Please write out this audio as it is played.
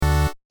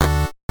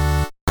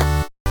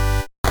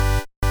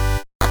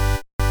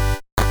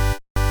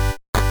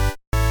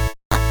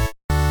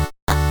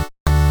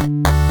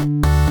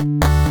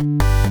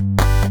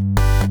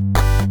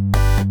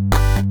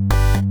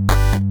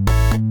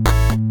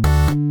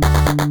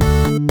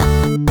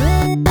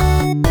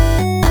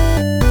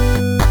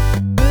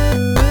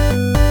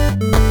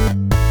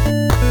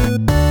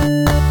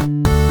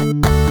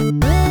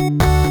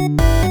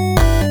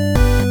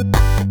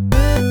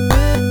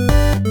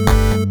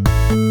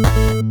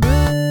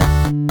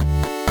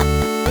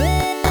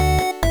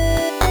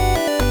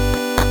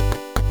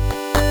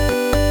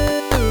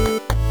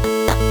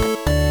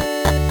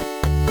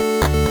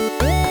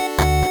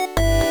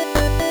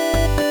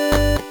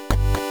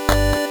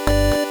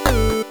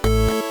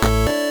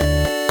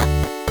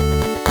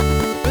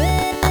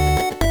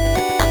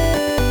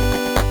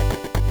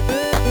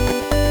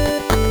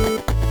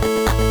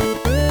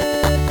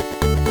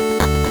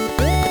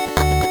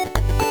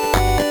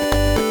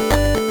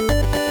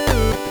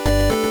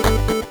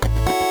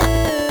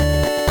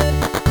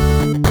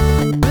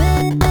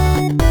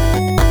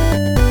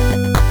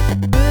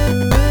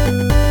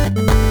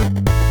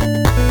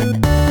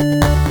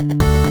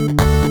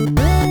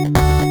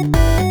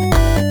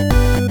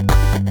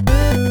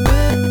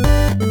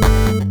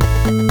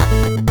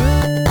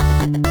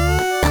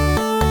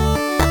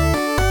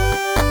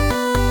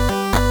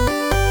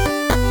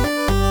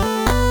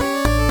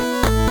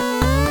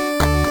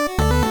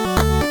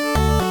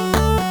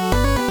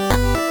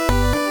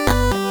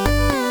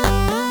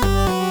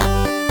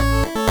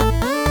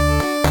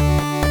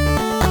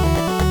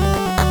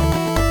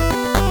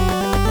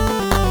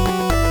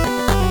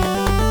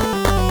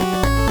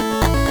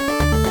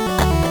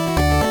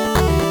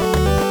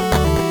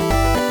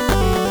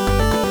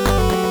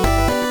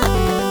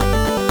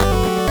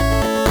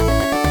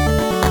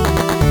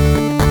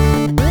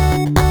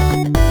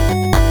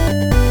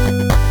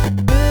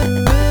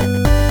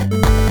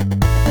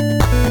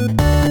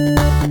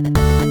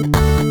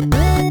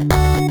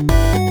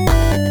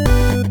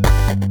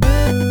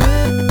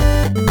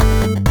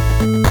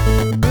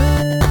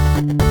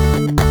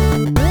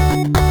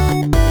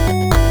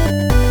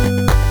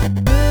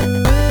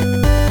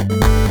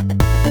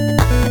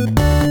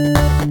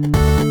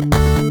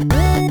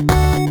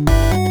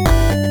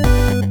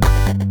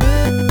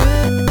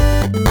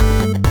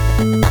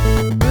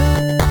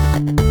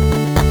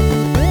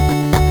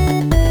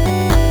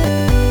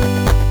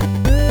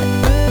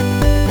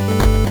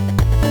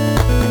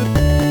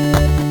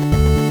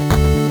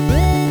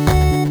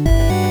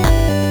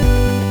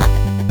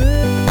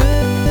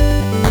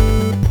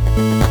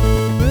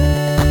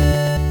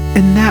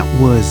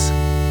Was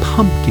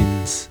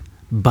Pumpkins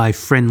by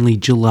Friendly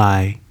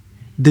July,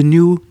 the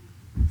new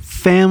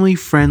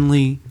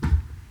family-friendly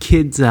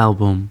kids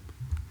album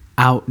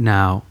out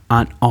now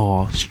on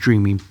all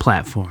streaming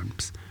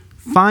platforms.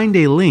 Find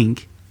a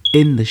link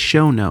in the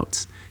show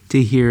notes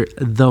to hear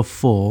the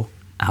full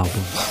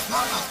album.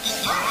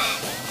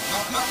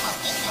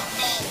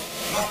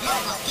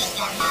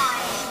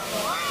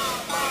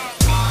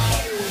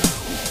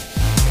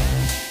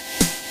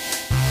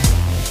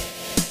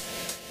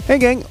 Hey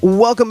gang,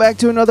 welcome back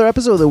to another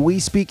episode of the We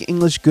Speak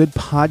English Good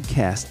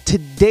podcast.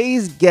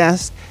 Today's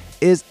guest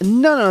is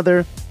none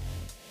other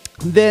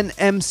than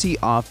MC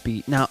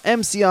Offbeat. Now,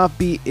 MC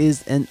Offbeat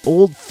is an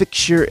old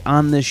fixture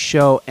on this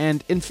show,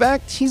 and in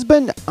fact, he's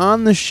been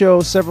on the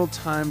show several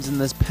times in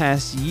this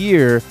past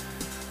year,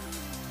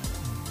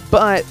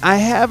 but I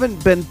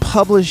haven't been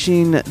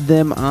publishing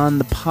them on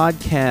the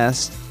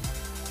podcast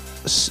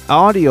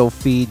audio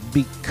feed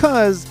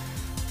because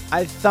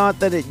I thought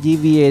that it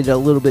deviated a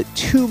little bit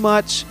too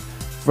much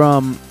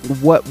from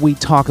what we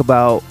talk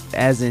about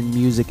as in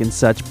music and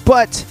such.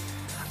 But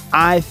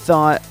I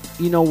thought,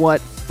 you know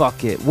what?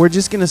 Fuck it. We're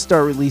just gonna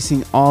start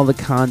releasing all the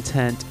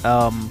content.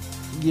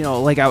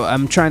 Like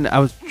I'm trying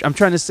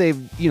to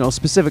save,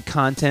 specific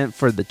content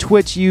for the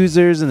Twitch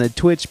users and the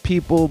Twitch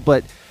people,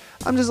 but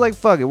I'm just like,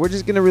 fuck it. We're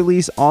just going to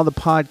release all the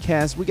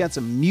podcasts. We got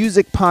some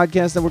music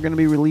podcasts that we're going to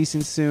be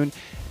releasing soon.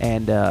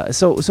 And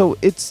so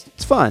it's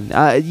fun.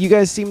 You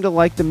guys seem to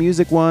like the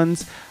music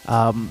ones.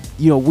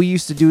 We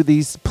used to do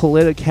these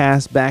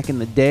Politicasts back in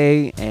the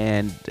day.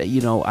 And,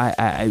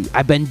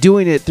 I've been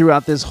doing it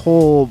throughout this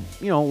whole,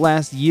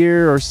 last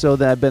year or so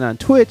that I've been on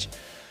Twitch.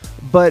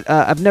 But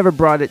I've never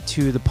brought it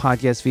to the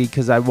podcast feed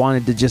because I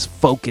wanted to just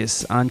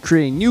focus on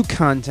creating new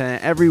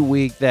content every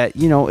week that,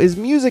 is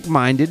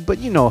music-minded. But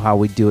you know how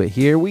we do it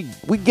here. We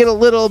get a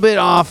little bit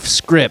off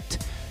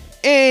script.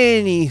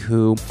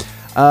 Anywho,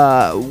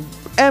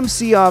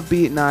 MC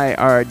Offbeat and I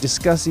are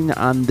discussing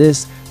on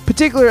this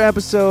particular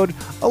episode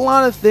a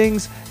lot of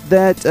things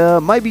that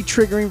might be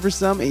triggering for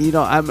some.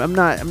 I'm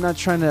not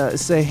trying to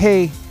say,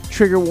 hey,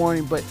 trigger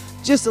warning, but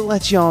just to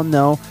let y'all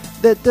know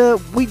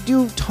that we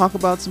do talk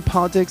about some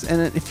politics,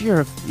 and if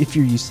you're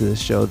used to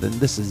this show, then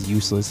this is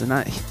useless, and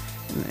I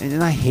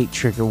hate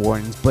trigger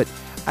warnings, but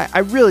I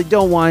really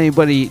don't want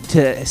anybody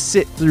to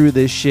sit through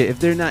this shit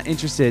if they're not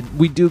interested.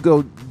 We do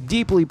go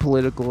deeply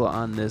political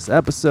on this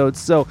episode,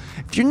 so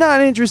if you're not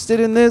interested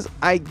in this,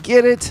 I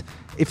get it.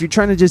 if you're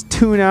trying to just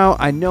tune out,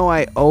 I know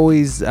I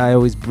always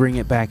bring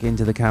it back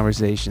into the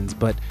conversations,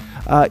 but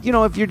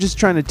if you're just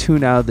trying to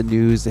tune out of the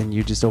news and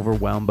you're just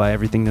overwhelmed by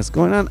everything that's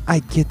going on, I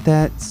get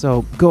that.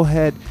 So go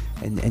ahead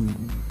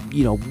and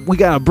we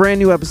got a brand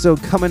new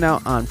episode coming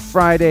out on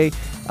Friday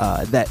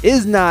that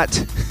is not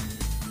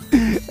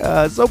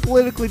so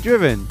politically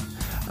driven.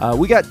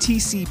 We got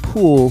TC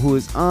Poole, who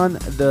is on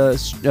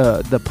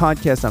the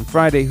podcast on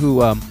Friday, who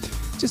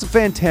just a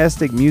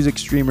fantastic music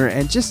streamer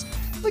and just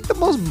like the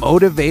most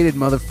motivated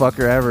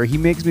motherfucker ever. He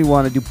makes me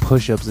want to do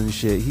push-ups and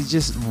shit. He's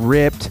just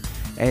ripped,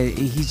 and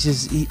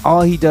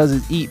all he does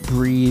is eat,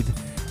 breathe,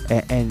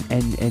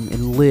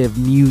 and live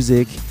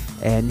music.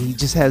 And he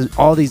just has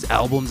all these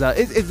albums out.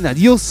 It's nuts.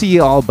 You'll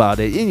see all about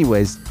it.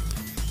 Anyways,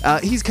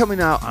 he's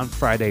coming out on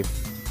Friday.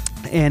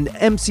 And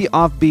MC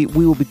Offbeat,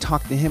 we will be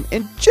talking to him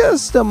in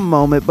just a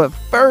moment. But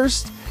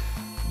first,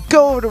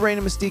 go over to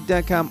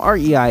ReinaMystique.com,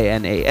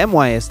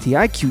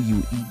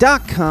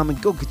 ReinaMystique.com,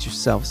 and go get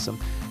yourself some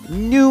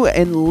new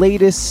and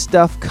latest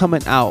stuff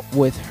coming out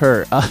with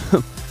her.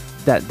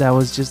 That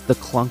was just the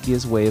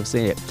clunkiest way of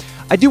saying it.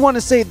 I do want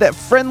to say that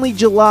Friendly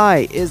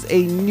July is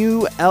a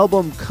new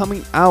album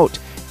coming out.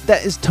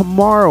 That is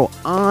tomorrow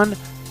on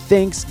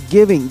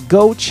Thanksgiving.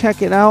 Go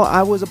check it out.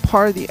 I was a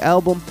part of the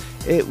album.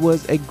 It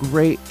was a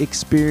great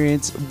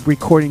experience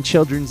recording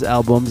children's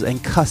albums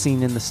and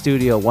cussing in the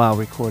studio while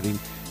recording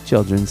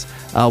children's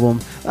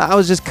album. I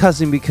was just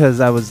cussing because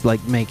I was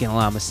like making a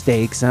lot of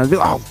mistakes, and I was like,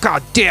 oh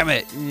god damn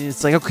it, and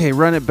it's like, okay,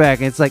 run it back,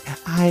 and it's like,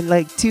 I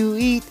like to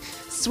eat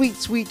sweet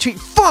treat,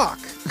 fuck.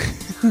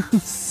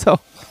 So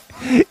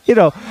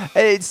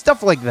it's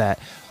stuff like that.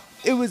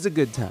 It was a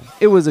good time.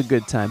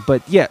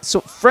 But yeah,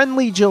 so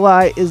Friendly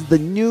July is the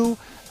new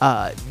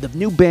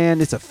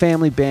band. It's a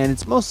family band.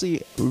 It's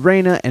mostly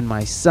Reina and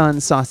my son,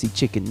 Saucy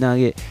Chicken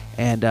Nugget,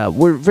 and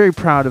we're very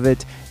proud of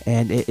it.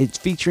 And it's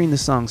featuring the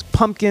songs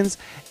Pumpkins.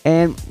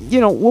 And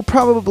we'll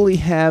probably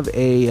have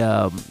a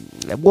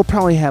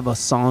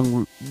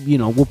song.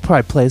 We'll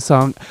probably play a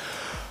song.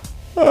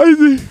 I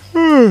think.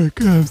 Oh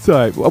God, I'm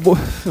sorry.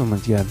 Oh my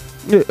God.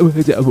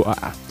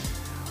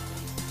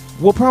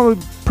 We'll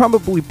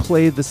probably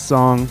play the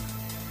song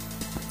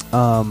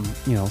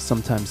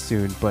sometime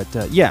soon. But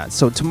yeah,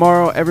 so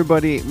tomorrow,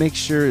 everybody, make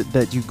sure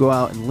that you go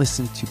out and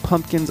listen to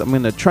Pumpkins. I'm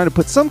going to try to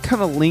put some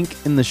kind of link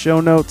in the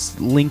show notes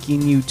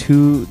linking you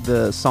to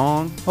the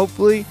song,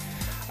 hopefully.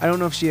 I don't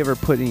know if she ever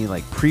put any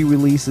like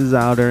pre-releases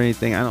out or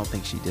anything. I don't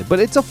think she did. But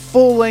it's a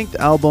full-length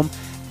album,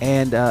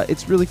 and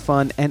it's really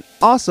fun. And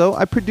also,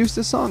 I produced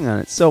a song on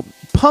it. So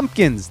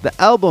Pumpkins, the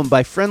album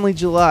by Friendly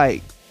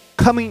July,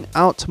 coming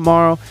out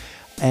tomorrow.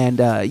 And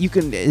you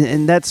can,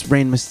 and that's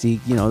Reina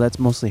Mystique. That's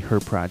mostly her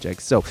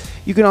project. So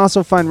you can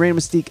also find Reina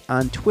Mystique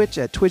on Twitch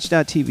at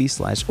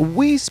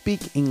twitch.tv/We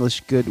Speak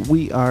English Good.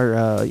 We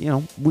are,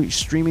 we're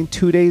streaming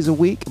 2 days a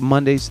week,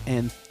 Mondays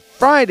and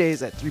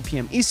Fridays at 3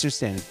 p.m. Eastern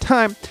Standard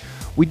Time.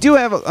 We do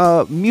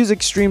have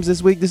music streams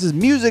this week. This is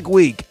Music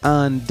Week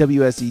on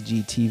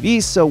WSEG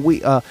TV. So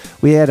we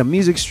had a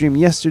music stream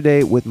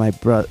yesterday with my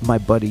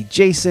buddy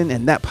Jason,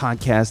 and that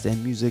podcast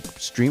and music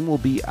stream will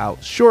be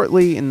out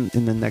shortly in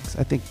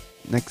the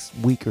next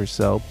week or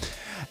so.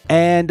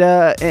 And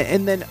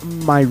then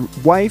my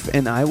wife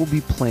and I will be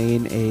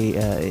playing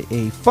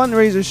a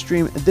fundraiser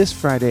stream this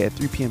Friday at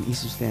 3 p.m.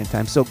 Eastern Standard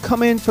Time. So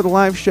come in for the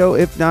live show.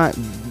 If not,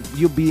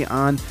 you'll be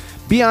on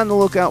the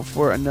lookout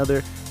for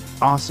another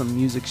awesome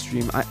music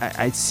stream.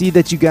 I see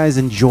that you guys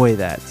enjoy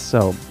that.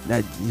 So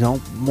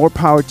more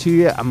power to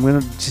you. I'm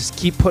gonna just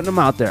keep putting them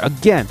out there.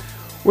 Again,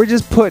 we're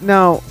just putting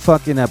out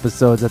fucking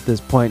episodes at this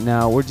point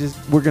now.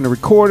 We're gonna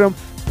record them,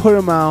 put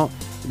them out.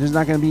 There's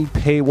not going to be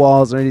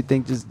paywalls or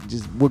anything. Just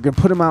we're going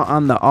to put them out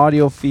on the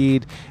audio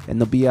feed,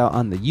 and they'll be out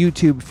on the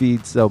YouTube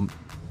feed. So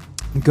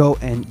go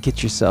and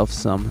get yourself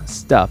some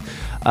stuff.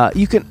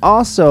 You can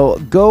also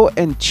go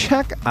and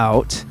check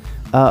out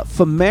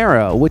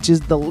Femera, which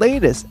is the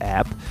latest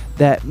app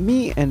that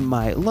me and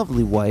my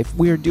lovely wife,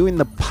 we are doing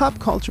the Pop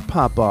Culture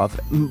Pop-Off.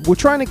 We're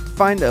trying to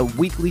find a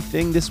weekly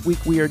thing. This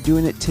week we are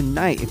doing it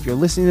tonight. If you're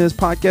listening to this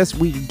podcast,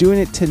 we're doing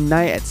it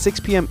tonight at 6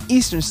 p.m.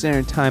 Eastern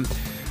Standard Time.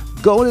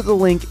 Go to the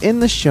link in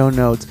the show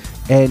notes,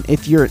 and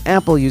if you're an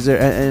Apple user,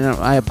 and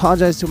I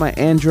apologize to my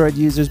Android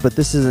users, but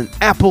this is an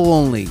Apple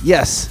only.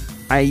 Yes,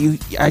 I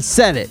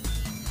said it.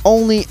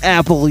 Only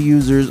Apple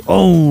users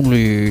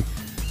only.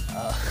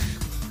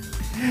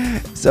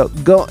 So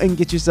go and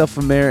get yourself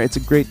Femera. It's a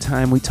great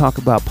time. We talk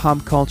about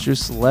pop culture,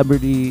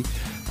 celebrity,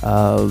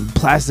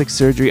 plastic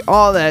surgery,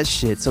 all that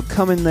shit. So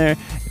come in there.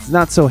 It's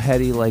not so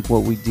heady like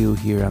what we do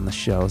here on the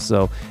show.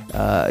 So,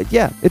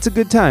 yeah, it's a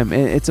good time.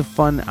 It's a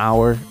fun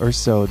hour or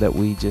so that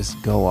we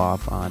just go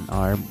off on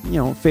our,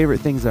 favorite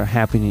things that are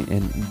happening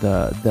in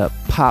the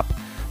pop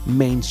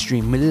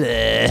mainstream.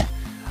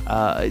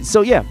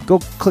 So, yeah, go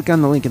click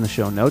on the link in the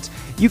show notes.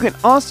 You can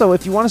also,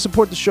 if you want to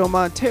support the show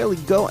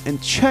monetarily, go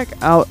and check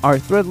out our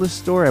Threadless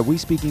store at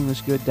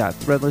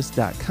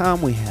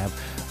WeSpeakEnglishGood.threadless.com. We have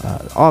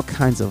all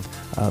kinds of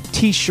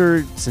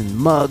t-shirts and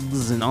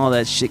mugs and all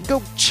that shit.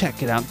 Go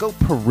check it out. Go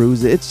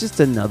peruse it. It's just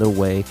another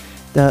way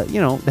to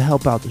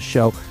help out the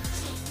show.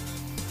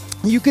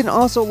 You can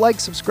also like,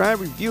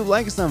 subscribe, review,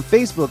 like us on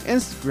Facebook,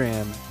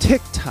 Instagram,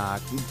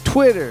 TikTok,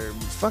 Twitter,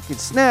 fucking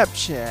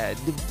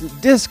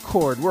Snapchat,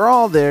 Discord. We're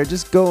all there.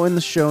 Just go in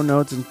the show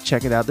notes and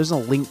check it out. There's a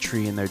link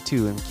tree in there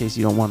too, in case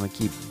you don't want to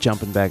keep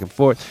jumping back and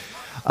forth.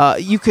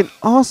 You can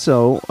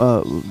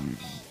also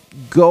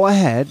go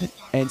ahead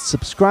and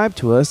subscribe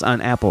to us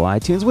on Apple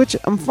iTunes, which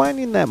I'm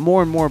finding that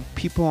more and more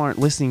people aren't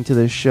listening to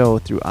this show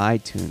through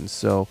iTunes.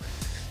 So,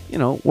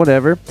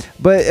 whatever.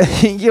 But,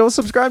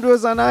 subscribe to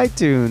us on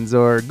iTunes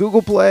or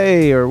Google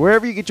Play or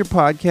wherever you get your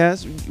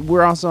podcasts.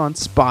 We're also on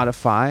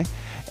Spotify.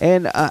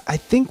 And I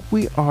think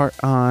we are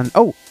on,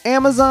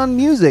 Amazon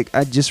Music.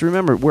 I just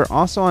remembered. We're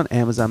also on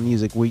Amazon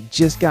Music. We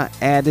just got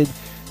added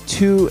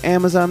to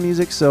Amazon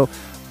Music. So,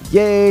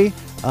 yay.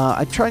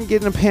 I tried to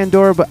get into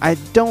Pandora, but I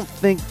don't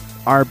think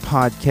our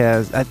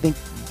podcast, I think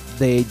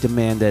they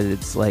demand that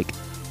it's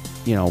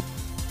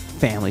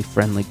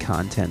family-friendly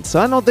content. So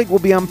I don't think we'll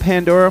be on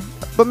Pandora,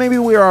 but maybe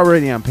we're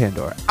already on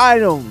Pandora. I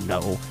don't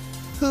know.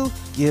 Who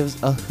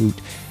gives a hoot?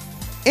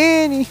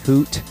 Any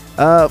hoot.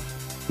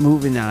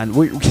 Moving on.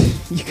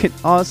 You can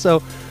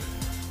also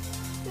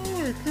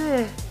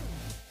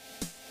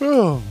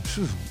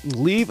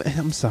leave.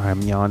 I'm sorry,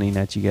 I'm yawning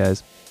at you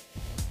guys.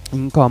 You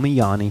can call me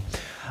Yanni.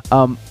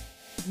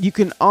 You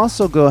can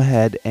also go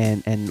ahead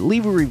and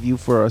leave a review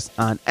for us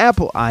on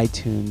Apple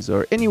iTunes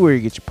or anywhere you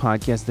get your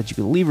podcast that you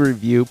can leave a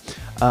review.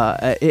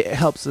 It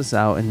helps us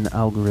out in the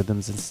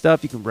algorithms and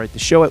stuff. You can write the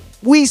show at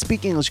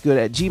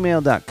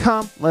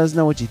WeSpeakEnglishGood@gmail.com. Let us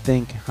know what you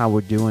think, how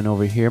we're doing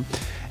over here.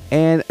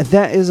 And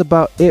that is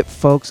about it,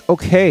 folks.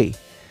 Okay.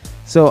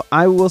 So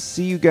I will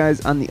see you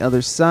guys on the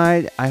other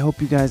side. I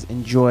hope you guys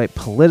enjoy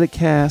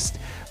Politicast.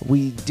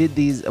 We did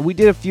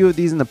a few of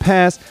these in the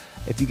past.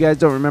 If you guys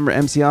don't remember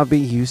MC Offbeat,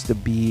 he used to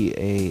be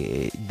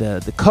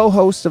the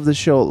co-host of the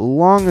show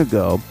long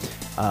ago.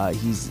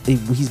 He's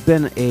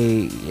been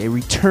a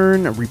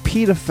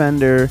repeat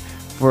offender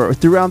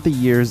throughout the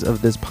years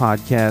of this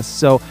podcast.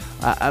 So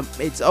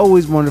it's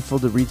always wonderful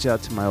to reach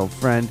out to my old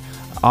friend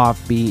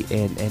Offbeat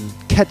and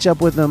catch up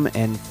with him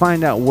and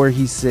find out where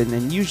he's sitting.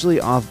 And usually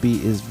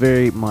Offbeat is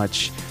very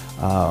much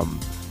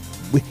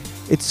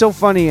it's so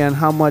funny on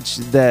how much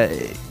that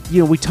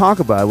we talk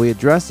about, we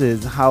address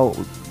it, how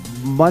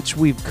much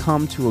we've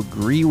come to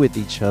agree with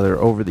each other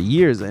over the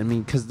years. I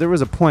mean, because there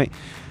was a point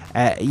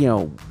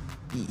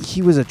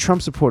he was a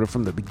Trump supporter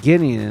from the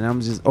beginning, and I'm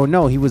just,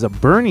 he was a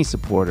Bernie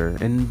supporter,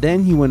 and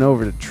then he went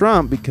over to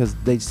Trump because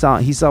he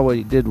saw what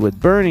he did with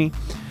Bernie,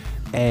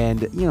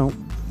 and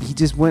he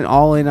just went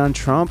all in on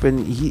Trump.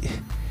 And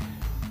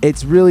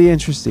it's really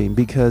interesting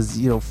because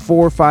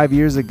 4 or 5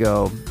 years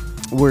ago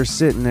we're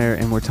sitting there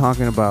and we're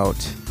talking about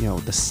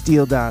the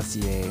Steele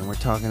dossier, and we're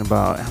talking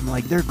about, I'm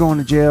like, they're going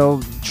to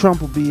jail,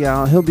 Trump will be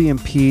out, he'll be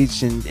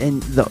impeached, and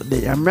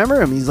I remember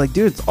him, he's like,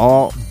 dude, it's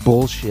all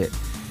bullshit.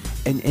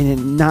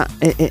 And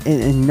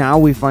now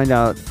we find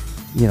out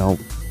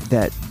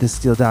that the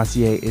Steele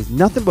dossier is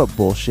nothing but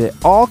bullshit.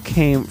 All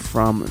came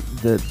from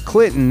the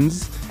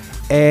Clintons,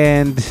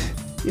 and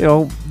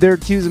they're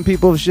accusing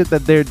people of shit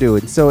that they're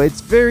doing. So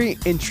it's very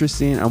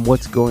interesting on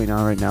what's going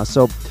on right now.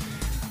 So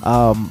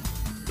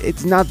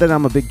it's not that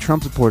I'm a big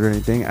Trump supporter or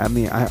anything. I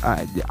mean,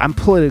 I'm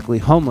politically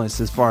homeless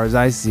as far as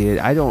I see it.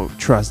 I don't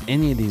trust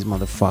any of these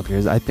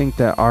motherfuckers. I think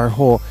that our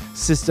whole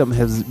system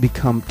has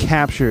become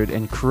captured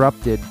and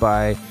corrupted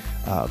by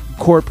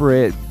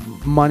corporate,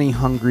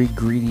 money-hungry,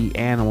 greedy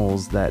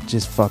animals that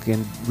just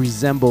fucking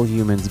resemble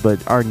humans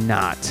but are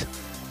not.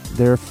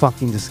 They're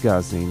fucking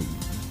disgusting.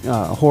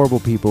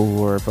 Horrible people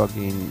who are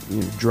fucking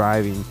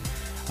driving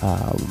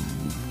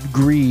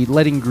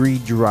letting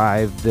greed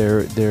drive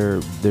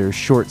their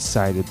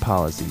short-sighted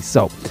policies.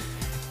 So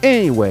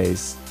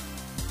anyways,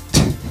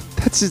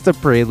 that's just a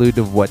prelude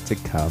of what to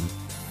come.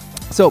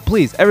 So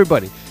please,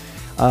 everybody,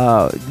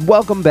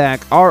 welcome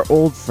back our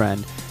old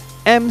friend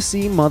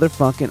MC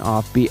motherfucking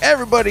Offbeat.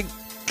 Everybody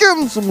give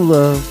him some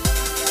love.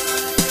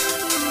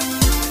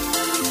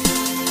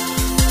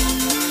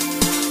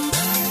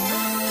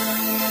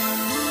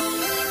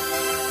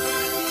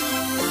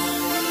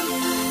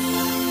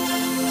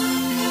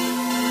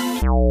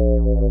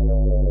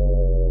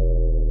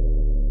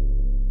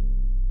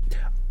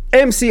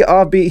 MC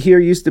Offbeat here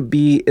used to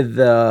be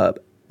the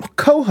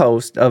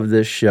co-host of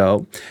this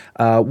show.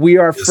 We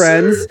are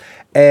friends, sir.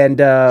 And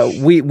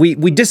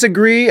we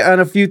disagree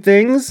on a few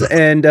things,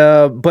 and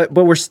but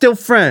we're still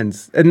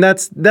friends, and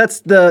that's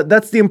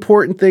the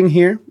important thing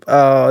here.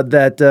 I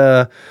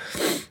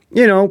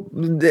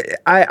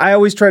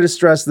always try to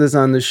stress this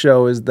on the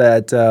show is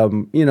that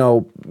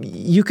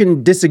you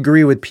can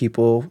disagree with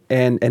people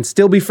and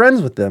still be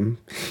friends with them.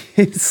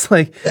 It's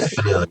like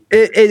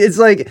it's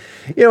like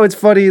it's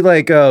funny,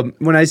 like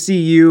when I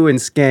see you and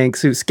Skanks,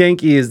 who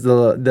Skanky is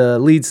the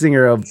lead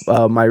singer of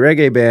my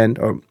reggae band,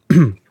 or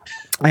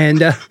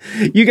And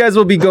you guys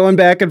will be going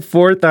back and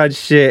forth on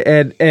shit,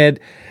 and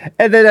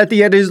then at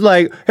the end it's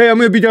like, hey, I'm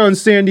gonna be down in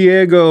San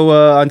Diego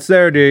on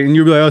Saturday, and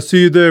you're like, I'll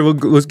see you there.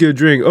 Let's get a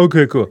drink.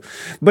 Okay, cool.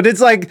 But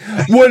it's like,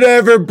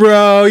 whatever,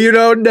 bro. You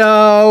don't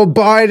know.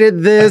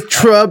 Biden this,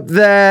 Trump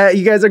that.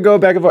 You guys are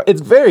going back and forth.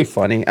 It's very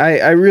funny.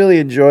 I really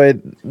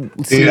enjoyed.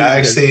 Dude, I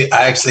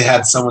actually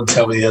had someone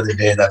tell me the other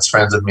day that's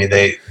friends with me.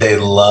 They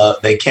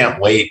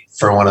can't wait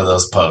for one of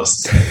those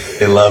posts.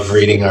 They love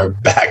reading our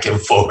back and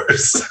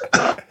forths.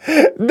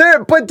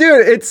 But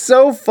dude, it's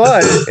so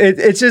fun.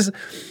 It's just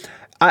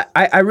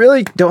I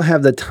really don't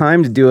have the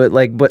time to do it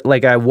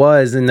like I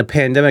was in the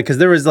pandemic, because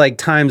there was like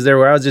times there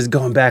where I was just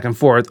going back and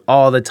forth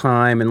all the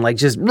time and like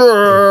just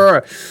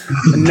now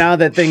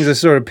that things are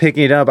sort of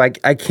picking up, I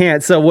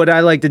can't. So what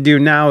I like to do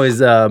now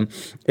is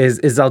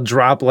I'll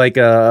drop like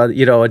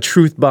a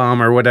truth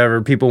bomb or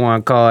whatever people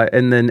want to call it,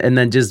 and then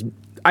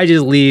I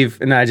just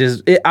leave, and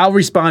I'll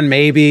respond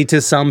maybe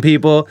to some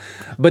people,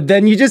 but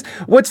then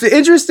what's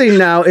interesting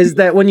now is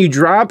that when you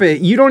drop it,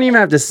 you don't even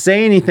have to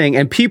say anything,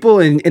 and people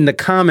in the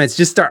comments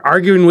just start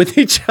arguing with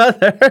each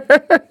other.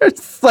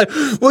 It's like,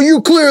 well, you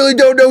clearly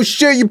don't know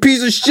shit, you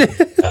piece of shit.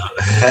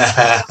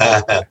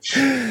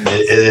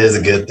 It is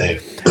a good thing.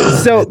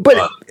 So,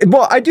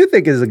 well, I do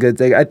think it's a good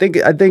thing. I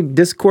think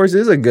discourse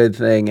is a good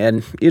thing,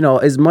 and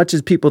as much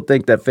as people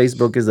think that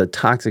Facebook is a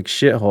toxic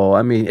shithole,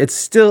 I mean, it's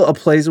still a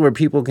place where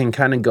people can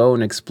kind of go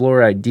and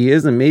explore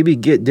ideas and maybe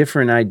get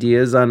different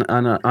ideas on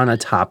a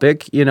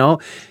topic,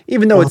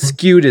 even though it's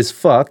skewed as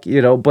fuck,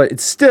 but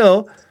it's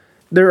still,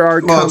 there are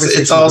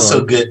conversations. It's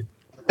also good.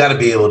 Got to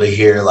be able to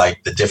hear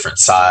like the different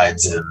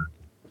sides and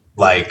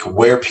like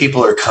where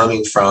people are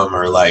coming from,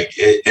 or like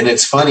and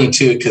it's funny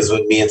too, because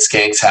when me and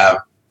Skanks have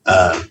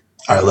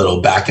our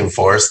little back and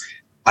forth,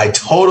 I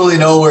totally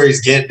know where he's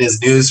getting his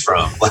news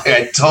from. Like,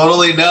 I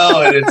totally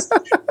know. And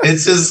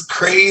it's just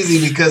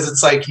crazy because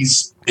it's like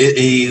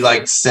he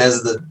like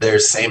says that their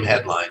same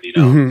headline,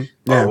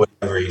 or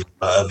whatever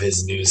of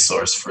his news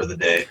source for the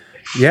day.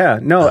 Yeah,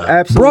 no,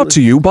 absolutely. Brought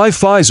to you by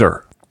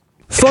Pfizer.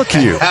 Fuck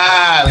you.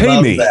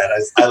 Pay me.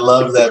 I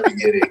love that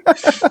beginning.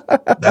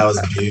 That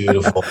was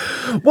beautiful.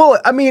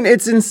 Well, I mean,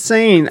 it's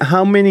insane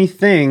how many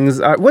things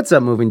are. What's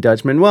up, Moving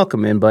Dutchman?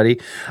 Welcome in, buddy.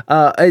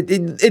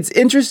 It's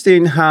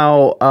interesting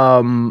how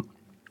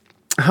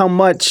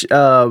much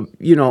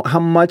how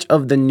much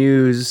of the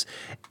news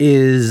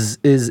is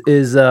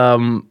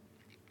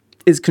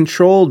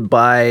controlled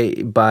by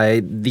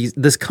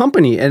this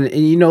company,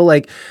 and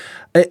like.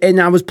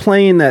 And I was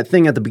playing that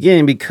thing at the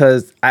beginning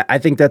because I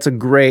think that's a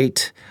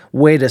great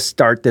way to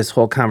start this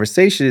whole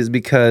conversation, is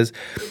because,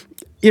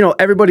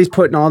 everybody's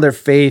putting all their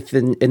faith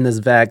in this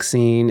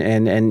vaccine.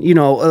 And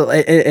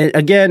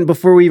again,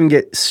 before we even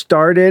get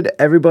started,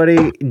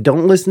 everybody,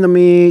 don't listen to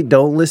me.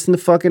 Don't listen to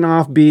fucking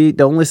Offbeat.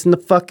 Don't listen to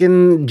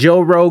fucking Joe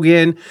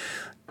Rogan.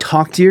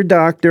 Talk to your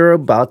doctor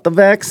about the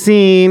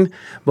vaccine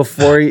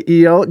before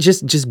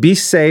just be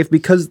safe,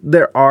 because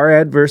there are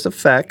adverse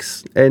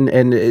effects, and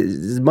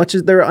as much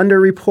as they're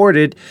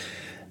underreported,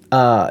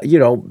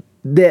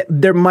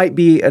 there might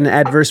be an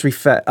adverse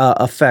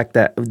effect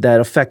that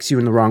affects you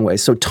in the wrong way.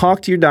 So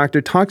talk to your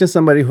doctor, talk to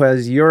somebody who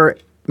has your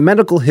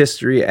medical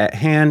history at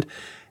hand.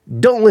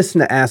 Don't listen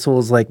to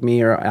assholes like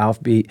me or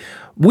Offbeat.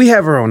 We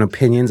have our own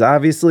opinions,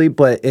 obviously,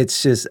 but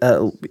it's just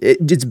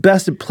it's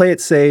best to play it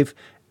safe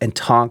and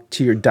talk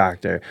to your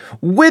doctor.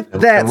 With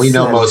that, and we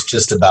know most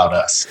just about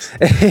us.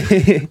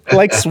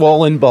 Like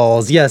swollen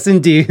balls. Yes,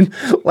 indeed.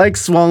 Like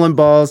swollen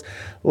balls.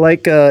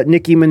 Like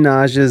Nicki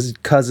Minaj's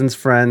cousin's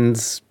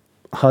friend's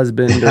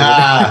husband.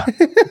 I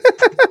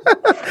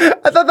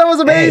thought that was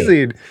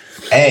amazing.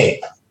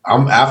 Hey,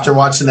 after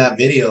watching that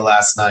video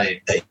last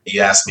night that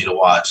you asked me to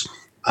watch,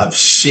 of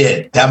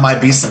shit, that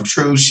might be some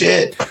true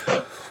shit.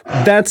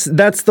 That's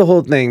the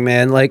whole thing,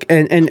 man. Like,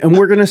 and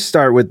we're gonna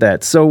start with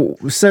that. So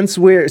since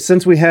we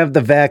have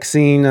the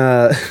vaccine,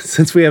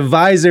 since we have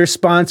Pfizer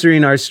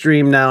sponsoring our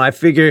stream now, I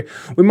figure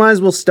we might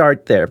as well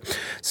start there.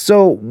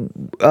 So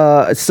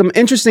some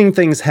interesting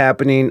things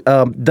happening.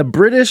 The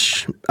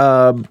British,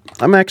 I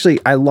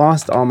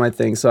lost all my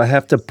things, so I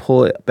have to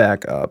pull it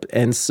back up.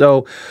 And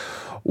so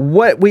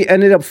what we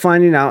ended up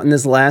finding out in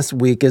this last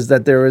week is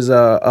that there was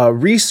a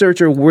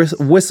researcher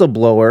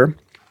whistleblower.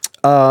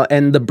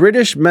 And the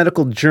British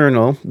Medical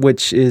Journal,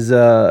 which is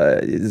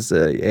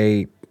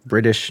a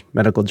British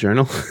medical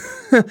journal,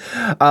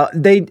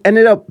 they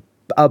ended up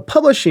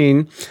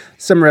publishing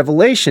some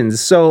revelations.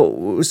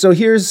 So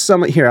here's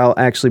some. Here, I'll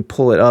actually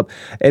pull it up.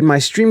 And my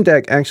Stream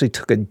Deck actually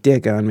took a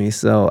dick on me,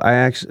 so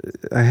I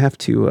have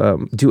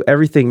to do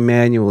everything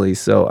manually.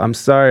 So I'm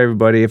sorry,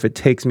 everybody, if it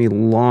takes me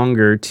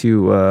longer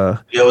to.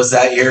 Was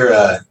that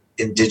your?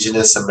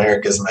 Indigenous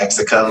America's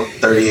Mexico,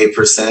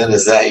 38%.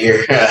 Is that your?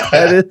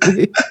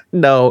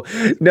 No,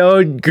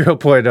 Girl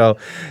Porno.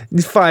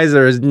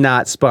 Pfizer is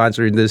not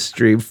sponsoring this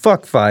stream.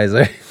 Fuck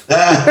Pfizer.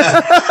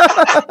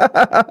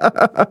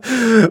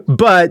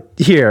 But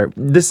here,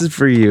 this is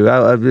for you.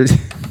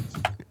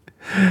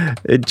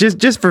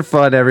 Just for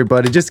fun,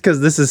 everybody. Just because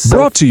this is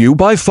brought to you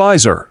by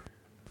Pfizer.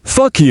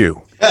 Fuck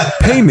you.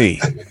 Pay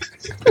me.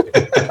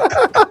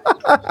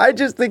 I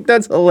just think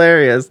that's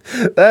hilarious.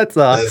 That's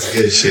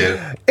good shit.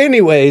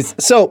 Anyways,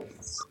 so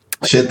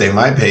shit, they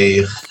might pay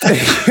you.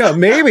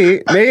 maybe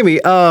pay me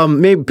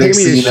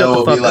to shut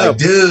the fuck up.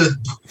 Dude,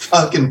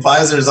 fucking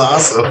Pfizer's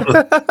awesome.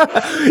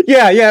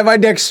 Yeah. My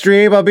next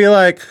stream, I'll be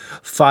like,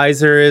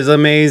 Pfizer is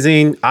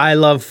amazing. I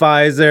love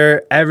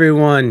Pfizer.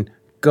 Everyone,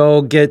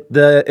 go get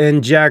the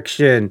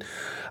injection.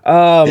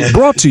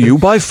 Brought to you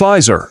by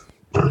Pfizer.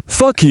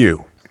 Fuck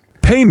you.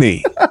 Pay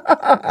me.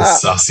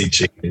 Saucy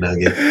chicken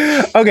nugget.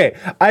 Okay,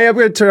 I am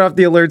going to turn off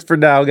the alerts for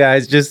now,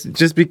 guys,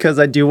 just because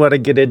I do want to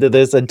get into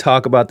this and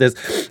talk about this.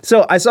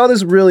 So I saw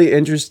this really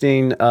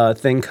interesting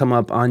thing come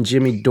up on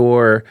Jimmy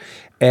Dore.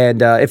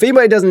 And if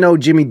anybody doesn't know who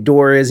Jimmy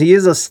Dore is, he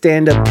is a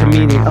stand-up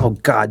comedian. Oh,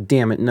 God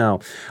damn it, no.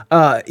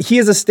 He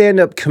is a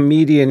stand-up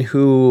comedian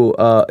who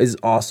is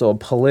also a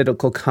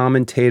political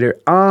commentator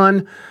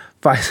on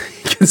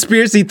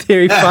conspiracy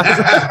theory.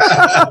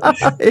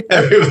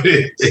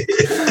 Everybody.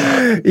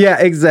 Yeah,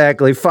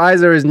 exactly.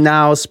 Pfizer is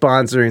now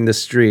sponsoring the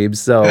stream,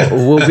 so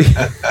we'll be.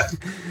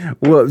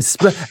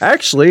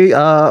 Actually,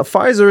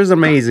 Pfizer is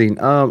amazing.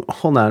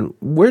 Hold on,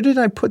 where did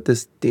I put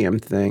this damn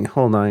thing?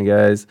 Hold on,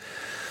 guys.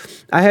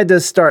 I had to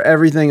start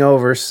everything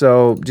over,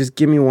 so just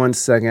give me 1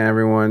 second,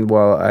 everyone,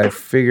 while I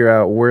figure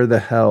out where the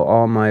hell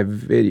all my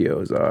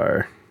videos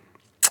are.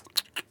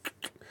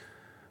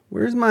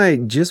 Where's my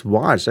just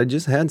watched? I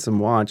just had some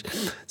watch.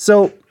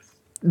 So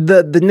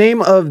the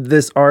name of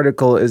this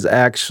article is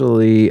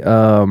actually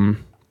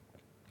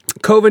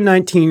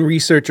COVID-19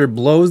 researcher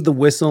blows the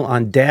whistle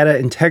on data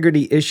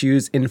integrity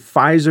issues in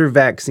Pfizer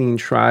vaccine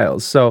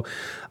trials. So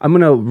I'm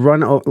going to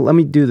let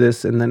me do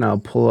this and then I'll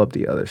pull up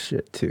the other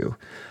shit too.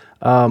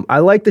 I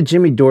like the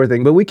Jimmy Dore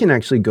thing, but we can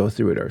actually go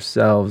through it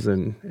ourselves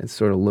and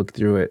sort of look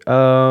through it.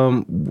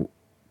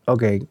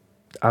 Okay.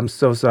 I'm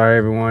so sorry,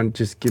 everyone.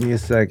 Just give me a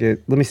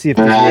second. Let me see if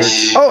this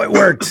works. Oh, it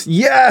worked.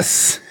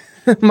 Yes.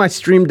 My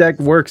Stream Deck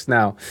works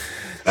now.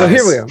 So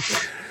Here we go.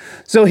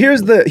 So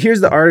here's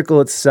the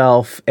article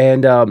itself.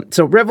 And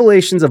so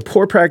revelations of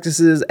poor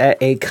practices at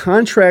a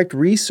contract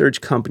research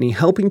company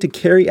helping to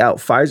carry out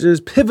Pfizer's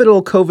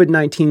pivotal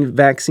COVID-19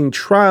 vaccine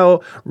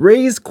trial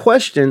raise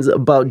questions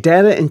about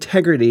data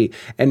integrity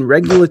and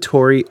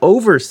regulatory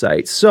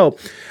oversight. So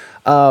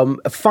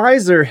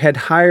Pfizer had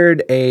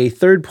hired a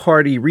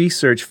third-party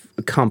research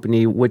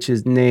company, which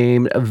is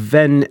named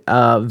Ventavia,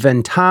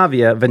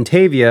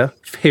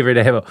 favorite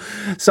animal.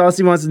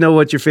 Saucy wants to know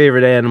what your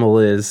favorite animal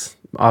is.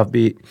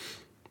 Offbeat.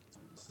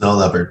 Snow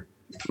leopard.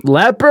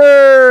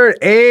 Leopard!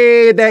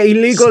 Hey, that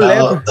illegal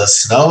leopard. The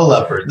snow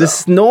leopard. The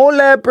snow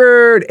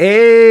leopard.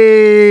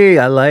 Hey,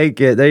 I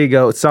like it. There you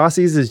go.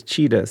 Saucy's is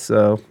cheetah,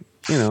 so,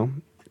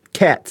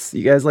 cats.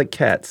 You guys like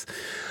cats.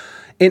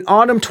 In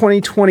autumn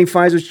 2020,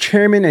 Pfizer's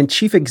chairman and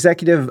chief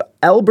executive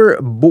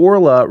Albert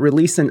Bourla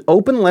released an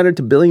open letter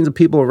to billions of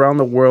people around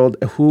the world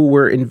who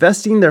were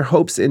investing their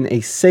hopes in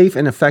a safe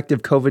and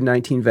effective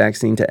COVID-19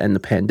 vaccine to end the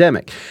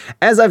pandemic.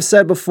 As I've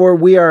said before,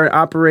 we are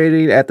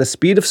operating at the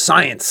speed of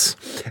science,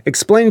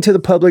 explaining to the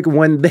public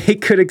when they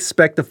could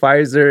expect the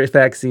Pfizer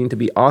vaccine to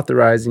be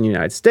authorized in the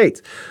United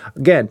States.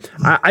 Again,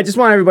 I just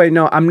want everybody to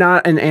know I'm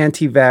not an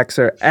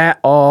anti-vaxxer at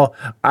all.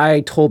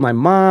 I told my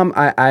mom,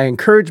 I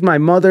encouraged my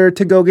mother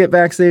to go get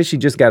vaccinated. She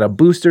just got a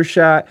booster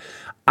shot.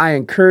 I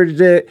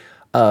encouraged it.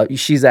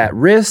 She's at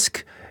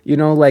risk,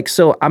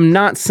 so I'm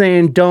not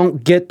saying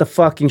don't get the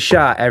fucking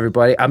shot,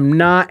 everybody. I'm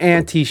not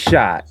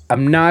anti-shot.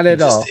 I'm not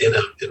at all. In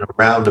a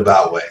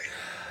roundabout way.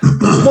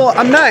 Well,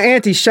 I'm not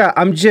anti-shot.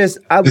 I'm just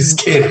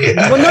kidding.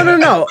 Well,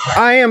 no.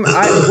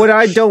 What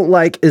I don't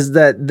like is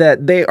that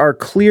they are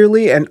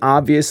clearly and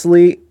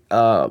obviously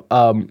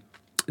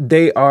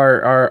they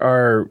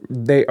are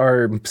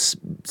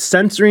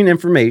censoring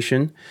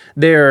information.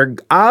 They're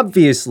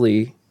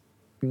obviously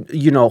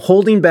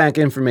holding back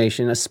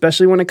information,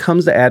 especially when it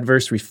comes to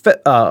adverse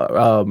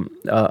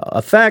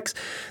effects.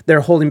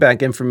 They're holding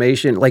back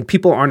information. Like,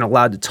 people aren't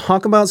allowed to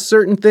talk about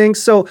certain things.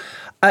 So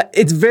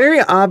it's very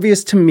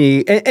obvious to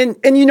me.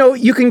 And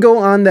you can go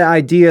on the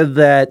idea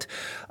that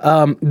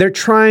they're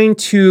trying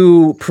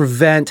to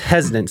prevent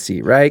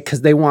hesitancy, right?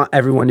 Because they want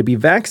everyone to be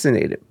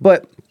vaccinated.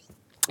 But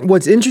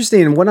what's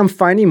interesting and what I'm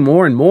finding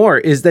more and more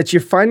is that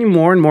you're finding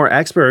more and more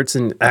experts,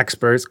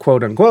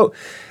 quote unquote,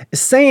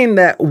 saying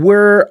that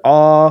we're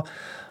all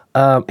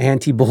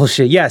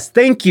anti-bullshit. Yes,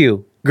 thank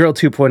you, Girl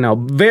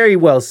 2.0. Very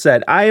well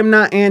said. I am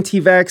not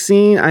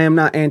anti-vaccine. I am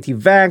not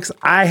anti-vax.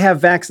 I have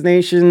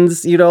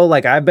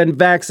vaccinations, I've been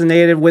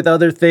vaccinated with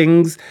other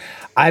things.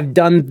 I've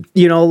done,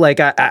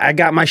 I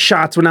got my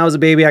shots when I was a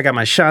baby. I got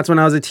my shots when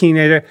I was a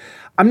teenager.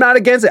 I'm not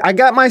against it. I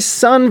got my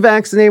son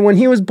vaccinated when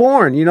he was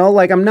born,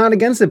 I'm not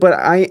against it, but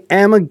I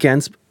am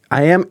against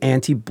I am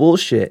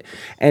anti-bullshit.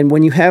 And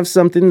when you have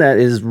something that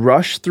is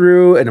rushed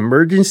through an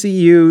emergency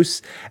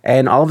use,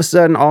 and all of a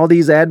sudden all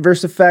these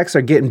adverse effects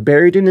are getting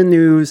buried in the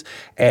news,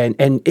 and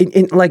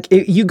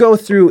you go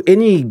through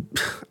any,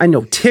 I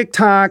know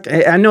TikTok,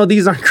 I know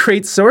these aren't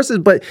great sources,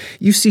 but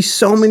you see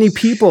so many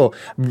people,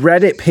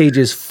 Reddit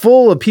pages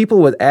full of people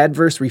with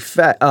adverse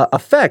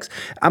effects.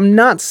 I'm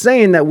not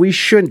saying that we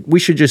should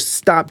just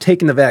stop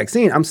taking the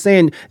vaccine. I'm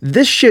saying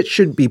this shit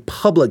should be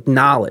public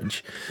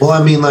knowledge. Well,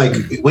 I mean, like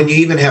when you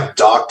even have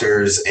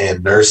doctors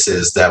and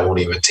nurses that won't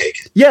even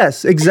take it.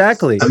 Yes,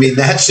 exactly. I mean,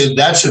 that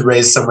should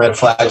raise some red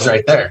flags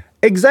right there.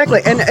 Exactly.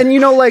 And you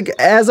know, like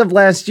as of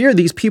last year,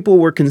 these people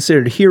were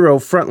considered hero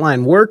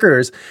frontline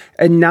workers,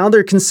 and now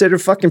they're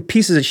considered fucking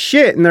pieces of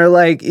shit. And they're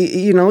like,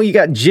 you know, you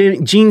got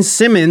Gene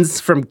Simmons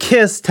from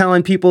KISS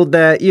telling people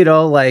that, you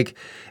know, like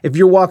if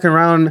you're walking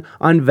around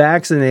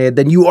unvaccinated,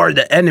 then you are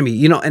the enemy,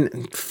 you know,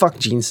 and fuck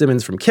Gene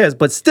Simmons from KISS.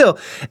 But still,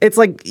 it's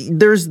like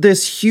there's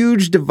this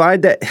huge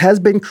divide that has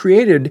been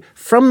created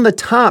from the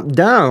top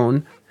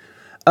down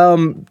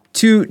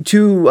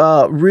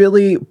to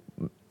really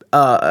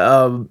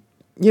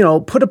you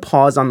know, put a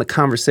pause on the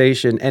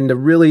conversation and to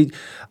really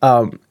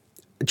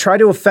try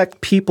to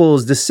affect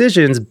people's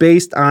decisions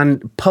based on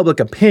public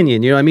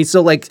opinion. You know what I mean?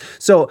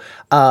 So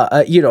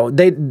you know,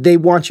 they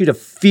want you to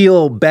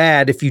feel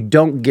bad if you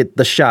don't get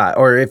the shot,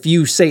 or if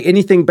you say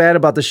anything bad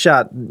about the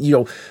shot, you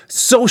know,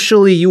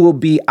 socially you will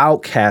be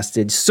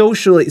outcasted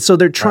socially. So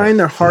they're trying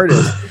their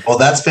hardest.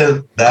 Well,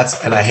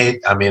 and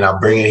I mean, I'm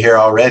bringing it here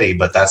already,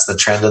 but that's the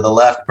trend of the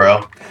left,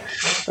 bro.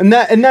 And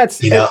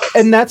that's, you know,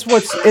 and that's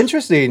what's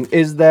interesting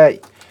is that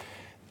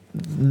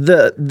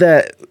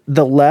the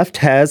left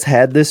has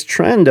had this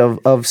trend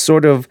of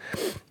sort of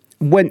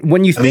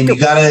when you think you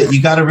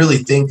gotta really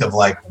think of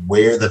like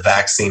where the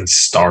vaccine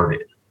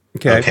started.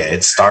 Okay,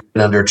 it started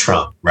under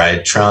Trump,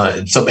 right?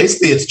 So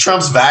basically it's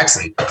Trump's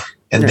vaccine,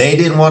 and they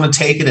didn't want to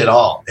take it at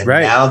all. And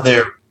now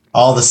they're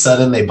all of a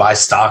sudden they buy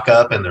stock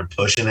up and they're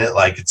pushing it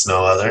like it's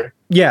no other.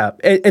 Yeah,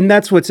 and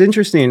that's what's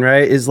interesting,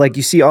 right? Is like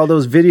you see all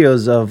those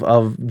videos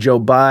of Joe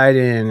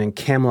Biden and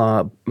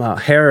Kamala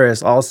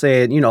Harris all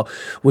saying, you know,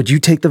 would you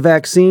take the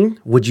vaccine?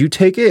 Would you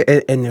take it?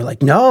 And they're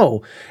like,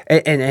 no.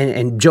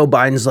 And Joe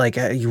Biden's like,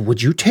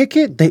 would you take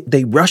it?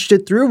 They rushed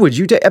it through. Would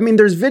you take? I mean,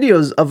 there's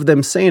videos of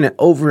them saying it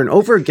over and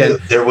over again.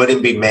 There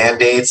wouldn't be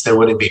mandates. There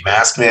wouldn't be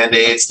mask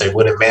mandates. They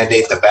wouldn't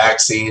mandate the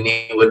vaccine.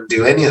 He wouldn't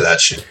do any of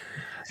that shit.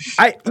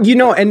 You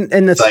know, and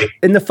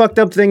the fucked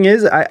up thing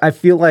is, I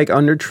feel like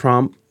under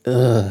Trump,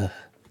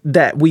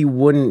 that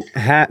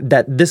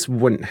this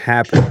wouldn't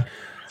happen.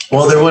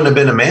 Well, there wouldn't have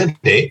been a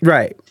mandate.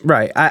 Right.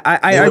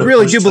 I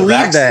really do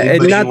believe that.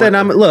 And not that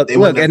I'm look,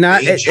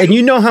 and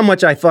you know how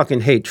much I fucking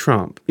hate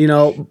Trump. You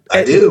know,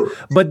 I do.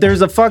 But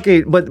there's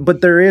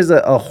but there is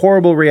a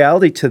horrible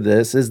reality to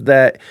this, is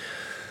that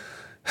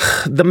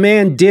the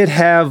man did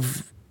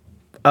have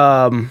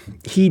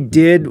he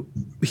did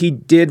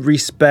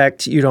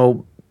respect, you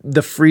know,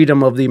 the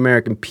freedom of the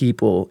American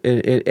people.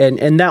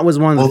 And that was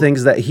one of the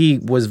things that he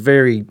was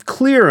very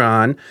clear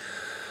on.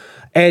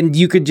 And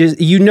you could just,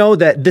 you know,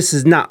 that this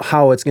is not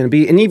how it's going to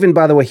be. And even,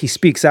 by the way, he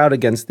speaks out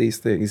against these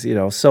things, you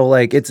know. So,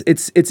 like,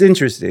 it's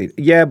interesting.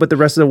 Yeah, but the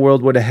rest of the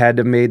world would have had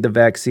to made the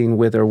vaccine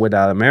with or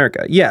without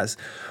America. Yes,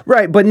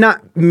 right, but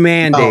not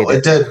mandated. No,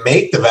 it didn't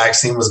make the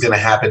vaccine was going to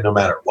happen no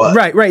matter what.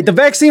 Right. The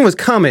vaccine was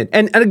coming.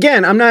 And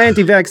again, I'm not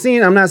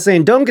anti-vaccine. I'm not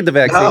saying don't get the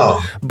vaccine.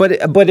 No. But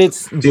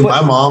it's... Dude,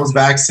 my mom's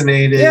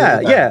vaccinated.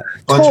 Yeah.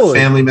 Bunch of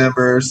family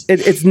members.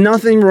 It's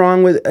nothing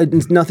wrong with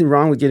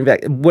getting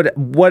vaccinated.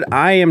 What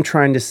I am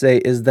trying to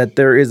say is that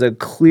there is a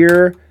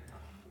clearly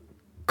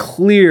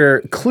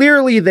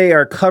they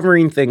are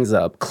covering things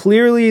up.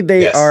 Clearly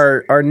they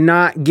are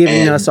not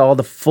giving us all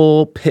the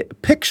full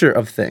picture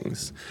of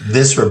things.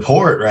 This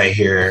report right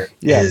here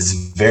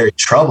is very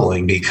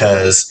troubling,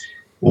 because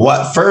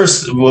what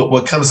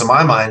comes to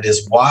my mind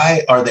is,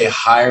 why are they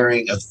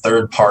hiring a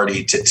third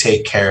party to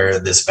take care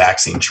of this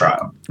vaccine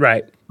trial?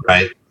 Right.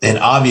 And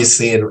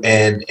obviously,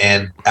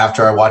 and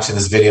after I watching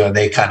this video, and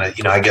they kind of,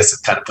 you know, I guess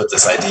it kind of put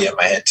this idea in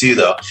my head too,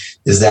 though,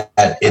 is that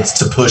it's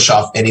to push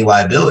off any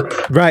liability.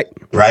 Right.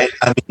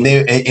 I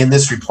mean, in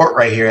this report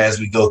right here, as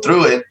we go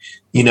through it,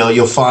 you know,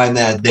 you'll find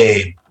that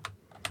they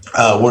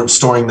weren't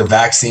storing the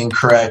vaccine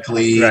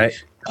correctly. Right.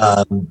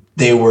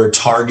 They were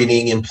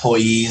targeting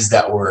employees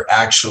that were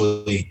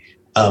actually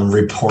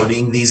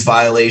reporting these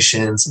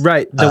violations.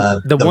 Right.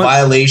 The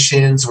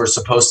violations were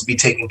supposed to be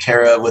taken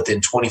care of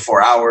within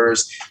 24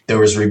 hours. There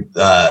was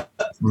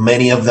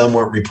many of them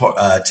were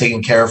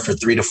taken care of for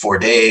 3 to 4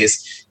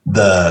 days.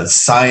 The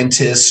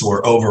scientists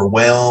were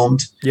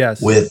overwhelmed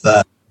with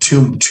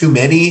too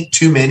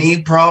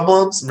many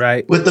problems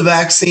with the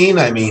vaccine.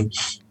 I mean,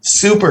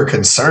 super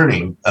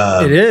concerning.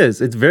 It is.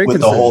 It's very with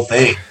concerning. The whole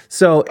thing.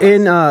 So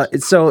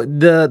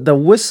the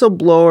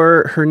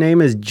whistleblower, her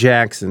name is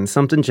Jackson,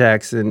 something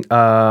Jackson.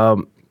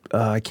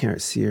 I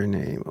can't see her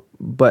name.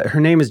 but her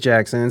name is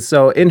Jackson. And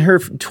so in her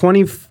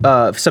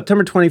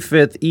September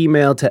 25th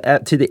email to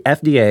the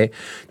FDA,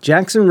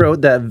 Jackson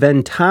wrote that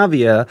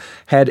Ventavia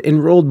had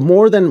enrolled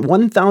more than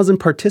 1,000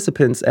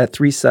 participants at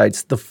 3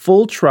 sites. The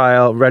full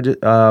trial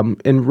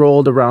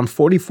enrolled around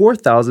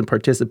 44,000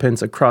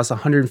 participants across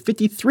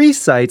 153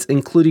 sites,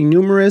 including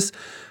numerous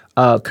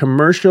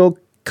commercial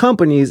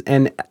companies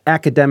and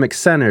academic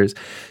centers.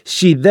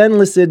 She then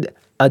listed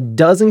a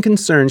dozen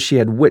concerns she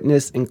had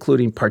witnessed,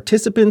 including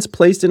participants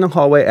placed in a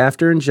hallway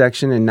after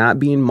injection and not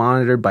being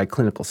monitored by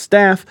clinical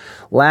staff,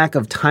 lack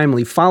of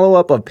timely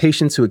follow-up of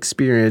patients who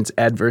experience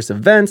adverse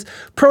events,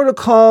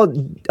 protocol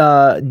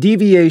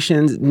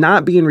deviations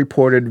not being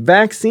reported,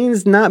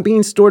 vaccines not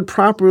being stored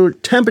proper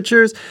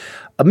temperatures,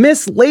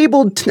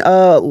 mislabeled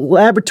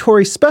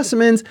laboratory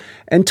specimens,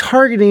 and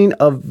targeting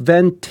of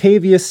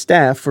Ventavia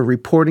staff for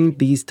reporting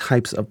these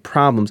types of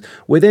problems.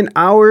 Within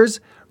hours,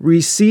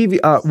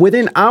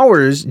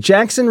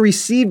 Jackson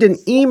received an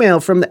email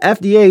from the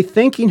FDA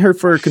thanking her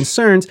for her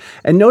concerns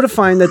and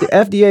notifying that the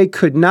FDA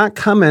could not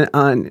comment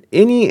on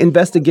any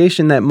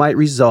investigation that might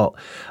result.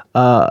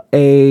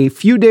 A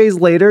few days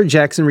later,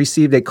 Jackson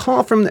received a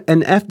call from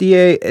an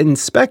FDA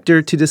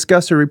inspector to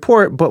discuss her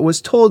report, but was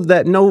told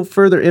that no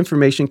further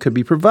information could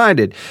be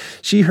provided.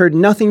 She heard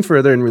nothing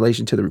further in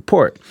relation to the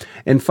report.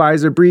 In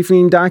Pfizer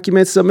briefing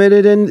documents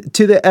submitted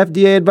to the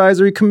FDA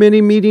Advisory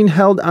Committee meeting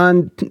held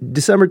on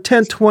December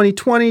 10,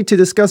 2020, to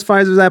discuss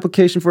Pfizer's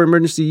application for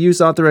emergency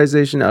use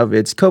authorization of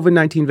its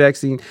COVID-19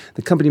 vaccine,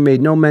 the company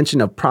made no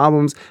mention of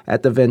problems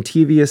at the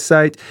Ventavia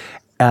site.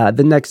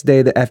 The next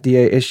day, the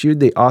FDA issued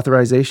the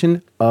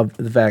authorization of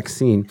the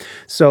vaccine.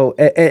 So,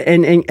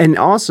 and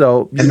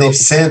also, they've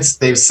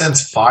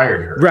since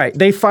fired her. Right,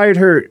 they fired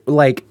her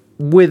like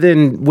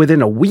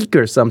within a week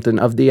or something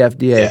of the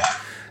FDA. Yeah.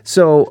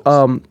 So,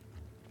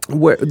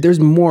 there's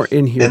more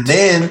in here. And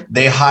then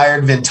they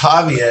hired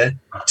Ventavia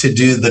to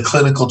do the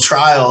clinical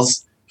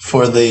trials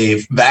for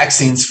the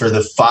vaccines for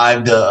the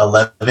 5 to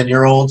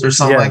 11-year-olds or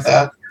something like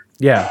that.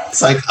 Yeah.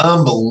 It's like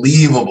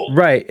unbelievable.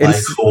 Right. Like,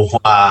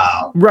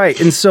 wow.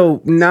 Right. And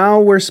so now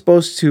we're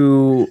supposed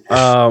to,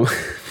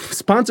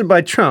 sponsored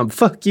by Trump,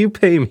 fuck you,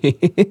 pay me.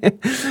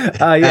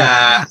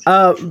 Yeah.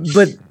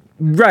 But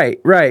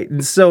right.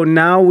 And so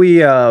now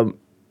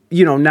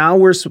now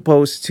we're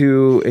supposed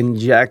to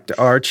inject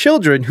our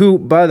children who,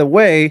 by the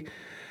way,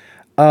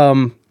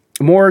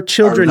 more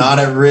children are not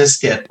at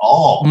risk at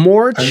all.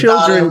 More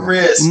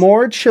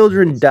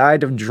children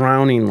died of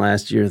drowning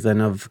last year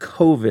than of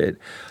COVID.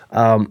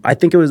 I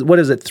think it was,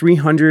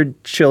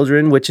 300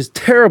 children, which is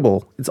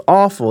terrible. It's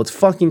awful. It's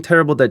fucking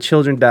terrible that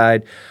children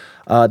died.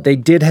 They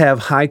did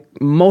have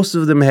most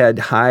of them had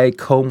high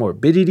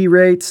comorbidity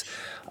rates,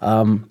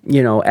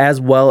 as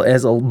well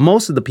as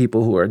most of the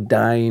people who are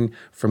dying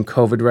from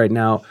COVID right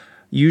now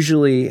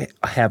usually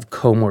have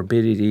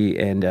comorbidity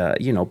and,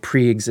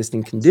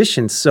 pre-existing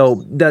conditions.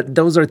 So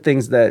those are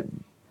things that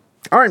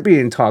aren't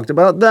being talked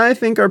about that I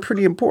think are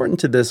pretty important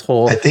to this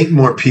whole I think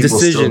more people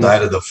decision. Still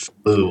died of the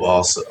flu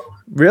also.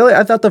 Really?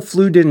 I thought the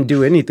flu didn't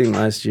do anything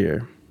last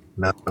year.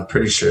 No, I'm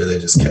pretty sure they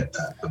just kept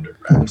that under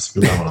wraps.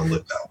 We might want to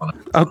look that one up.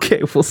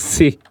 Okay, we'll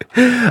see.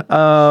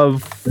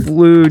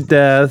 Flu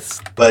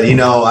deaths. But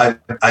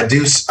I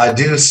do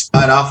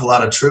spite off a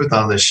lot of truth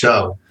on this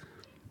show.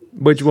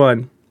 Which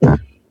one?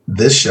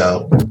 This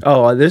show.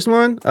 Oh, this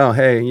one? Oh,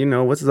 hey,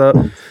 what's up?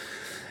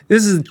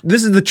 This is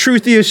the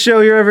truthiest show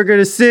you're ever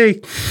gonna see.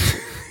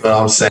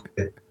 But I'm saying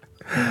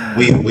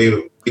we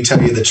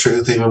tell you the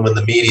truth even when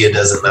the media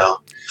doesn't know.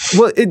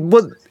 Well,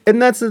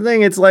 and that's the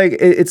thing. It's like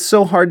it's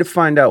so hard to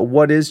find out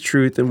what is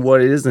truth and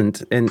what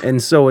isn't,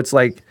 and so it's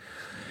like,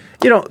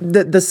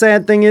 the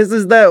sad thing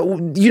is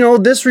that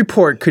this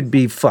report could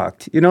be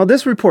fucked.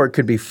 This report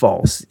could be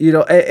false.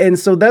 And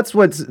so that's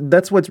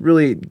what's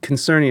really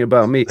concerning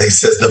about me. They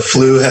says the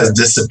flu has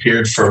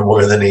disappeared for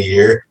more than a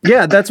year.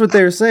 Yeah, that's what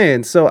they're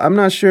saying. So I'm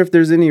not sure if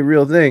there's any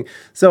real thing.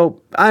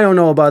 So I don't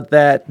know about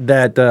that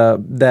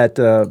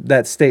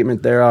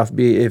statement there off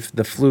be if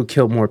the flu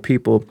killed more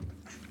people.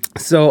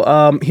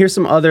 So here's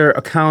some other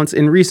accounts.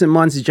 In recent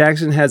months,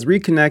 Jackson has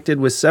reconnected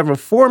with several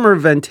former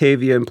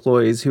Ventavia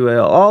employees who had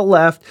all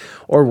left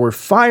or were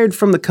fired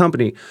from the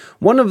company.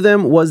 One of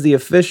them was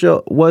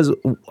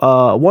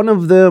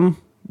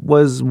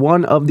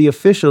one of the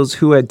officials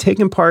who had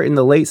taken part in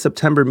the late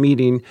September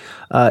meeting.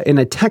 In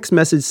a text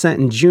message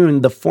sent in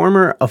June, the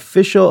former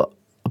official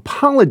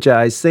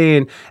apologized,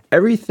 saying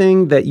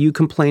everything that you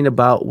complained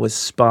about was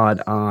spot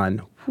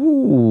on.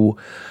 Ooh.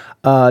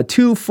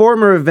 2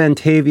 former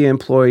Ventavia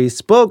employees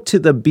spoke to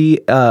the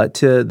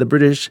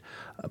British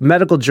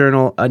Medical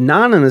Journal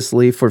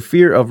anonymously for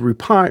fear of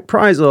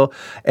reprisal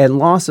and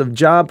loss of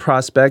job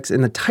prospects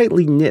in the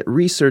tightly knit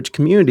research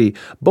community.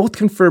 Both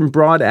confirmed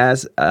broad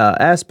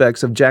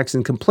aspects of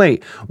Jackson's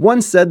complaint.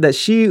 One said that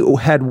she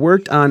had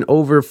worked on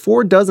over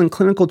 4 dozen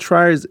clinical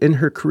trials in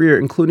her career,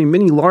 including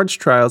many large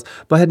trials,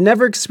 but had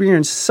never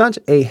experienced such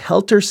a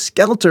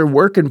helter-skelter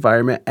work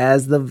environment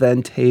as the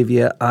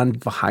Ventavia on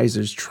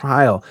Pfizer's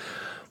trial.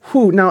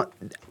 Now,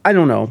 I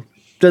don't know.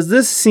 Does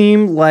this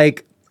seem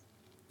like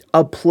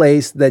a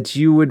place that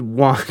you would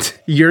want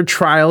your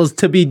trials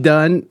to be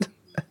done?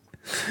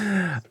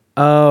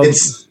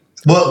 It's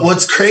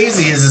what's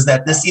crazy is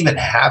that this even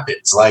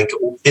happens. Like,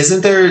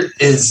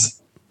 there's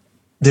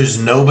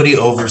nobody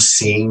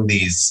overseeing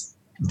these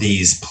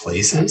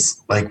places?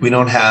 Like, we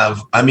don't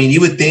have. I mean,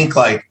 you would think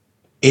like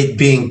it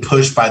being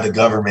pushed by the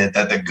government,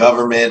 that the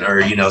government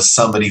or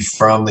somebody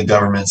from the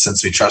government,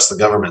 since we trust the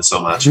government so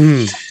much,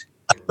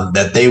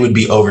 that they would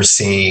be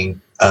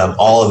overseeing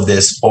all of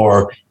this.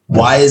 Or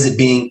why is it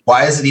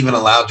even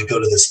allowed to go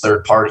to this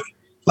third party?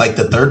 Like,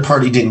 the third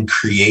party didn't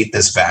create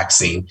this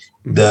vaccine.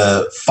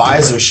 The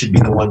Pfizer should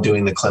be the one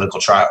doing the clinical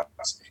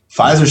trials.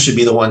 Pfizer should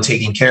be the one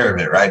taking care of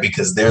it, right?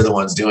 Because they're the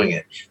ones doing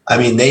it. I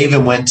mean, they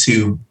even went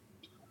to,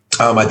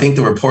 I think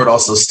the report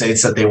also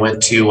states that they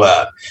went to,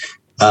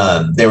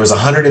 there was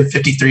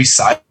 153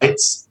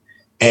 sites,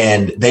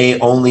 and they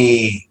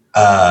only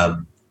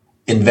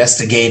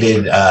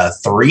investigated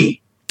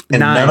 3, and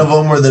 9. none of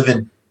them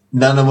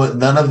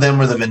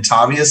were the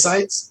Ventavia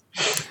sites.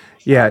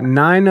 Yeah,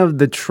 9 of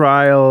the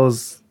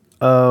trials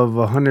of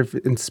 100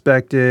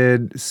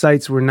 inspected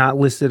sites were not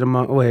listed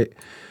among.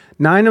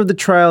 9 of the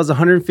trials,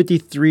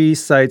 153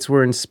 sites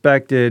were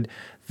inspected.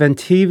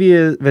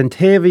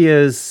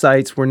 Ventavia's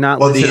sites were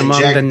not listed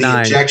among the 9. The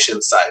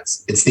injection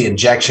sites. It's the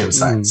injection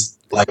sites,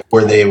 like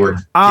where they were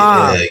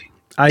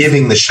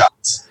giving the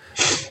shots.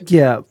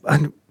 Yeah.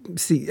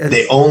 See,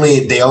 they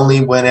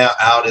only went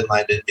out and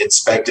like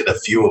inspected a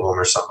few of them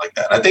or something like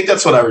that. I think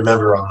that's what I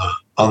remember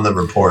on the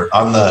report,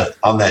 on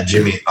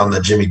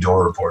the Jimmy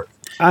Dore report.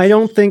 I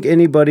don't think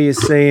anybody is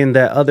saying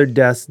that other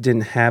deaths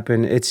didn't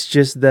happen. It's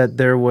just that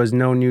there was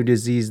no new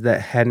disease that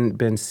hadn't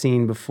been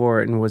seen before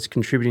and was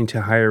contributing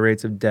to higher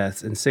rates of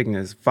deaths and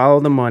sickness.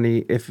 Follow the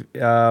money. If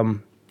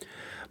Bonnie,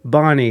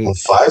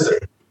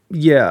 Pfizer.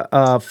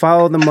 Yeah,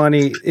 follow the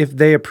money. If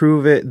they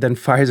approve it, then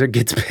Pfizer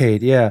gets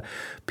paid. Yeah,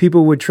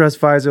 people would trust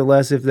Pfizer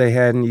less if they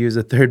hadn't used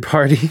a third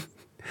party.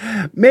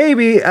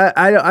 Maybe.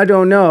 I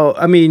don't know.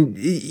 I mean,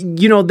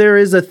 there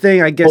is a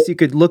thing I guess you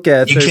could look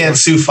at. You can't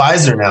sue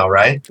Pfizer now,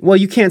 right? Well,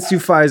 you can't sue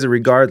Pfizer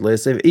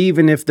regardless,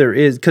 even if there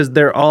is, because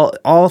they're all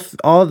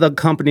the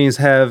companies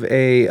have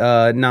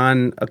a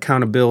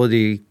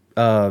non-accountability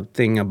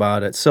thing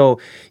about it.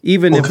 So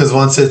because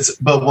once it's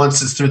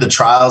through the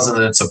trials and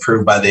then it's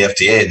approved by the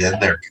FDA,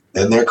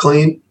 then they're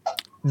clean.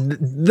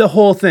 The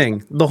whole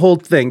thing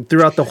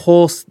throughout the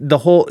whole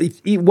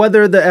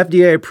whether the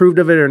FDA approved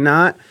of it or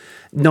not,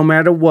 no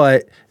matter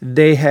what,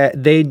 they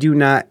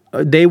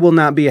will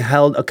not be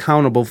held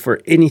accountable for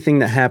anything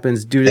that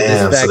happens due to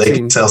this vaccine. So they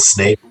can sell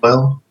snake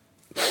oil.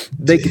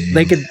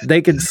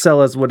 They could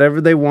sell us whatever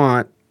they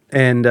want.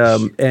 And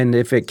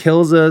if it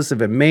kills us,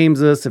 if it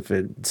maims us, if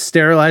it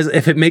sterilizes,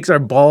 if it makes our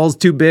balls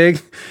too big,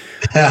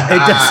 it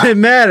doesn't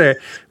matter.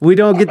 We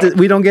don't get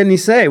any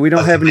say. We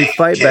don't have any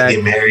fight back.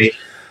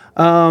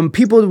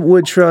 People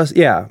would trust.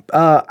 Yeah.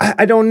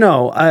 I don't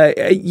know.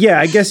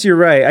 I guess you're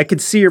right. I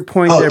could see your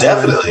point there.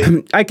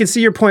 Definitely. I could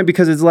see your point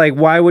because it's like,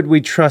 why would we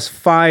trust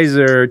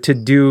Pfizer to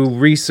do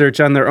research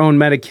on their own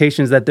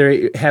medications that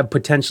they have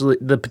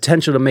the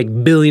potential to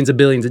make billions of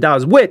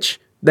dollars, which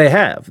they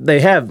have.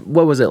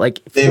 What was it, like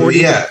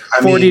 40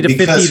 to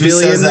 50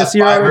 billion this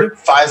year?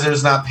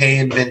 Pfizer's not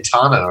paying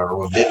Ventana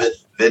or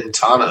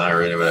Ventana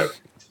or whatever.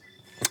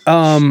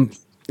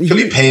 Could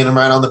be paying them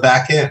right on the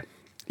back end.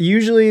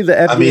 Usually the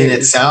FDA. I mean,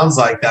 it sounds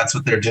like that's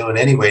what they're doing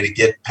anyway to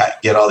get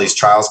all these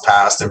trials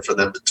passed and for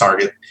them to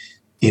target.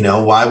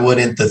 Why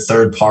wouldn't the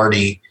third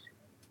party?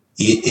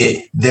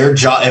 Their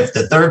job, if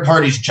the third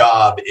party's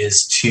job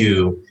is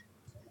to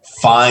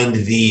find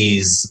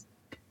these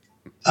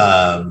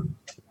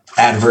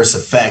adverse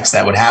effects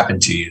that would happen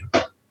to you,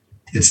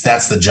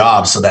 that's the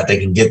job, so that they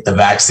can get the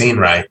vaccine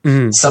right.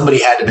 Mm-hmm.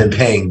 Somebody had to been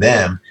paying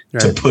them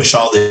to push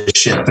all this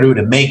shit through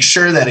to make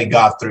sure that it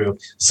got through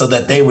so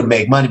that they would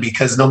make money,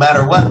 because no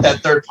matter what,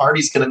 that third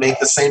party's going to make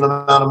the same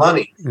amount of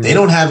money. Mm-hmm. They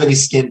don't have any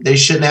skin. They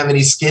shouldn't have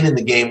any skin in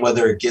the game,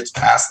 whether it gets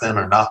past them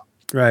or not.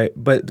 Right.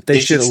 But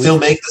they should still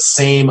make the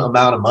same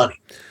amount of money.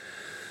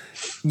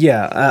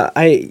 Yeah.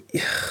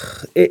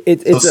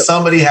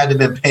 Somebody had to have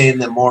been paying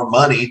them more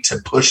money to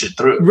push it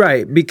through.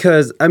 Right.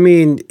 Because, I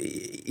mean,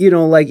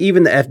 like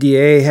even the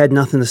FDA had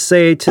nothing to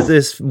say to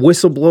this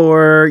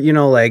whistleblower,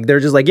 like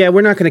they're just like, yeah,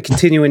 we're not going to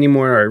continue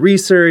anymore our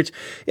research.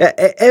 Yeah,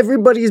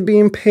 everybody's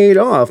being paid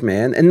off,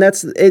 man. And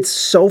it's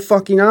so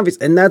fucking obvious.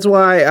 And that's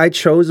why I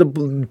chose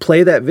to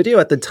play that video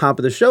at the top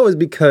of the show, is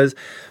because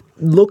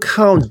look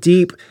how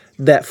deep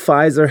that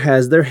Pfizer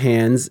has their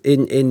hands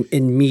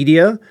in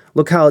media.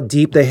 Look how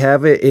deep they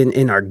have it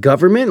in our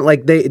government.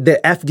 Like the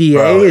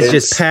FDA is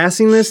just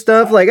passing this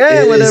stuff. Like,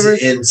 whatever.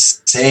 It's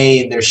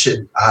insane. There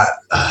should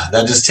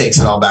that just takes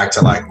it all back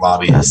to like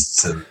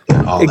lobbyists and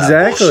all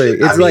exactly.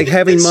 that. It's like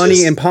having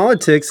money in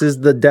politics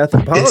is the death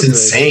of politics.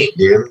 It's insane,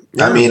 dude.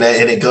 Yeah. I mean,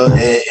 and it goes,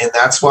 and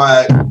that's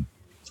why.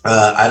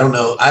 I don't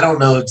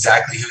know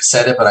exactly who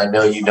said it, but I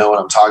know what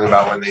I'm talking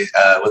about when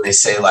they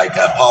say like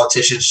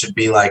politicians should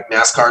be like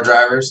NASCAR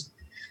drivers.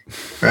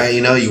 right?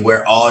 You know, you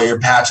wear all your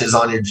patches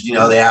on your, you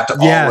know, they have to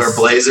all Yes. wear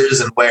blazers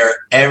and wear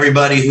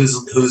everybody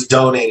who's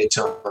donated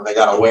to them. They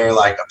got to wear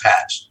like a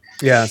patch,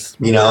 Yes.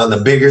 you know, and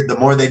the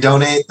more they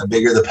donate, the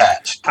bigger the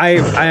patch. I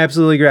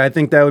absolutely agree. I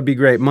think that would be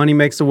great. Money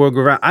makes the world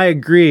go round. I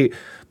agree.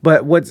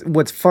 But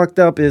what's fucked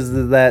up is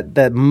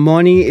that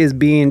money is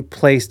being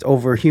placed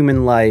over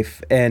human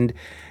life, and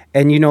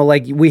you know,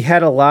 like we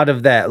had a lot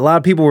of that. A lot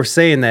of people were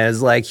saying that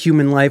as like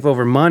human life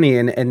over money,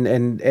 and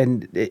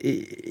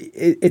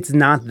it's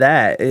not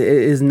that. It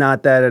is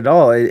not that at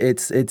all.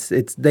 It's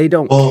they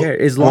don't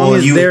care as long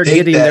as you would they're think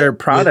getting that their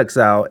products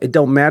out. It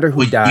don't matter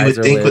who dies you would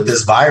or think with lives.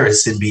 this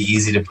virus, it'd be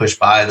easy to push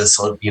by the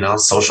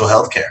social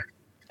health care.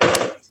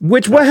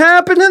 Which what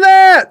happened to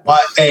that?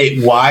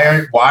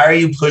 Why are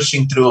you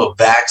pushing through a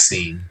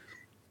vaccine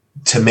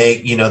to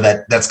make, you know,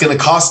 that's going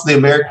to cost the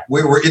American,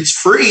 where it's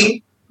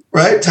free,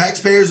 right?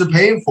 Taxpayers are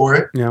paying for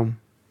it. Yeah.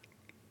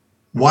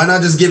 Why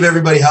not just give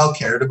everybody health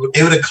care? It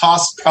would have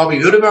cost it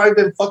would have already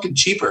been fucking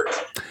cheaper.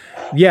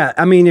 Yeah,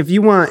 I mean, if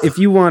you want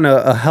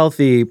a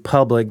healthy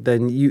public,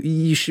 then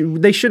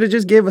they should have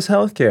just gave us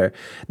health care.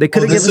 They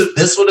could have given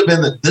this would have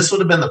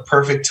been the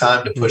perfect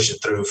time to push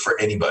it through for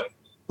anybody.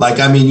 Like,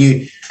 I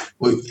mean,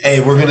 we're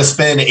going to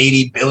spend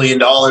 $80 billion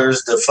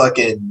to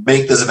fucking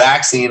make this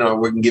vaccine, or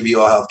we can give you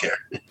all health care.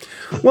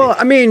 Well,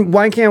 I mean,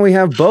 why can't we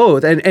have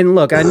both? And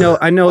look, I know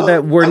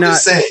that we're I'm not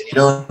just saying, you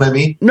know what I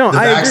mean? No, the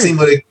I vaccine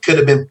agree. could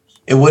have been.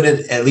 It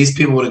wouldn't. At least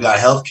people would have got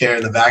health care,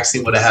 and the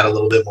vaccine would have had a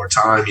little bit more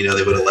time. You know,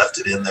 they would have left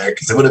it in there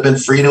because it would have been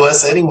free to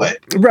us anyway.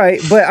 Right,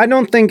 but I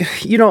don't think,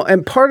 you know,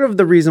 and part of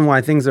the reason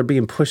why things are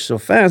being pushed so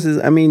fast is,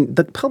 I mean,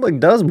 the public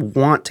does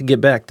want to get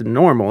back to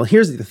normal.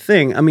 Here's the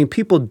thing. I mean,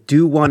 people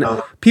do want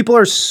to, people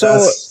are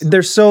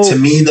they're so. To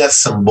me, that's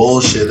some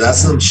bullshit. That's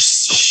some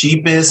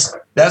sheepish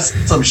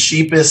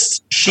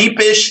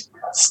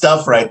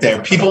stuff right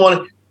there. People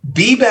want to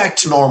be back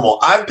to normal.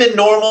 I've been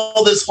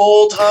normal this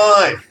whole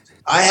time.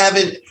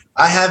 I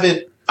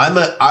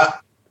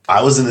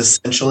was an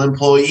essential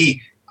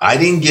employee. I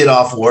didn't get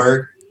off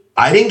work.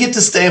 I didn't get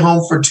to stay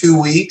home for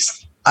 2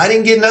 weeks. I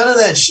didn't get none of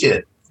that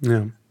shit.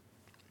 Yeah.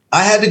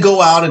 I had to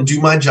go out and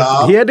do my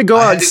job. He had to go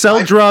out and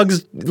sell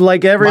drugs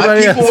like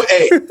everybody else.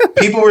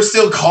 People were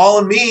still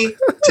calling me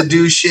to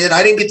do shit.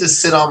 I didn't get to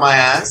sit on my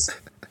ass.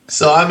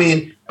 So, I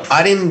mean,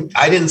 I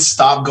didn't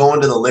stop going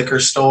to the liquor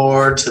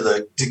store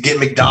to get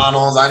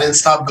McDonald's. I didn't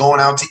stop going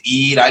out to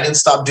eat. I didn't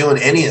stop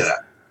doing any of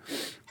that.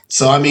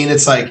 So, I mean,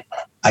 it's like,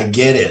 I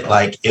get it.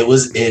 Like,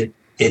 it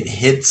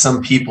hit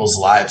some people's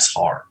lives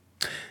hard.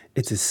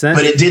 It's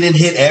essential. But it didn't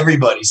hit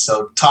everybody.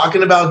 So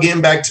talking about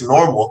getting back to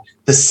normal,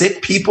 the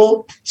sick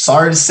people,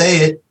 sorry to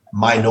say it,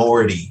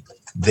 minority.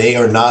 They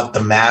are not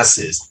the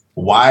masses.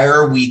 Why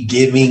are we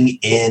giving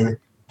in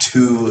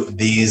to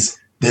this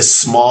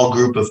small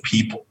group of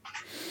people?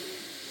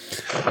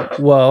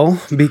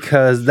 Well,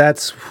 because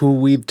that's who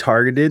we've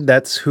targeted.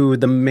 That's who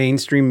the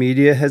mainstream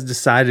media has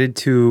decided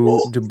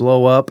to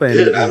blow up. And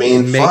dude, I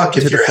mean, make fuck,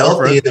 if you're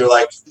healthy, they're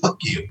like, fuck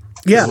you.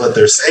 Yeah. Is what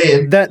they're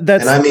saying. That's,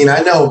 and I mean, I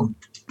know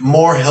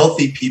more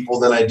healthy people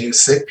than I do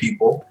sick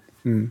people.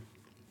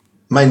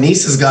 My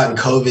niece has gotten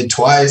COVID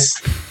twice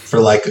for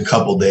like a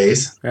couple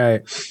days.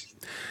 Right.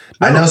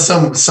 I know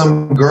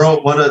some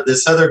girl,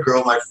 this other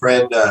girl, my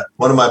friend,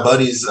 one of my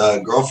buddy's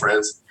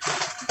girlfriends,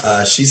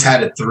 she's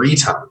had it 3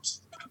 times.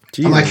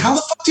 Jeez. I'm like, how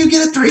the fuck do you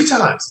get it 3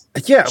 times?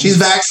 Yeah. She's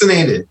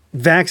vaccinated.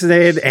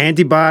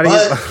 Antibodies.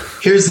 But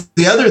here's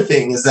the other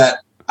thing is that,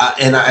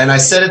 and I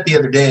said it the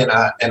other day,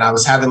 and I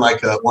was having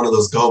like one of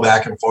those go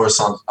back and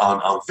forth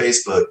on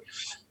Facebook,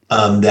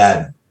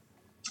 that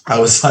I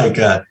was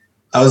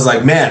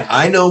like, man,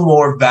 I know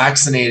more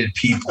vaccinated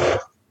people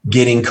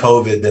getting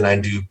COVID than I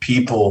do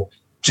people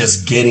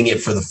just getting it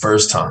for the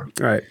first time.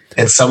 Right.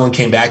 And someone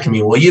came back to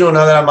me, well, you don't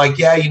know that. I'm like,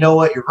 yeah, you know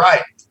what? You're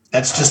right.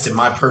 That's just in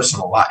my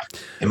personal life.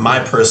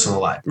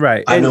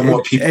 Right. I know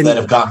more people that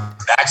have gotten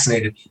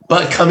vaccinated,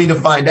 but coming to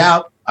find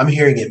out, I'm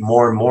hearing it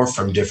more and more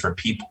from different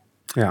people.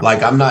 Yeah.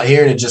 Like, I'm not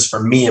hearing it just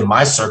from me and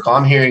my circle.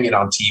 I'm hearing it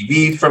on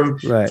TV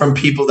from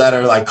people that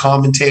are like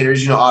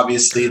commentators, you know,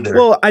 obviously their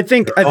own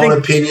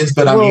opinions,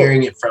 but I'm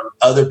hearing it from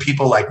other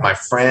people, like my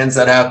friends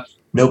that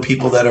know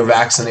people that are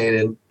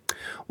vaccinated.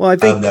 Well, I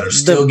think that are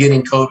still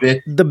getting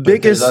COVID.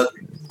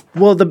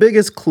 The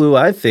biggest clue,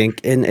 I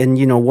think, and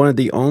you know, one of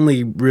the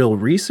only real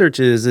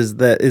researches is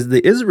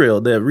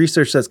the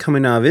research that's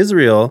coming out of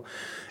Israel,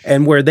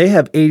 and where they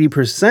have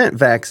 80%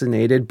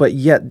 vaccinated, but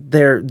yet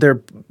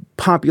the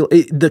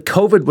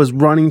COVID was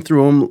running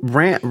through them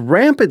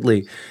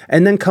rampantly.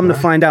 And then come to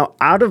find out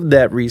of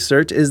that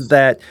research is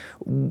that,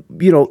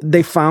 you know,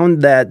 they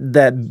found that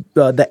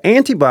the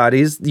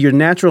antibodies, your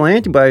natural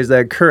antibodies that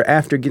occur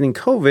after getting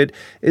COVID,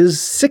 is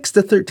 6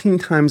 to 13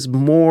 times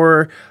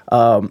more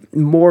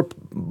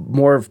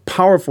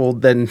powerful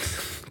than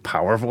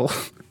powerful.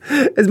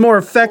 Is more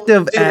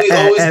effective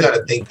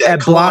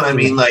at blocking. I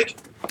mean, like,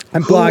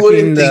 I'm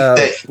blocking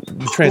the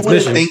transmission.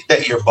 Who would think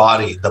that your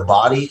body,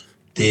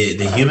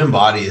 the human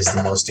body is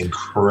the most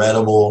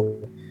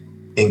incredible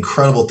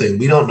incredible thing.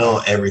 We don't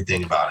know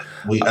everything about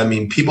it. I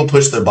mean, people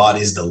push their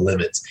bodies to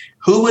limits.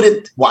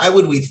 Why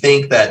would we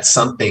think that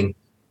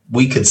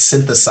we could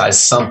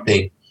synthesize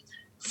something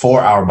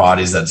for our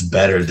bodies that's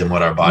better than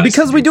what our bodies?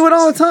 Because we do it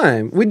all the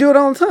time. We do it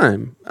all the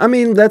time. I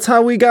mean, that's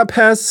how we got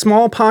past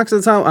smallpox.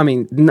 That's how, I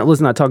mean,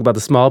 let's not talk about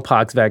the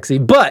smallpox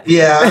vaccine, but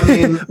yeah, I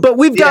mean, but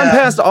we've gotten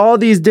past all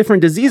these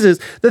different diseases.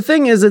 The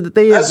thing is that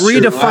they have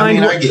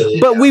redefined, I get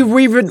it, but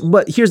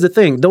but here's the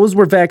thing. Those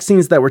were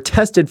vaccines that were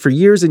tested for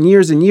years and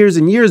years and years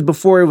and years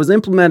before it was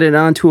implemented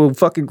onto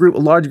a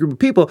large group of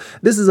people.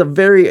 This is a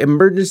very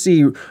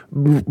emergency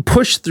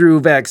push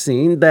through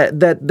vaccine that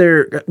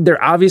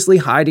they're obviously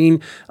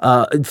hiding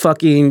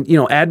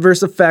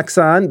adverse effects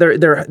on.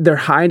 They're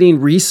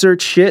hiding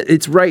research shit.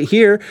 It's right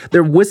here.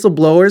 They're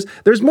whistleblowers.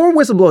 There's more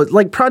whistleblowers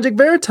like Project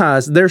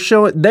Veritas.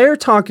 They're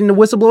talking to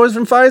whistleblowers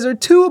from Pfizer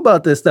too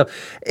about this stuff.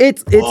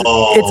 It's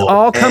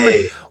all coming.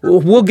 Hey.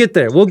 We'll get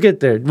there.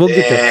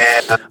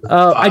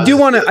 I do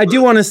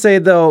want to say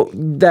though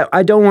that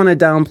I don't want to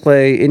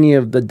downplay any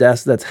of the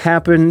deaths that's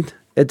happened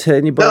to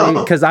anybody,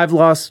 because I've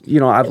lost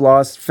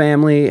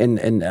family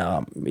and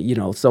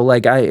so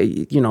like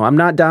I'm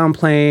not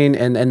downplaying,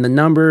 and the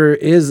number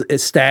is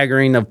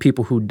staggering of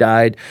people who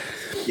died.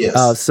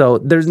 Yes. So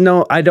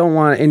I don't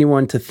want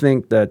anyone to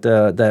think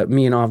that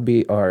me and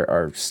Offbeat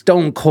are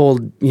stone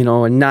cold,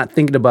 and not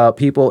thinking about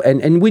people.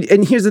 And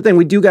here's the thing,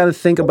 we do got to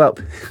think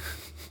about.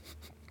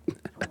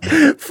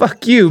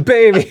 Fuck you,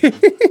 baby.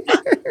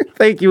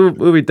 Thank you,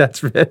 movie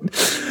Dutchman.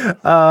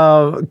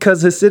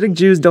 Because Hasidic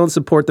Jews don't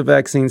support the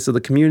vaccine, so the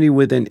community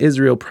within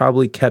Israel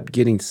probably kept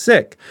getting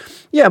sick.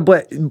 Yeah,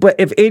 but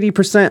if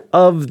 80%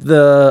 of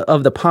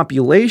the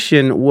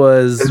population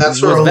was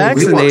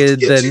vaccinated,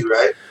 then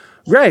right?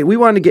 Right, we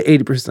want to get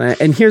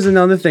 80%. And here's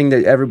another thing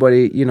that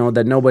everybody,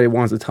 that nobody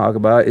wants to talk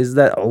about is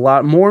that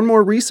more and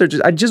more researchers,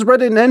 I just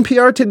read it in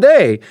NPR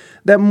today,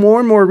 that more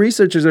and more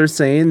researchers are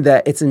saying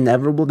that it's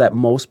inevitable that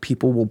most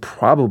people will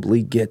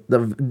probably get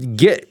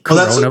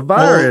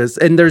coronavirus.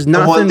 And there's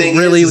nothing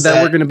really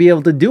that we're going to be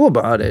able to do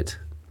about it.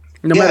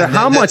 No matter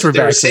how much we're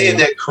vaccinated. They're saying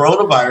that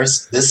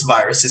coronavirus, this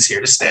virus is here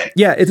to stay.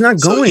 Yeah, it's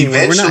not going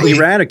anywhere. We're not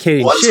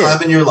eradicating shit. One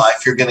time in your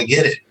life, you're going to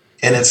get it.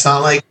 And it's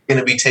not like you're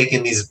going to be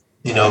taking these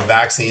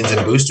vaccines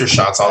and booster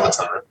shots all the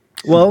time.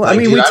 Well, I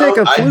mean, we take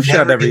a flu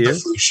shot every year.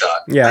 Flu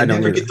shot. Yeah, I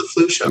never get the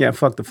flu shot. Yeah,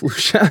 fuck the flu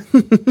shot.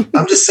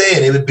 I'm just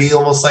saying it would be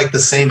almost like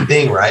the same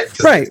thing, right?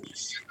 Right.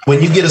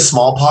 When you get a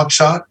smallpox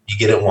shot, you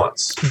get it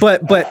once.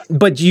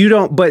 But you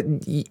don't. But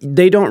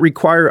they don't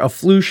require a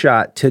flu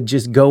shot to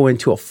just go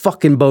into a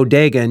fucking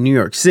bodega in New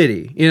York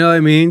City. You know what I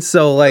mean?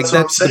 So like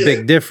that's the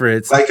big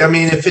difference. Like, I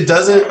mean, if it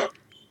doesn't.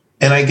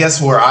 And I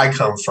guess where I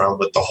come from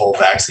with the whole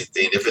vaccine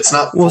thing, if it's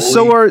not fully, these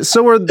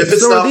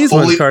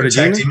ones,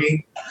 Cartagena.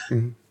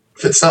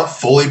 If it's not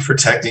fully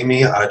protecting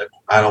me, I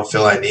don't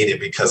feel I need it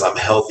because I'm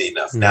healthy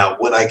enough. Now,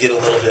 when I get a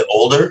little bit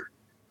older,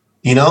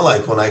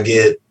 like when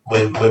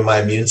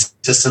my immune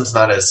system's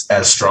not as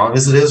strong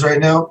as it is right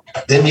now,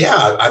 then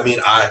yeah, I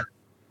mean,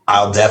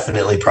 I'll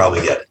definitely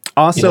probably get it.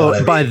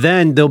 Also, by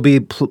then there'll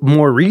be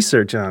more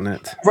research on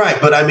it. Right,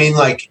 but I mean,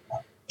 like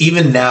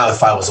even now,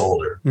 if I was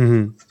older.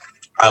 Mm-hmm.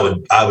 I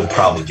would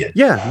probably get it.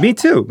 Yeah, me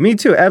too.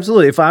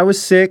 Absolutely. If I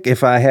was sick,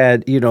 if I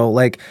had,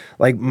 like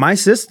my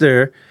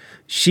sister,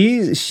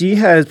 she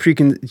has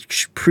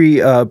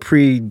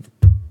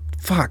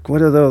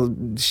what are those?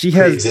 She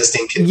has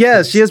pre-existing conditions.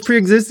 Yes, she has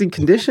pre-existing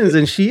conditions,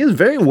 and she is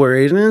very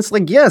worried. And it's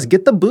like, yes,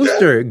 get the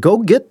booster. Yeah. Go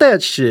get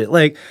that shit.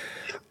 Like,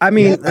 I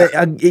mean,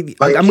 I'm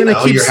going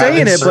to keep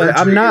saying it, but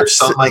I'm not. Or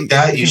something like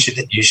that. You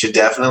should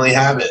definitely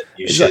have it.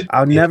 You should.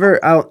 I'm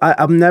never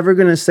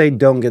going to say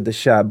don't get the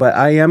shot, but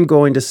I am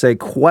going to say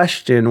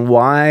question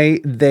why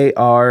they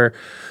are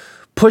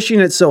pushing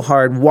it so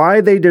hard,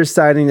 why they're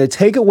deciding to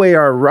take away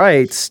our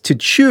rights to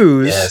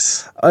choose,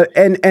 yes.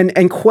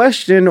 And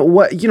question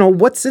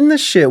what's in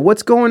this shit,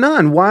 what's going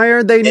on, why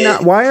are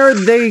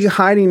they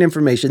hiding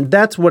information?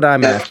 That's what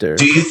I'm after.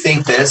 Do you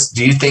think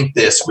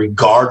this,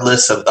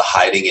 regardless of the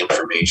hiding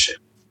information,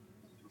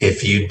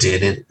 if you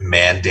didn't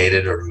mandate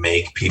it or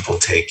make people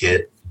take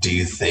it, do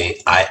you think,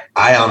 I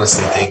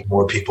honestly think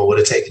more people would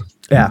have taken it?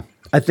 Yeah.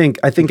 I think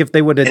if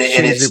they would have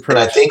changed the approach. And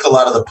I think a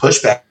lot of the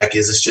pushback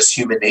is it's just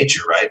human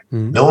nature, right?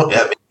 Mm-hmm. No one,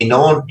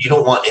 you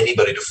don't want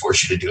anybody to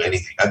force you to do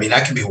anything. I mean, I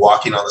could be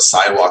walking on the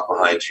sidewalk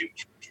behind you.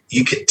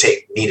 You could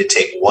need to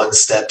take one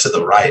step to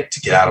the right to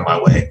get out of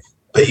my way,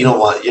 but you're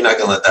not going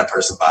to let that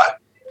person by.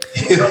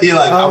 You're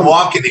like, I'm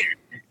walking here.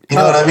 You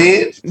know what I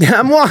mean?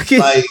 I'm walking.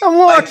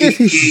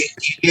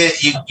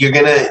 You're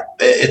gonna.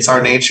 It's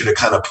our nature to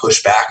kind of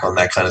push back on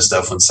that kind of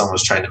stuff when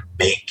someone's trying to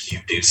make you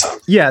do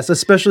something. Yes,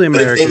 especially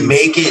Americans.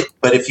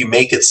 But if you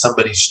make it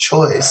somebody's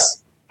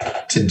choice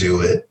to do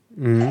it,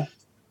 mm-hmm.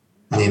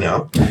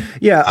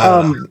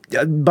 Yeah.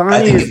 Bonnie,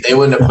 I think if they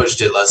wouldn't have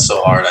pushed it less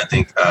so hard, I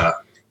think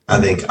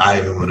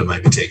Ivan would have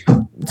maybe taken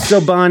it.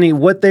 So, Bonnie,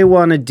 what they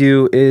want to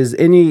do is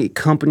any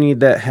company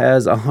that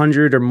has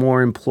 100 or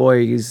more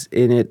employees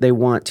in it, they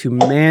want to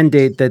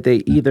mandate that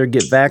they either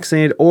get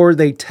vaccinated or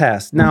they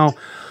test. Now,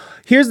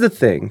 here's the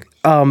thing.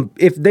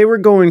 If they were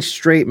going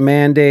straight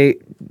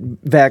mandate,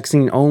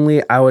 vaccine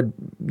only, I would,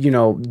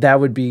 that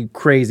would be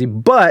crazy.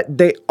 But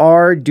they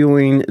are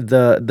doing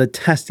the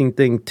testing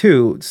thing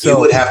too. So you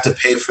would have to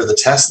pay for the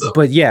test though.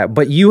 But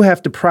you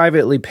have to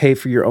privately pay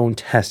for your own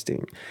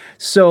testing.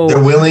 So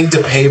they're willing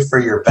to pay for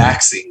your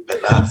vaccine,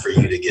 but not for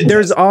you to get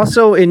there's tested.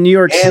 also in New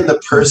York and the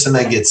person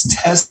that gets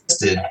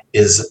tested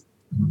is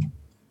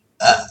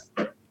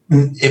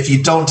if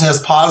you don't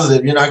test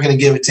positive, you're not going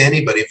to give it to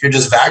anybody. If you're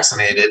just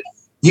vaccinated,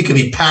 you could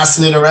be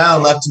passing it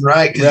around left and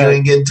right because you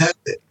ain't getting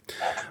tested.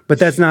 But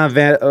that's not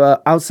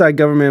outside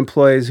government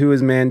employees who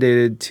is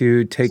mandated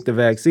to take the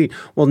vaccine.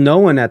 Well, no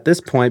one at this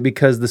point,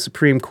 because the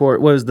Supreme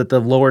Court, what was that, the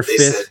lower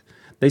fifth?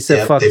 They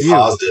said, fuck you.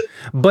 Paused it.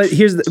 But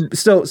here's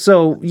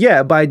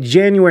by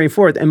January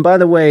 4th. And by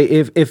the way,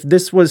 if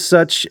this was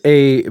such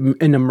an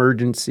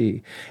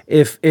emergency,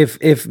 if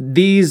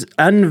these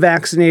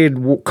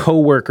unvaccinated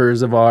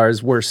coworkers of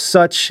ours were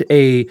such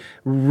a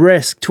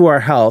risk to our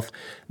health,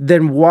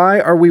 then why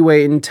are we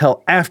waiting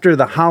until after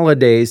the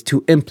holidays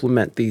to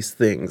implement these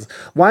things?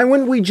 Why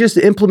wouldn't we just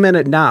implement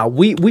it now?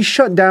 We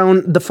shut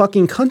down the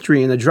fucking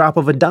country in the drop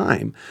of a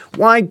dime.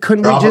 Why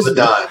couldn't we just?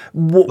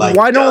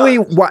 Why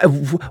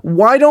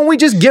don't we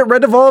just get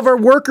rid of all of our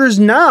workers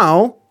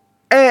now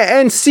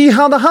and see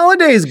how the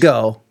holidays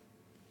go?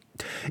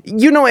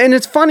 And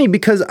it's funny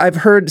because I've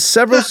heard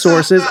several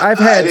sources. I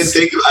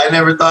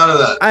never thought of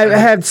that. I've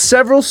had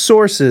several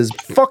sources,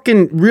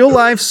 fucking real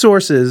life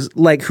sources,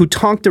 like who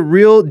talk to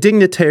real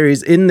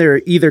dignitaries in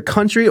their either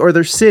country or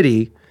their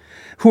city,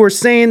 who are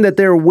saying that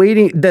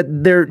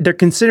they're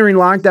considering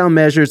lockdown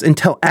measures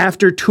until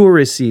after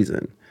tourist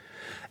season.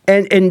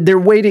 And they're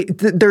waiting.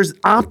 There's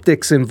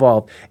optics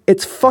involved.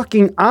 It's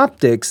fucking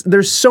optics.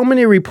 There's so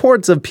many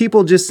reports of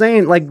people just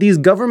saying, like, these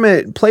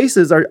government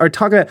places are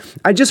talking.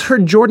 I just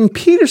heard Jordan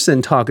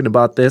Peterson talking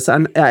about this.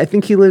 I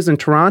think he lives in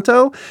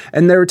Toronto.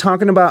 And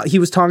he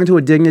was talking to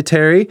a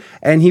dignitary.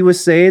 And he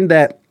was saying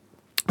that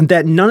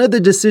none of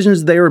the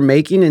decisions they were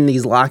making in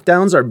these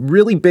lockdowns are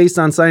really based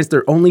on science.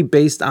 They're only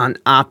based on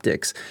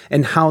optics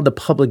and how the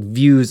public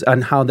views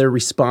and how they're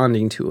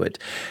responding to it.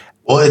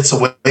 Well, it's a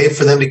way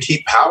for them to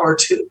keep power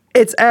too.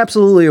 It's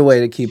absolutely a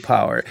way to keep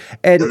power,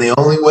 and the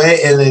only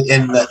way, and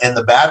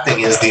the bad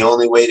thing is, the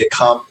only way to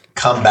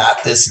combat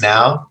this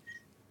now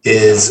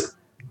is,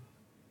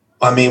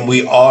 I mean,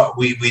 we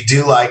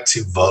do like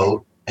to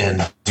vote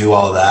and do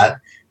all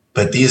that,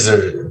 but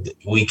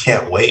we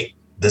can't wait.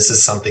 This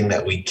is something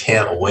that we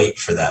can't wait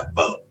for that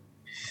vote.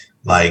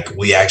 Like,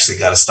 we actually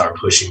got to start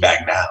pushing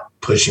back now,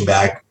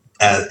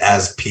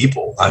 as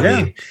people. I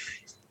mean.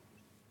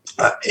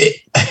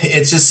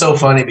 It's just so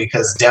funny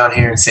because down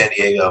here in San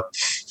Diego,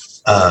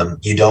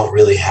 you don't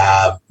really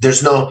have,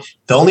 the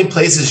only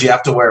places you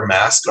have to wear a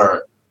mask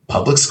are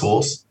public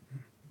schools.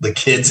 The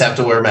kids have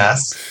to wear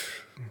masks,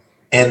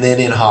 and then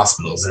in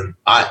hospitals. And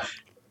I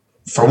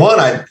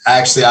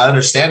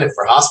understand it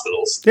for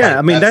hospitals. Yeah.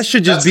 I mean, that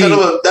should just be,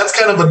 that's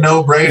kind of a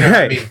no-brainer.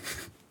 Right. I mean,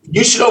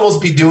 you should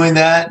almost be doing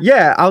that.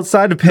 Yeah.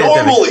 Outside of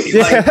pandemic. Normally,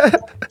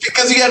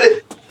 because you got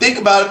to think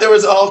about it. There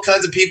was all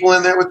kinds of people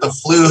in there with the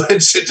flu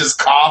and shit, just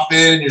coughing,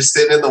 and you're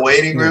sitting in the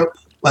waiting room.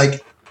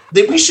 Like,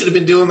 we should have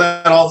been doing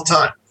that all the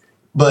time.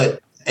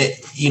 But, I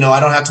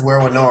don't have to wear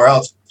one nowhere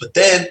else. But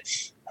then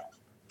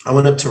I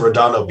went up to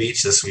Redondo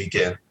Beach this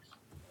weekend,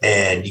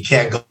 and you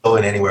can't go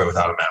in anywhere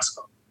without a mask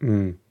on.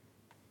 Mm.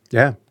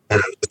 Yeah.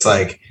 And it's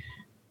like,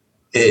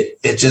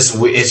 it's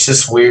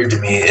just weird to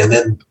me. And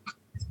then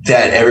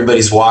that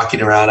everybody's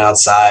walking around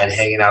outside,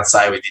 hanging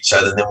outside with each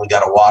other. And then when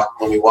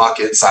we walk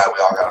inside, we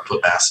all got to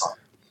put masks on.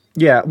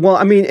 Yeah. Well,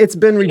 I mean, it's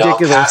been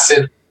ridiculous.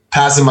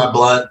 Passing my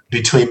blunt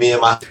between me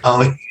and my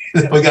homie.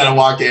 We got to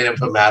walk in and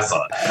put masks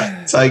on.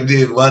 It's like,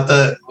 dude, what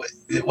kind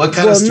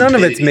of stupidity? None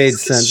of it's made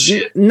sense.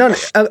 None.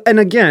 And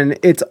again,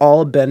 it's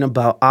all been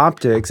about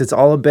optics. It's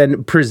all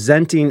been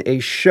presenting a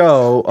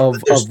show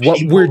of what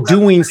we're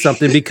doing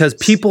something, because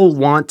people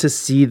want to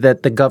see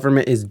that the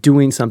government is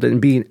doing something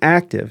and being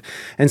active.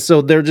 And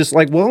so they're just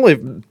like, well,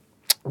 if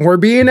we're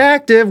being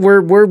active,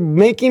 we're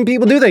making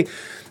people do things.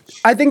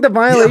 I think the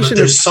violation. But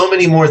there's so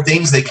many more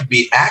things they could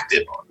be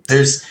active on.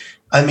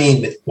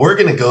 We're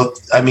going to go.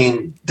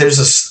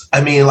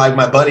 Like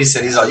my buddy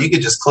said, he's like, you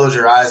could just close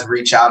your eyes,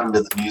 reach out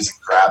into the music,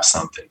 grab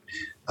something.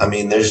 I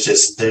mean, there's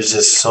just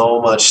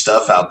so much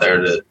stuff out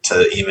there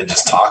to even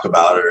just talk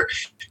about, or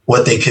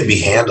what they could be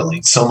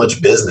handling. So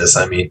much business.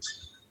 I mean,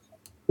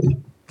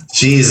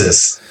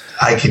 Jesus,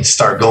 I could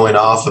start going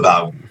off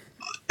about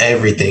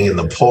everything in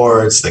the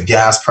ports, the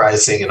gas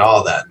pricing and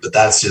all that. But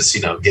that's just,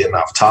 getting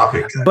off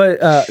topic.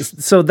 But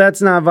so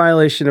that's not a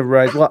violation of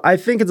rights. Well, I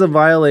think it's a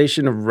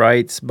violation of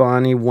rights,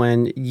 Bonnie,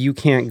 when you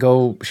can't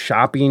go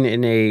shopping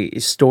in a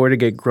store to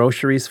get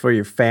groceries for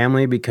your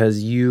family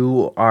because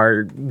you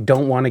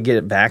don't want to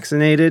get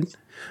vaccinated,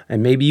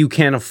 and maybe you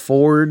can't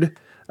afford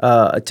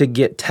to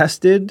get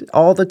tested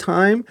all the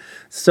time.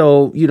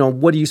 So,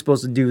 what are you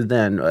supposed to do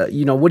then?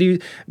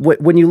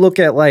 When you look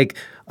at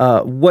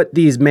what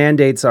these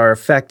mandates are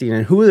affecting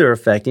and who they're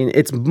affecting,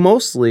 it's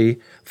mostly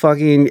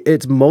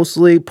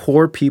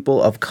poor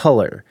people of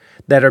color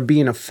that are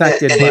being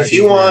affected. And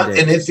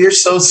if you're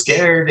so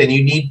scared and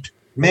you need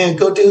man,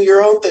 go do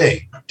your own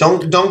thing.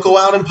 Don't go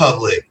out in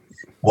public.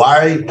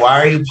 Why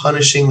are you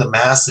punishing the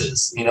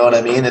masses? You know what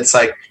I mean? It's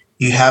like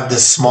you have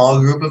this small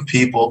group of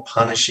people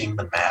punishing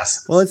the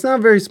masses. Well, it's not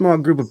a very small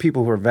group of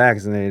people who are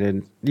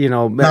vaccinated. You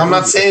know, no, I'm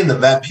not saying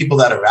that people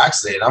that are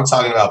vaccinated. I'm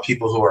talking about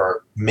people who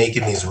are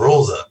making these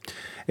rules up.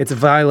 It's a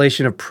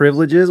violation of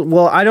privileges.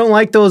 Well, I don't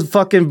like those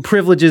fucking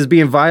privileges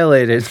being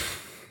violated.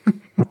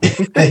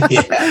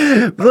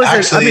 Yeah. Listen,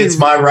 actually, it's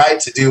my right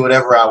to do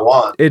whatever I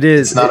want. It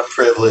is. It's not a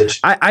privilege.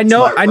 I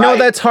know. I know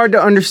that's hard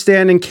to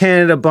understand in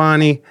Canada,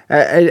 Bonnie.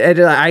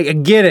 I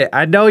get it.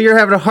 I know you're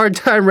having a hard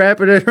time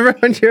wrapping it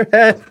around your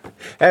head,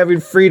 having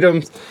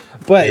freedoms.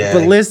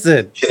 But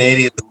listen,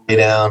 Canadians lay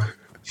down.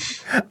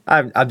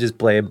 I'm just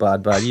playing,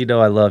 Bod. You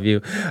know I love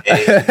you.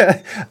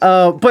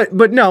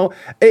 But no,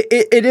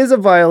 it is a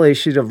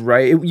violation of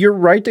right. Your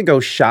right to go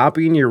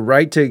shopping. Your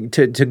right to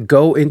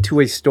go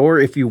into a store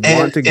if you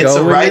want to go. It's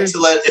a right to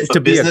let if a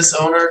business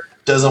owner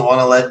doesn't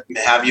want to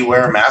have you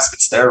wear a mask.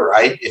 It's their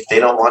right if they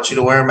don't want you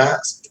to wear a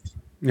mask.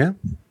 Yeah.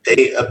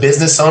 A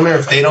business owner,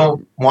 if they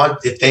don't want,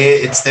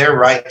 it's their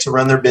right to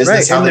run their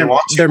business how they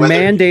want to. They're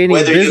mandating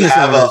whether business you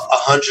have owners.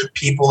 100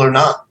 people or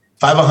not.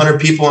 If I have 100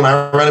 people and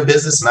I run a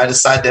business and I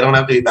decide they don't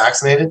have to be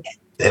vaccinated,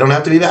 they don't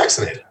have to be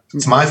vaccinated.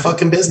 It's my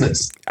fucking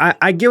business.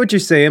 I get what you're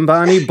saying,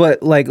 Bonnie,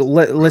 but like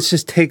let's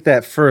just take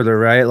that further,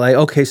 right? Like,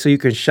 okay, so you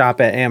can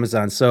shop at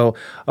Amazon. So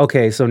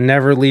so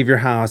never leave your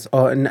house.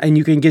 Oh, and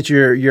you can get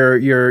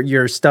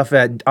your stuff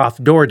off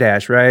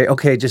DoorDash, right?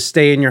 Okay, just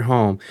stay in your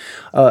home.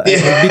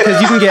 Because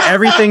you can get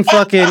everything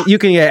because you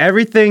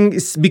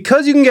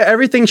can get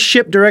everything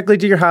shipped directly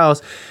to your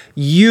house.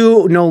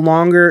 You no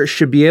longer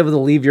should be able to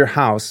leave your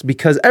house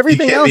because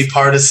everything else. You can't be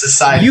part of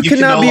society. You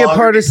cannot can be no a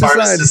part of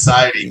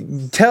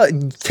society.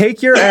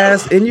 Take your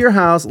ass in your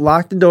house,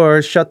 lock the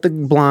doors, shut the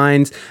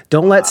blinds,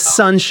 don't let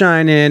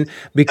sunshine in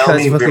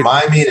because.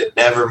 Remind me to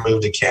never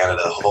move to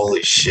Canada.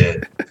 Holy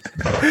shit!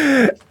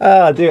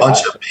 Oh, dude,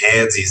 bunch of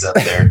pansies up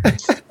there.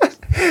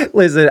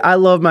 Listen, I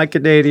love my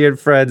Canadian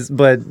friends,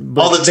 but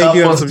all the tough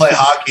ones play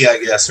hockey,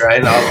 I guess,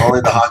 right? Only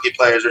the hockey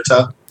players are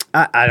tough.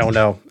 I don't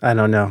know. I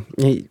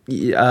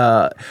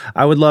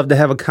would love to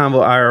have a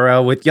convo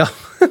IRL with y'all.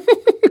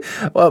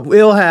 Well,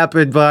 it'll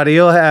happen, buddy.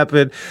 It'll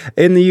happen.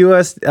 In the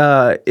U.S.,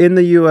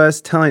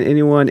 telling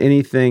anyone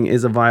anything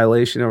is a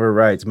violation of our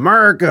rights.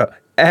 America,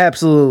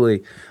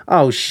 absolutely.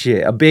 Oh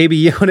shit, a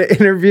Baby Yoda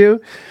interview.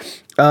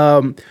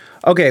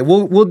 Okay,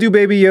 we'll do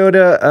Baby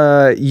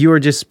Yoda. You are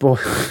just spoiled.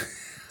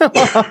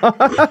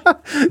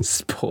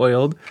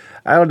 Spoiled.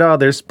 I don't know.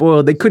 They're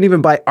spoiled. They couldn't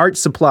even buy art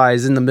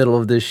supplies in the middle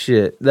of this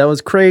shit. That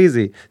was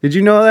crazy. Did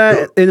you know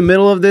that in the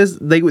middle of this,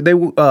 they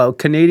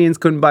Canadians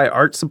couldn't buy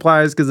art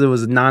supplies because it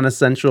was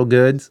non-essential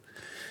goods.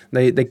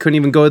 They couldn't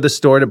even go to the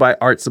store to buy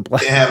art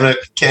supplies.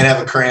 Can't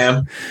have a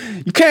crayon.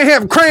 You can't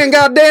have a crayon.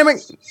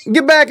 goddammit!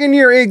 Get back in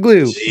your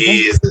igloo.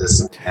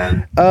 Jesus,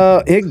 man.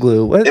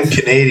 Igloo. What? Them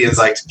Canadians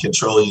like to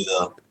control you,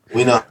 though.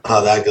 We know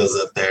how that goes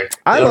up there.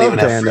 They don't even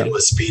have freedom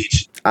of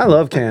speech. I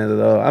love Canada,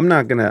 though. I'm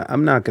not gonna.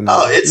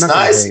 Oh, it's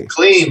nice and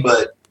clean,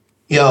 but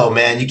yo,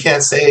 man, you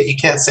can't say it. You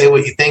can't say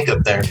what you think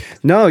up there.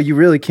 No, you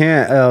really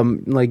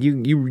can't. Like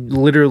you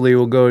literally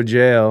will go to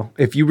jail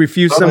if you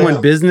refuse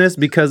someone business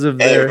because of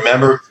their.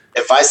 Remember,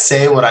 if I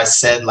say what I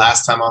said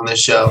last time on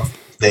this show,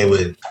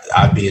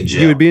 I'd be in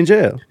jail. You would be in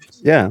jail.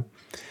 Yeah.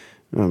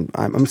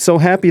 I'm so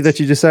happy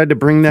that you decided to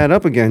bring that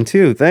up again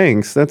too.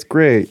 Thanks. That's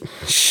great.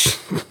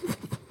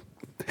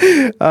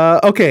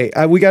 Okay,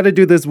 we got to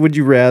do this. Would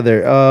you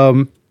rather?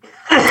 All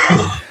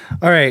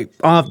right,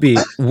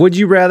 offbeat. Would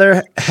you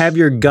rather have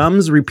your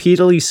gums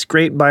repeatedly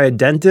scraped by a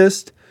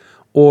dentist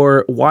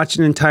or watch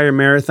an entire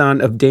marathon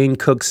of Dane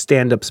Cook's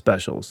stand-up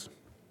specials?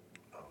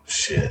 Oh,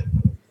 shit.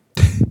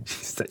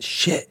 She said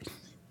shit.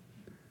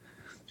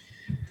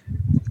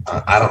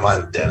 I don't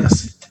mind the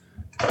dentist.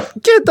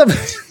 Get the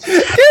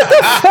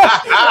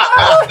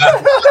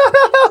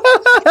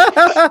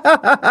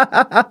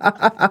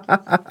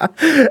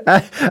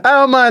I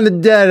don't mind the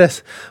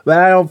dentist, but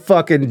I don't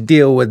fucking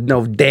deal with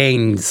no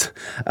Danes.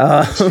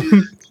 Yeah,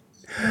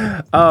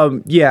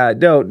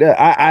 no,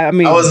 I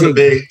mean, I wasn't a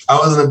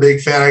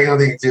big fan. I don't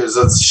think it was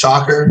the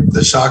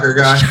Shocker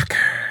guy.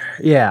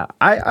 Yeah,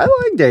 I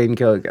like Dane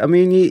Cook. I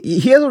mean, he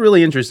has a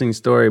really interesting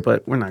story,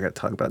 but we're not going to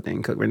talk about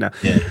Dane Cook right now.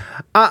 Yeah.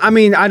 I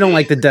mean, I don't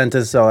like the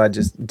dentist, so I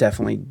just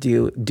definitely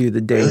do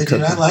the Dane really, Cook.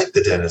 Dude, I like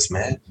the dentist,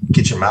 man.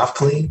 Get your mouth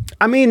clean.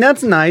 I mean,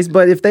 that's nice,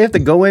 but if they have to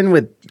go in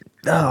with,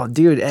 oh,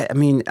 dude, I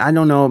mean, I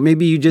don't know.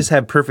 Maybe you just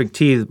have perfect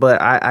teeth,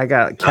 but I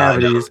got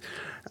cavities.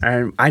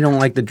 And I don't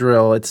like the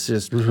drill. It's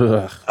just,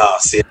 ugh. Oh,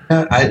 see,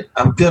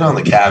 I'm good on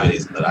the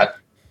cavities, but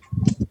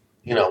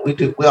we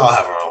all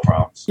have our own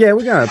problems. Yeah,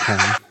 we got a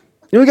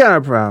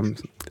problem.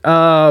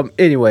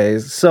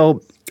 Anyways,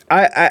 so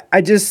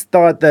I just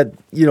thought that,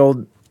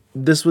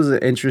 this was an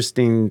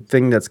interesting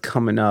thing that's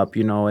coming up,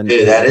 and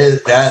Dude, that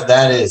is,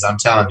 I'm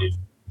telling you,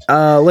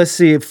 Let's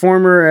see.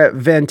 Former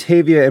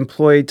Vantavia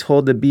employee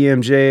told the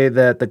BMJ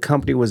that the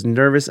company was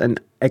nervous and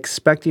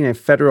expecting a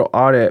federal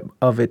audit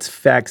of its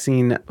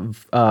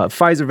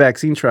Pfizer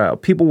vaccine trial.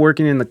 People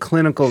working in the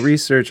clinical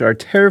research are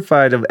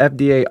terrified of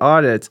FDA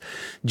audits,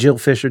 Jill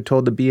Fisher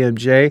told the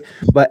BMJ,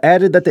 but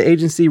added that the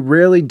agency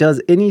rarely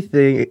does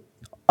anything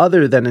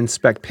other than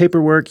inspect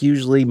paperwork,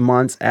 usually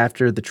months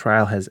after the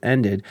trial has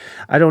ended.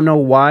 I don't know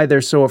why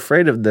they're so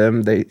afraid of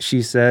them,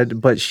 she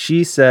said, but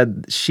she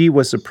said she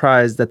was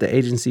surprised that the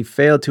agency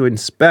failed to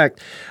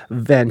inspect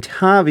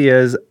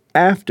Vantavia's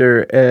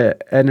after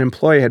an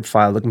employee had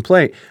filed a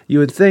complaint. You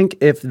would think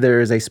if there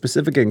is a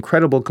specific and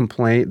credible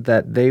complaint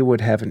that they would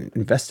have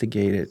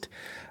investigated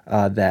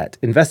that.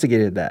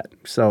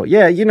 So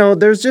yeah,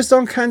 there's just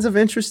all kinds of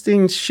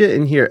interesting shit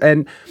in here.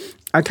 And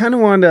I kind of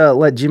wanted to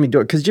let Jimmy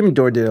Dore, because Jimmy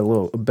Dore did a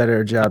little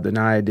better job than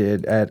I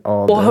did at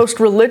all. We'll host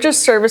religious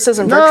services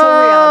and virtual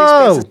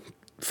reality spaces.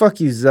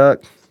 Fuck you,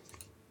 Zuck.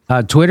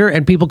 Twitter,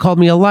 and people called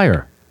me a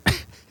liar.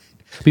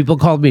 People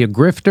called me a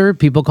grifter.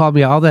 People called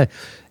me all that.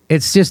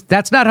 It's just,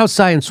 that's not how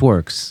science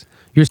works.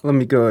 Let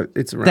me go.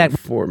 It's around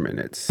 4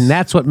 minutes. And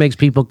that's what makes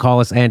people call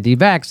us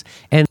anti-vax,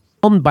 and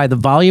by the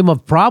volume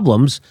of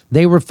problems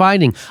they were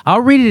finding. I'll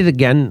read it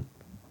again.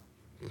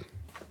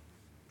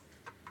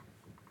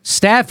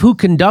 Staff who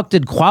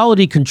conducted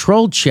quality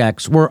control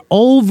checks were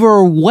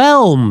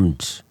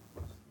overwhelmed.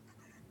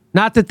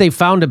 Not that they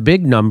found a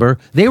big number.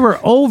 They were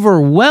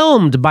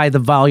overwhelmed by the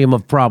volume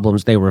of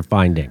problems they were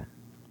finding.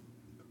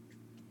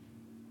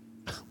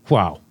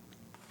 Wow.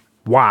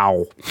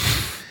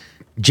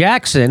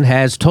 Jackson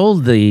has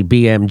told the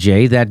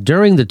BMJ that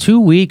during the 2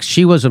 weeks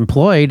she was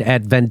employed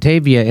at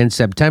Vantavia in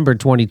September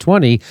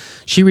 2020,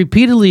 she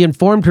repeatedly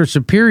informed her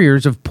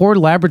superiors of poor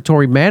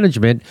laboratory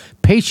management,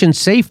 patient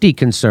safety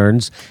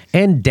concerns,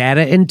 and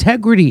data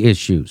integrity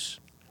issues.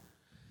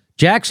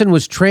 Jackson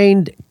was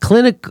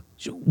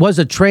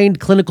a trained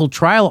clinical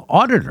trial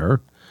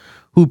auditor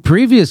who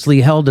previously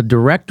held a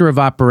director of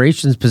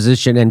operations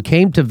position and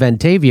came to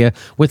Vantavia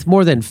with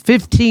more than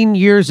 15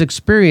 years'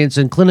 experience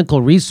in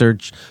clinical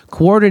research,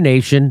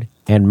 coordination,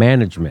 and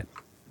management.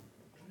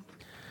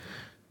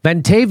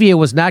 Vantavia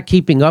was not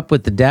keeping up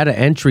with the data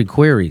entry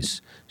queries,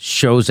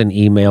 shows an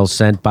email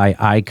sent by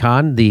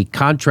ICON, the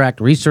contract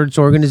research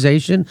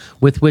organization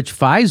with which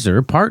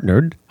Pfizer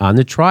partnered on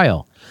the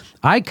trial.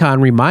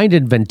 ICON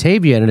reminded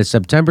Vantavia in a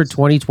September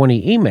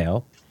 2020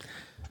 email,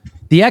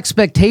 the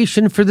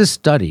expectation for the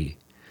study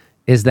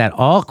is that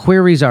all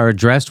queries are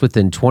addressed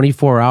within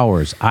 24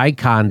 hours.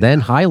 ICON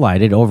then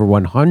highlighted over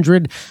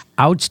 100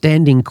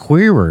 outstanding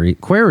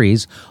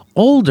queries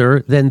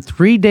older than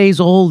 3 days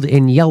old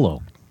in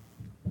yellow.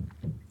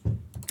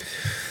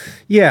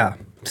 Yeah.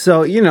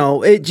 So,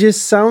 it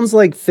just sounds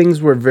like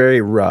things were very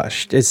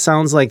rushed. It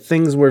sounds like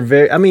things were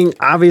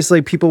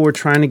obviously people were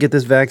trying to get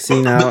this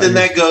vaccine out. But then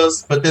that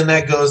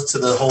goes to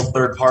the whole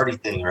third party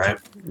thing, right?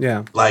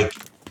 Yeah. Like,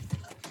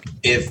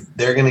 if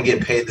they're going to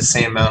get paid the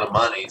same amount of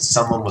money,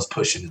 someone was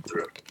pushing it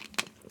through.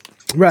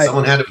 Right.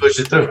 Someone had to push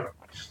it through.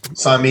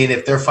 So,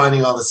 if they're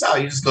finding all this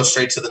out, you just go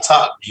straight to the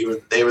top.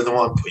 They were the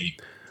one.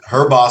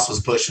 Her boss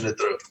was pushing it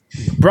through.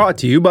 Brought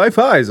to you by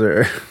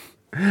Pfizer.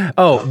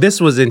 Oh, this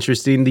was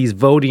interesting. These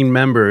voting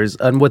members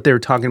and what they were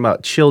talking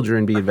about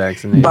children being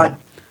vaccinated. But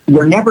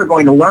we're never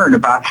going to learn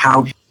about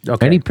how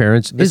Many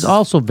parents is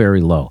also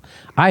very low.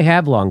 I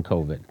have long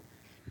COVID.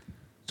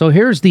 So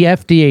here's the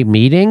FDA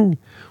meeting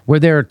where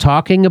they're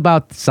talking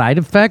about the side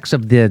effects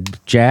of the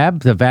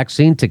jab, the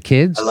vaccine to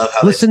kids. I love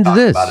how Listen they talk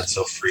to this. about it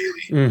so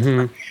freely.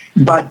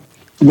 Mm-hmm. But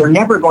we're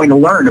never going to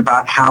learn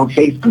about how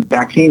safe the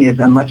vaccine is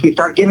unless we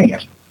start giving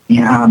it.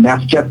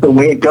 That's just the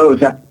way it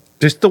goes.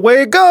 Just the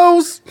way it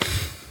goes.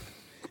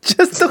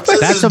 Just the way.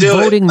 That's a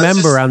voting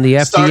member on the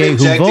FDA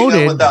who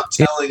voted without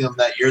telling them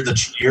that you're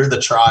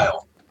the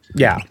trial.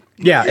 Yeah,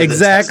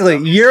 exactly.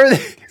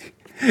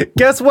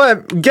 Guess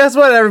what? Guess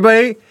what,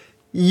 everybody?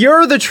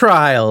 You're the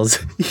trials.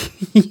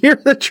 You're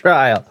the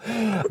trial.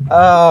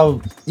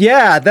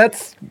 Yeah,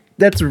 that's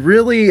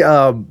really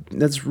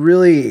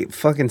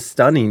fucking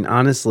stunning.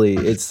 Honestly,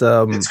 it's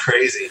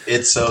crazy.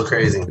 It's so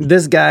crazy.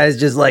 This guy's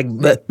just like,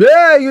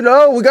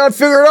 yeah, we gotta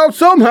figure it out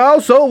somehow.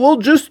 So we'll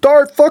just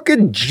start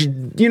fucking,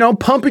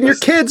 pumping your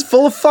kids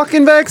full of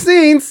fucking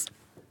vaccines.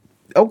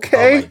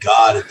 Okay. Oh my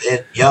god!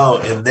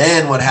 And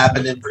then what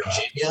happened in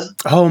Virginia?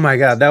 Oh my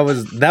god, that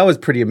was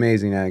pretty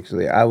amazing.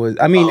 Actually,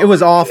 it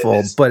was awful,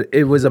 goodness. But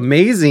it was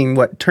amazing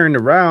what turned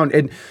around.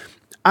 And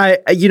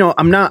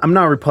I'm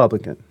not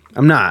Republican.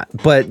 I'm not,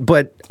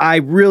 but I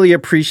really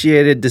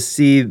appreciated to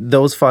see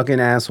those fucking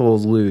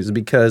assholes lose,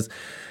 because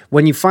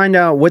when you find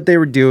out what they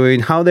were doing,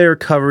 how they were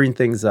covering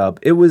things up,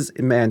 it was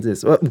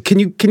madness. Can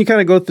you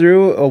kind of go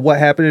through what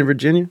happened in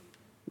Virginia,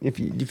 if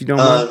you don't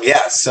mind?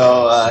 Yeah.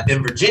 So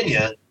in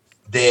Virginia,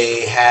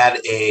 they had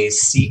a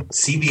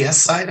CVS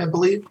site, I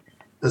believe.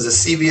 There's a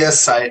CVS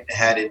site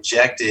had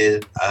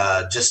injected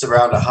just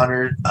around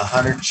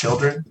 100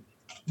 children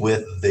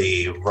with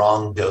the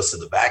wrong dose of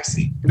the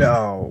vaccine.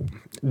 No,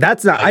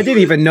 that's not. I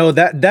didn't even know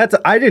that.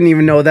 I didn't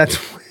even know that's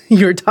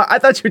I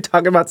thought you were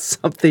talking about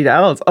something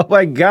else. Oh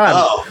my god!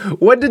 Oh.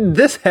 What did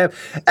this happen?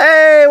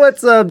 Hey,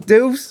 what's up,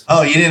 Deuce?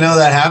 Oh, you didn't know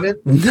that happened?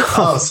 No.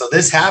 Oh, so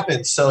this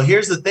happened. So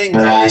here's the thing,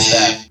 though, is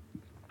that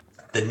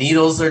the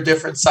needles are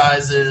different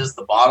sizes,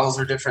 the bottles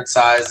are different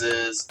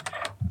sizes.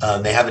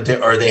 They have a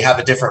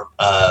different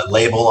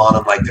label on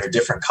them, like they're a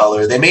different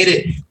color. They made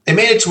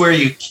it to where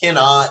you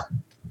cannot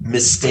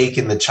mistake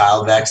the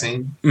child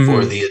vaccine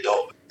for the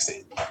adult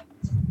vaccine.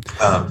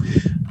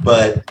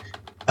 But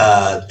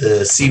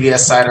the CVS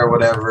site or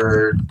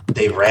whatever,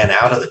 they ran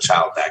out of the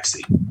child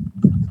vaccine,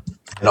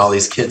 and all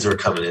these kids were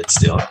coming in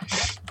still,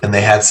 and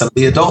they had some of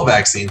the adult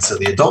vaccine. So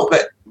the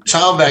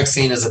child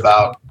vaccine is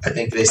about, I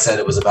think they said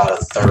it was about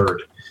a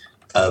third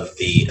of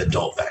the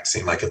adult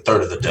vaccine, like a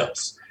third of the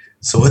dose.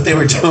 So what they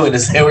were doing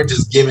is they were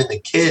just giving the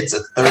kids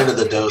a third of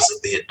the dose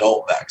of the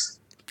adult vaccine.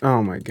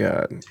 Oh my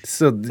god! And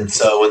so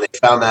when they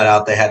found that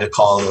out, they had to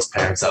call those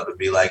parents up and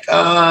be like,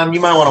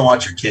 you might want to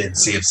watch your kid and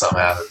see if something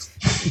happens.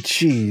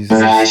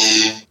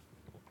 Jeez.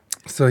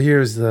 So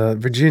here's the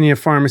Virginia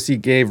pharmacy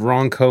gave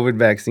wrong COVID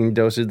vaccine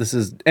dosage. This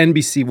is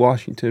NBC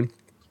Washington.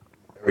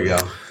 There we go.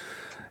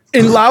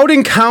 In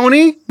Loudoun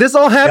County? This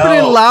all happened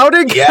in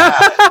Loudoun? Yeah,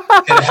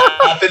 it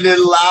happened in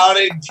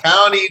Loudoun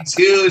County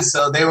too.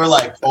 So they were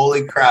like,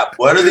 "Holy crap!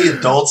 What are the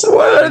adults?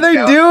 What are they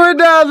doing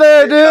down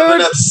there, They're dude?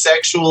 coming up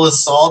sexual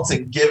assaults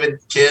and giving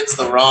kids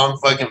the wrong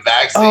fucking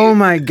vaccine." Oh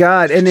my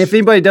god! And if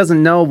anybody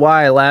doesn't know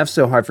why I laugh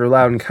so hard for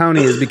Loudoun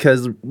County, is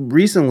because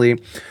recently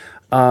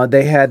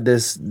they had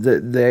this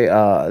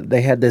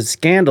they had this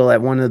scandal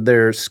at one of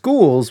their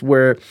schools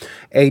where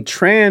a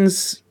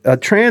trans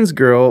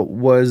girl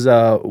was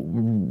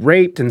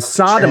raped and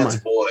sodomized. Trans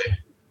boy.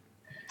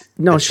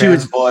 No, she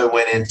was. Boy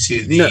went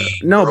into the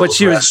but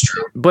she was.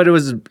 restroom. But it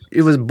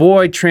was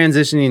boy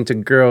transitioning to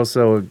girl,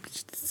 so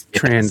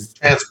trans. It's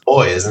trans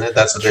boy, isn't it?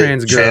 That's what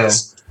Trans girl.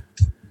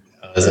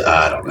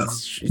 I don't know.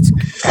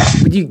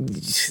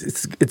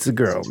 It's a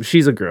girl.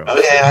 She's a girl.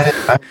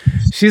 Okay,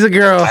 She's a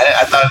girl.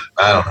 I thought,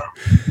 I don't know.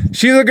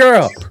 She's a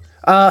girl.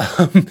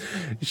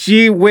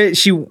 She went.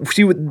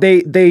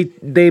 They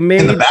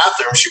made In the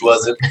bathroom, she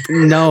wasn't.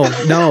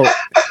 no.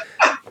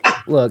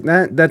 Look,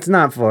 that's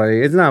not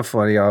funny. It's not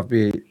funny,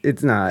 Offbeat.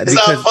 It's not. It's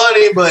not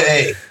funny, but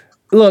hey.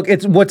 Look,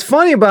 it's what's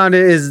funny about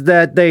it is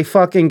that they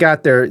fucking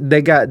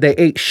they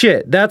ate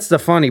shit. That's the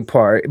funny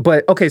part.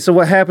 But okay, so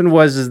what happened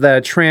is that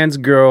a trans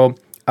girl,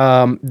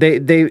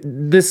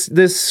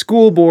 this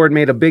school board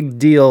made a big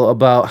deal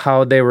about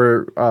how they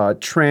were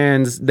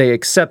trans. They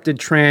accepted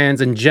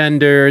trans and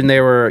gender, and they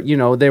were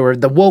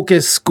the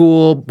wokest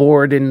school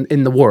board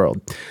in the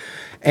world.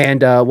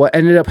 And what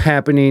ended up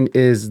happening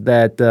is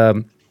that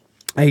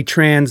a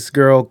trans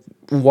girl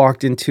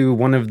walked into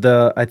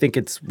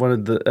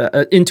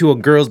into a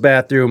girl's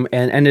bathroom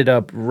and ended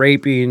up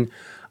raping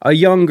a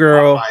young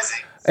girl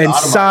and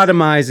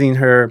sodomizing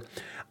her.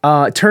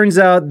 Turns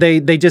out they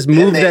just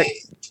moved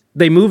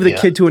they moved the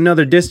kid to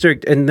another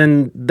district, and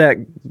then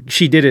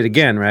she did it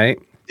again, right?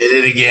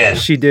 Did it again.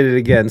 She did it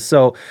again.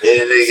 So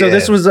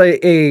this was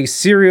a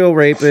serial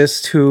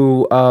rapist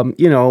who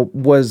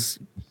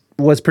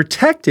was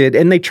protected,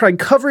 and they tried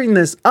covering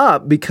this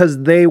up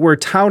because they were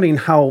touting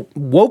how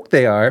woke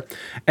they are.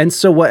 And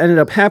so what ended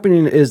up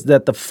happening is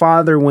that the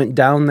father went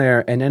down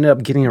there and ended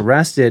up getting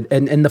arrested,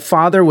 and the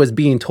father was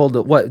being told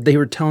that they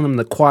were telling him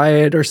to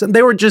quiet or something.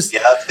 They were just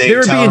they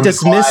were being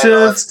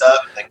dismissive. And stuff,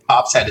 and the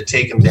cops had to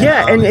take him down.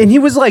 Yeah, and he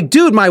was like,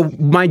 dude,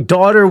 my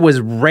daughter was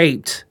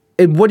raped.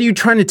 And what are you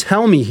trying to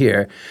tell me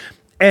here?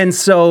 And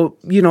so,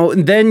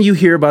 then you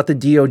hear about the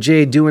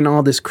DOJ doing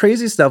all this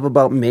crazy stuff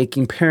about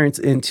making parents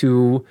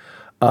into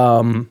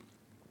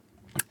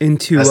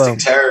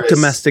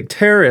domestic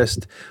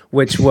terrorist,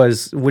 which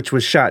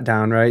was shot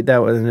down, right?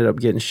 That ended up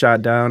getting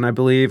shot down, I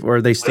believe,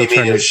 or they still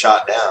trying to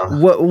shot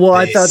down. Well,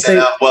 I thought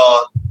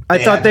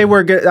they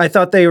were going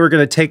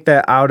to take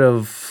that out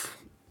of.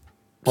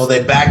 Well,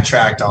 they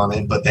backtracked on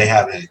it, but I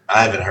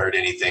haven't heard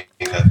anything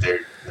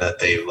that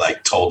they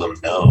like told them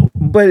no.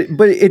 But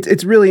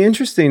it's really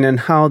interesting in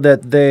how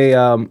that they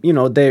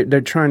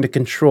they're trying to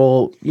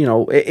control,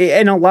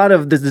 and a lot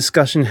of the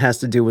discussion has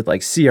to do with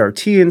like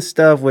CRT and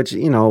stuff, which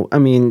I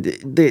mean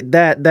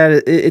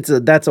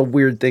that's a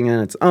weird thing in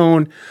its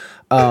own.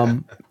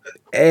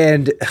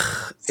 And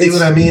see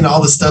what I mean?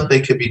 All the stuff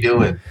they could be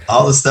doing,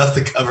 all the stuff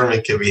the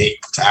government could be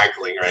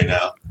tackling right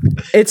now.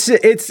 It's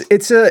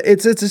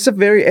a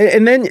very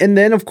and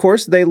then of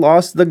course they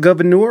lost the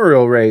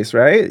gubernatorial race,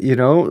 right?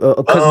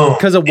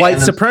 Because of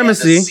white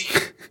supremacy.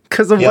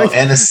 Because of white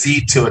and a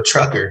seat to a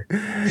trucker.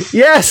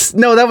 Yes,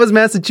 no, that was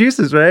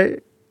Massachusetts,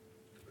 right?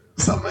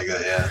 Something like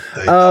that,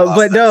 yeah.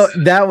 But no,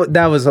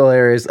 that was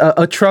hilarious.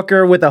 A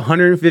trucker with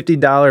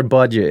 $150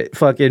 budget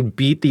fucking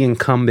beat the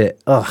incumbent.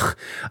 Ugh.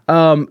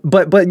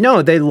 But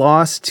no, they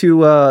lost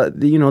to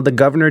the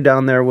governor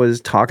down there was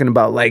talking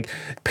about like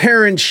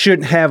parents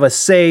shouldn't have a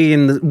say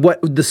in what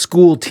the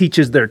school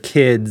teaches their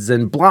kids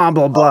and blah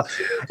blah blah.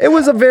 It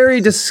was a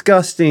very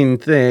disgusting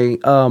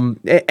thing.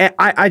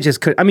 I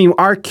just could. I mean,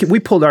 we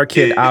pulled our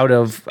kid out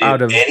of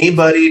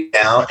anybody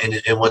down,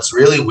 and what's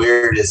really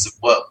weird is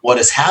what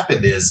has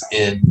happened is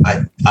in,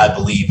 I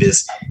believe,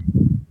 is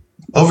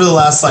over the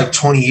last like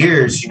 20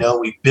 years,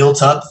 we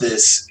built up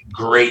this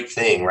great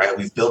thing, right?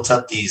 We've built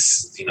up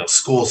these,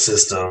 school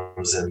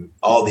systems and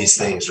all these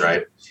things,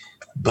 right?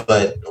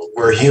 But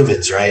we're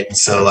humans, right? And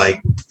so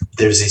like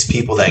there's these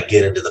people that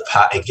get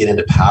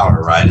into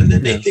power, right? And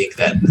then they think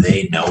that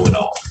they know it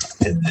all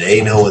and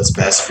they know what's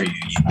best for you.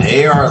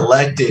 They are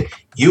elected.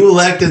 You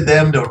elected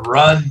them to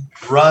run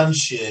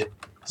shit.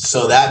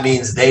 So that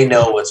means they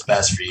know what's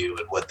best for you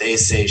and what they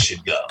say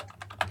should go.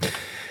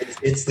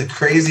 It's the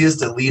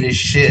craziest elitist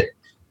shit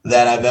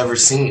that I've ever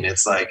seen.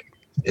 It's like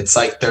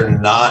they're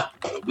not.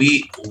 I'm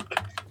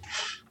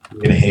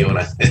gonna hate when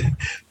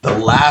the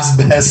last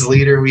best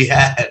leader we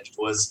had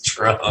was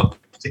Trump.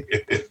 Dude.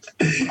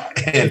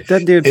 And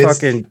that dude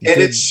fucking. And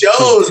it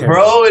shows,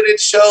 bro. And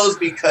it shows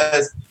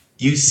because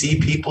you see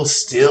people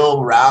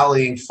still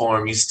rallying for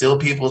him. You still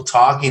people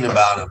talking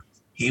about him.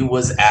 He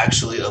was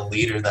actually a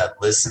leader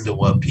that listened to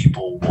what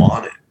people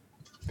wanted.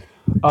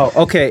 Oh,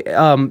 okay.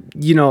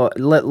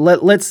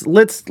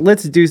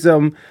 Let's do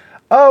some.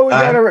 Oh, we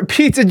got a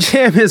Pizza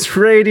Jam is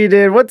rated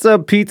in. What's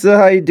up, Pizza?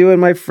 How you doing,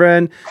 my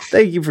friend?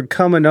 Thank you for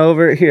coming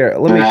over. Here,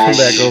 let me come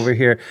back over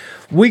here.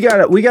 We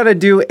gotta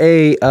do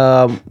a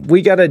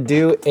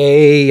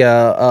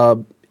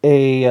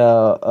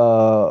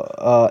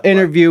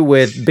interview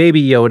with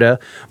Baby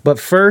Yoda. But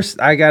first,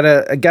 I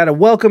gotta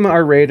welcome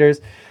our Raiders.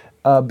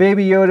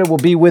 Baby Yoda will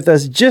be with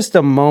us just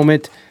a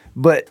moment,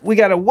 but we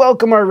gotta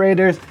welcome our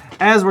Raiders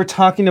as we're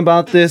talking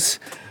about this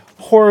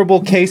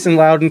horrible case in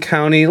Loudoun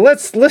County.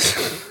 Let's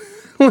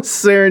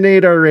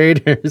serenade our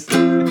Raiders.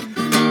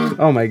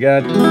 Oh my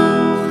God.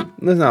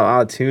 Listen how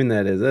out of tune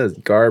that is. That is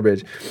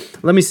garbage.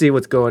 Let me see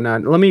what's going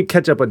on. Let me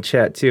catch up on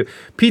chat too.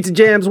 Pizza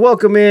Jams,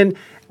 welcome in.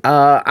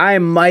 I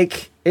am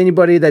Mike.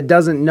 Anybody that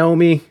doesn't know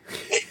me.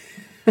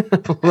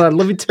 Hold on,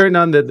 let me turn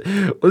on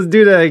let's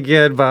do that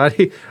again,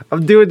 buddy.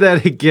 I'm doing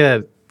that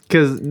again.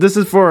 Because this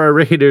is for our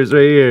Raiders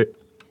right here.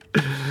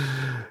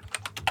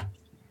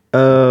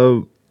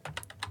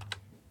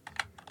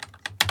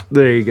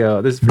 There you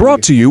go. This is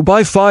Brought to you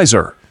by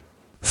Pfizer.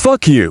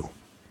 Fuck you.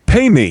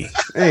 Pay me.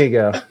 There you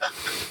go.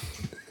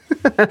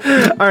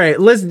 All right,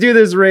 let's do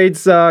this raid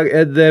song,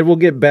 and then we'll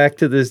get back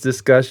to this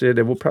discussion,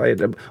 and we'll probably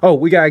end up. Oh,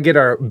 we gotta get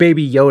our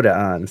Baby Yoda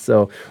on,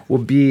 so we'll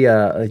be.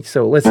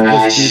 So let's do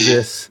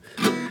this.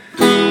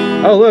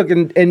 Oh, look,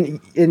 and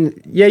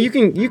yeah, you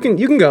can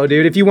go,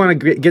 dude, if you want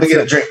to get some.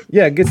 A drink.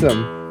 Yeah, get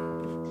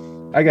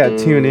some. I got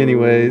tune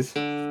anyways.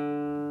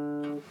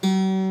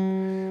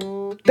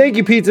 Thank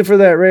you, Pizza, for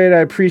that raid. I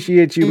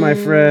appreciate you, my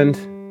friend.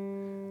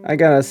 I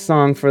got a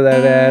song for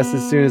that ass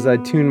as soon as I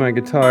tune my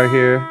guitar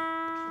here.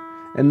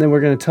 And then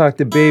we're going to talk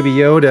to Baby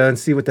Yoda and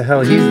see what the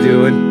hell he's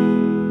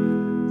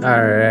doing.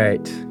 All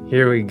right.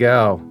 Here we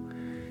go.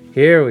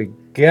 Here we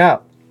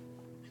go.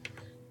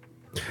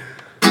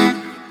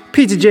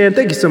 Pizza Jam,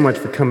 thank you so much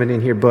for coming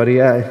in here, buddy.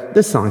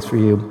 This song's for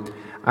you.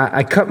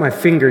 I cut my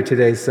finger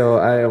today, so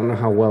I don't know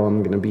how well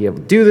I'm going to be able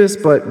to do this,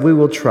 but we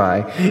will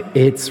try.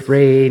 It's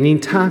raining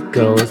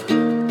tacos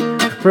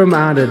from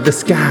out of the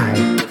sky.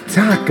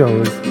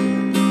 Tacos.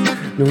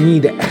 No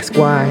need to ask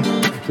why.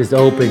 Just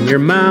open your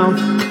mouth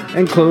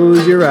and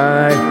close your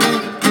eye.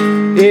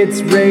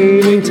 It's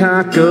raining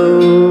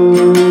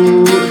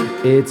tacos.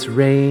 It's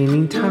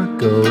raining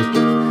tacos.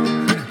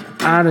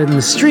 Out in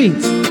the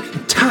streets,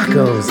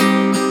 tacos.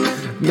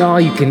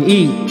 All you can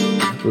eat.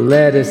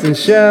 Lettuce and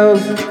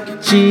shells,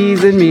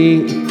 cheese and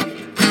meat.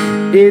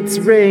 It's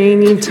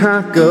raining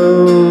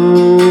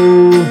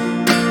taco.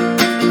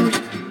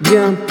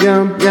 Yum,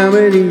 yum,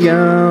 yummity,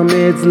 yum.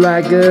 It's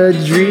like a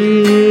dream.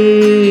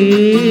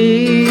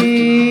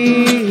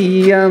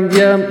 Yum,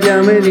 yum,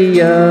 yummity,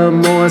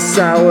 yum. More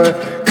sour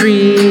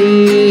cream.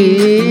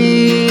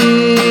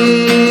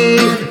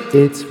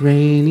 It's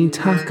raining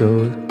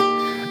tacos.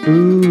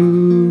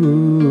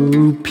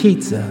 Ooh,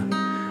 pizza.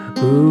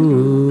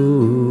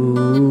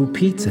 Ooh,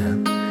 pizza.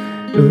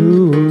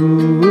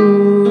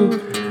 Ooh,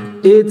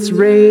 it's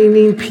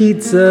raining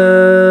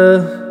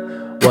pizza.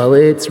 Well,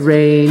 it's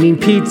raining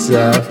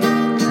pizza.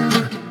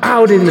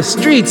 Out in the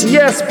streets,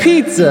 yes,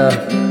 pizza.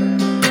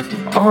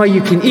 All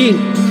you can eat.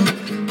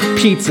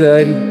 Pizza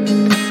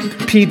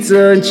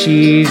and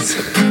cheese.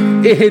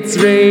 It's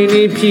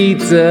raining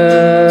pizza.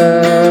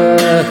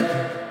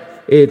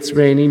 It's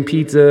raining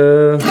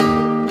pizza.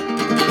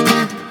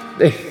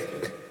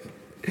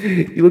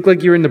 You look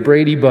like you're in the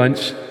Brady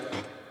Bunch.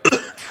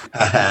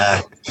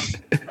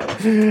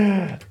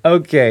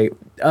 Okay.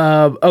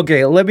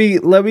 Okay. Let me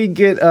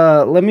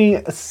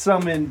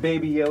summon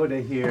Baby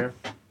Yoda here.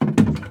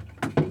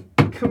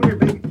 Come here,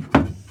 baby.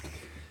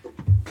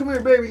 Come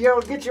here, Baby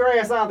Yoda. Get your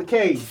ass out of the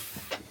cage.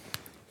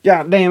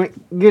 God damn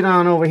it. Get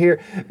on over here.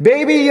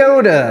 Baby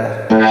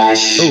Yoda.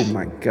 Oh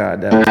my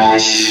God.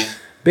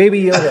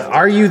 Baby Yoda,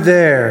 are you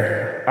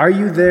there? Are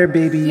you there,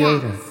 Baby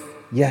Yoda?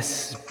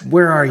 Yes.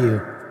 Where are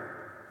you?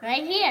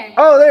 Right here.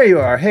 Oh, there you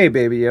are. Hey,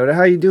 Baby Yoda.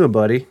 How you doing,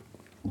 buddy?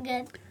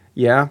 Good.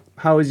 Yeah?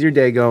 How is your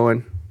day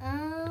going?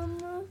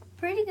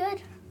 Pretty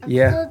good. I'm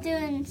Yeah. still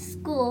doing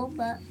school,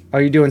 but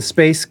Are you doing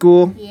space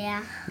school?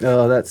 yeah,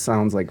 Oh, that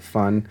sounds like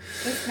fun.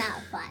 it's not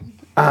fun.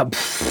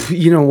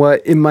 You know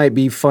what? It might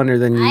be funner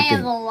than you I have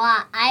think. a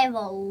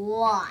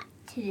lot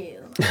to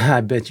do.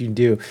 I bet you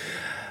do.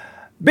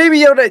 Baby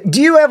Yoda,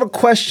 do you have a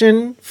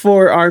question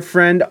for our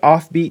friend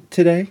Offbeat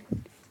today?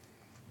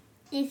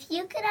 If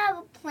you could have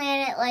a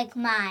planet like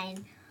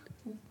mine,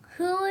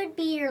 who would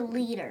be your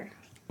leader?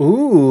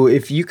 Ooh,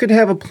 if you could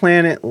have a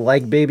planet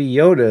like Baby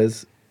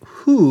Yoda's,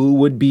 who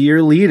would be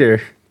your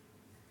leader?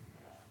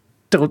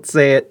 Don't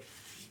say it.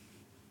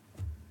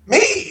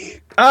 Me.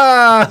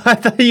 I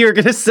thought you were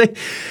gonna say.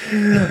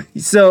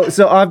 So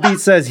Offbeat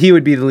says he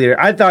would be the leader.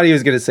 I thought he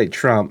was gonna say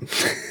Trump.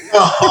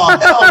 Oh,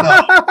 hell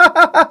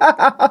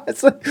no.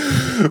 It's like,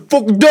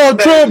 fuck Donald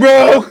Trump,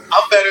 bro.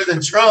 I'm better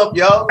than Trump,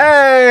 yo.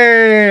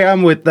 Hey,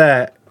 I'm with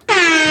that.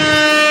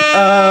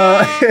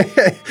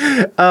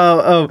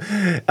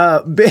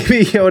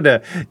 Baby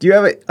Yoda, do you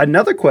have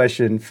another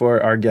question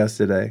for our guest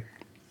today?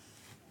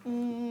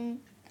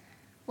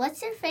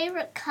 What's your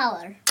favorite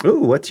color? Ooh,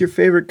 what's your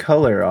favorite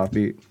color,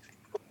 Offbeat?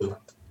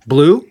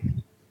 Blue?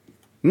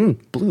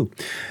 Blue.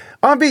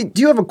 Offbeat,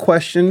 do you have a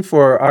question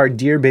for our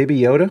dear Baby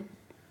Yoda?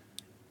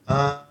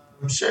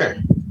 Sure.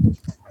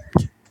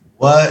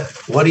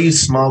 What do you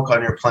smoke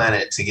on your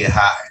planet to get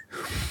high?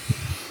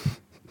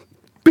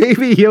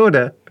 Baby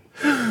Yoda,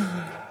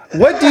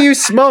 what do you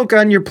smoke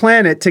on your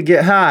planet to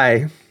get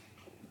high?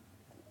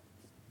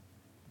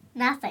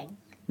 Nothing.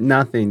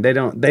 Nothing. They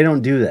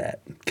don't do that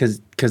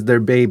because they're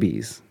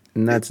babies,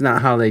 and that's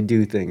not how they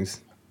do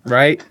things,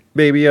 right,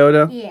 Baby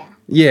Yoda? Yeah.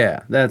 Yeah,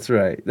 that's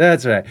right.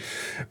 That's right.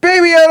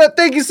 Baby Yoda,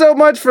 thank you so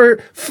much for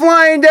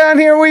flying down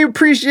here. We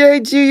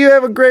appreciate you. You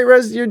have a great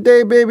rest of your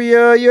day, Baby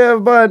Yoda. You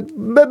have fun.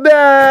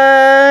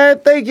 Bye-bye.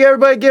 Thank you,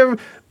 everybody. Give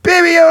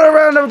Baby Yoda a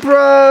round of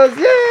applause.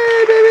 Yay,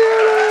 Baby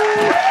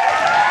Yoda.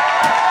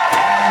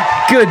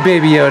 Good,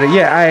 Baby Yoda.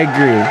 Yeah,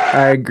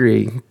 I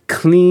agree.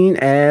 Clean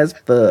as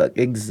fuck.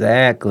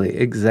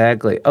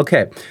 Exactly.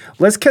 Okay,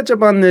 let's catch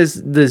up on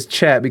this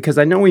chat because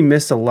I know we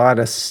missed a lot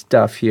of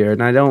stuff here,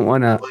 and I don't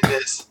want to...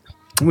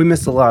 We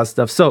missed a lot of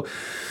stuff. So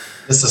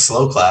It's a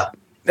slow clap.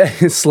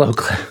 slow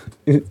clap.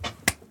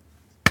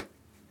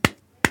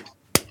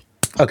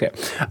 Okay.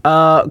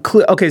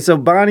 Okay, so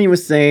Bonnie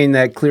was saying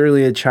that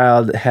clearly a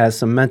child has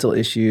some mental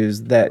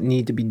issues that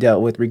need to be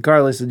dealt with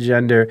regardless of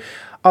gender.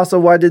 Also,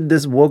 why did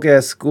this woke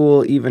ass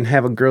school even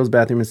have a girls'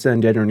 bathroom instead of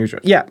gender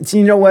neutral? Yeah, so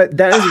you know what?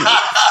 That is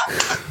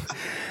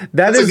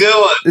That's a good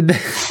one.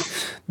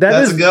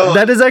 That's a good one.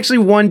 That is actually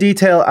one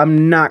detail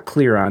I'm not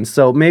clear on.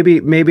 So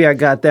maybe I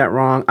got that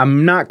wrong.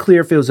 I'm not clear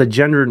if it was a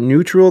gender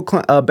neutral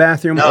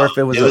bathroom or if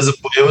it was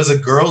a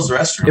girls'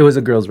 restroom. It was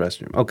a girls'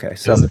 restroom. Okay,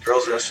 so It was a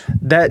girls'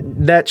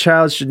 restroom. that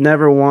child should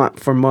never want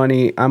for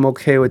money. I'm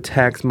okay with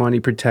tax money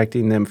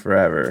protecting them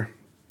forever.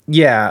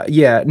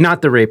 Yeah,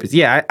 not the rapist.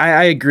 Yeah,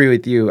 I agree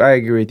with you.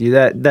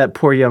 That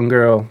poor young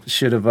girl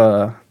should have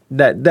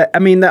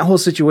that whole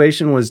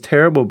situation was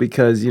terrible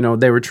because, you know,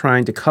 they were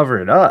trying to cover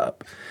it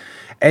up.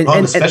 And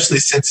Especially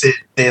since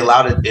they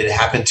allowed it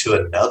happened to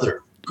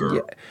another girl.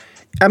 Yeah.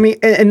 I mean,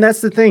 and that's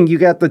the thing. You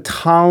got the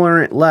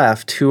tolerant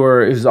left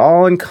who's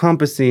all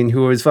encompassing,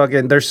 who is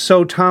fucking, they're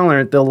so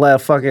tolerant they'll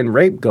let fucking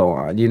rape go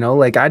on, you know?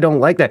 Like, I don't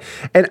like that.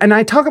 And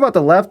I talk about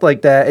the left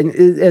like that and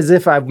as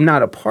if I'm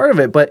not a part of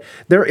it, but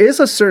there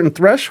is a certain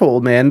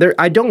threshold, man.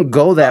 I don't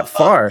go that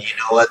far. You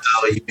know what,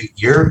 though?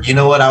 You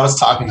know what? I was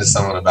talking to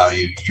someone about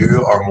you.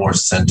 You are more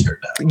centered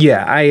now.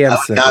 Yeah, I am I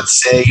would centered. not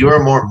say you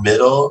are more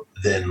middle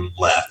than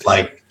left.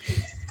 Like,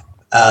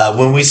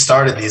 when we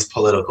started these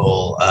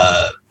political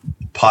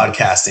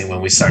podcasting,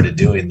 when we started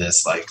doing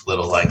this like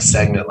little like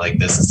segment like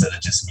this instead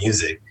of just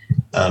music,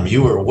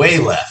 you were way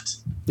left.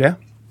 Yeah.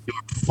 You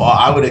were far,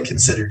 I would have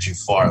considered you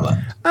far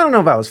left. I don't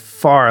know if I was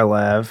far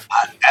left.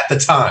 At the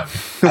time.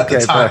 Okay,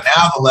 but-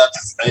 Now the left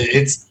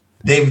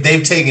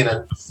they've taken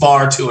it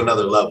far to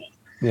another level.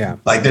 Yeah.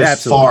 Like there's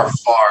Absolutely.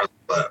 far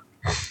left.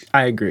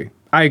 I agree.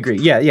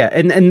 Yeah.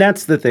 And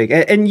that's the thing.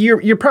 And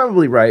you're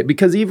probably right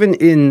because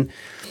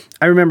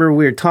I remember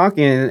we were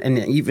talking and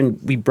even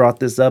we brought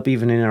this up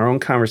even in our own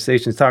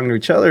conversations talking to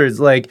each other. It's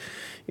like,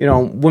 you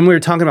know, when we were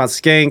talking about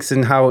skanks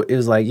and how it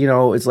was like, you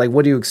know, it's like,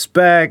 what do you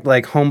expect?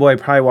 Like homeboy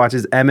probably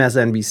watches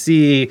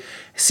MSNBC,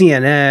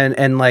 CNN,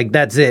 and like,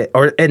 that's it.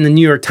 Or in the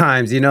New York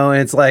Times, you know,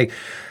 and it's like,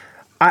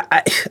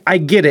 I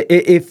get it.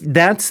 If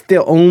that's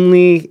the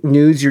only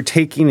news you're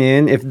taking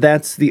in, if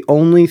that's the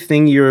only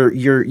thing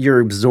you're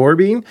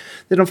absorbing,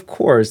 then of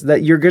course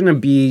that you're gonna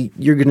be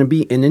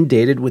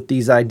inundated with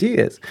these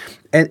ideas,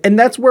 and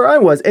that's where I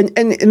was. And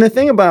the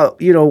thing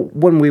about, you know,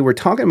 when we were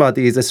talking about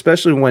these,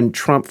 especially when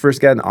Trump first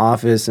got in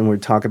office, and we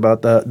were talking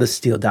about the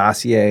Steele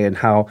dossier and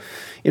how,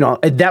 you know,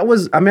 I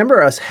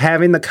remember us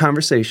having the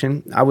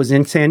conversation. I was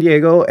in San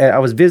Diego and I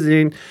was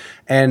visiting.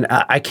 And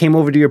I came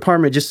over to your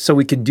apartment just so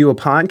we could do a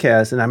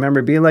podcast. And I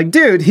remember being like,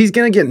 dude, he's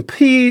going to get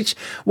impeached.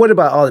 What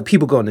about all the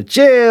people going to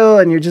jail?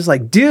 And you're just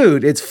like,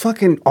 dude, it's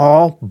fucking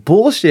all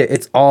bullshit.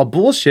 It's all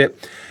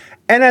bullshit.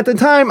 And at the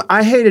time,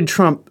 I hated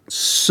Trump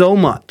so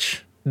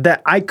much.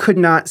 that I could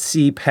not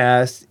see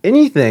past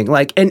anything.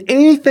 Like, and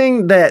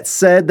anything that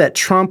said that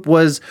Trump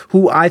was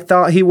who I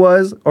thought he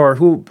was, or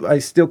who I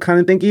still kind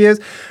of think he is,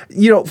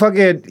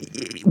 fucking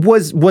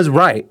was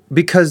right,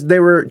 because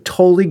they were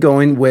totally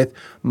going with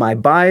my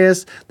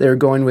bias. They were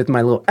going with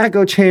my little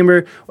echo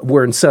chamber.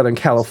 We're in Southern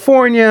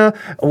California.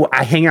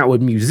 I hang out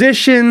with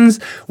musicians.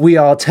 We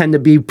all tend to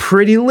be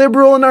pretty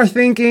liberal in our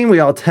thinking. We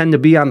all tend to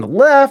be on the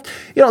left.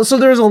 So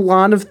there's a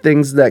lot of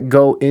things that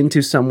go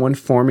into someone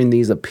forming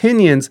these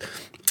opinions.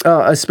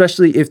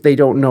 Especially if they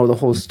don't know the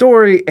whole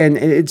story. And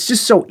it's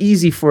just so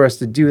easy for us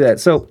to do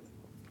that. So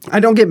I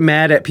don't get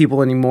mad at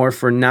people anymore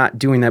for not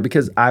doing that,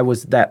 because I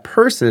was that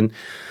person.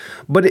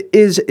 But it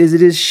is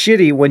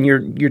shitty when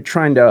you're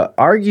trying to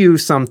argue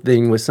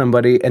something with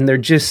somebody and they're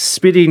just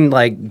spitting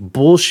like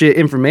bullshit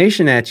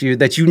information at you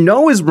that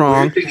is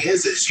wrong. The thing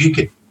is you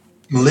could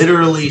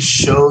literally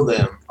show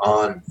them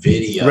on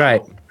video.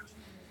 Right.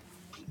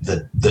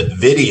 The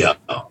video,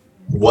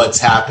 what's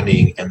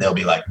happening, and they'll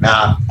be like,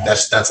 nah,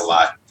 that's a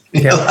lie.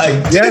 Yeah.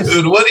 Like, yes.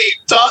 Dude, what are you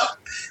talking?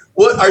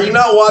 What are you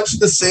not watching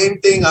the same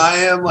thing I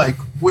am? Like,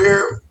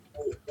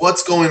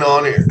 what's going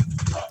on here?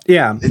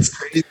 Yeah. It's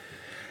crazy.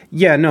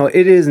 Yeah, no,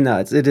 it is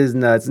nuts. It is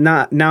nuts.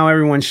 Not now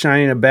everyone's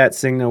shining a bat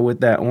signal with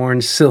that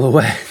orange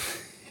silhouette.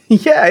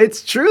 Yeah,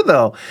 it's true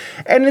though.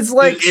 And it's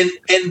like,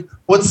 and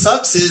what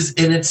sucks is,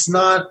 and it's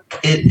not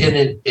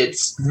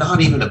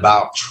even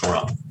about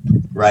Trump,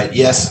 right?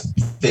 Yes,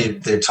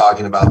 they're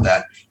talking about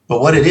that.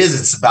 But what it is,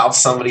 it's about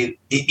somebody,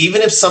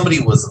 even if somebody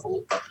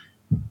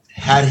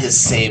had his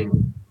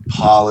same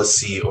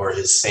policy or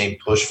his same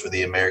push for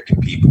the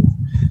American people,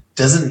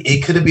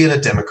 it could have been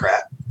a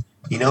Democrat,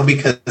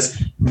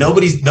 because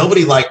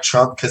nobody liked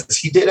Trump because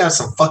he did have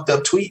some fucked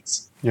up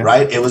tweets,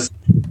 right?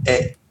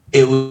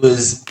 It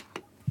was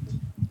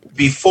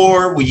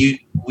before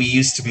we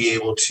used to be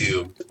able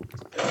to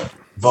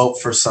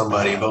vote for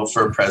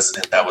a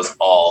president that was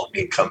all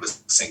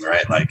encompassing,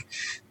 right? Like,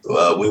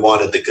 we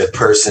wanted the good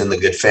person, the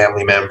good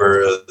family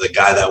member, the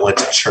guy that went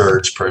to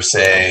church per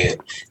se,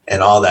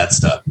 and all that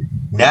stuff.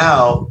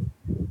 Now,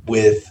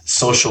 with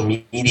social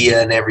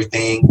media and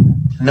everything,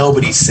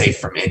 nobody's safe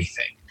from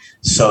anything.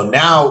 So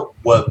now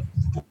what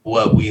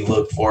we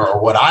look for, or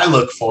what I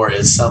look for,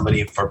 is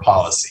somebody for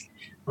policy,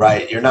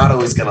 right? You're not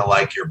always going to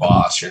like your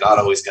boss. You're not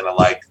always going to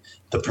like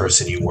the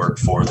person you work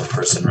for, the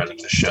person running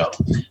the show.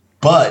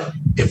 But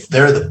if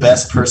they're the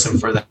best person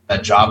for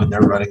that job and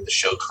they're running the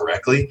show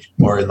correctly,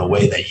 or in the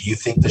way that you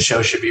think the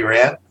show should be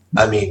ran,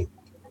 I mean,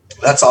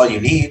 that's all you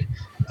need.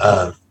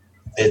 I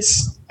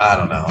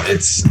don't know.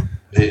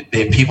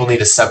 People need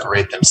to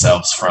separate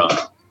themselves from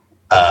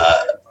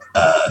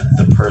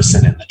the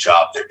person and the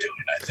job they're doing,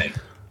 I think.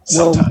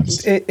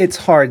 Sometimes. Well, it's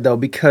hard though,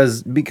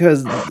 because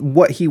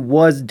what he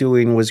was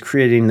doing was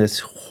creating this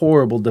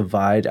horrible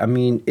divide. I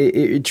mean,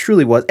 it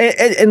truly was,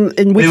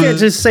 and we can't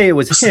just say it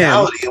was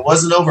him. It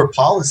wasn't over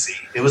policy;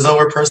 it was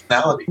over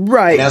personality.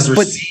 Right. And as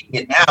we're seeing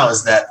it now,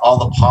 is that all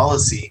the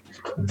policy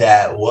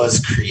that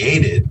was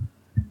created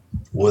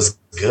was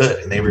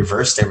good, and they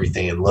reversed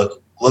everything. And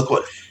look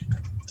what.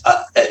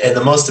 And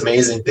the most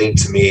amazing thing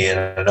to me,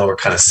 and I know we're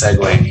kind of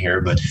segueing here,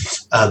 but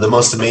the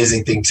most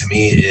amazing thing to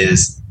me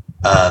is.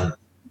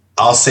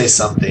 I'll say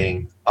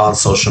something on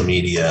social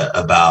media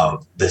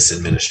about this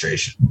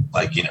administration,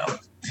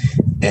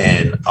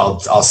 and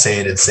I'll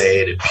say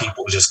it, and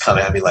people just come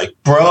at me like,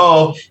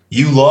 bro,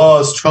 you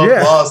lost, Trump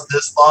lost,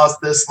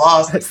 this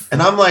lost.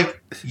 And I'm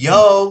like,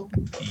 yo,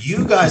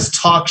 you guys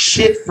talk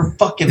shit for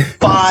fucking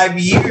 5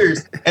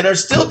 years and are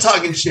still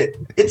talking shit.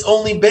 It's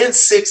only been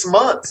 6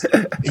 months.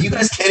 You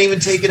guys can't even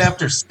take it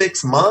after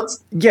 6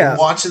 months? Yeah.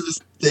 Watching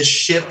this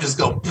ship just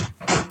go.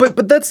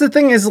 But that's the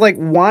thing is, like,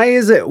 why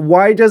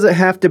does it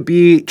have to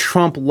be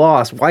Trump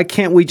lost? Why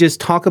can't we just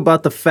talk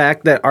about the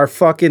fact that our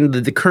fucking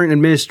the current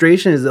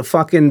administration is a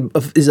fucking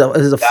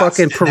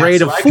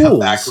parade of fools?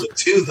 Back with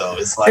too, though.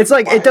 It's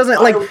like it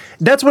doesn't like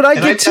that's what I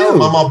get too.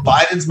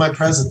 Biden's my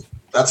president.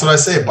 That's what I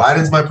say.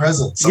 Biden's my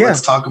president. So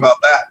let's talk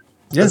about that.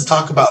 Yeah. Let's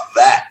talk about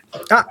that.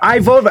 I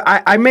vote.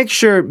 I make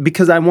sure,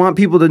 because I want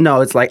people to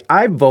know. It's like,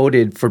 I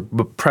voted for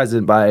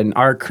President Biden,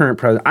 our current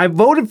president. I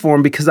voted for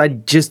him because I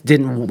just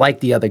didn't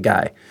like the other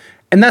guy.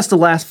 And that's the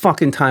last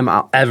fucking time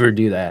I'll ever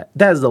do that.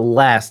 That is the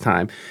last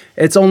time.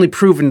 It's only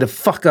proven to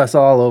fuck us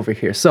all over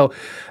here. So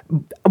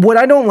what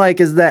I don't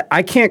like is that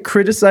I can't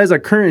criticize our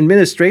current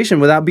administration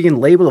without being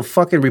labeled a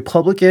fucking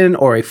Republican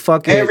or a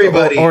fucking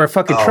or a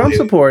fucking Trump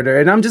supporter.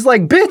 And I'm just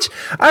like, bitch,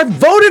 I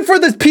voted for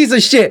this piece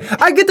of shit.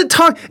 I get to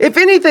talk. If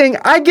anything,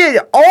 I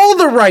get all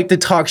the right to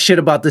talk shit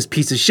about this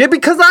piece of shit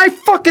because I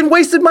fucking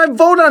wasted my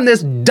vote on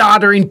this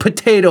doddering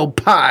potato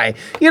pie.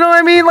 You know what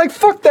I mean? Like,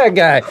 fuck that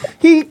guy.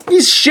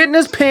 He's shitting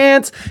his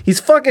pants. He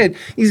can't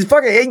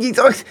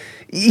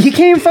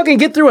even fucking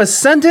get through a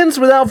sentence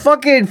without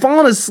fucking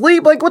falling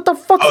asleep. Like, what the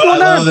fuck's going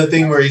on? I love the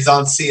thing where he's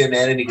on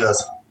CNN and he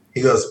goes,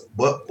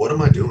 what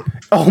am I doing?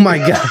 Oh my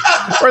God.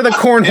 Or the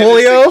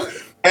cornholio.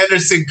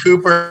 Anderson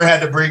Cooper had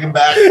to bring him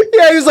back.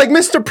 Yeah, he was like,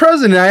 Mr.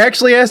 President, I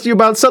actually asked you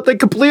about something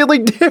completely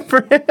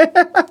different. He's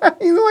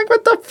like,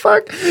 what the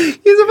fuck?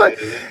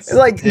 It's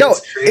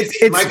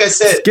like I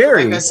said,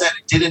 scary. Like I said,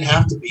 it didn't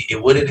have to be.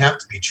 It wouldn't have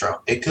to be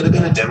Trump. It could have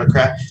been a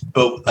Democrat,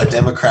 but a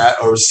Democrat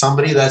or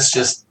somebody that's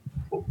just,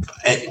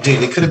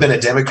 dude, it could have been a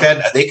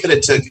Democrat. They could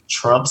have took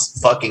Trump's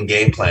fucking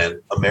game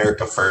plan,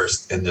 America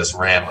First, and just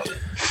ran with it.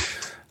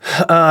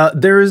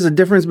 There is a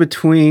difference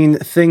between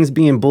things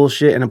being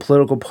bullshit and a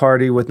political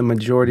party with the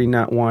majority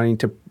not wanting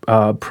to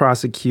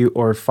prosecute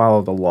or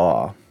follow the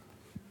law.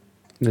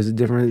 There's a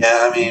difference.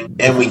 Yeah, I mean,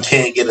 and we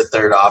can't get a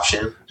third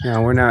option.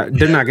 No, we're not.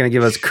 They're not going to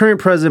give us. Current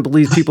president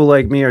believes people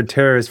like me are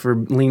terrorists for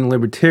leaning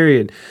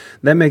libertarian.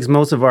 That makes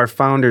most of our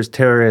founders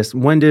terrorists.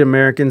 When did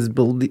Americans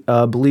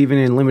believing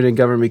in limited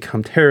government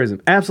become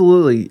terrorism?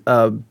 Absolutely,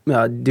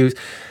 dudes.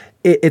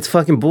 It's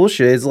fucking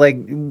bullshit. It's like,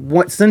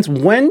 since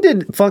when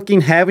did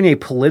fucking having a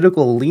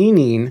political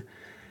leaning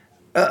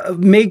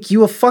make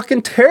you a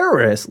fucking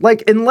terrorist?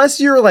 Like, unless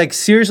you're like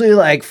seriously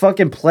like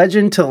fucking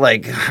pledging to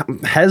like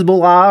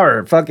Hezbollah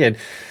or fucking,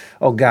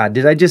 oh God,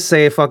 did I just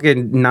say a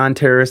fucking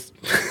non-terrorist?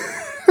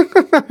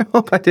 I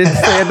hope I didn't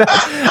say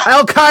that.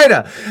 Al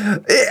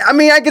Qaeda. I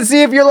mean, I can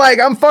see if you're like,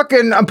 I'm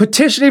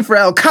petitioning for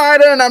Al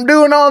Qaeda and I'm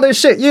doing all this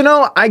shit. You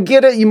know, I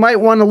get it. You might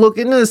want to look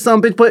into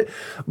something, but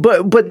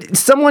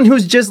someone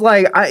who's just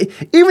like,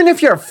 even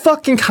if you're a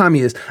fucking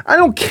communist, I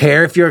don't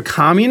care if you're a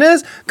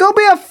communist. Go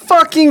be a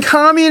fucking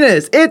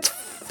communist. It's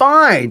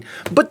fine.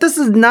 But this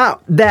is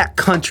not that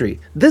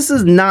country. This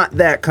is not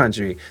that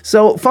country.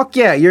 So fuck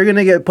yeah, you're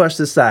gonna get pushed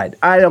aside.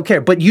 I don't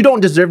care. But you don't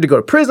deserve to go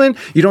to prison.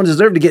 You don't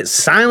deserve to get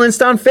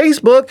silenced on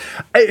Facebook.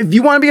 If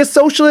you want to be a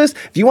socialist,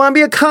 if you want to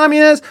be a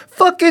communist,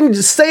 fucking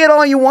just say it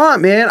all you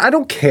want, man. I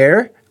don't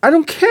care. I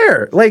don't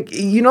care. Like,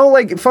 you know,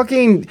 like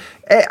fucking,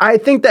 I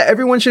think that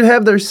everyone should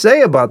have their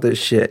say about this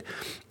shit.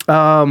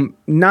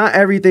 Not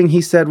everything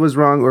he said was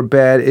wrong or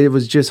bad. It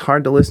was just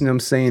hard to listen to him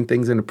saying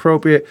things in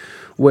inappropriate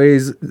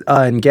ways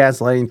and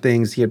gaslighting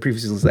things he had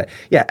previously said.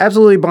 Yeah,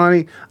 absolutely,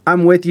 Bonnie.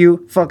 I'm with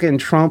you. Fucking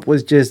Trump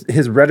was just,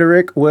 his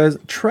rhetoric was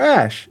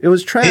trash. It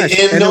was trash.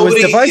 And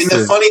nobody, it was divisive.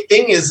 And the funny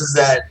thing is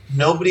that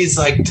nobody's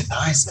like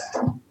denies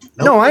that.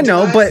 No, I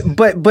know, but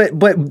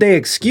they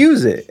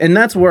excuse it, and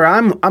that's where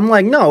I'm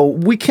like, no,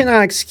 we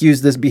cannot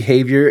excuse this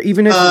behavior,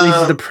 even if it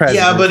leads to the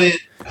president. Yeah, but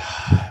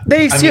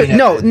they excuse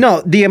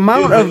the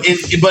amount of.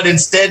 But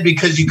instead,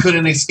 because you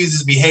couldn't excuse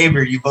his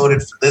behavior, you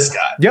voted for this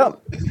guy. Yep.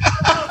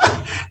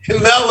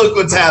 And now look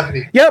what's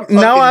happening. Yep. Fucking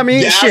now I'm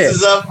eating shit. Gas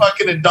is up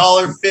fucking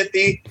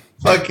 $1.50.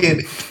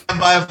 Fucking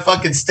buy a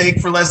fucking steak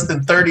for less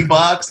than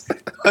 $30.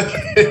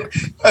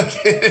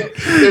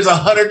 There's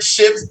 100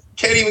 ships.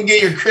 Can't even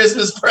get your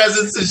Christmas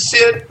presents and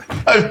shit.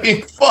 I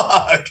mean,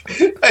 fuck.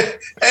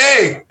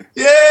 Hey,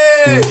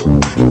 yay!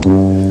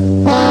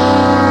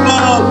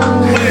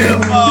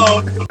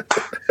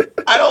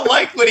 I don't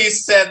like what he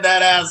said,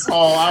 that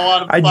asshole.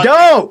 I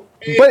don't.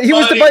 But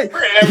here's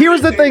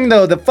the thing,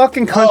 though. The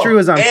fucking country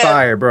was on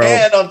fire, bro.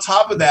 And on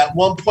top of that,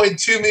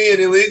 1.2 million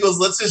illegals.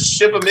 Let's just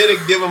ship them in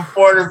and give them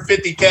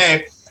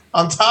 $450K.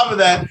 On top of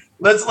that,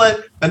 let's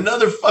let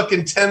another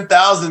fucking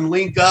 10,000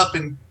 link up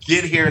and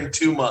get here in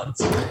 2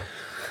 months.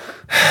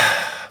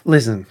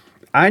 Listen,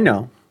 I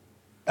know.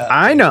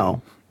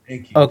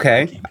 Thank you.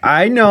 Okay, Thank you.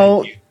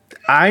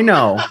 I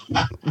know.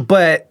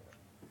 But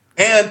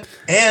and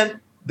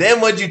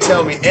then what'd you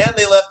tell me? And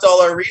they left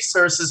all our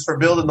resources for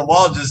building the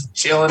wall just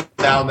chilling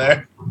down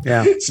there.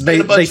 Yeah,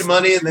 spend a bunch of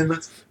money and then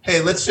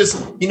let's just,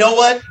 you know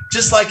what?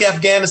 Just like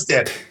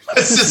Afghanistan,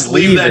 let's just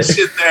leave that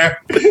shit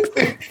there.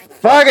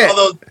 Fuck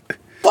it.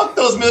 Fuck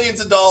those millions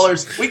of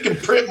dollars. We can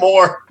print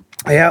more.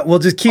 Yeah, we'll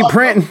just keep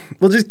printing.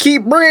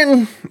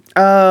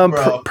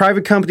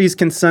 Private companies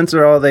can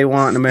censor all they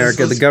want in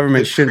America. The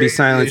government shouldn't be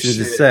silenced in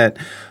dissent.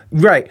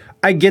 Right.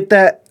 I get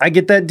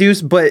that,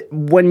 Deuce. But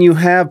when you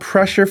have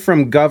pressure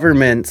from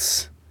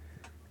governments,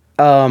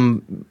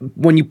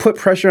 when you put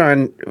pressure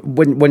on,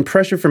 when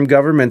pressure from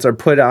governments are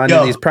put on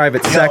these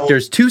private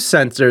sectors to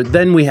censor,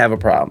 then we have a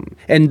problem.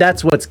 And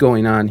that's what's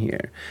going on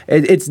here.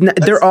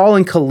 They're all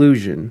in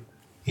collusion.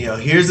 You know,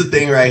 here's the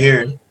thing right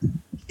here.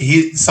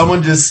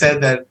 Someone just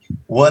said that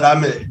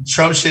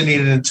Trump should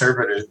need an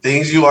interpreter.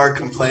 Things you are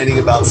complaining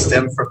about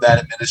stem from that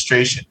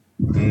administration.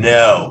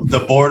 No, the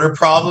border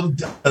problem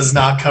does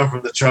not come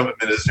from the Trump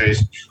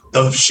administration.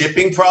 The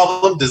shipping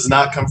problem does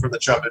not come from the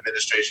Trump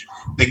administration.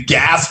 The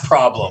gas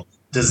problem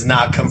does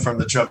not come from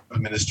the Trump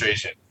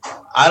administration.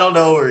 I don't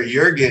know where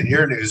you're getting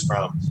your news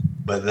from,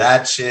 but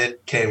that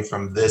shit came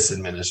from this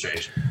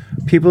administration.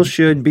 People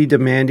should be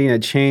demanding a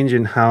change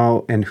in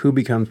how and who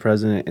becomes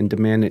president and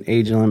demand an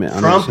age limit on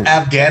Trump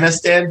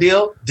Afghanistan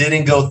deal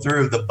didn't go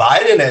through. The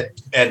Biden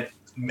and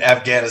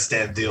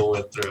Afghanistan deal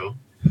went through.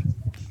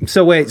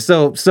 So wait,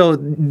 so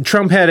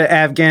Trump had an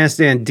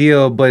Afghanistan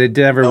deal, but it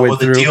never went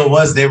through. The deal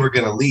was they were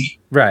going to leave.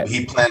 Right.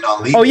 He planned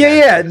on leaving. Oh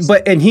yeah.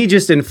 And he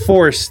just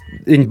enforced,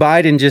 and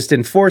Biden just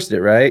enforced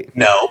it, right?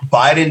 No,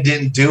 Biden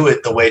didn't do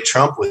it the way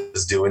Trump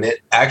was doing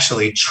it.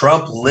 Actually,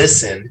 Trump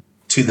listened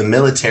to the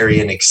military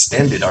and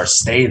extended our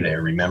stay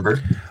there,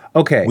 remember?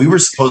 Okay. We were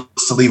supposed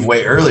to leave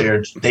way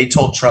earlier. They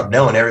told Trump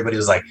no, and everybody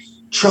was like,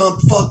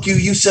 Trump, fuck you.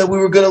 You said we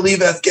were going to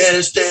leave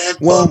Afghanistan.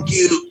 Fuck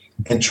you.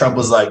 And Trump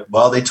was like,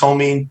 well, they told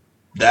me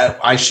that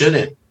I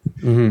shouldn't.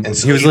 And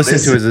so he was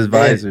listening to his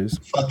advisors.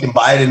 Fucking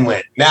Biden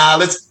went, nah,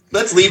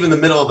 let's leave in the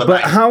middle of the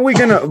night. But how are we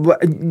gonna?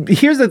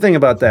 Here's the thing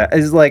about that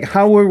is like,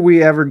 how were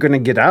we ever gonna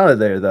get out of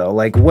there though?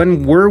 Like,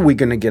 when were we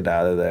gonna get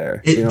out of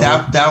there?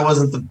 That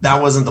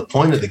wasn't the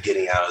point of the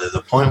getting out of there.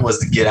 The point was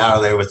to get out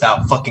of there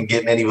without fucking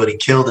getting anybody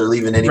killed or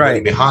leaving anybody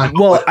behind.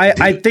 Well,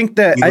 I think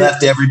that we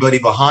left everybody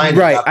behind.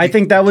 Right. I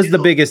think that was the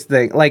biggest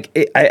thing.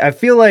 Like, I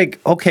feel like,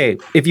 okay,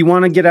 if you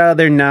want to get out of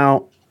there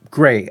now,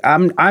 great.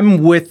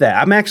 I'm with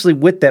that. I'm actually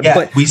with that. Yeah,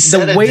 but we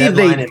set the a way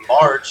deadline they in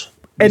March.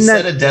 We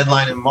set a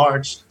deadline in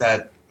March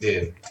that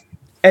dude.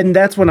 And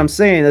that's what I'm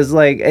saying is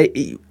like,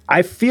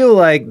 I feel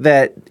like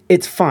that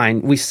it's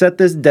fine. We set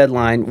this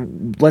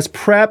deadline. Let's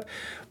prep.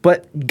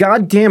 But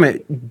God damn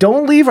it,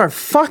 don't leave our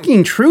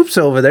fucking troops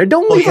over there.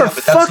 Don't leave our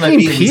fucking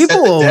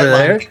people over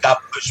there. We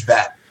got pushed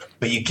back.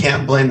 But you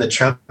can't blame the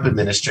Trump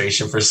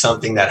administration for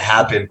something that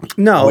happened.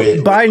 No,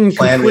 Biden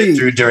plan went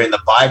through during the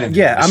Biden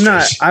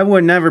administration. I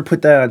would never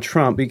put that on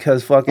Trump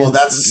because fucking. Well,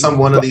 that's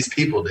one of these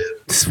people did.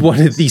 One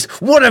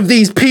of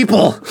these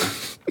people.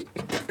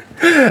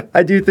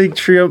 I do think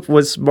Trump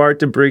was smart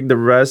to bring the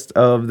rest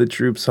of the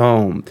troops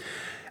home.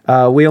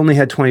 We only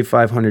had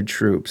 2,500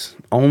 troops.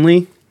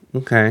 Only?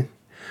 Okay.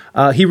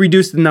 He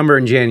reduced the number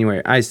in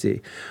January. I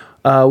see.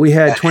 We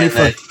had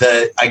 25.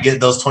 I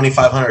get those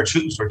 2,500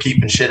 troops were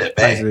keeping shit at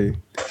bay. I see.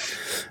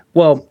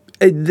 Well,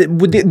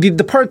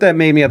 the part that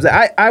made me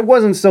upset, I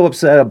wasn't so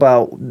upset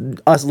about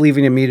us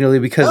leaving immediately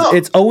because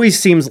it always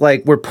seems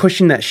like we're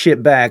pushing that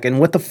shit back. And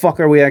what the fuck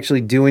are we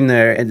actually doing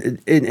there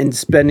and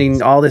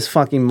spending all this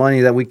fucking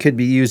money that we could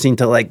be using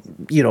to, like,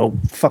 you know,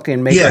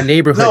 fucking make our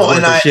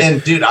neighborhoods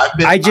and dude,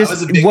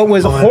 what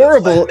was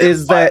horrible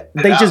is that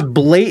they just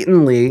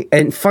blatantly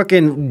and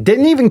fucking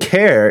didn't even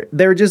care.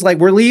 They were just like,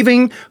 we're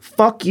leaving.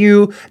 Fuck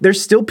you. There's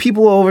still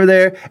people over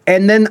there.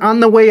 And then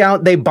on the way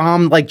out, they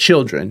bombed like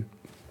children.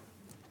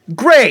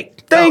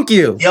 Great, thank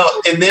you.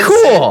 And then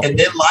cool. And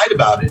then lied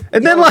about it.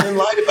 And then lied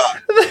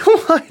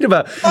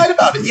about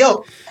it.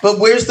 Yo, but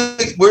where's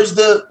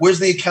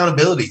the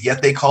accountability?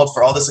 Yet they called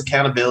for all this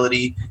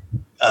accountability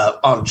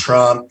on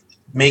Trump,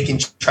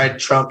 trying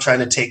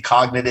to take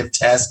cognitive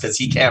tests because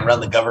he can't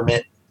run the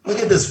government. Look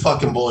at this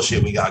fucking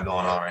bullshit we got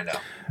going on right now.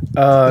 We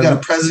got a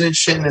president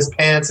shitting his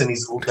pants, and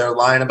they're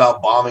lying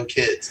about bombing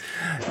kids.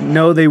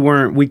 No, they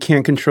weren't. We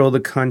can't control the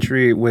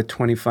country with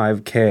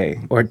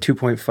 25K or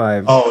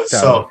 2.5. Oh,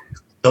 so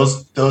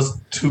those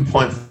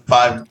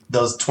 2.5,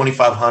 those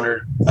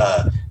 2,500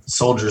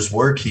 soldiers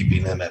were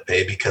keeping them at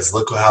bay because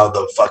look how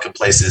the fucking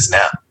place is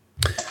now.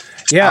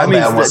 Yeah, I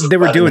mean, they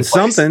were doing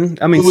something.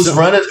 I mean,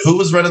 who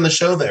was running the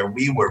show there?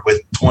 We were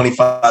with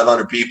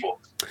 2,500 people.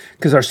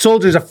 Because our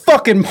soldiers are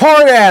fucking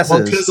hard asses.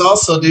 Well, because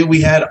also, dude,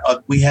 we had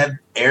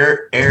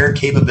air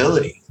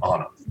capability on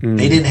them.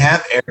 They didn't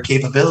have air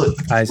capability.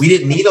 We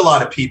didn't need a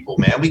lot of people,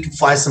 man. We could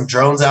fly some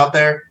drones out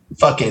there,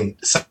 fucking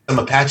some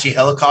Apache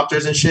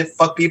helicopters and shit,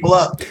 fuck people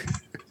up.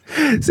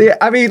 See,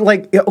 I mean,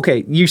 like,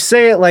 okay, you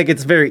say it like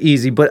it's very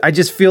easy, but I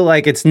just feel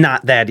like it's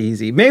not that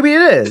easy. Maybe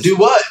it is. To do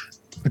what?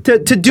 To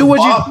do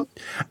what you.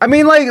 I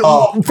mean, like,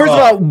 first of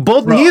all,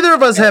 neither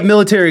of us have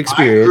military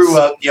experience.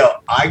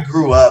 I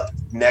grew up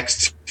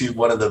next to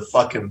one of the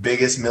fucking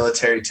biggest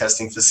military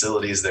testing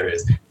facilities there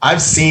is.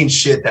 I've seen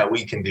shit that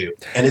we can do,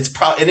 and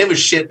it was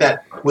shit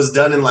that was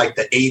done in like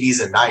the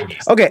 80s and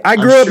 90s. Okay, I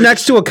grew up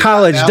next to a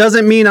college.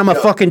 Doesn't mean I'm a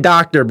fucking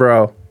doctor,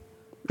 bro.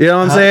 You know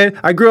what I'm saying?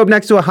 I grew up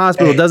next to a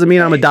hospital. Doesn't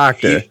mean I'm a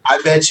doctor.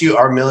 I bet you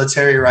our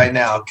military right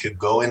now could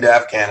go into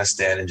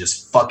Afghanistan and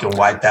just fucking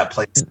wipe that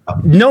place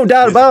out. No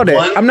doubt about it.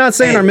 I'm not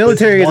saying our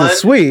military isn't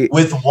sweet.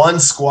 With one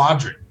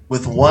squadron.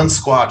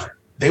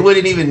 They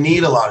wouldn't even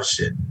need a lot of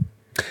shit.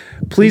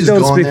 Please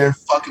don't go in there and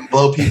fucking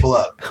blow people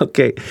up.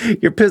 Okay,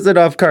 you're pissing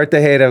off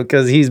Cartagena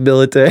because he's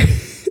military.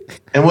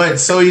 And what?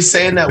 So he's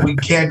saying that we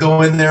can't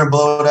go in there and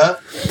blow it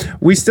up?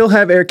 We still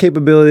have air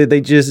capability. They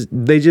just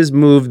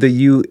moved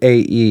the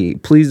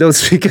UAE. Please don't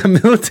speak of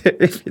military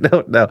if you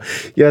don't know.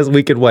 Yes,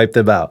 we could wipe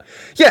them out.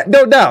 Yeah,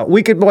 no doubt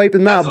we could wipe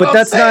them out, but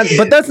that's not.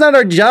 But that's not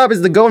our job.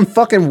 Is to go and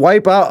fucking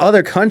wipe out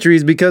other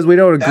countries because we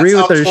don't agree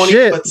with their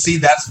shit. But see,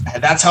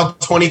 that's how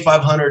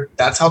 2,500.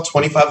 That's how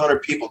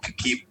 2,500 people could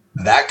keep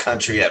that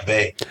country at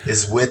bay,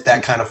 is with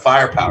that kind of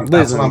firepower.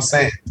 That's what I'm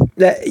saying.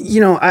 That, you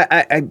know,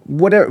 I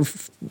whatever.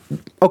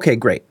 Okay,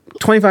 great.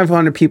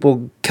 2,500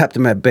 people kept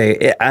them at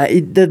bay.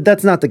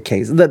 That's not the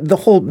case. The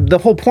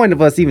whole point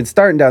of us even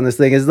starting down this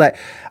thing is that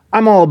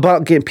I'm all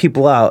about getting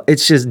people out.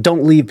 It's just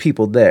don't leave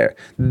people there.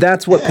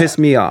 That's what pissed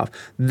me off.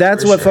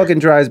 That's what fucking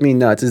drives me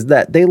nuts is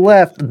that they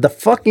left the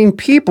fucking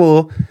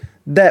people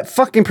that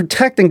fucking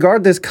protect and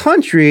guard this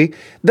country,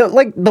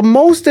 the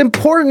most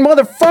important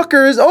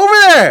motherfuckers over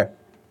there.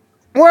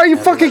 Why are you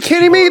fucking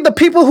kidding me? The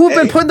people who've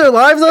been putting their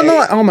lives on the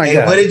line. Oh my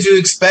god! What did you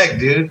expect,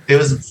 dude? It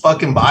was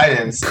fucking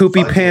Biden's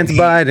poopy pants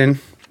Biden.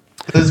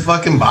 It was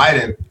fucking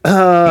Biden. He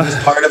was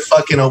part of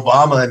fucking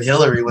Obama and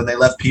Hillary when they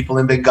left people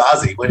in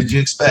Benghazi. What did you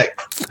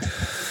expect?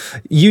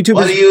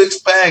 What do you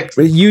expect?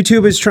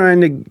 YouTube is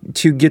trying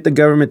to get the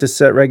government to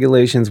set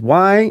regulations.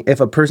 Why? If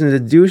a person is a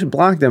douche,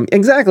 block them.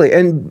 Exactly.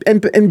 And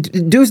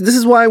douche, this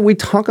is why we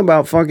talk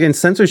about fucking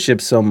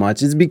censorship so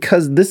much. Is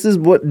because this is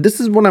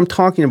what I'm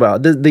talking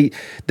about.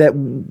 That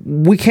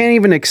we can't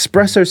even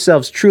express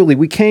ourselves truly.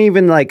 We can't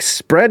even like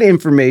spread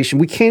information.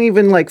 We can't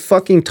even like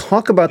fucking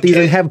talk about these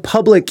and have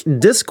public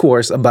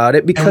discourse about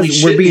it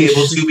because we're being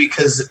able to,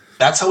 because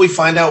that's how we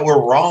find out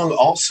we're wrong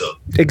also.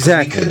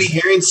 Exactly. We could be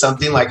hearing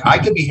something, like I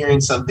could be hearing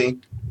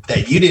something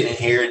that you didn't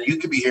hear, and you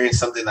could be hearing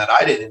something that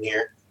I didn't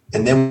hear,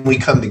 and then we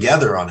come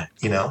together on it,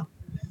 you know?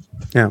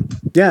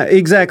 Yeah,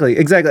 exactly.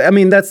 I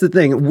mean, that's the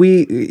thing.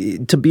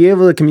 To be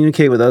able to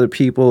communicate with other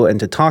people and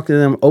to talk to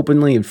them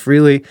openly and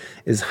freely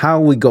is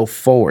how we go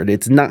forward.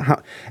 It's not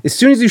how, as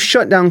soon as you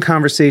shut down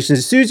conversations,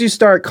 as soon as you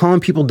start calling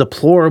people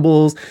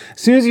deplorables,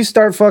 as soon as you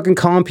start fucking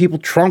calling people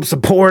Trump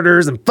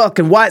supporters and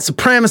fucking white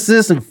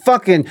supremacists and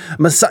fucking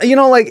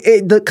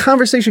the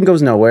conversation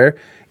goes nowhere.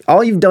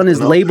 All you've done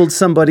is labeled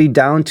somebody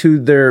down to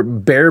their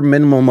bare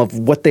minimum of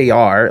what they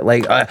are.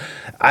 Like,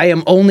 I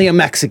am only a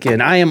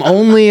Mexican. I am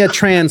only a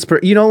trans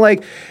person.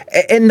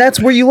 And that's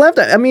where you left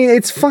it. I mean,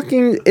 it's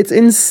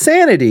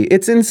insanity.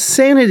 It's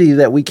insanity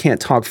that we can't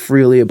talk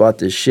freely about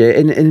this shit.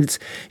 And it's,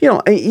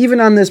 even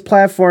on this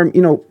platform,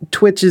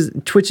 Twitch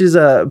is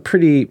a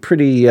pretty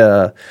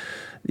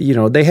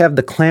they have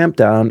the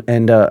clampdown,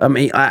 and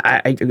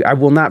I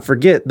will not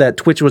forget that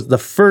Twitch was the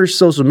first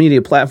social media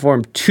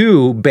platform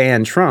to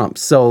ban Trump.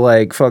 So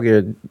like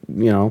fucking,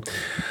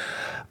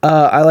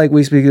 I like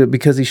We Speak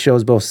because he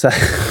shows both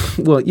sides.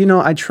 Well,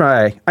 I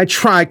try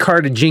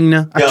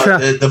Cartagena.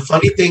 The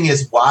funny thing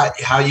is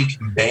how you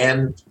can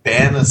ban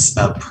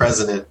a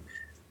president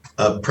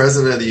of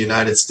the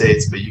United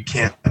States, but you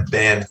can't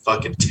ban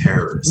fucking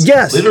terrorists.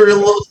 Yes. Literally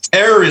little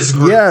terrorist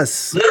groups.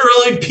 Yes.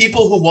 Literally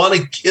people who want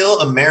to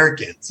kill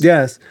Americans.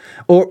 Yes.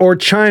 Or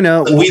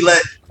China. We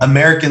let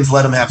Americans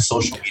let them have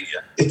social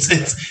media.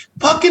 It's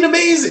fucking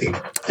amazing.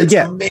 It's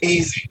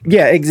amazing.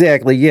 Yeah,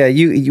 exactly. Yeah,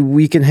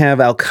 we can have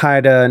Al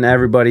Qaeda and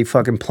everybody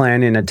fucking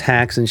planning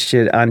attacks and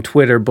shit on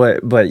Twitter, but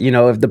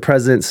if the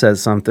president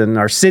says something,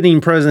 our sitting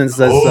president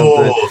says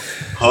something.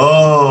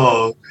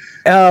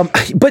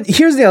 But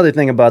here's the other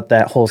thing about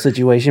that whole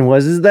situation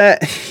is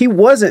that he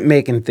wasn't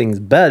making things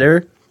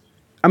better.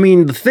 I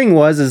mean, the thing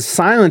is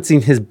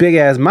silencing his big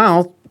ass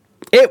mouth.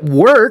 It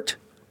worked.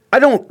 I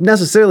don't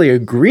necessarily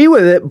agree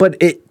with it, but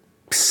it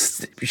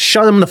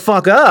shut him the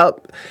fuck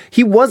up.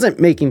 He wasn't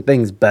making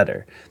things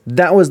better.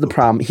 That was the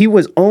problem. He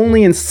was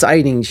only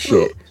inciting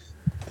shit.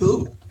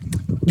 Who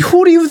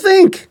do you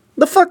think?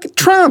 The fucking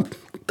Trump.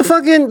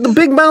 The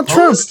big mouth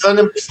Trump. Lowest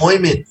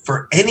unemployment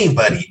for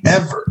anybody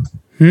ever.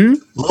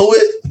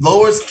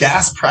 Lowest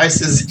gas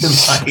prices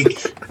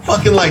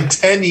in like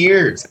 10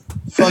 years.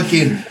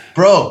 Fucking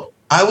bro,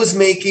 I was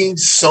making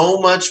so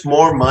much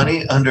more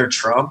money under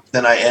Trump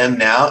than I am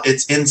now.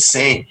 It's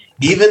insane.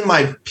 Even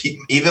my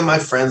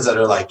friends that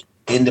are like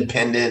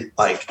independent,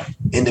 like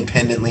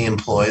independently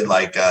employed,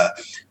 like I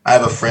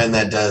have a friend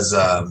that does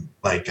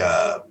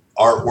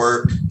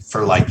artwork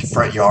for like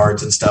front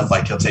yards and stuff.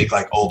 Like he'll take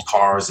like old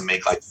cars and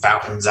make like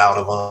fountains out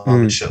of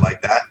them and shit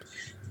like that.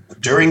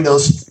 During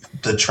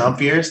the Trump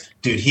years,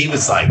 dude, he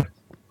was like,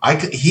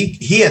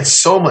 he had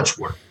so much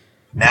work.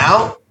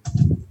 Now,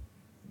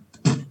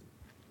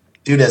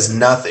 dude has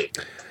nothing.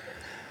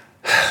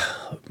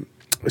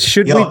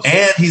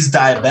 And he's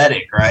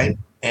diabetic, right?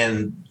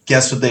 And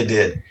guess what they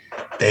did?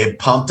 They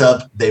bumped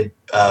up the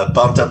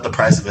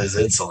price of his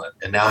insulin,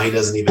 and now he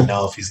doesn't even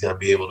know if he's gonna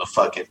be able to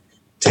fucking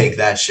take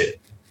that shit.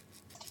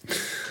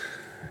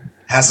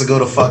 Has to go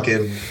to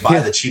fucking buy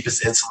the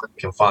cheapest insulin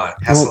he can find.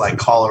 Has to like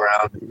call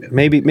around.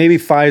 Maybe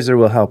Pfizer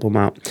will help him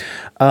out.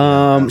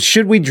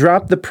 Should we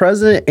drop the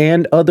president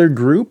and other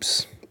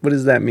groups? What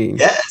does that mean?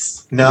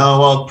 Yes. No.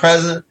 Well,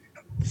 president.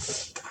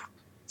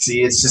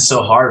 See, it's just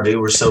so hard, dude.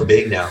 We're so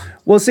big now.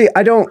 Well,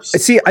 I don't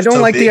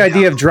like the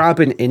idea of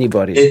dropping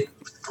anybody. It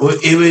would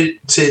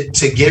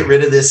to get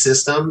rid of this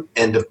system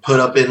and to put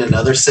up in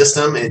another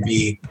system.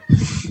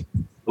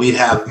 We'd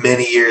have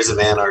many years of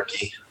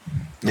anarchy.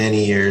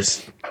 Many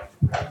years.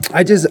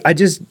 I just,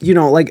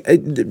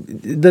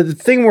 the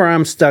thing where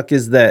I'm stuck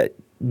is that,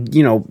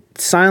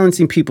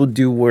 silencing people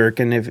do work.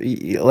 And if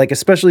like,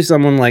 especially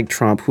someone like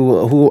Trump,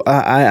 who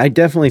I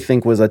definitely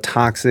think was a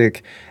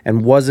toxic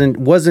and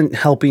wasn't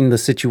helping the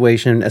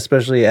situation,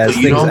 especially as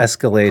things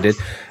escalated.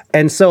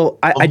 And so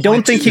I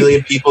don't think 2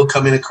 million people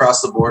coming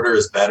across the border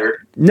is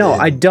better. No,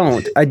 I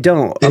don't.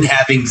 And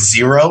having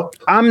zero.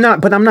 I'm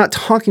not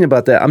talking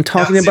about that. I'm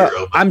talking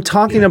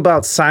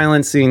about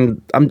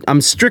silencing.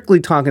 I'm strictly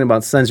talking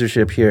about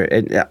censorship here.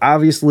 And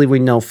obviously we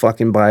know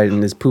fucking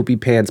Biden is poopy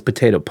pants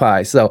potato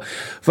pie. So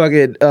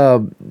fucking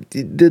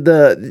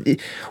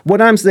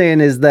what I'm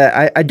saying is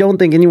that I don't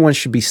think anyone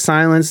should be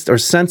silenced or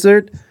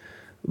censored.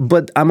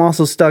 But I'm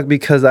also stuck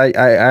because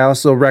I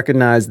also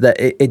recognize that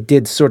it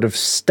did sort of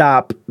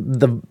stop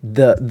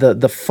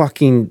the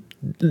fucking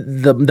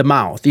the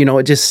mouth. You know,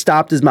 it just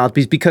stopped his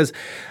mouthpiece because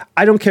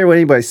I don't care what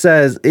anybody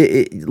says.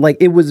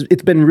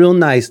 It's been real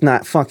nice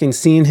not fucking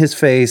seeing his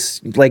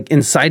face like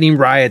inciting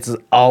riots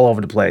all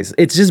over the place.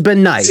 It's just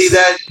been nice. See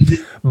that?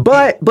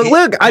 But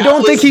look, I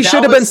don't think he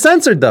should have been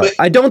censored though.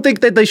 I don't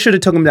think that they should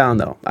have took him down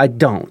though. I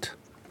don't.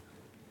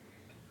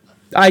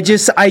 I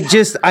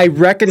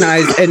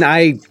recognize and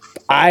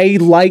I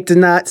liked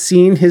not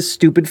seeing his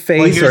stupid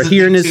face or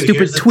hearing his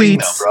stupid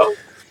tweets. Bro.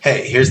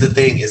 Hey, here's the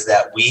thing is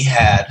that we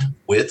had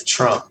with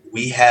Trump,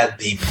 we had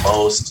the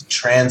most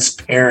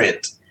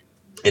transparent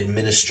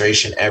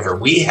administration ever.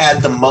 We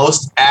had the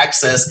most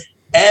access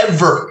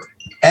ever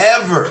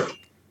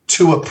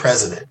to a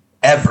president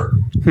ever.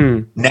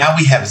 Now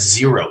we have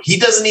zero. He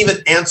doesn't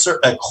even answer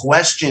a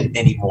question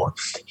anymore.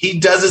 He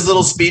does his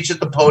little speech at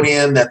the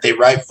podium that they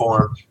write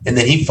for him, and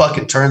then he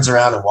fucking turns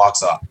around and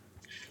walks off.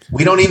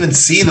 We don't even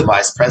see the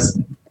vice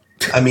president.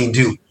 I mean,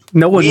 dude.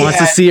 No one wants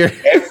to see her.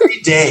 Every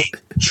day,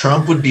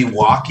 Trump would be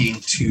walking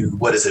to,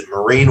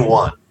 Marine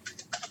One.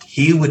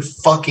 He would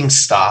fucking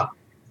stop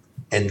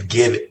and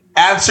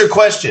answer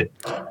question,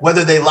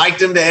 whether they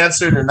liked him to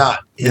answer it or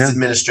not. His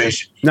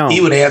administration. No.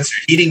 He would answer.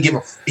 He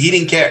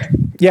didn't care.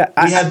 Yeah.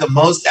 We had the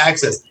most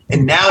access.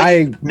 And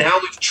now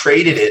we've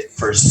traded it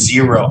for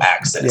zero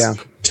access. Yeah.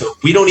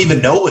 We don't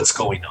even know what's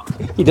going on.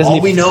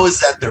 All we know is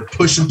that they're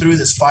pushing through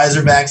this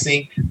Pfizer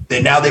vaccine.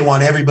 Now they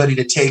want everybody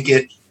to take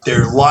it.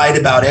 They're lied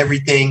about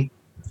everything.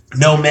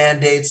 No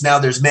mandates. Now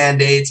there's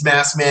mandates,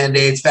 mask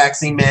mandates,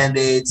 vaccine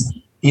mandates.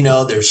 You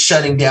know, they're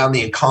shutting down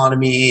the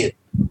economy.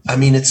 I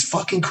mean, it's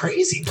fucking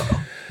crazy, bro.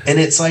 And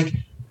it's like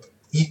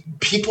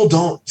people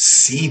don't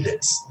see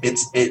this.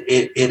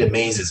 It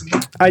amazes me.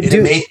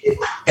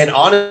 And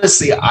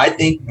honestly, I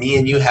think me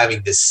and you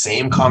having this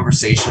same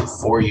conversation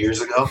 4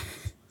 years ago,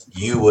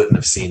 you wouldn't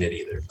have seen it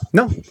either.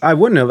 No, I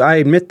wouldn't have. I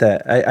admit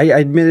that. I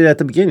admit it at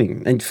the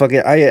beginning, and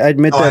I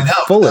admit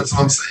that fully. That's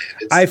what I'm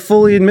saying. I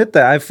fully admit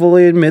that. I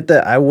fully admit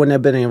that I wouldn't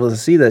have been able to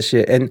see that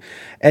shit. And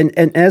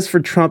as for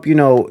Trump, you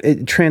know,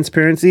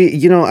 transparency.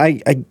 You know,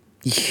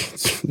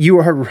 you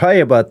are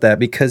right about that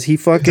because he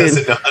fucking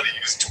doesn't know how to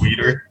use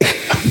Twitter.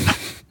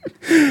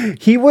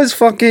 He was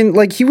fucking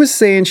like he was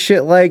saying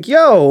shit like,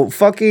 yo,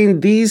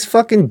 fucking these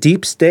fucking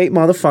deep state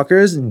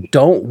motherfuckers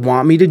don't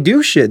want me to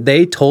do shit.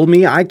 They told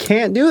me I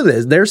can't do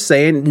this. They're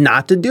saying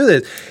not to do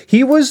this.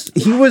 He was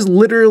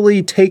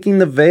literally taking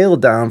the veil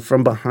down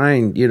from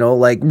behind, you know,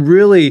 like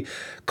really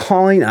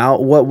calling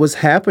out what was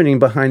happening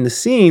behind the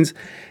scenes.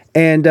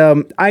 And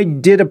I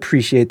did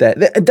appreciate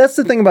that. That's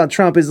the thing about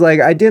Trump is like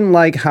I didn't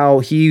like how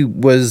he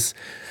was,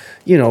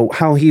 you know,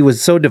 how he was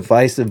so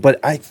divisive,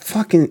 but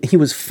he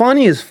was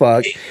funny as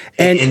fuck,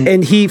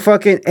 and he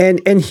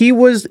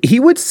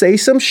would say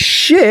some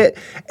shit,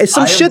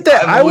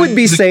 that I would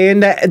be saying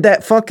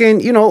that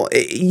fucking, you know,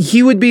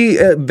 he would be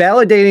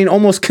validating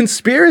almost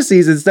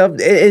conspiracies and stuff,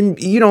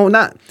 and you know,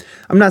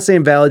 I'm not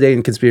saying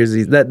validating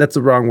conspiracies. That's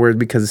the wrong word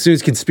because as soon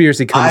as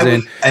conspiracy comes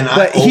in,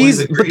 but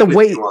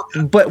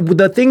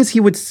the things he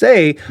would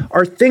say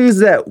are things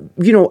that,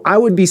 you know, I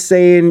would be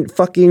saying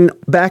fucking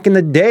back in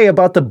the day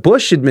about the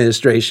Bush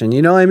administration.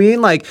 You know what I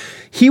mean? Like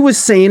he was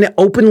saying it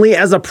openly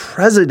as a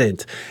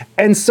president,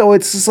 and so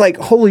it's just like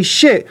holy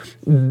shit.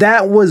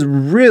 That was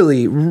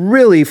really,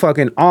 really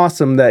fucking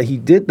awesome that he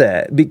did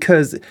that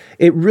because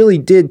it really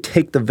did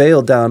take the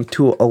veil down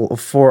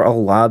for a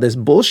lot of this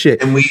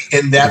bullshit. And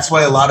that's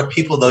why a lot of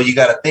people, though, you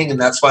got to think, and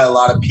that's why a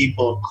lot of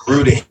people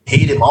grew to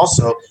hate him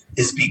also,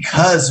 is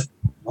because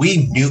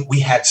we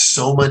had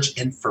so much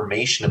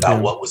information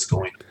about what was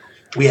going on.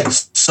 We had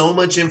so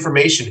much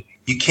information.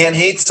 You can't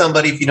hate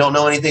somebody if you don't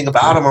know anything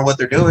about them or what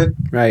they're doing.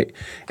 Right.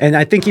 And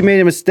I think he made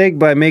a mistake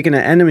by making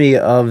an enemy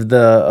of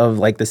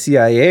the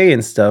CIA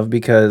and stuff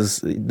because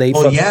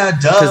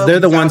because they're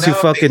the ones who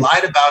fucking they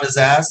lied about his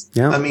ass.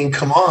 Yeah. I mean,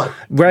 come on.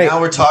 Right.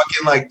 Now we're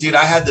talking like, dude,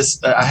 I had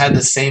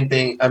the same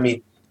thing. I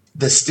mean,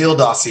 the Steele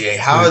dossier.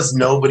 How is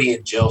nobody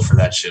in jail for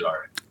that shit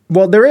already?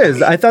 Well, there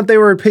is. I thought they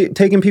were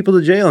taking people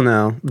to jail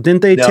now.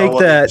 Didn't they take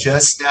that?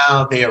 Just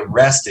now they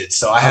arrested.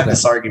 So I had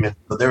this argument,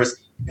 but there was.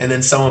 And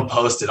then someone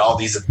posted all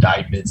these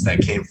indictments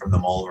that came from the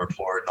Mueller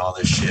report and all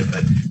this shit.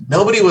 But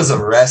nobody was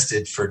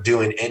arrested for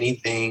doing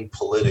anything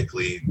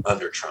politically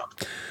under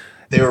Trump.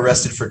 They were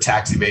arrested for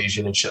tax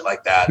evasion and shit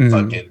like that.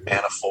 Fucking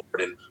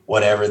Manafort and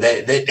whatever.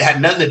 They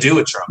had nothing to do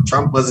with Trump.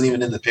 Trump wasn't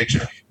even in the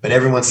picture. But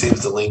everyone seems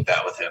to link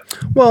that with him.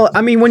 Well,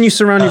 I mean, when you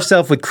surround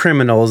yourself with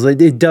criminals,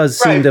 it does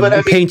seem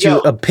to paint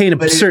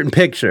a certain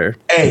picture.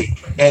 Hey,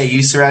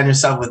 you surround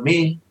yourself with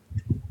me.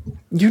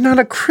 You're not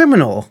a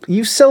criminal.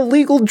 You sell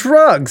legal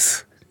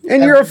drugs.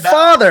 And you're a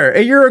father,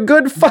 and you're a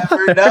good father.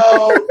 You never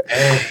know.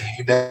 Hey,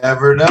 you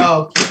never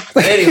know.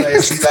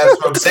 Anyways, that's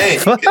what I'm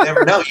saying. You can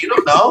never know. You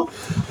don't know.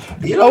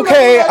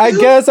 I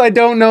guess I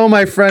don't know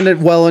my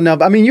friend well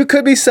enough. I mean, you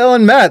could be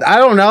selling meth. I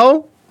don't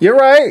know. You're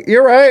right.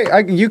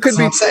 You could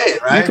be saying,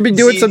 right? You could be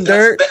doing some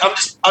dirt.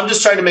 I'm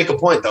just trying to make a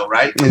point, though,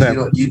 right?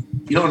 You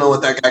don't know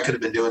what that guy could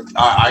have been doing.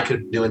 I could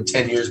have been doing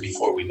 10 years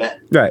before we met.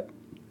 Right.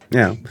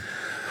 Yeah.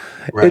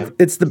 Right.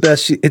 It's the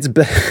best. It's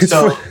best.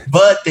 So,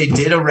 but they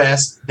did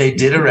arrest.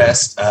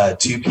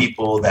 Two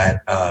people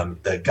that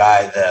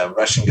the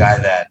Russian guy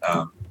that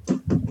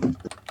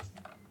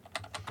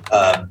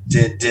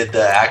did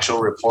the actual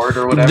report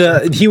or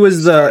whatever. He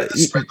was the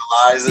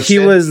lies and he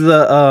shit. was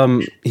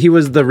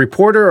the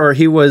reporter, or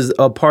he was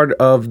a part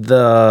of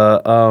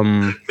the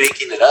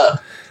Making it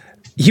up.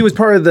 he was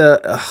part of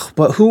the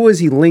but who was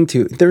he linked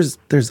to? There's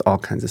all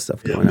kinds of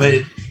stuff going on.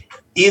 But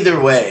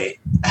either way,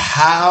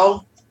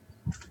 how,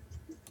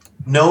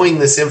 knowing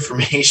this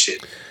information,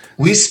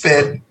 we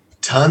spent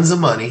tons of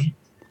money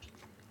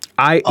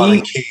on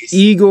a case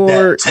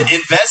Igor to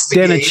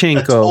investigate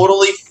Danichenko. a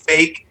totally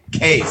fake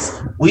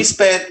case. We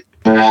spent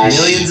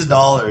millions of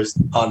dollars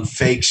on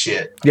fake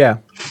shit. Yeah,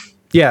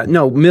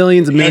 no,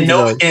 millions of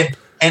dollars.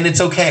 And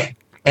it's okay.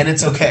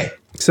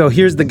 So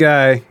here's the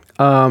guy,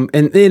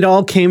 and it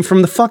all came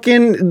from the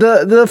fucking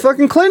the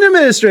fucking Clinton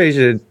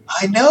administration.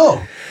 I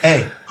know.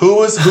 Hey, who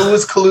was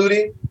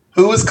colluding?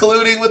 Who was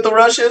colluding with the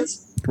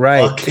Russians?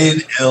 Right.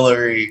 Fucking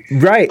Hillary.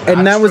 Right,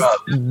 and that was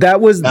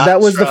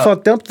the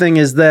fucked up thing,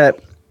 is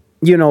that,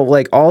 you know,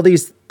 like all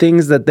these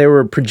things that they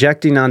were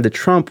projecting onto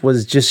Trump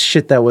was just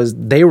shit that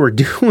they were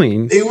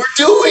doing.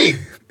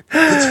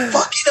 It's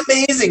fucking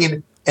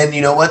amazing. And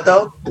you know what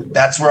though?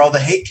 That's where all the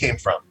hate came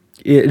from.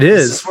 It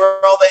is. This is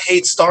where all the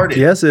hate started.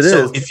 Yes, it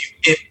so is.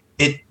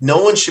 If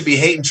no one should be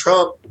hating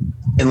Trump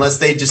unless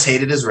they just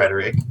hated his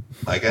rhetoric,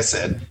 like I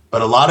said.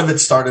 But a lot of it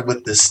started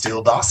with this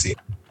Steele dossier,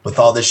 with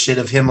all this shit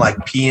of him like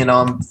peeing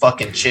on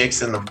fucking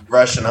chicks in the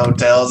Russian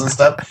hotels and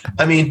stuff.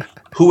 I mean,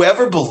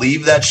 whoever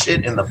believed that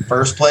shit in the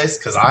first place,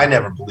 because I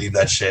never believed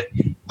that shit,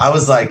 I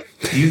was like,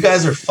 you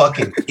guys are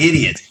fucking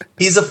idiots.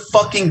 He's a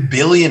fucking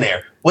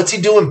billionaire. What's he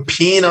doing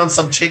peeing on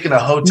some chick in a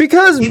hotel?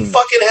 Because he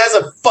fucking has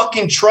a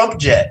fucking Trump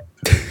jet.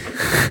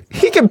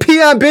 He can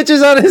pee on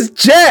bitches on his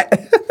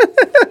jet.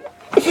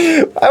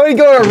 Why would he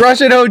go to a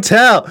Russian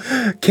hotel?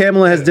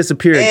 Kamala has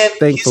disappeared, and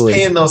thankfully.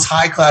 He's paying those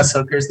high class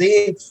hookers.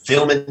 They ain't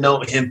filming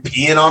him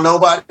peeing on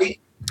nobody.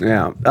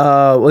 Yeah.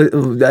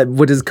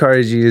 What does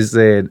Cardi G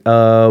say?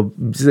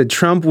 That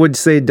Trump would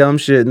say dumb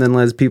shit and then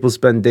let people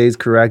spend days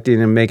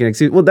correcting and making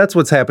excuses. Well, that's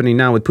what's happening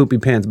now with Poopy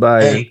Pants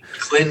Biden.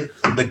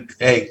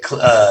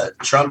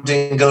 Trump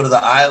didn't go to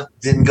the island,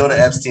 didn't go to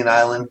Epstein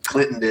Island.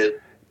 Clinton did.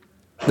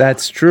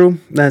 That's true.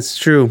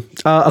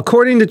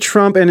 According to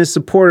Trump and his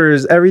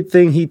supporters,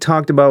 everything he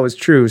talked about was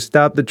true.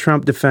 Stop the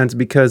Trump defense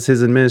because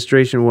his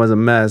administration was a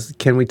mess.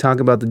 Can we talk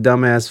about the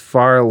dumbass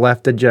far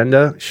left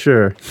agenda?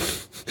 Sure.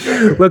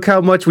 Look how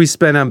much we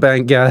spent on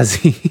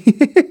Benghazi.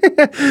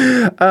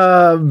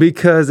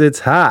 Because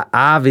it's hot,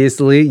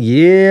 obviously.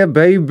 Yeah,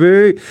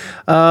 baby.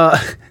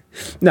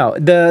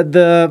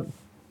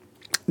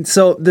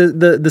 So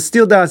the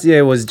Steele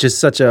dossier was just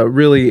such a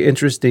really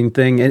interesting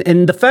thing,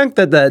 and the fact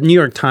that the New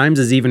York Times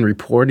is even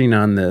reporting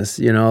on this,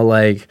 you know,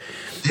 like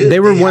Dude, they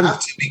have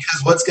to,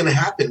 because what's going to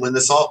happen when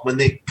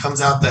it comes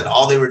out that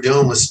all they were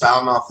doing was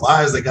spouting off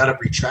lies, they got to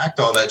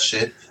retract all that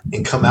shit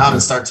and come out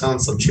and start telling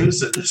some truths.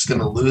 That they're just going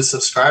to lose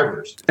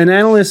subscribers. An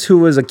analyst who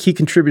was a key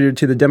contributor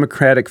to the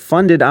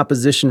Democratic-funded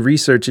opposition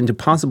research into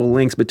possible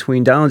links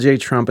between Donald J.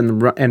 Trump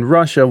and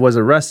Russia was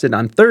arrested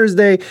on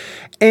Thursday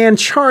and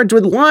charged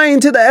with lying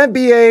to the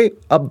FBI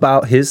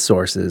about his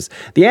sources.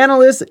 The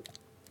analyst,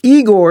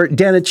 Igor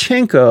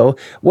Danichenko,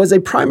 was a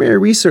primary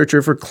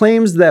researcher for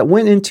claims that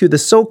went into the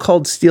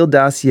so-called Steele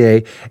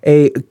dossier,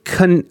 a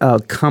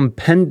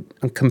compendium,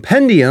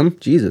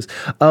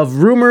 of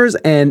rumors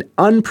and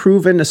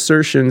unproven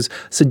assertions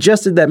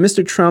suggested that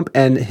Mr. Trump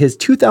and his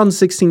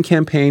 2016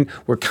 campaign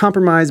were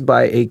compromised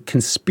by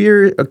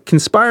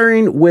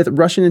conspiring with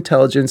Russian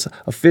intelligence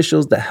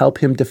officials to help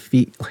him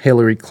defeat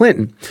Hillary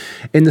Clinton.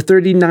 In the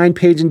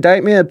 39-page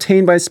indictment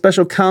obtained by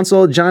special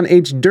counsel John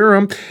H.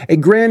 Durham, a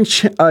grand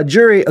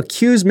jury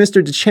accused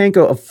Mr.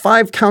 Danichenko of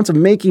 5 counts of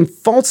making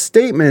false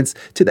statements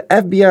to the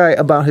FBI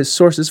about his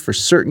sources for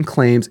certain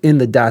claims in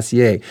the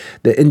dossier.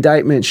 The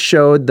indictment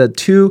showed the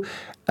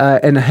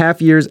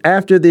 2.5 years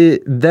after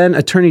the then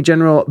Attorney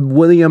General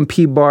William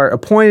P. Barr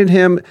appointed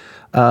him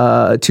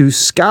to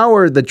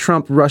scour the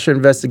Trump-Russia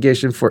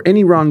investigation for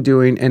any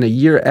wrongdoing, and a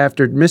year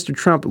after Mr.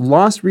 Trump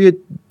lost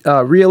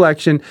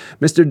re-election,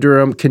 Mr.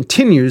 Durham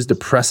continues to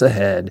press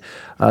ahead.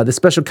 The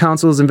special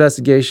counsel's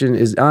investigation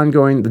is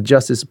ongoing, the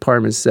Justice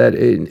Department said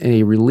in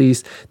a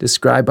release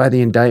described by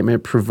the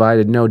indictment,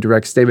 provided no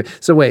direct statement.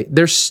 So wait,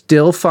 they're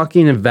still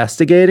fucking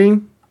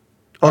investigating?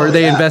 Or are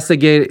they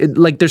investigating,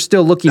 like they're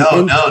still looking?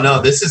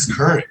 No, this is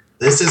current.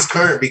 This is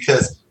current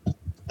because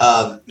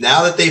now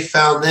that they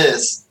found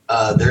this,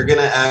 they're going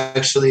to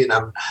actually, and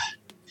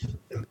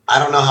I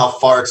don't know how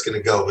far it's going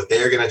to go, but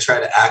they're going to try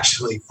to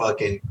actually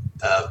fucking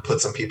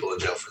put some people in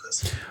jail for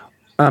this.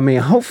 I mean,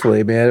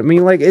 hopefully, man. I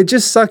mean, like, it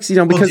just sucks, you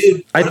know, because... Well,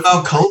 dude, what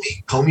about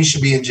Comey? Comey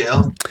should be in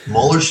jail.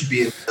 Mueller should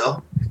be in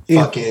jail.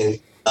 Yeah. Fucking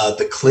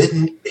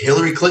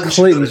Hillary Clinton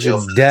should go to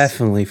jail for this.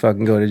 Definitely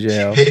fucking go to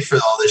jail. She paid for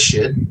all this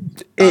shit.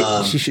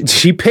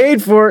 She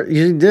paid for it.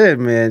 She did,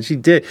 man. She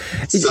did.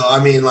 So,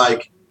 I mean,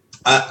 like,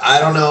 I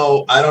don't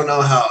know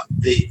how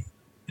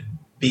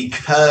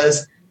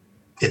because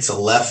it's a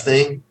left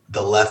thing,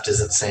 the left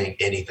isn't saying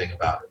anything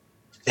about it.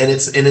 And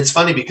it's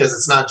funny because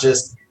it's not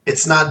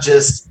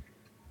just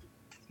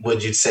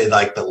would you say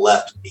like the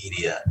left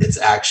media? It's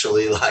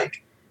actually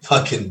like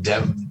fucking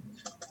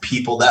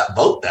people that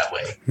vote that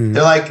way.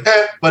 They're like,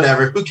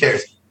 whatever, who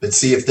cares? But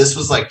see, if this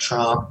was like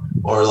Trump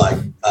or like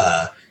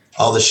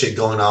all the shit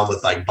going on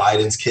with like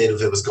Biden's kid,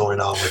 if it was going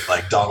on with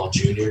like Donald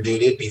Jr.,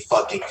 dude, it'd be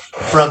fucking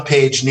front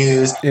page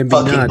news, fucking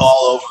nuts.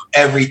 all over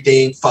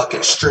everything,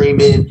 fucking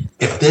streaming.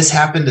 If this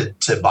happened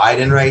to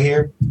Biden right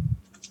here,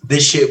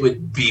 this shit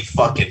would be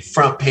fucking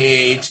front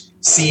page,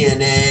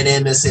 CNN,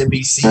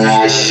 MSNBC.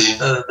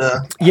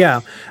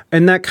 Yeah,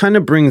 and that kind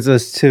of brings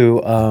us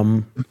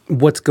to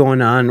what's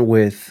going on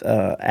with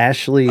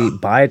Ashley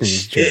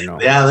Biden's journal.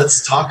 Yeah,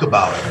 let's talk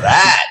about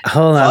that.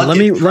 Hold on, let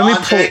me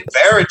Project pull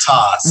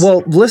Veritas.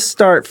 Well, let's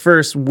start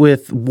first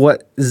with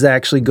what is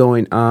actually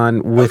going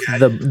on with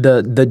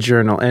the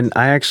journal. And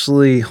I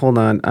actually, hold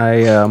on,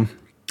 oh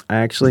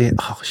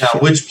shit. Now,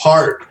 which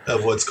part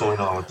of what's going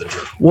on with the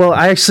journal? Well,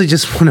 I actually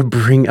just want to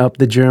bring up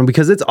the journal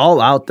because it's all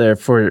out there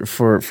for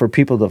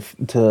people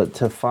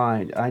to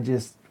find. I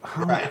just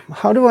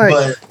how do I?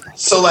 But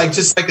so like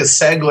just like a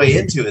segue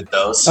into it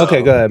though. So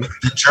okay, go ahead.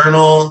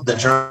 The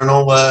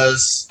journal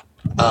was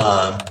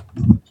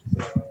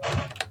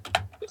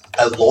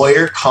a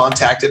lawyer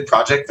contacted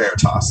Project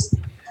Veritas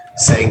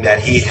saying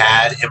that he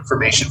had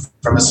information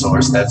from a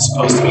source that's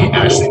supposed to be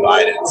Ashley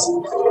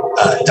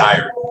Biden's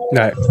diary.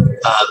 Right.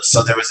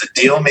 So there was a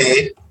deal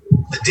made.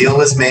 The deal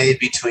was made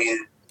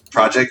between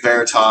Project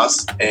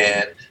Veritas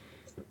and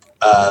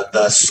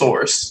the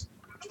source.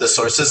 The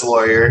source's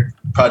lawyer.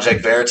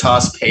 Project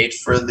Veritas paid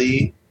for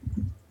the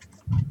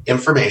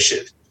information.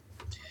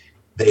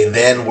 They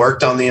then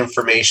worked on the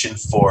information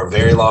for a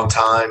very long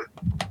time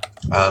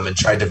and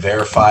tried to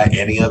verify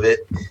any of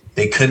it.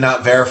 They could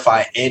not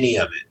verify any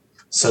of it.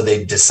 So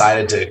they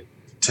decided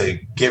to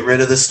get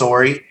rid of the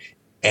story,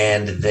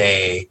 and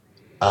they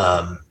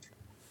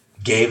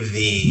gave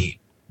the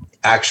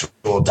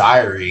actual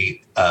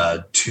diary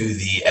to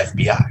the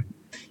FBI,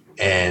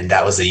 and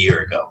that was a year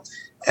ago.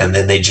 And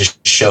then they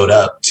just showed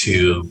up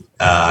to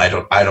I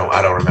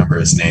don't remember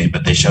his name,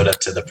 but they showed up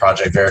to the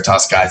Project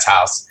Veritas guy's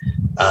house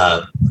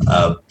a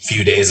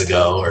few days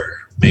ago,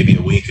 or maybe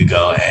a week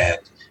ago, and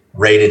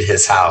raided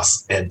his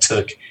house and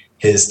took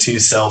his 2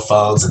 cell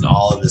phones and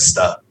all of his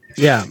stuff.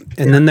 Yeah,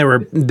 and then they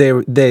what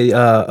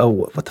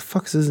the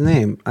fuck's his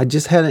name? I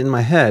just had it in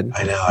my head.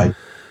 I know.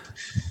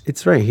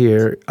 It's right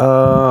here.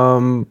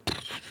 Come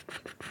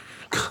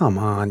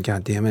on,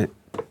 goddammit.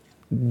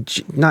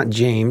 Not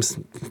James.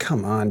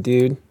 Come on,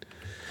 dude.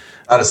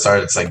 How to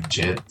start? It's like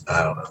Jen.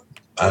 I don't know.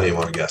 I don't even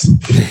want to guess.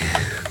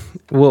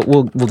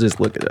 We'll just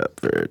look it up.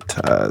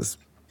 Veritas.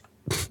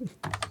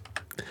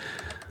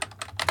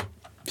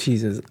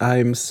 Jesus,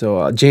 I'm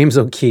so James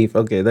O'Keefe.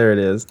 Okay, there it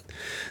is.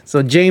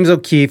 So James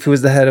O'Keefe, who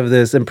is the head of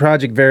this, and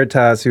Project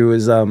Veritas, who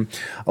is a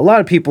lot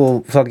of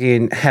people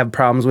fucking have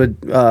problems with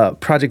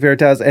Project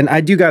Veritas, and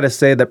I do gotta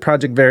say that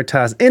Project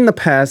Veritas in the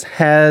past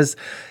has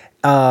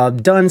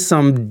done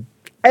some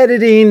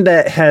editing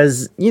that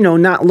has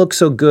not looked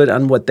so good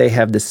on what they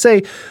have to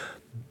say,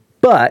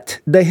 but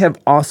they have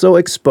also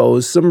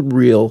exposed some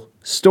real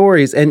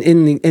stories,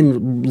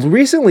 and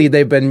recently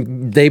they've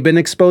been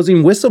exposing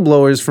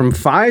whistleblowers from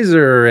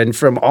Pfizer and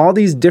from all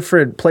these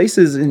different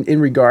places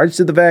in regards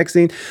to the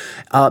vaccine.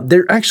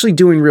 They're actually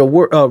doing real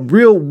work.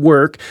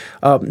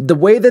 The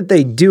way that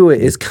they do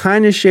it is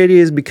kind of shady,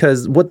 is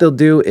because what they'll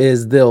do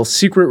is they'll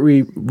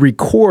secretly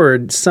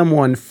record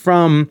someone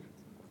from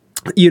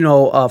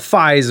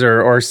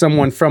Pfizer or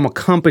someone from a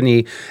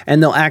company,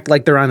 and they'll act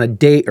like they're on a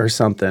date or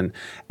something,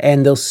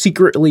 and they'll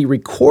secretly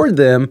record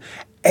them.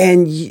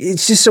 And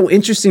it's just so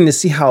interesting to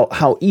see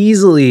how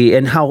easily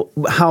and how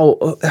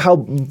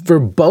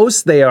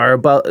verbose they are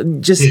about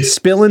just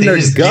spilling their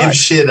guts. Give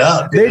shit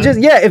up. They're just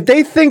if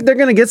they think they're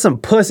gonna get some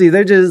pussy,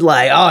 they're just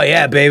like, oh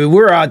yeah, baby,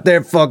 we're out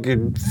there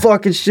fucking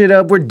shit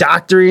up. We're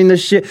doctoring the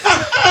shit.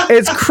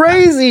 It's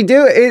crazy,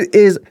 dude. It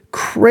is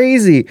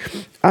crazy.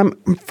 I'm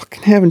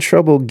fucking having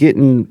trouble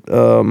getting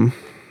the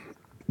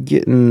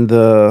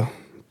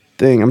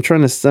thing. I'm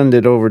trying to send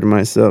it over to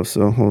myself.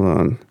 So hold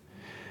on.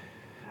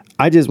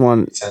 I just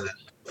want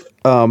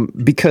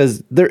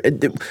because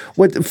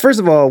first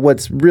of all,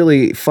 what's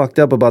really fucked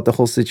up about the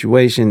whole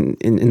situation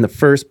in the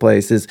first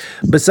place is,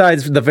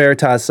 besides the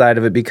Veritas side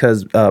of it,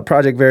 because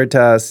Project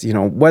Veritas,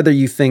 whether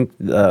you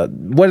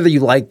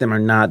like them or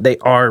not, they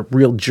are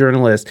real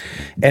journalists,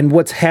 and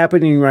what's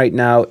happening right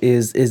now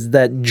is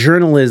that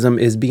journalism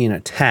is being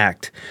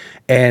attacked.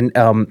 And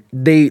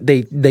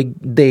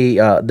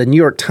the New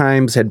York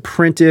Times had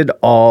printed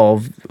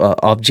all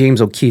of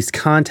James O'Keefe's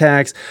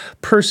contacts,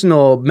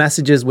 personal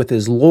messages with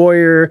his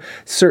lawyer,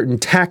 certain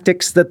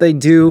tactics that they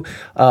do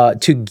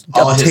to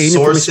all obtain his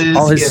sources,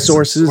 all his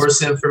sources,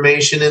 source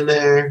information in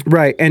there,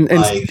 right? And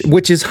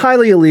which is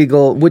highly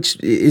illegal,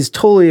 which is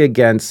totally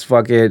against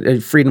fucking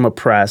freedom of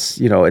press.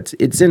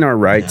 It's in our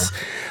rights.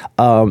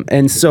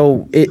 And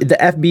so the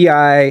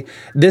FBI,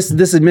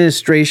 this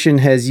administration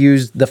has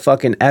used the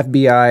fucking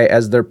FBI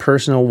as their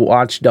personal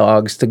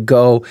watchdogs to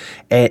go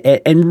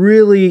and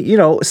really, you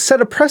know, set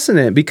a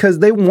precedent because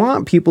they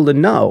want people to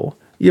know.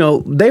 You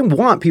know, they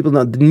want people to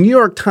know. The New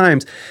York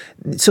Times,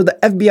 so the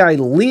FBI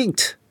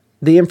leaked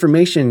the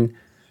information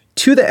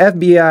to the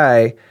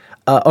FBI.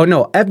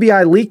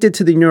 FBI leaked it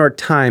to the New York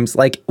Times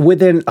like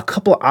within a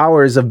couple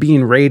hours of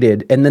being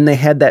raided, and then they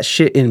had that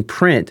shit in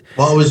print.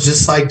 Well, it was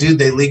just like, dude,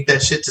 they leaked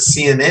that shit to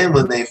CNN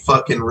when they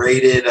fucking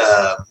raided,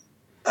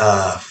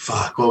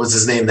 what was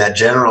his name? That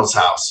general's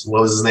house.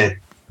 What was his name?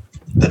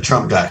 The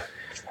Trump guy.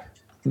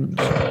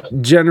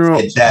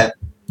 General Flynn.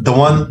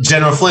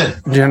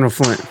 General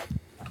Flynn.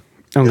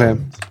 Okay.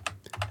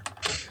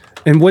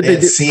 And what they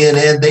did?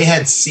 CNN, they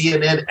had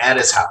CNN at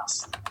his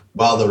house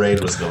while the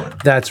raid was going.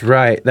 That's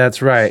right.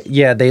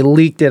 Yeah, they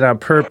leaked it on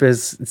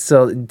purpose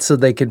so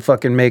they could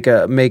fucking make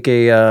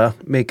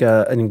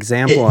an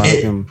example out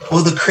of him.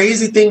 Well, the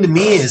crazy thing to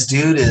me is,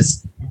 dude,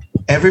 is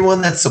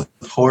everyone that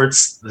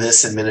supports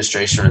this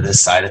administration or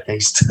this side of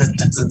things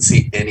doesn't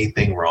see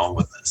anything wrong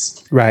with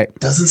this. Right.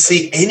 Doesn't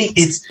see any.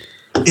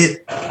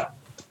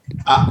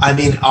 I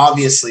mean,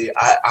 obviously,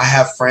 I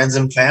have friends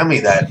and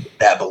family that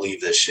believe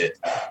this shit,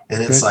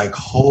 and it's like,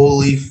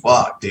 holy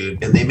fuck,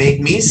 dude. And they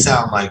make me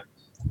sound like,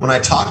 when I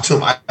talk to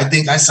them, I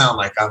think I sound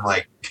like I'm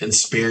like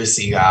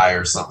conspiracy guy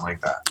or something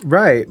like that.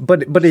 Right,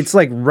 but it's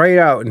like right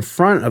out in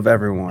front of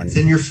everyone. It's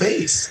in your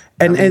face.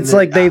 And it's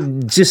like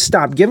they've just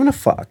stopped giving a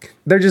fuck.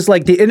 They're just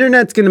like, the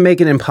internet's going to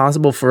make it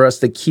impossible for us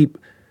to keep.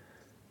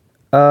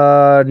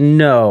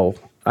 No.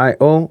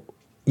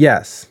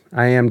 Yes,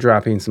 I am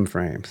dropping some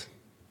frames.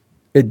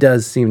 It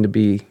does seem to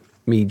be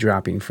me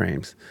dropping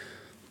frames.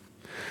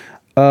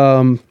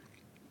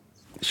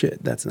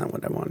 Shit, that's not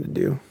what I wanted to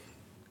do.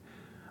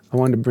 I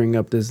wanted to bring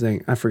up this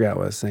thing. I forgot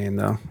what I was saying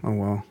though. Oh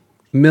well.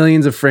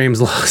 Millions of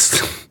frames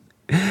lost.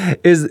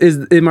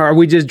 Are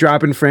we just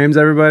dropping frames,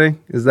 everybody?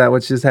 Is that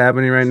what's just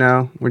happening right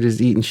now? We're just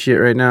eating shit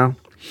right now?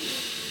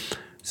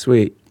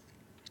 Sweet.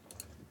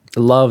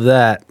 Love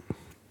that.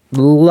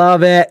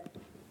 Love it.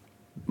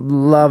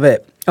 Love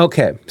it.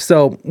 Okay,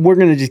 so we're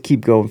going to just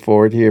keep going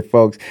forward here,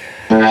 folks.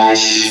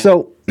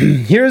 So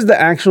here's the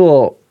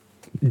actual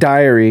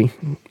diary.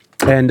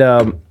 And,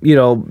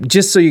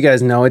 just so you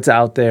guys know, it's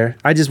out there.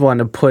 I just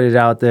wanted to put it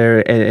out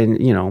there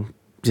and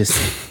just,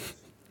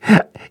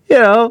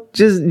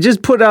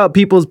 just put out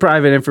people's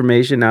private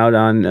information out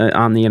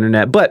on the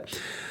internet. But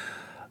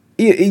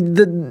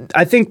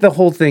I think the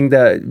whole thing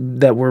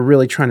that we're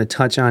really trying to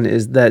touch on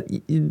is that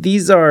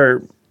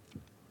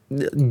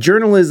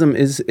journalism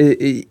is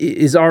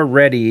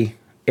already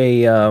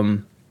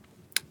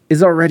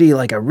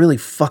like a really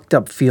fucked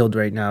up field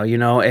right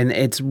now, and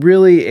it's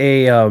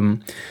really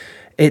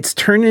it's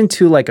turned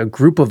into like a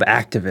group of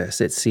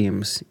activists, it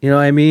seems. You know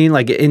what I mean?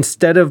 Like,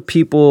 instead of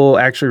people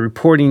actually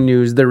reporting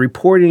news, they're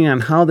reporting on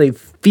how they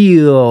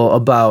feel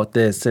about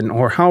this,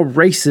 or how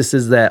racist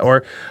is that,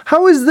 or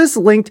how is this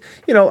linked?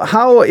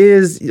 How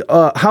is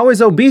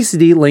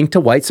obesity linked to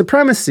white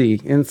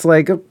supremacy? And it's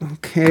like,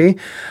 okay,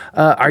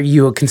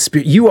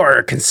 you are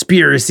a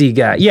conspiracy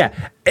guy,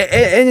 yeah.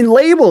 And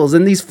labels,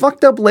 and these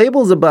fucked up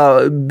labels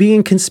about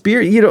being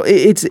conspiracy,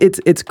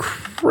 it's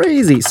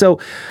crazy.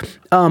 So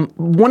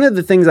one of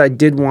the things I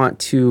did want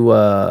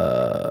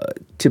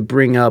to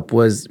bring up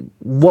was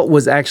what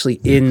was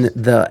actually in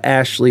the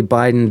Ashley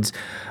Biden's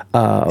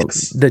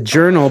the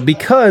journal,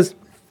 because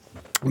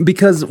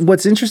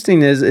what's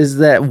interesting is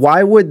that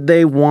why would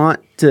they want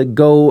to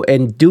go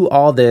and do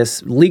all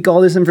this, leak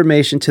all this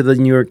information to the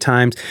New York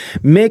Times,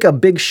 make a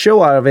big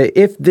show out of it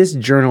if this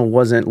journal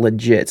wasn't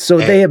legit? So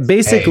they have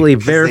basically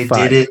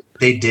verified.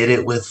 They did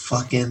it with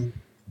fucking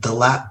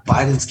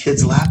Biden's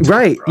kid's laptop.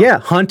 Right. Bro. Yeah.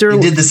 Hunter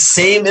did the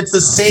same. It's the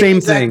same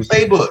exact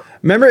playbook.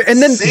 Remember?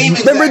 And then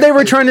they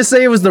were trying to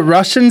say it was the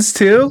Russians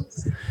too.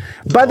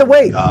 By the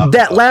way,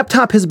 that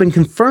laptop has been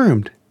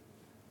confirmed.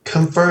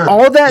 Confirmed.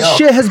 All that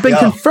shit has been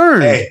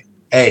confirmed.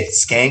 Hey,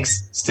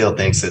 Skanks still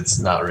thinks it's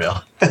not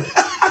real.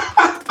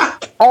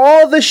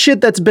 All the shit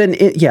that's been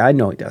yeah, I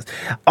know he does.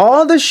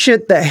 All the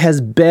shit that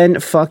has been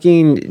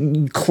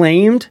fucking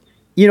claimed,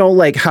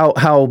 like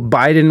how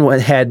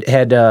Biden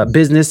had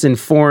business in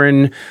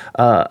foreign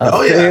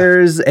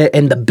affairs,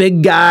 and the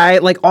big guy,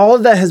 like all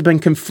of that has been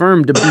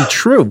confirmed to be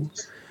true.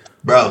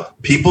 Bro,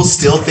 people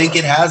still think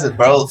it hasn't,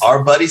 bro.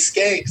 Our buddy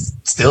Skanks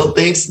still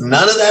thinks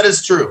none of that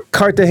is true.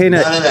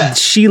 Cartagena,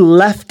 she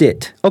left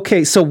it.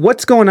 Okay, so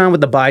what's going on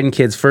with the Biden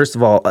kids, first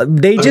of all?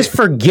 They just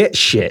forget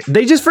shit.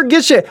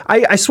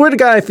 I swear to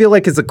God, I feel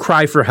like it's a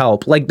cry for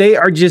help. Like, they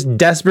are just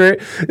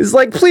desperate. It's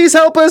like, please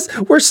help us.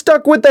 We're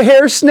stuck with the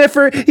hair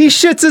sniffer. He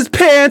shits his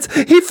pants.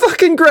 He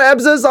fucking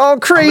grabs us all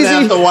crazy.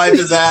 I'm gonna have to wipe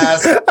his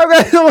ass. I'm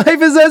gonna have to wipe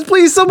his ass.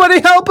 Please,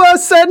 somebody help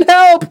us. Send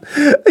help.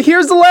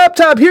 Here's the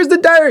laptop. Here's the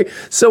diary.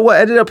 So what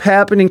ended up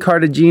happening,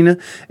 Cartagena,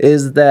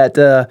 is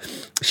that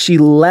she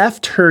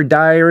left her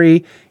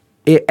diary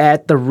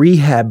at the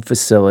rehab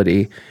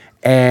facility,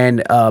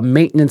 and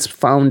maintenance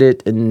found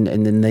it, and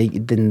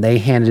then they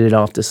handed it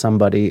off to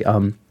somebody.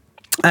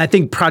 I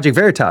think Project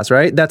Veritas,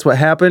 right? That's what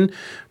happened.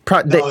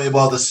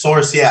 The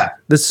source, yeah.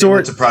 The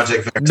source to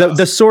Project Veritas.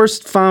 The source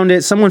found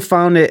it. Someone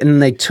found it,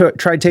 and they tried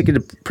to take it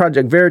to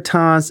Project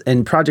Veritas,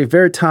 and Project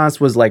Veritas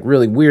was like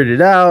really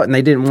weirded out, and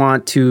they didn't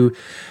want to.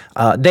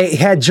 They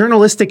had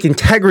journalistic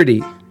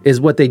integrity, is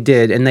what they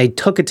did, and they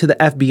took it to the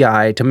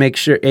FBI to make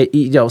sure it.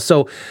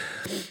 So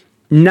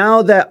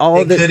now that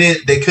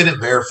they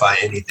couldn't verify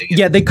anything.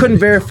 Yeah, they couldn't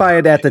verify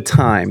it at the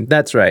time.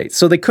 That's right.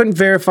 So they couldn't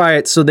verify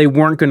it, so they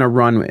weren't going to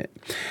run it.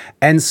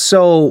 And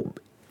so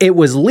it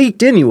was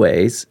leaked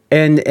anyways.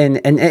 And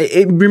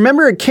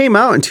remember, it came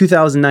out in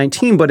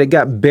 2019, but it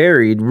got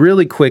buried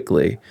really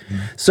quickly.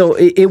 So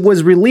it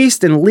was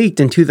released and leaked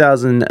in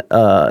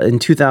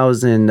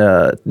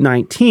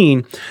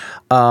 2019,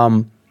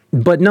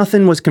 but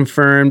nothing was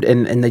confirmed,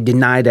 and they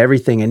denied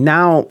everything. And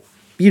now,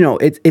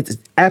 it's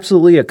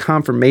absolutely a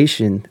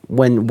confirmation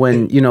when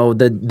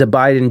the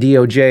Biden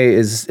DOJ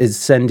is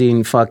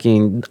sending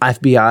fucking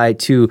FBI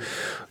to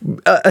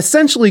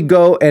essentially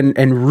go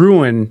and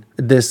ruin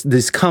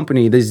this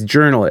company, this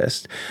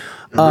journalist.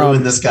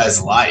 Ruin this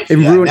guy's life.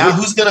 Now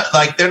who's gonna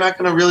they're not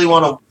gonna really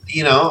want to,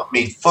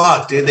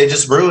 fuck, dude, they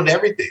just ruined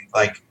everything.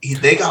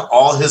 They got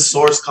all his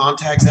source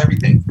contacts,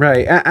 everything.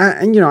 Right. And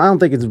I don't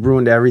think it's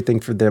ruined everything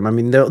for them. I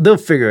mean, they'll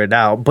figure it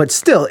out, but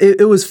still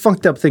it was a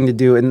fucked up thing to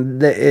do.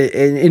 And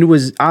it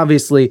was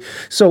obviously,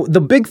 so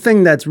the big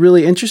thing that's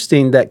really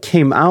interesting that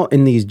came out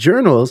in these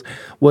journals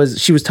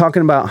was she was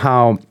talking about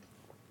how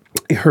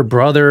her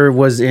brother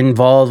was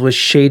involved with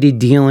shady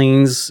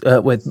dealings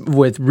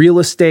with real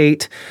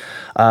estate.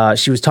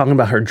 She was talking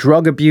about her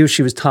drug abuse.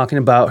 She was talking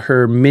about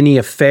her many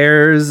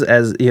affairs,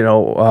 and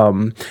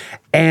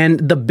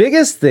the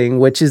biggest thing,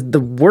 which is the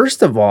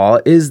worst of all,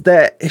 is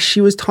that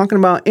she was talking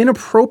about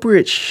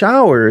inappropriate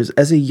showers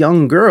as a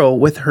young girl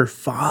with her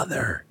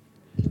father.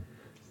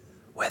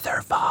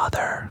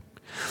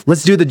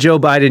 Let's do the Joe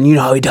Biden. You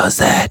know how he does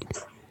that.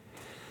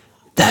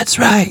 That's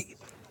right.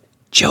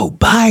 Joe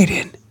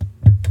Biden.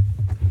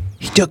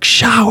 He took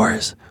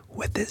showers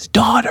with his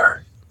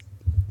daughter.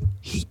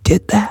 He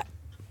did that.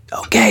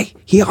 Okay?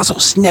 He also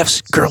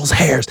sniffs girls'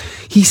 hairs.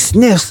 He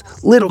sniffs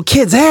little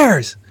kids'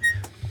 hairs.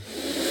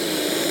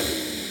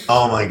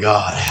 Oh my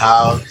God.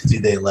 How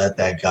do they let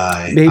that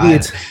guy? Maybe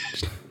it's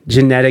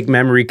genetic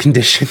memory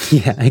condition.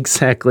 Yeah,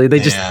 exactly. They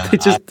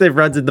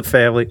runs in the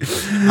family.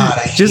 God,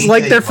 just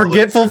like their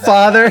forgetful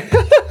father.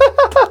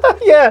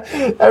 Yeah,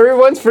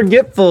 everyone's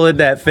forgetful in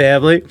that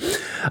family.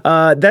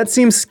 That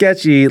seems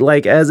sketchy.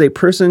 Like, as a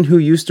person who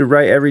used to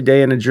write every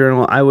day in a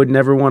journal, I would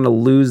never want to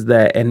lose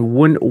that and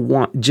wouldn't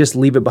want just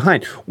leave it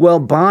behind. Well,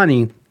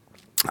 Bonnie,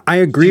 I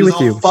agree with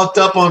you. Fucked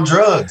up on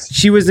drugs.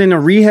 She was in a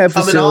rehab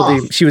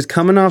facility. She was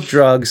coming off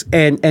drugs,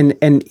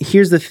 and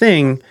here's the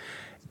thing: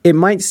 it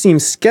might seem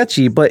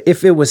sketchy, but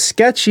if it was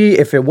sketchy,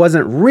 if it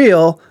wasn't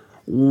real,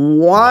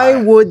 why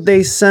would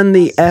they send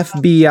the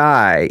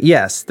FBI?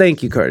 Yes,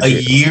 thank you, Carter. A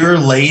year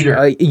later.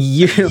 A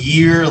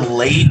year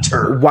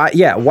later. Why?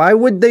 Yeah. Why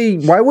would they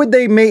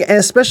make,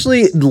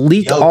 especially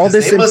leak all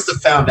this? They must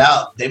have found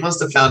out. They might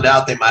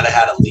have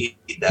had a lead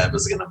that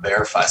was going to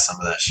verify some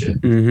of that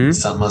shit. Mm-hmm.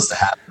 Something must have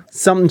happened.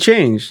 Something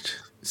changed.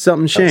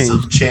 Something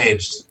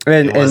changed.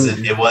 And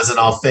it wasn't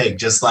all fake.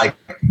 Just like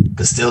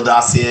the Steele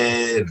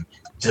dossier, and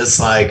just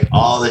like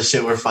all the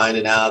shit we're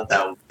finding out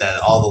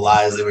that all the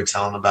lies they were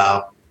telling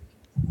about.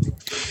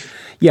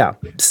 Yeah.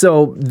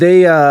 So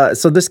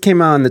so this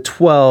came out on the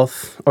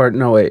 12th,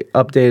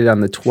 updated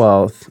on the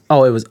 12th.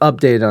 Oh, it was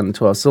updated on the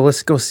 12th. So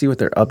let's go see what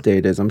their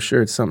update is. I'm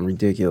sure it's something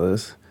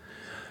ridiculous.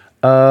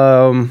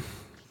 Anyway,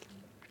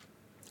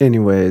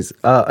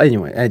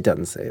 it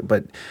doesn't say it,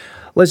 but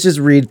let's just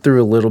read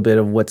through a little bit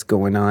of what's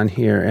going on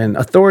here. And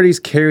authorities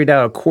carried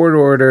out a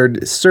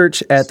court-ordered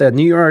search at the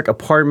New York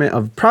apartment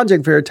of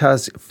Project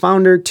Veritas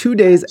founder 2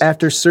 days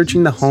after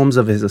searching the homes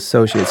of his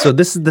associates. So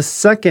this is the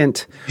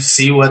second. Did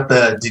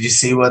you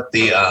see what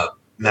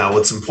now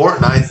what's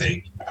important, I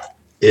think,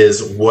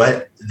 is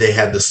what they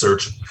had the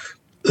search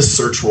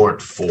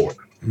warrant for.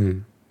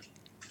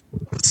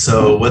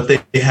 So what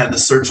they had the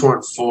search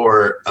warrant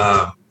for,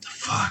 I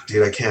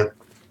can't.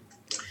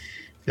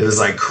 It was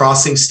like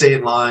crossing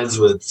state lines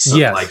with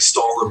some like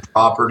stolen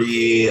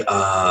property,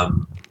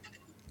 some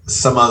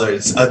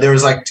others. There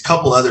was like a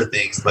couple other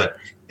things, but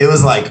it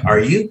was like, are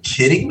you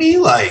kidding me?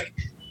 Like,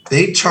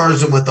 they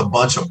charged him with a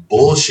bunch of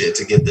bullshit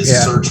to get this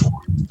search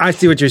warrant. I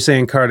see what you're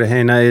saying,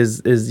 Cartagena,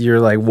 is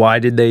you're like, why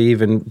did they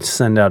even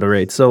send out a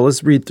raid? So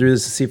let's read through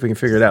this and see if we can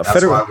figure it out.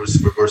 That's why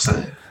we're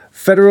saying.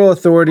 Federal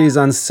authorities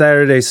on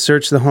Saturday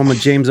searched the home of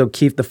James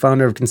O'Keefe, the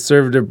founder of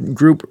conservative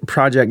group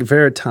Project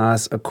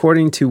Veritas,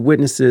 according to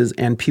witnesses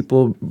and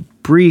people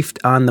briefed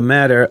on the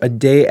matter a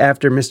day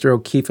after Mr.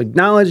 O'Keefe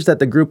acknowledged that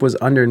the group was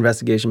under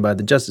investigation by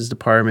the Justice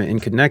Department in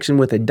connection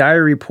with a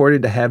diary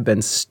reported to have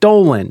been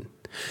stolen.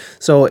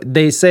 So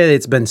they say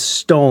it's been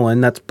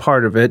stolen. That's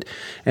part of it.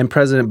 And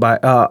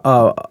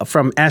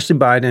from Ashley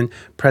Biden,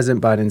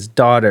 President Biden's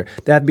daughter.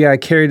 The FBI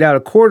carried out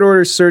a court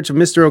order search of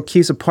Mr.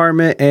 O'Keefe's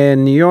apartment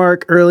in New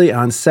York early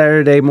on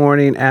Saturday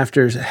morning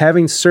after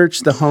having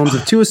searched the homes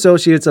of 2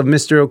 associates of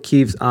Mr.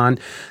 O'Keefe's on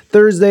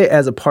Thursday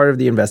as a part of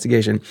the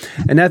investigation.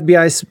 An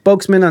FBI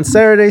spokesman on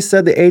Saturday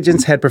said the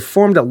agents had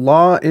performed a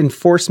law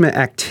enforcement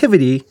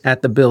activity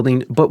at the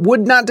building, but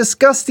would not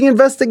discuss the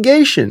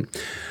investigation.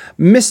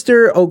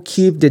 Mr.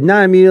 O'Keefe did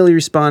not immediately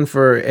respond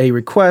for a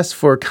request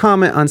for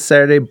comment on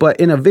Saturday, but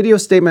in a video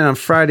statement on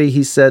Friday,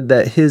 he said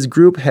that his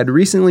group had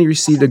recently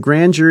received a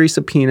grand jury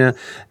subpoena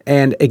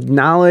and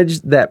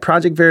acknowledged that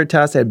Project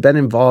Veritas had been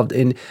involved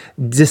in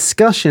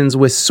discussions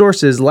with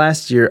sources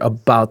last year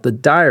about the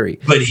diary.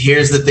 But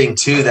here's the thing,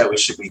 too, that we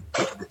should be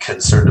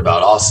concerned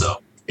about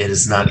also. It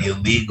is not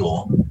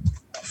illegal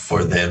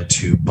for them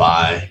to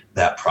buy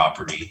that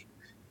property,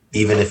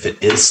 even if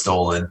it is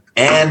stolen,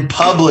 and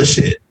publish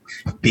it.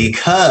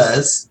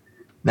 Because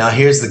now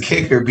here's the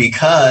kicker,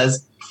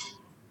 because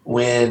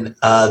when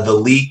the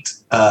leaked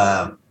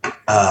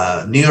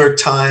New York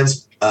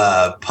Times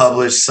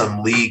published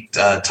some leaked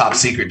top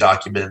secret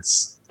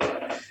documents,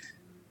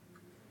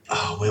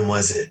 when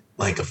was it?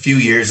 Like a few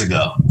years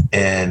ago,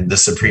 and the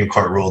Supreme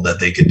Court ruled that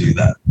they could do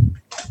that.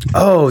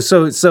 Oh,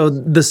 so a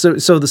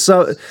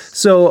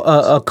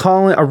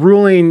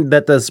ruling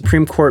that the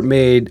Supreme Court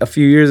made a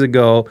few years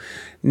ago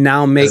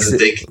now makes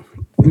it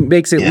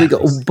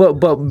legal,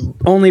 but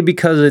only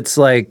because it's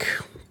like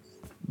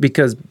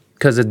because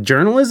of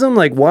journalism.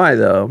 Like, why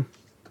though?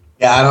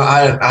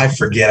 Yeah, I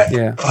forget.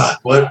 Yeah,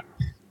 what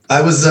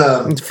I was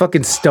it's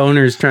fucking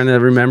stoners trying to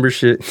remember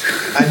shit.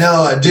 I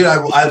know, dude.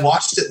 I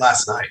watched it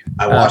last night.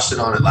 I watched it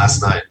on it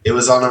last night. It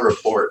was on a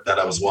report that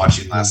I was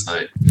watching last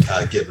night,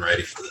 getting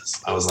ready for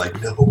this. I was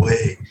like, no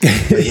way.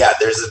 But yeah,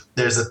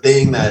 there's a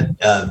thing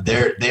that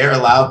they're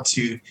allowed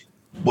to,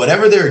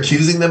 whatever they're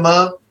accusing them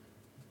of,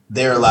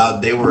 they are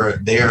allowed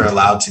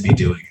to be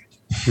doing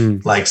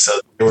it. Like, so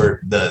they were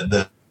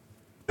the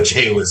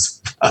Jay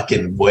was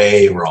fucking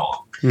way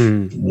wrong,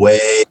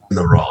 way in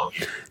the wrong.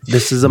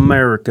 This is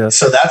America.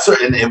 So that's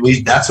what, and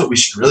that's what we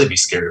should really be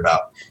scared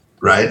about,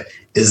 right?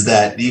 Is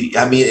that,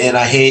 and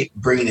I hate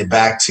bringing it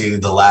back to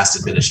the last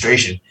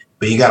administration,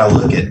 but you got to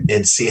look at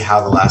and see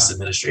how the last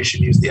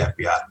administration used the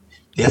FBI.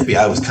 The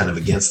FBI was kind of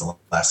against the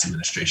last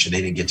administration.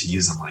 They didn't get to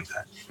use them like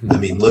that. I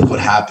mean, look what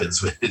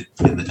happens when the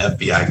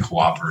FBI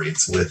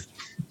cooperates with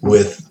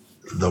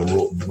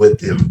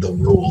the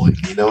rule.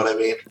 You know what I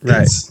mean?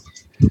 Right.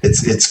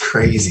 It's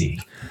crazy.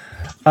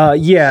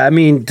 Yeah, I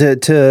mean,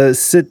 to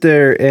sit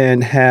there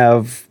and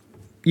have,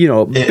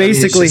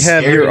 basically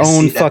have your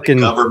own fucking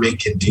government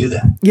can do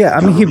that. Yeah,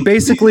 I mean, he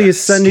basically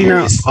is sending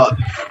out.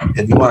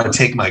 And you want to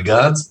take my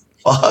guns?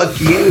 Fuck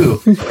you.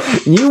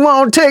 You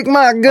won't take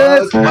my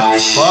guns?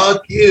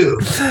 Fuck you.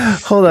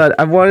 Hold on,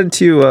 I wanted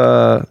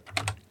to.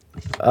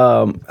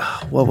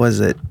 What was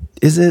it?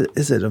 Is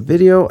it a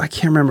video? I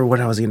can't remember what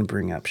I was going to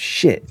bring up.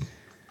 Shit.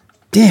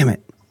 Damn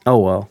it. Oh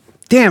well.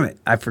 Damn it.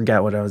 I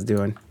forgot what I was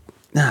doing.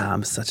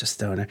 I'm such a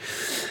stoner.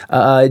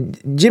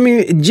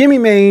 Jimmy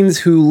Maines,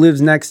 who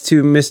lives next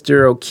to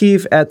Mr.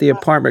 O'Keefe at the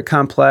apartment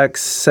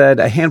complex,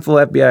 said a handful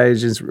of FBI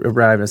agents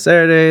arrived on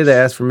Saturday. They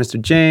asked for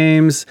Mr.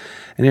 James.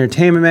 An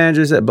entertainment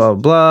manager said blah,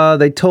 blah, blah.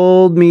 They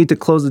told me to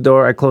close the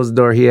door. I closed the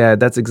door.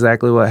 That's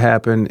exactly what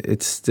happened. It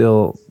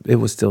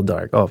was still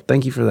dark. Oh,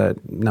 thank you for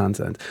that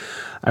nonsense.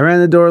 I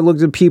ran the door,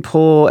 looked at the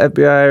peephole.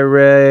 FBI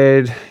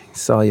raid.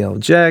 Saw yellow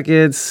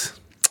jackets.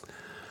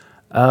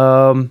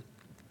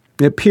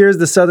 It appears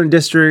the Southern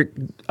District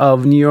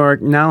of New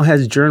York now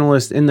has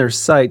journalists in their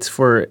sights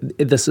for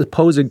the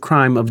supposed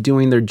crime of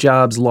doing their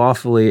jobs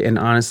lawfully and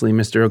honestly,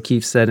 Mr.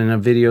 O'Keefe said in a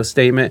video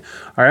statement.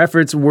 Our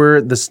efforts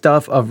were the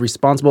stuff of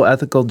responsible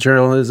ethical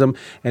journalism,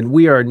 and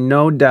we are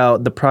no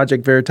doubt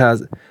Project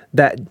Veritas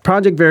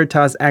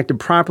acted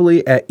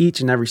properly at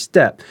each and every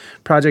step.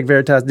 Project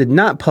Veritas did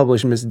not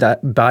publish Ms.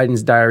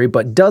 Biden's diary,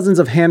 but dozens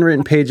of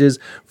handwritten pages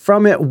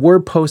from it were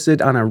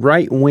posted on a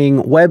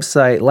right-wing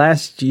website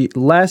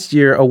last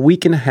year, a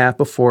week and a half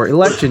before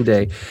Election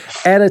Day,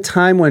 at a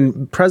time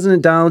when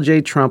President Donald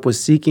J. Trump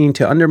was seeking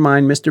to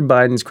undermine Mr.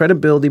 Biden's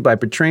credibility by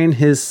portraying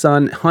his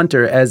son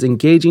Hunter as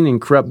engaging in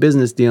corrupt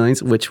business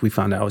dealings, which we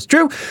found out was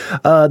true.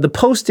 The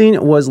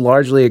posting was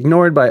largely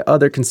ignored by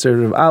other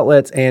conservative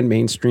outlets and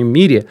mainstream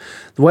media.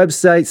 The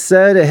website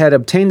said it had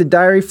obtained the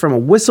diary from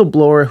a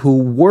whistleblower who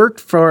worked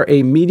for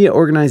a media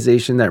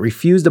organization that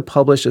refused to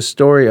publish a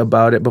story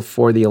about it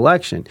before the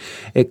election.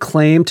 It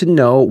claimed to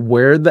know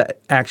where the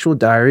actual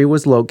diary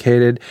was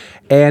located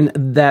and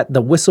that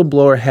the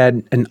whistleblower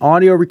had an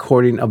audio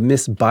recording of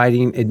Miss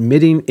Biden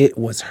admitting it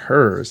was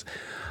hers.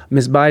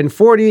 Ms. Biden,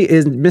 40,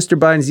 is Mr.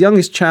 Biden's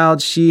youngest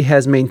child. She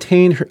has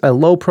maintained a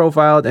low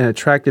profile and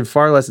attracted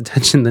far less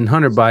attention than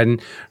Hunter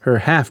Biden, her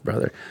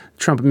half-brother.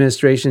 Trump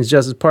administration's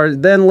Justice Party,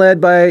 then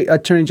led by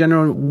Attorney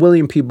General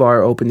William P.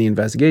 Barr, opened the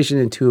investigation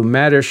into a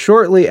matter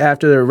shortly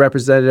after the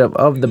representative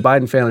of the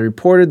Biden family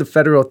reported the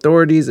federal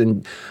authorities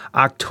in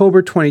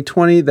October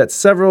 2020 that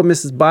several of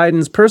Mrs.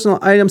 Biden's personal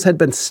items had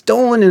been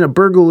stolen in a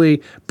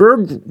burglary,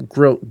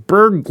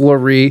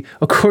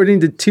 according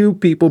to two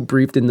people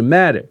briefed in the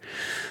matter.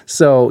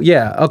 So,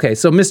 yeah, okay.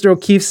 So Mr.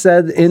 O'Keefe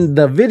said in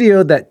the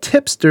video that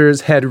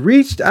tipsters had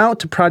reached out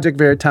to Project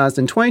Veritas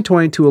in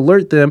 2020 to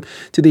alert them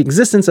to the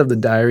existence of the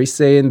diary,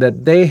 saying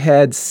that they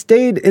had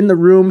stayed in the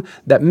room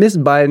that Miss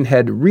Biden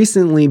had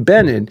recently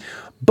been in.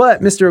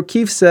 But Mr.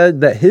 O'Keefe said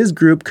that his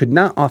group could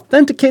not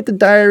authenticate the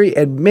diary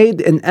and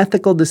made an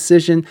ethical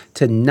decision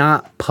to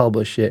not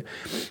publish it.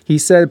 He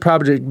said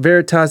Project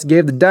Veritas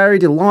gave the diary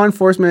to law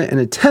enforcement and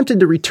attempted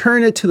to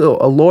return it to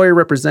a lawyer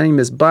representing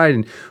Ms.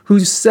 Biden, who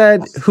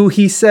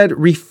he said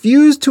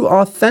refused to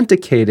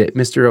authenticate it.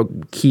 Mr.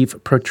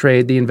 O'Keefe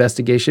portrayed the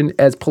investigation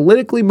as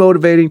politically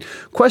motivating,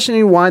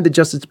 questioning why the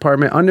Justice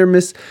Department under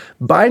Ms.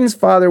 Biden's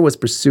father was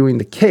pursuing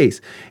the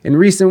case. In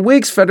recent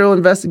weeks, federal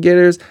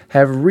investigators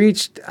have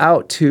reached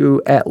out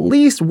to at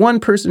least one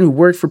person who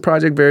worked for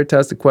Project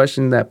Veritas to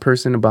question that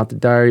person about the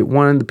diary.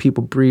 One of the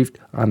people briefed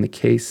on the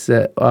case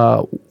said.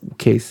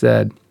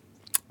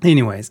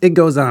 Anyways, it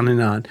goes on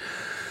and on.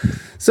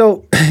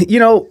 So, you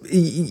know,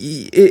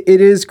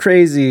 it is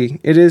crazy.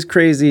 It is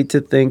crazy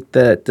to think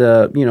that,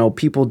 you know,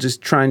 people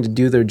just trying to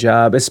do their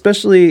job,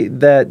 especially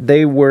that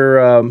they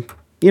were,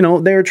 you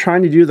know, they were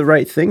trying to do the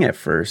right thing at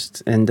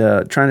first and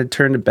trying to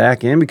turn it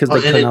back in because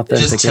they couldn't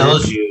authenticate it.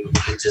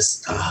 It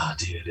just tells you,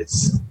 dude,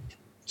 it's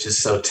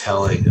just so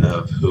telling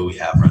of who we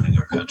have running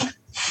our country.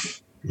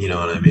 You know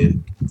what I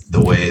mean?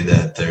 The way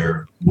that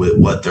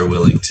what they're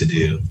willing to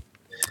do.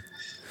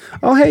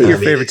 Oh, hey, your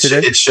favorite today.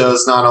 It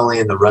shows not only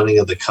in the running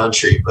of the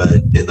country, but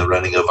in the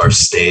running of our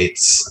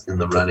states, in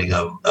the running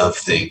of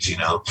things, you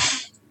know.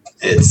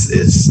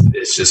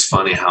 It's just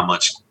funny how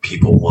much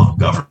people want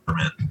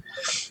government.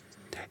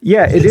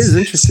 Yeah, it is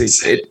interesting.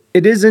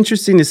 It is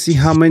interesting to see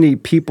how many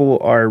people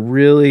are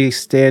really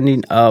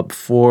standing up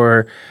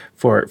for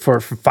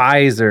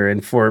Pfizer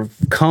and for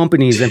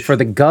companies and for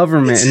the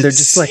government, and they're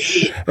just like,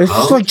 it's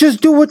just like,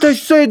 just do what they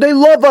say. They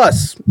love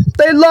us.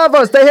 They love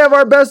us. They have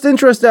our best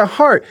interest at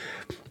heart.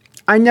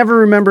 I never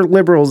remember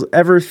liberals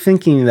ever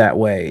thinking that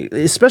way,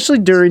 especially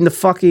during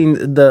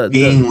the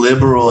being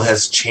liberal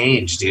has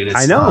changed, dude.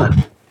 I know.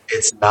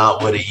 It's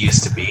not what it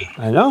used to be.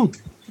 I know.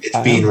 It's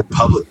being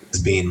Republicans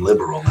being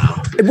liberal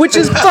now, which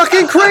is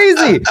fucking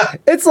crazy.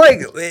 It's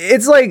like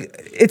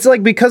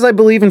because I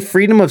believe in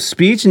freedom of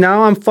speech,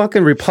 now I'm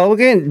fucking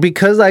Republican.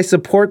 Because I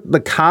support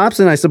the cops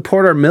and I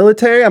support our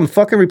military, I'm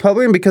fucking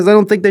Republican. Because I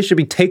don't think they should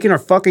be taking our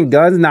fucking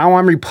guns, now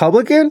I'm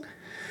Republican.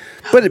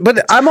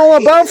 But I'm all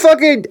about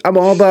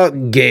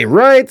gay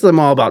rights.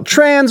 I'm all about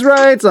trans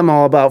rights. I'm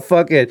all about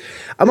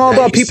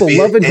people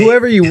loving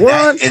whoever you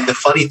want. And the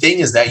funny thing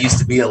is that used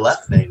to be a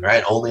left thing,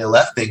 right? Only a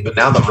left thing. But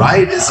now the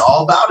right is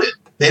all about it.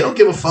 They don't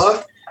give a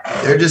fuck.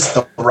 They're just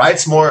the right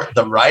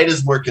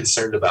is more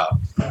concerned about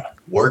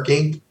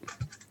working,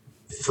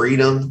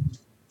 freedom,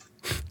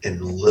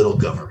 and little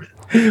government.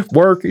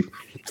 Working,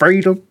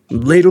 freedom,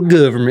 little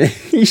government.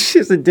 He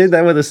should have did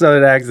that with a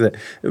southern accent.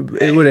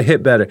 It would have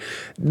hit better.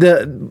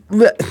 I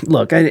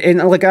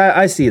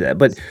see that,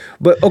 but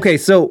okay.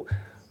 So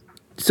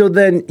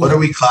then, what are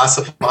we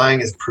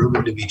classifying as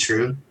proven to be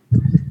true?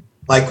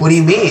 Like, what do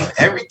you mean?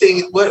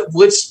 Everything.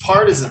 Which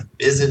part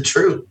isn't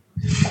true?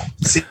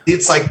 See,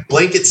 it's like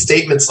blanket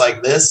statements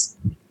like this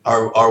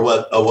are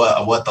what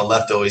the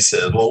left always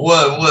says. Well,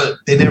 what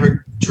they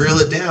never drill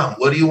it down.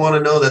 What do you want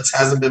to know that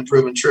hasn't been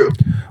proven true?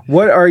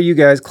 What are you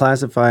guys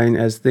classifying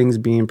as things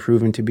being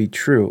proven to be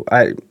true?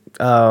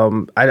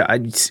 Well,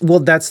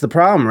 that's the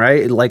problem,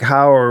 right? Like,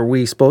 how are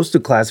we supposed to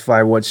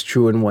classify what's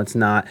true and what's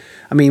not?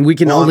 I mean, we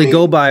can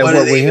go by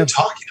what we have.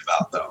 Talking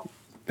about though.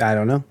 I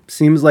don't know.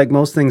 Seems like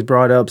most things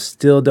brought up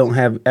still don't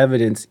have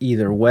evidence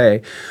either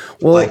way.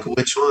 Well, like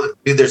which one?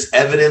 Dude, there's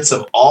evidence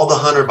of all the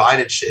Hunter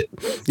Biden shit.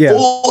 Yeah.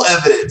 Full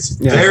evidence.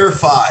 Yeah.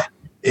 Verified.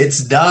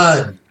 It's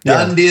done.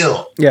 Done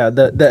deal. Yeah.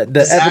 The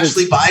this evidence.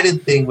 Ashley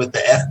Biden thing with the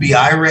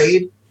FBI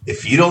raid.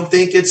 If you don't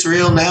think it's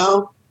real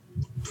now,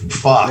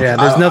 fuck. Yeah,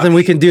 there's nothing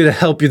we can do to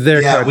help you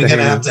there. Yeah, we're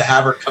gonna have to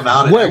have her come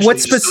out. And what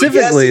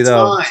specifically yes,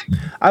 though? fine.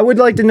 I would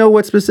like to know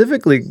what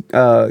specifically,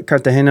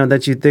 Cartagena,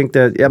 that you think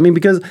that. I mean,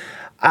 because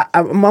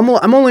I'm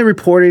only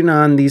reporting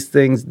on these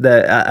things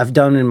that I've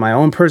done in my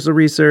own personal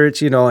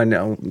research, you know, and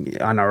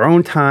on our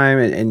own time.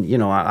 And you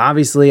know,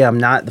 obviously I'm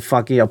not the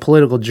fucking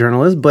political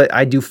journalist, but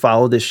I do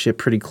follow this shit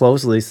pretty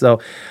closely.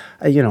 So,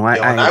 you know,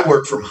 I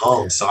work from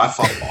home, so I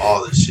follow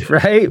all this shit.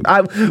 Right?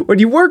 When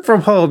you work from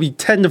home, you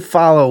tend to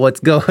follow what's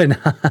going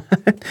on.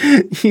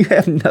 You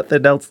have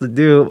nothing else to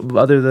do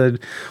other than,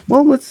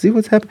 well, let's see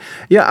what's happening.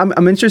 Yeah,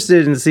 I'm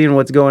interested in seeing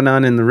what's going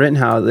on in the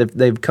Rittenhouse, if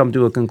they've come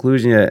to a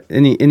conclusion yet.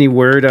 Any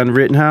word on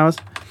Rittenhouse?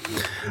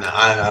 No,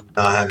 I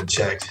haven't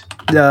checked.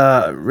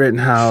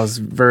 Rittenhouse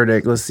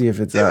verdict. Let's see if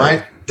it's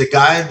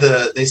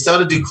they still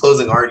had to do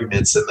closing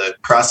arguments, and the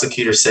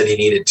prosecutor said he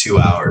needed 2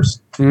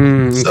 hours.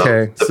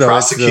 okay. So the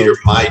prosecutor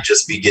might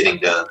just be getting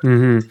done.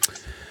 Mm-hmm.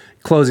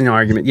 Closing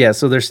argument. Yeah,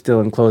 so they're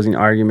still in closing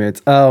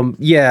arguments.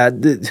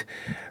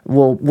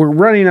 Well, we're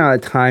running out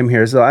of time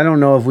here, so I don't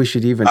know if we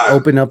should even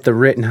open up the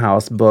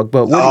Rittenhouse book.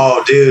 But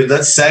dude,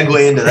 let's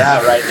segue into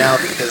that right now,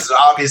 because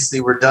obviously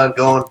we're done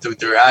going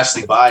through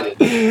Ashley Biden.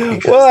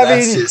 Well, I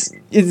mean,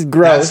 it's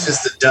gross.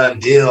 That's just a done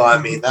deal.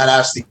 I mean, that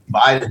Ashley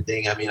Biden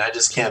thing. I mean, I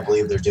just can't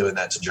believe they're doing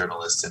that to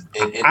journalists and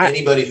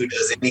anybody who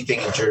does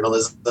anything in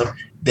journalism.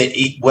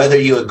 Whether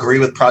you agree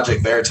with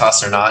Project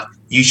Veritas or not,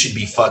 you should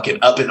be fucking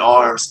up in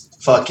arms,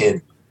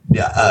 fucking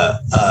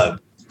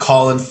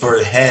calling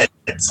for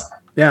heads.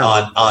 Yeah.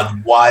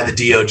 On why the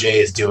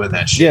DOJ is doing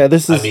that shit. Yeah,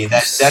 this is. I mean,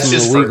 that's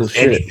just for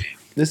anything.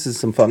 This is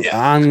some fucking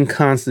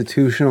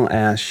unconstitutional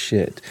ass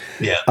shit.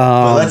 Yeah.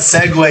 Well, let's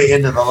segue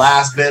into the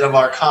last bit of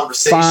our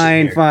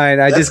conversation. Fine.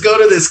 Let's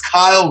go to this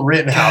Kyle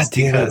Rittenhouse,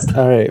 because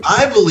all right.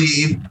 I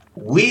believe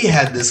we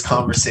had this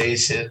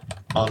conversation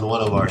on one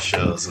of our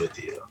shows with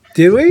you.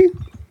 Did we?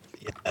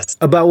 Yes.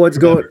 About what's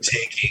going? We're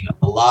taking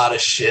a lot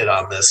of shit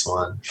on this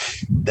one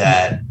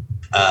that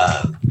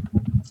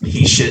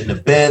he shouldn't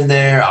have been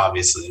there,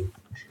 obviously.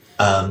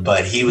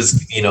 But he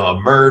was, a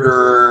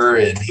murderer,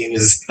 and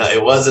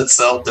it wasn't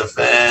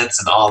self-defense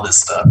and all this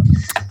stuff.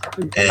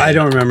 And I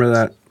don't remember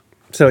that.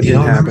 So it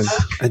didn't happen.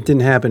 It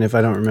didn't happen if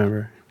I don't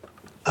remember.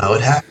 Oh,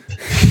 it happened.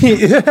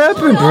 It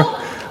happened, bro.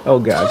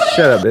 Oh, God.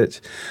 Shut up,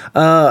 bitch.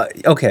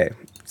 Okay.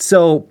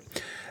 So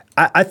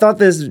I thought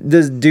this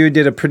dude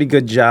did a pretty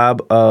good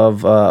job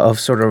of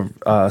sort of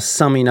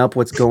summing up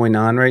what's going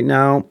on right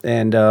now.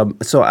 And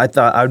so I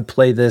thought I would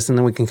play this, and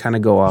then we can kind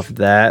of go off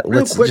that.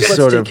 Let's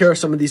take care of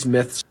some of these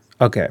myths.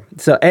 Okay.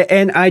 So,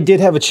 and I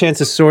did have a chance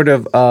to sort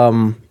of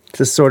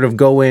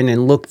go in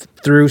and look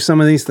through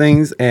some of these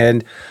things,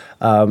 and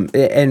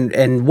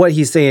what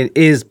he's saying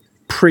is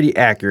pretty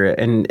accurate.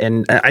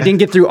 And I didn't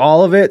get through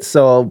all of it.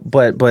 So,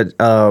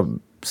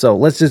 so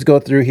let's just go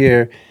through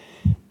here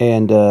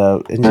and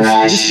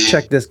just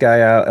check this guy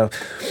out.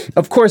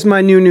 Of course,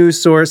 my new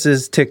news source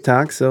is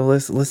TikTok. So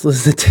let's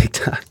listen to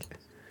TikTok.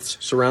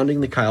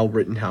 Surrounding the Kyle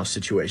Rittenhouse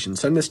situation.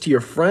 Send this to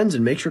your friends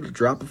and make sure to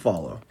drop a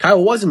follow.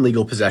 Kyle was in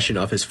legal possession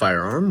of his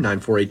firearm.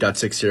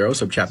 948.60,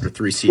 subchapter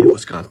 3C of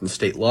Wisconsin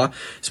state law,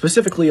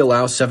 specifically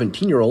allows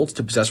 17-year-olds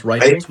to possess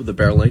rifles with a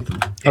barrel length.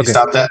 Can you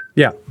stop that?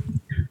 Yeah.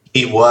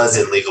 He was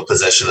in legal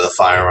possession of the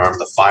firearm.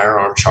 The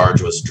firearm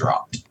charge was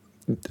dropped.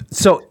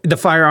 So the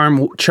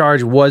firearm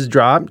charge was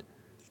dropped?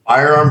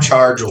 Firearm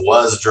charge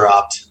was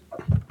dropped.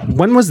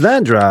 When was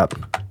that dropped?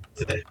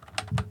 Today.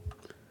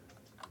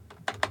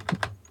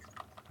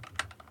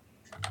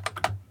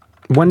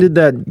 When did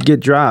that get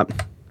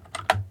dropped?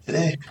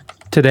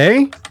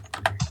 Today?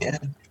 Yeah.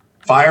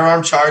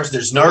 Firearm charge.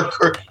 There's no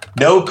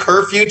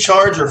curfew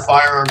charge or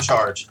firearm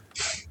charge.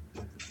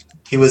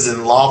 He was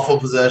in lawful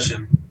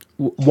possession.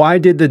 Why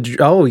did the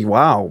judge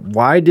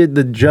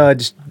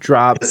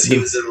drop? Because he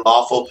was in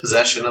lawful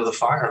possession of the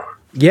firearm.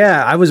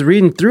 Yeah, I was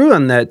reading through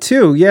on that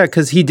too. Yeah,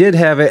 because he did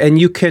have it, and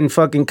you can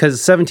because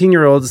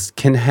 17-year-olds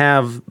can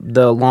have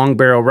the long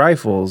barrel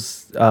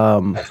rifles.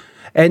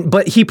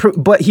 But he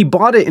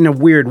bought it in a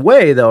weird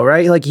way though,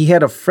 right? Like he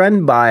had a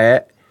friend buy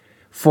it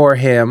for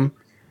him.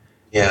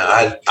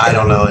 Yeah, I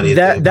don't know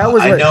anything.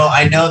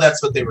 I know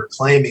that's what they were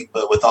claiming,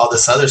 but with all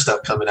this other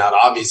stuff coming out,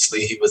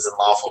 obviously he was in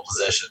lawful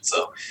possession.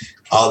 So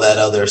all that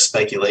other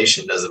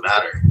speculation doesn't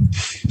matter.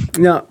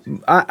 No,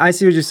 I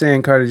see what you're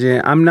saying, Carter J.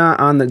 I'm not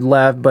on the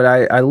left, but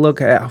I look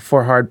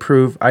for hard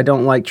proof. I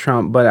don't like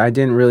Trump, but I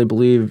didn't really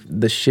believe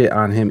the shit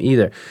on him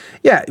either.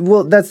 Yeah,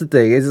 well, that's the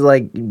thing. It's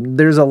like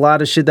there's a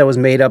lot of shit that was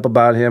made up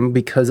about him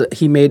because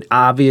he made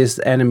obvious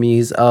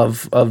enemies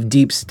of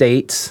deep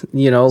states,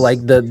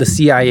 like the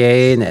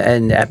CIA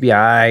and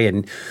FBI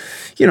and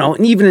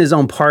and even his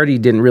own party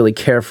didn't really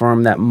care for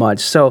him that much.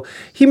 So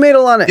he made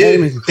a lot of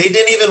enemies. They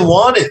didn't even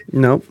want him.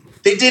 Nope.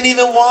 They didn't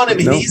even want him.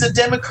 Nope. He's a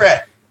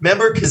Democrat.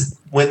 Remember? Because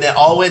when that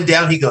all went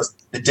down, he goes,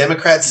 the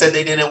Democrats said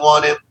they didn't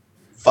want him.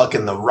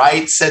 Fucking the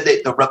right said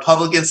the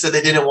Republicans said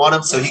they didn't want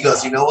him. So he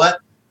goes, you know what?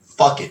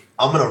 Fuck it.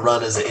 I'm going to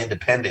run as an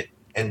independent.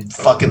 And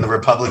fucking the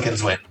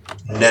Republicans went,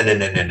 no.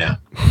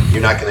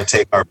 You're not going to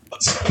take our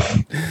votes.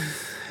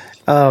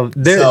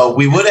 So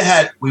we would have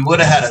had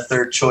a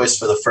third choice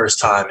for the first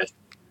time if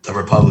the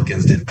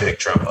Republicans didn't pick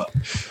Trump up.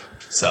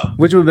 So,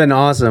 which would have been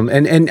awesome.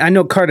 And I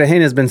know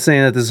Cartagena has been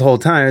saying that this whole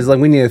time. It's like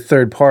we need a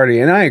third party.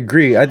 And I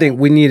agree. I think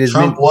we needed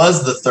Trump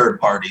was the third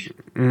party.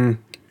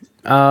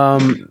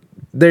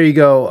 There you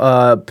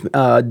go.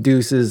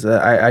 Deuces.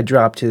 I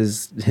dropped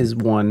his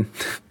one.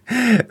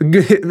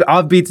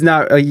 Offbeat's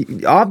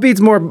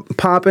more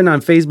popping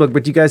on Facebook,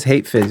 but you guys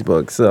hate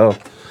Facebook, so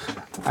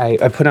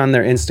I put on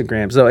their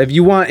Instagram. So if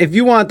you want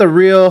the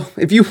real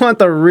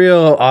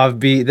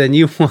Offbeat, then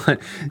you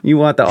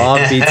want the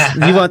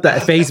Offbeats. You want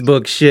that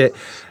Facebook shit.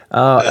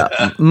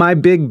 My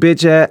big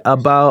bitch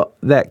about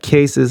that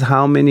case is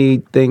how many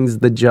things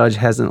the judge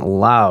hasn't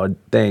allowed.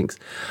 Thanks.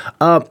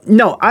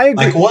 No, I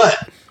agree. Like what?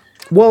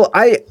 Well,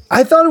 I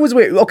thought it was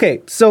weird.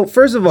 Okay, so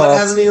first of all, What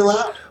hasn't he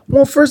allowed?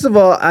 well, first of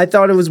all, I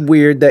thought it was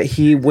weird that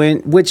he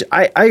went, which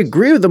I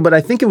agree with him, but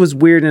I think it was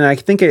weird, and I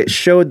think it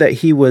showed that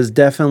he was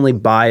definitely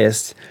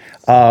biased.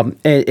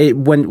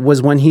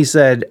 When he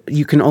said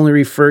you can only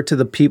refer to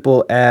the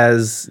people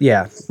as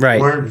right,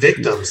 Weren't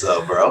victims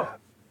though, bro.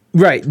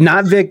 right,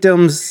 not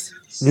victims,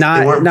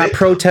 not victims.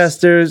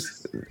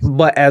 protesters,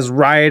 but as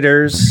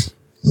rioters,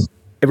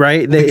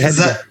 right? They had.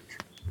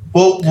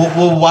 Well,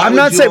 why? I'm would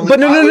not you saying, only- but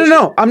why would you-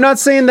 no. I'm not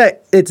saying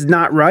that it's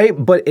not right,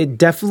 but it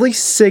definitely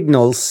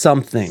signals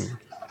something.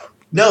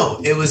 No,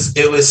 it was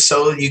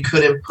so you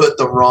couldn't put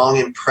the wrong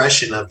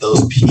impression of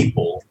those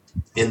people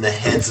in the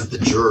heads of the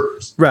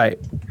jurors. Right.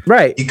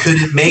 You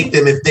couldn't make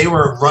them if they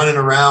were running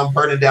around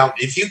burning down.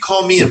 If you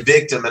call me a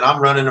victim and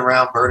I'm running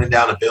around burning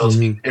down a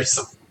building, there's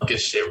some fucking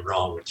shit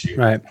wrong with you.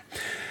 Right.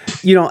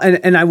 You know,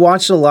 and I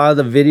watched a lot of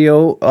the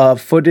video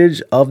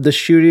footage of the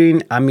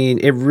shooting. I mean,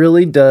 it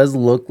really does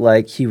look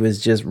like he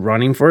was just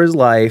running for his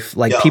life.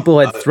 Like people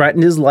had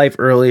threatened his life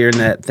earlier in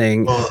that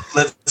thing. Well,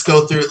 let's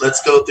go through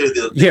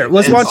the Here,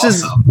 let's watch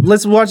this. also.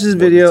 Let's watch this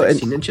video.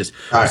 16 inches.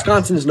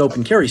 Wisconsin is an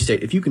open carry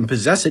state. If you can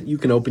possess it, you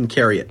can open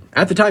carry it.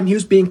 At the time he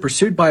was being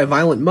pursued by a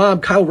violent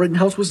mob, Kyle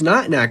Rittenhouse was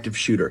not an active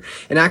shooter.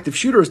 An active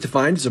shooter is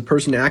defined as a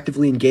person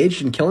actively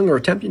engaged in killing or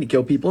attempting to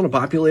kill people in a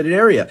populated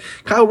area.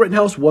 Kyle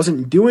Rittenhouse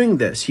wasn't doing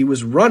this. He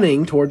was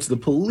running towards the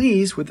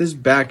police with his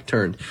back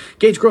turned.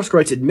 Gage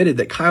Grosskreutz admitted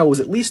that Kyle was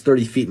at least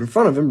 30 feet in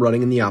front of him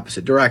running in the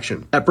opposite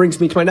direction. That brings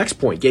me to my next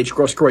point. Gage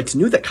Grosskreutz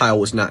knew that Kyle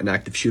was not an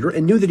active shooter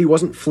and knew that he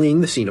wasn't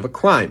fleeing the scene of a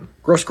crime.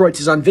 Grosskreutz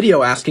is on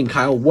video asking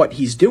Kyle what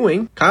he's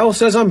doing. Kyle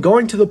says, "I'm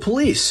going to the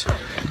police."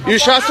 You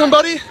shot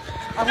somebody?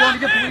 I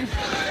want to get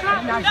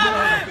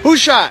police. Who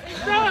shot?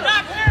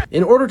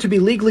 In order to be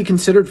legally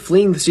considered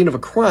fleeing the scene of a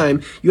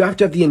crime, you have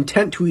to have the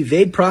intent to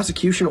evade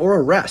prosecution or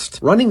arrest.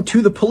 Running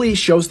to the police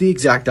shows the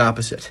exact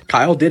opposite.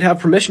 Kyle did have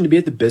permission to be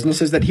at the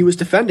businesses that he was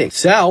defending.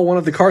 Sal, one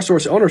of the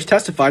CarSource owners,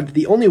 testified that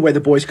the only way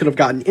the boys could have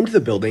gotten into the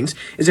buildings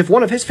is if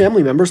one of his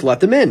family members let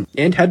them in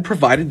and had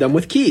provided them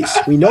with keys.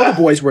 We know the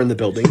boys were in the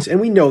buildings,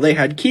 and we know they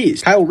had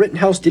keys. Kyle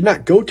Rittenhouse did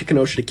not go to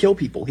Kenosha to kill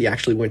people. He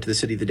actually went to the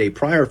city the day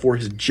prior for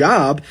his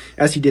job,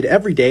 as he did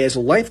every day as a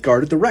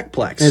lifeguard at the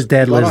Recplex. His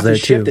dad He got lives off there,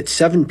 his shift too. at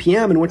 7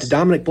 p.m. and went to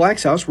Dominic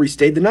Black's house where he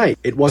stayed the night.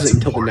 It wasn't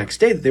until the next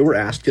day that they were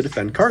asked to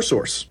defend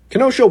CarSource.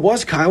 Kenosha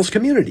was Kyle's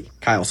community.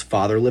 Kyle's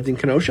father lived in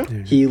Kenosha.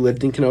 He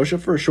lived in Kenosha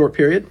for a short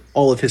period.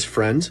 All of his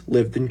friends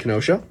lived in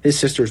Kenosha. His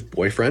sister's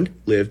boyfriend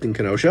lived in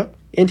Kenosha.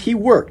 And he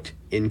worked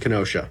in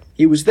Kenosha.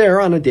 He was there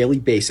on a daily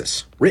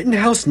basis.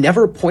 Rittenhouse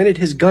never pointed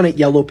his gun at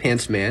Yellow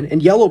Pants Man,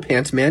 and Yellow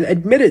Pants Man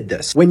admitted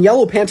this. When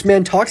Yellow Pants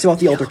Man talks about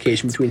the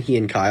altercation between he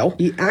and Kyle,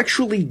 he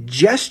actually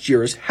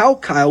gestures how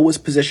Kyle was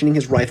positioning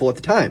his rifle at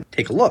the time.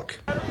 Take a look.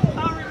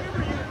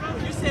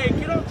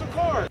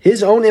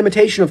 His own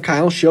imitation of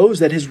Kyle shows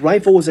that his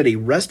rifle was at a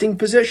resting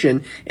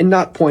position and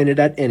not pointed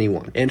at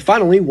anyone. And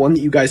finally, one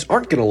that you guys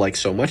aren't going to like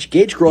so much,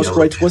 Gage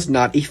Grosskreutz was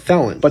not a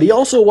felon, but he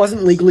also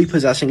wasn't legally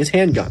possessing his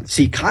handgun.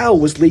 See, Kyle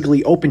was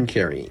legally open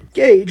carrying.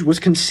 Gage was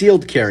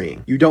concealed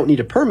carrying. You don't need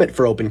a permit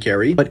for open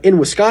carry, but in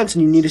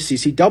Wisconsin you need a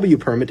CCW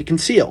permit to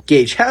conceal.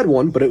 Gage had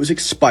one, but it was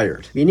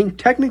expired, meaning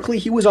technically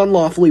he was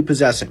unlawfully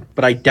possessing,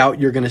 but I doubt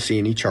you're going to see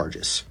any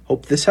charges.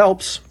 Hope this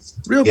helps.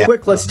 Real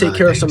quick, let's take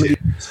care of some of these.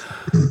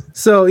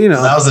 So, you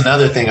know, that was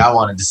another thing I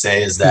wanted to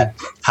say is that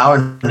how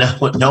are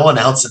no one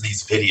else in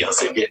these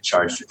videos are getting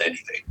charged with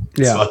anything.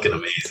 It's fucking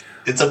amazing.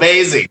 It's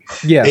amazing.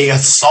 Yeah. They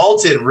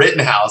assaulted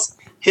Rittenhouse,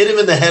 hit him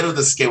in the head with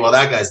a skate. Well,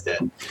 that guy's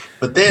dead.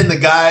 But then the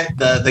guy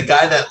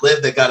that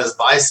lived that got his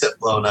bicep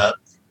blown up,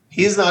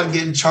 he's not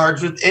getting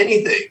charged with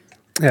anything.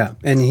 Yeah,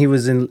 and he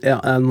was in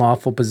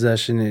unlawful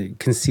possession and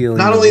concealing.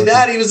 Not only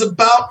that, he was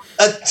about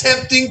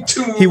attempting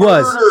to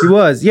murder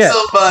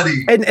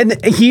somebody. And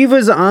he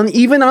was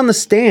even on the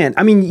stand.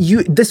 I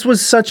mean, this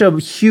was such a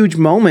huge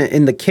moment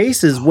in the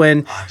cases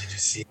when did you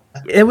see that?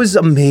 It was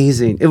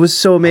amazing. It was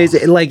so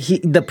amazing. Like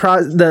the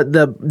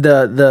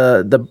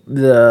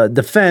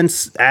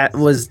defense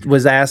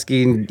was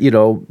asking, you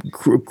know,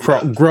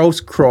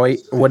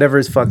 Grosskreutz, whatever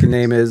his fucking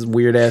name is,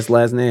 weird ass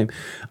last name.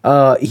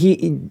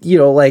 He, you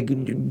know, like,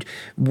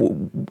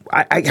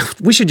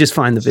 we should just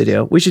find the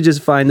video. We should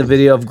just find the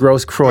video of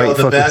Grosskreutz.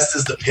 The best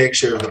is the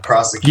picture of the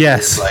prosecutor.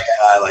 Yes. Like a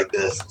guy like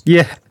this.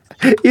 Yeah.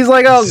 He's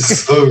like, oh, this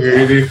is so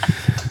greedy.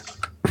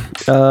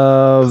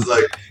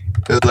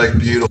 It's like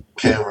beautiful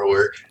camera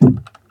work.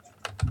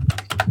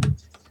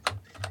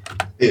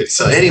 Dude,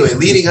 so anyway,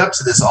 leading up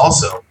to this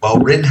also, while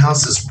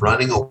Rittenhouse is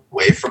running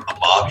away from the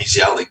mob, he's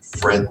yelling,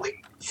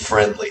 friendly,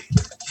 friendly,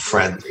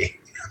 friendly.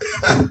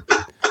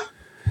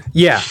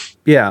 Yeah.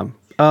 Yo,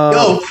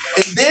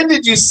 and then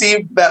did you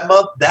see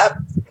that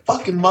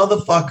fucking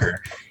motherfucker?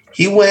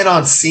 He went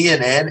on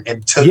CNN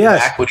and took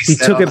back what he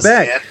said took on it the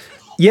back. stand.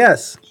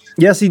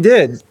 Yes, he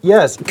did.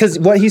 Yes, because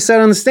what he said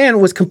on the stand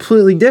was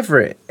completely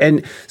different.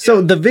 And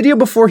so the video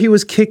before he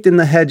was kicked in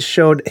the head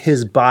showed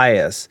his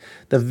bias.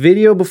 The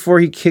video before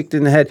he kicked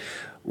in the head,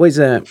 wait a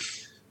second.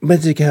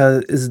 But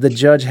because the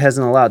judge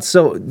hasn't allowed.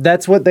 So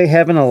that's what they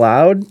haven't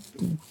allowed,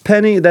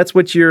 Penny? That's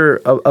what you're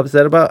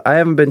upset about? I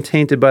haven't been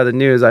tainted by the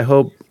news. I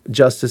hope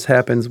justice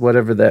happens,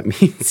 whatever that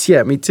means.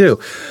 Yeah, me too.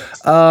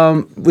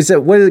 We said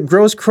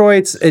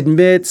Grosskreutz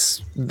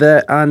admits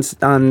that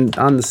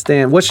on the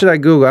stand. What should I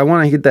Google? I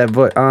want to get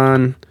that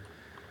on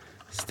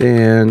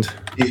stand.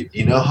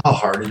 You know how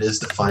hard it is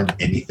to find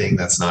anything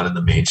that's not in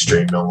the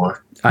mainstream no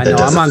more? I know.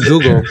 I'm on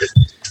Google.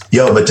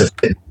 Yo, but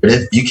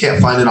you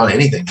can't find it on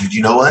anything, dude.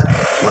 You know what?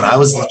 When I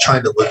was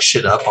trying to look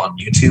shit up on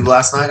YouTube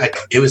last night,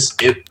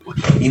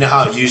 you know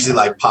how it usually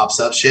like pops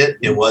up shit?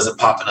 It wasn't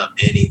popping up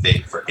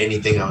anything for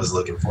anything I was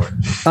looking for.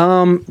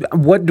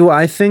 What do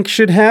I think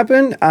should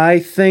happen? I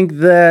think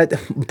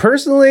that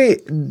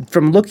personally,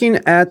 from looking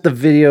at the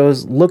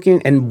videos,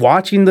 looking and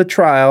watching the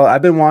trial,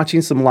 I've been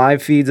watching some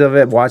live feeds of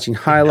it, watching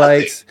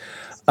highlights.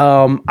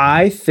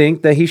 I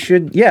think that he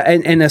should,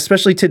 and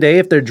especially today,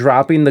 if they're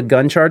dropping the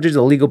gun charges,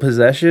 illegal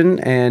possession,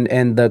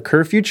 and the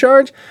curfew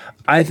charge,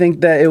 I think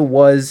that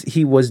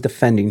he was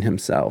defending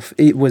himself.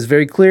 It was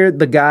very clear.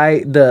 The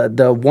guy,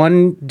 the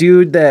one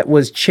dude that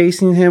was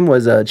chasing him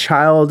was a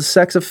child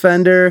sex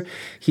offender.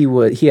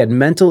 He had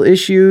mental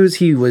issues.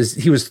 He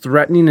was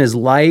threatening his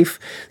life.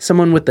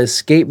 Someone with a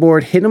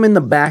skateboard hit him in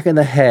the back of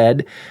the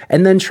head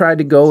and then tried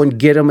to go and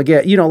get him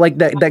again. You know, like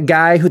that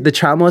guy who the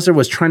child molester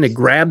was trying to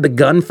grab the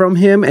gun from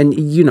him, and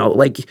you know,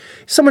 like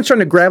someone's trying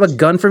to grab a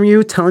gun from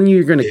you, telling you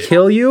you're going to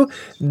kill you.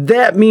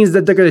 That means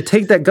that they're going to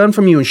take that gun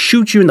from you and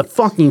shoot you in the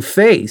fucking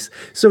face.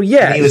 So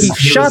yeah, he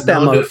shot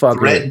that motherfucker.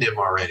 Threatened him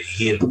already.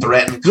 He had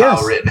threatened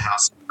Kyle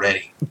Rittenhouse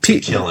already to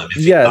kill him.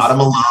 If he got him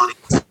alone,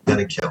 he's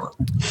gonna kill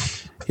him.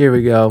 Here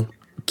we go.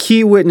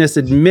 Key witness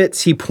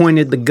admits he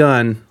pointed the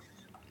gun.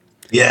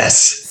 Yes.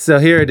 So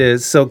here it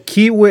is. So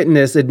key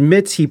witness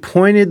admits he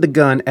pointed the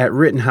gun at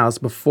Rittenhouse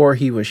before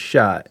he was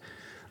shot.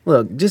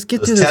 Look, just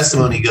get to this. This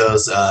testimony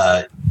goes.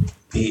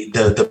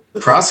 The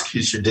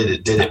prosecutor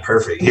did it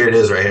perfect. Here it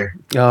is, right here.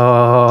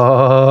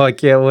 Oh, I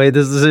can't wait.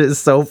 This is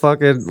so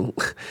fucking.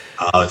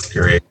 Oh, it's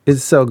great.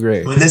 It's so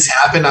great. When this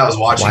happened, I was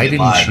watching it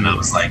live, and I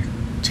was like,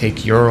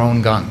 "Take your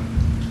own gun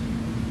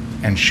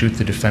and shoot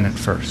the defendant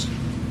first."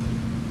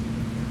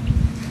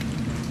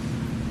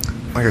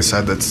 Like I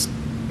said, that's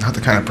not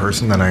the kind of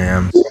person that I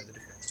am.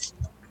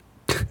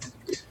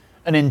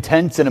 An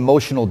intense and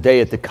emotional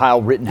day at the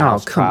Kyle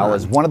Rittenhouse trial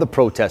as one of the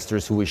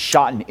protesters who was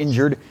shot and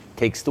injured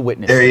takes the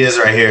witness. There he is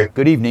right here.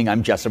 Good evening,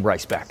 I'm Jessup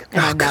Reisbeck.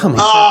 Come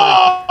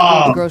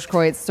on.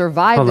 Grosskreutz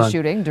survived the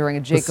shooting during a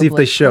Jacob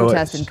Blake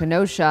protest in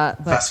Kenosha,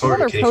 but two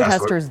other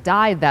protesters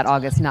died that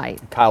August night.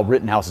 Kyle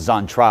Rittenhouse is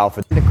on trial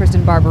for the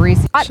Kristen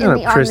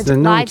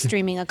Barbarisi. Live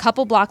streaming a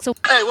couple blocks away.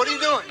 Hey, what are you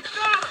doing?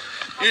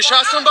 You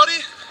shot somebody?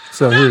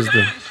 So here's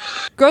the...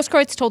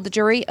 Grosskreutz told the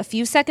jury a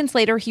few seconds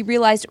later he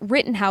realized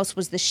Rittenhouse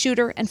was the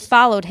shooter and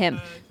followed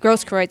him.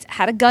 Grosskreutz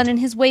had a gun in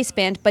his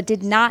waistband but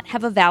did not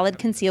have a valid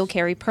concealed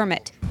carry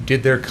permit.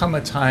 Did there come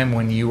a time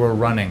when you were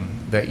running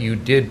that you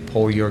did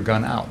pull your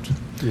gun out?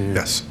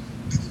 Yes.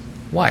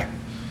 Why?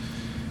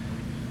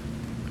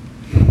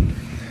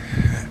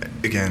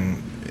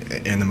 Again,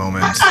 in the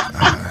moment,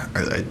 I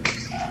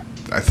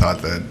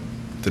thought that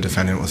the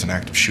defendant was an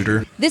active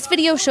shooter. This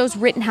video shows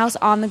Rittenhouse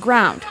on the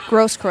ground.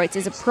 Grosskreutz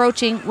is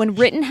approaching when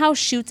Rittenhouse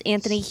shoots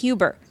Anthony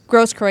Huber.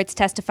 Grosskreutz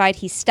testified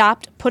he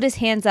stopped, put his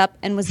hands up,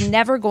 and was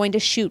never going to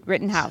shoot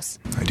Rittenhouse.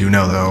 I do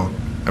know, though,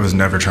 I was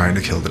never trying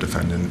to kill the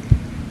defendant.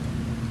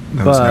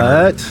 That was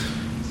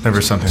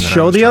never something that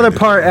show the other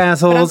part, But on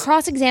assholes.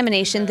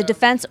 cross-examination, the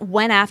defense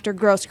went after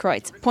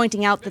Grosskreutz,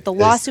 pointing out that the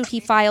lawsuit he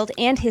filed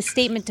and his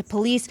statement to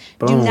police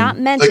do Boom. not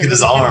mention Look at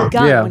his he had a arm.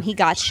 gun when he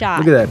got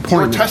shot. Look at that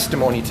Your point.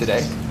 testimony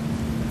today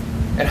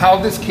and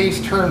how this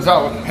case turns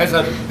out has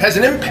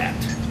an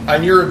impact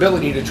on your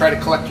ability to try to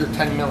collect your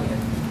 $10 million,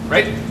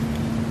 right?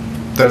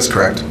 That is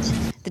correct.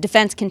 The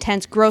defense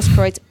contends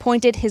Grosskreutz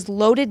pointed his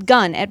loaded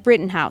gun at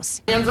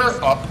Rittenhouse. Hands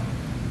are up,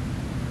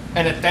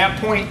 and at that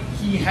point,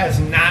 he has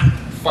not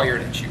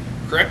fired at you,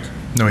 correct?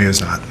 No, he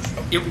is not.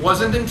 It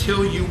wasn't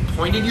until you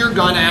pointed your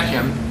gun at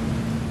him,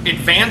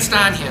 advanced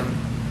on him,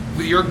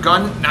 with your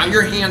gun, now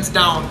your hands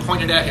down,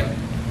 pointed at him,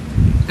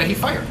 that he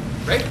fired,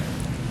 right?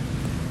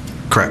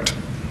 Correct.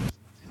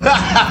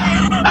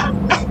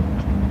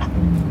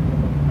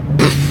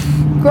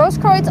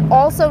 Grosskreutz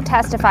also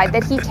testified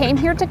that he came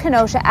here to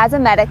Kenosha as a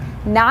medic,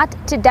 not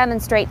to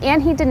demonstrate,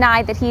 and he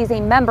denied that he is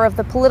a member of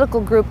the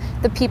political group,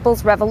 the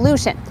People's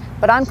Revolution.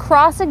 But on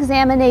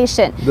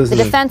cross-examination, the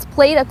defense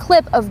played a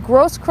clip of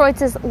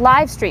Grosskreutz's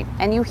live stream,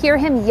 and you hear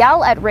him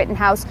yell at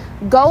Rittenhouse,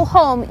 "Go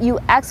home, you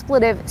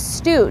expletive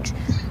stooge."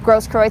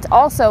 Grosskreutz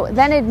also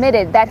then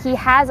admitted that he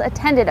has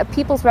attended a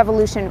People's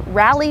Revolution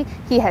rally,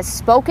 he has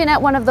spoken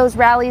at one of those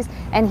rallies,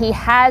 and he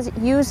has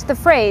used the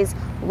phrase,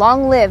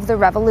 "Long live the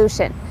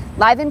revolution."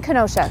 Live in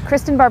Kenosha,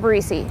 Kristen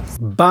Barbarisi.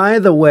 By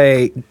the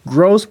way,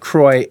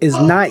 Grosskreutz is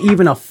not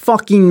even a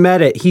fucking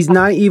medic. He's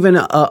not even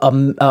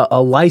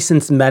a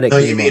licensed medic. No,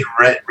 you mean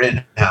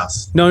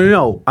Rittenhouse.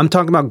 No. I'm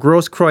talking about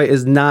Grosskreutz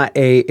is not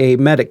a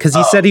medic because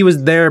he said he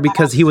was there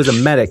because he was a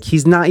medic.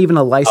 He's not even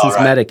a licensed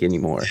medic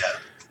anymore.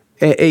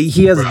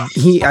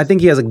 I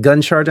think he has a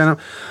gun charge on him.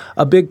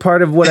 A big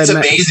part of what it's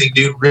amazing,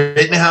 dude.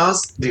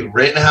 Rittenhouse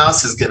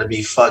is gonna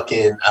be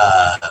fucking.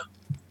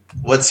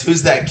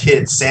 Who's that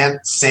kid?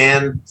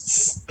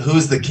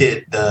 Who's the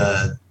kid?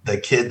 The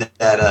kid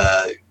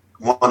that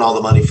won all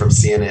the money from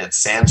CNN?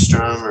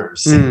 Sandstrom or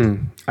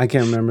I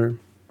can't remember.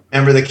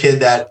 Remember the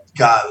kid that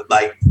got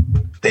like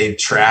they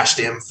trashed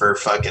him for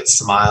fucking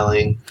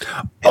smiling?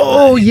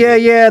 Oh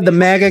yeah, the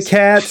MAGA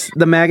hats,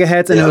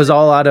 and it was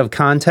all out of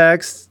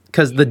context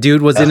because the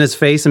dude was in his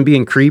face and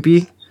being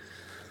creepy.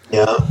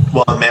 Yeah,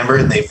 well, remember,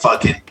 and they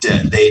fucking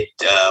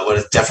what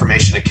is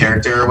defamation of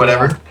character or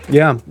whatever?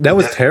 Yeah, that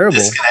was terrible.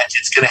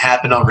 It's gonna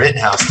happen on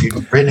Rittenhouse,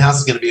 dude. Rittenhouse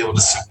is gonna be able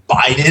to sue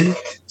Biden.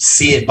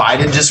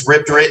 Biden just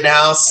ripped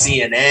Rittenhouse,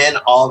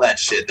 CNN, all that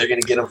shit. They're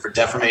gonna get him for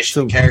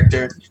defamation of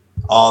character,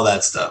 all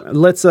that stuff.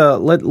 Let's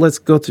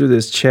go through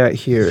this chat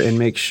here and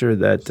make sure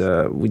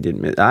that we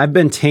didn't miss. I've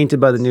been tainted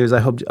by the news. I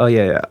hope. Oh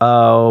yeah.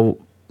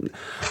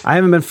 I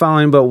haven't been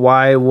following, but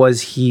why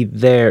was he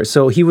there?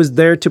 So he was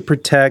there to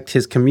protect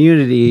his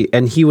community,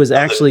 and he was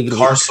actually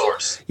car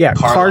source. Yeah,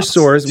 car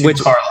source,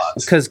 which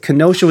because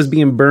Kenosha was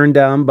being burned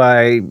down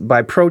by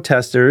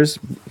protesters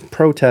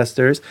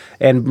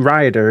and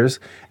rioters,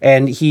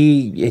 and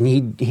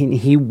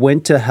he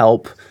went to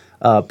help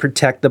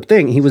protect the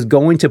thing. He was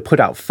going to put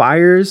out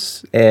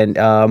fires, and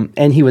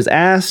he was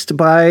asked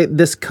by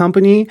this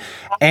company,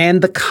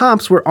 and the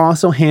cops were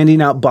also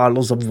handing out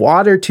bottles of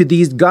water to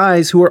these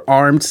guys who were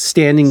armed,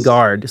 standing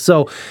guard.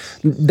 So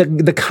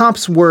the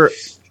cops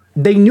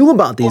they knew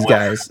about these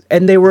guys,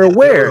 and they were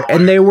aware,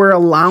 and they were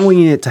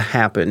allowing it to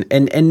happen.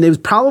 And it was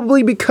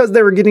probably because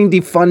they were getting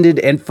defunded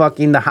and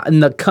fucking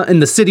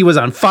the city was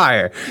on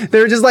fire. They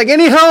were just like,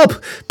 any help?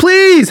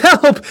 Please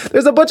help!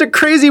 There's a bunch of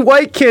crazy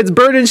white kids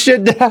burning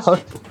shit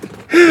down.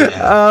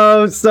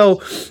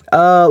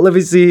 Let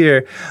me see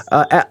here.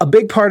 A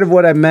big part of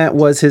what I meant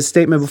was his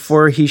statement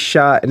before he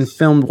shot and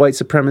filmed white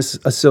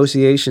supremacist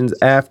associations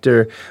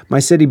after my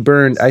city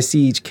burned. I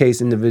see each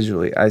case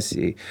individually. I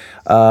see.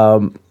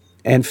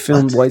 And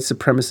filmed white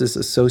supremacist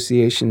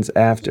associations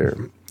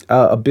after.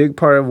 A big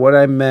part of what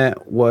I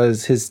meant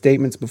was his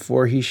statements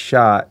before he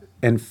shot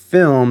and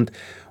filmed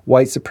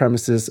white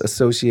supremacist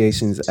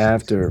associations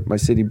after my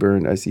city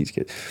burned. I see each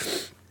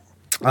case.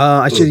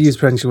 I should have used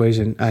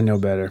punctuation. I know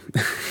better.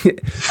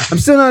 I'm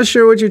still not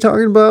sure what you're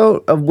talking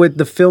about with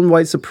the filmed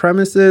white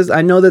supremacists.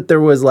 I know that there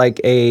was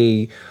like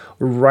a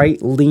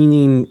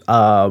right-leaning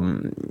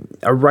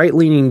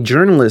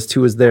journalist who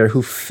was there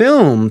who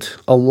filmed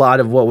a lot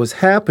of what was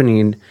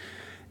happening,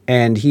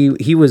 and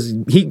he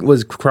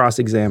was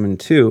cross-examined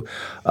too.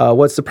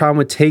 What's the problem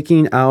with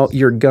taking out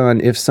your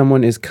gun if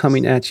someone is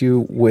coming at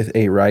you with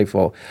a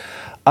rifle?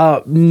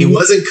 He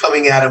wasn't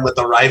coming at him with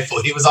a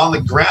rifle. He was on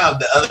the ground.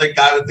 The other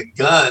guy with the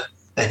gun,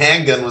 the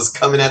handgun, was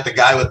coming at the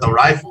guy with the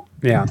rifle.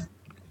 Yeah.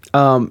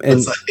 And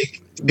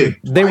like, dude,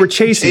 they were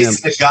chasing him.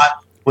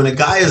 When a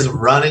guy is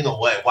running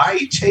away, why are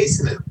you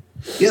chasing him?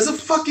 He has a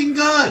fucking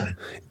gun.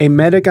 A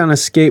medic on a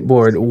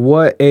skateboard.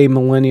 What a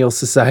millennial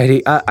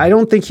society. I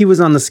don't think he was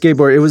on the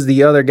skateboard. It was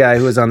the other guy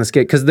who was on the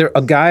skate. Because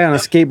a guy on a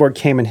skateboard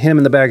came and hit him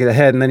in the back of the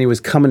head, and then he was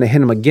coming to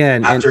hit him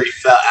again. After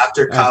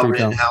Kyle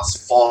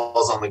Rittenhouse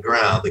falls on the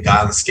ground, the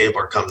guy on the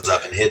skateboard comes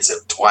up and hits him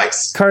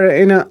twice.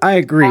 Carter, I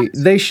agree.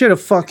 They should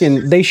have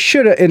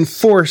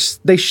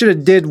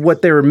did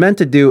what they were meant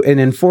to do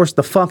and enforced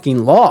the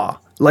fucking law.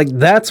 Like,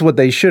 that's what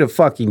they should have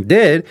fucking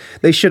did.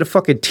 They should have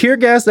fucking tear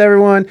gassed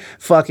everyone,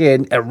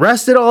 fucking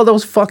arrested all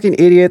those fucking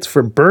idiots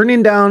for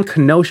burning down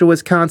Kenosha,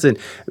 Wisconsin.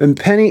 And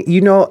Penny,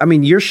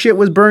 your shit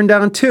was burned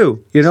down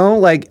too.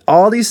 Like,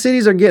 all these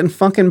cities are getting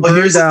fucking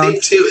burned down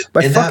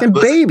by fucking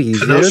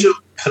babies.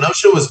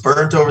 Kenosha was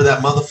burnt over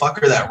that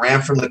motherfucker that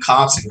ran from the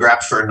cops and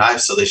grabbed for a knife,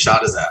 so they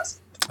shot his ass.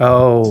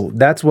 Oh,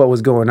 that's what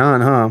was going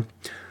on, huh?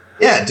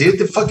 Yeah, dude,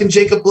 the fucking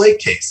Jacob Blake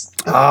case.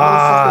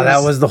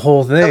 That was the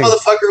whole thing. That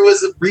motherfucker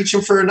was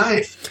reaching for a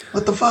knife.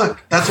 What the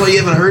fuck? That's why you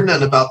haven't heard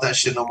nothing about that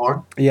shit no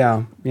more.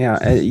 Yeah.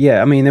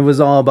 I mean, it was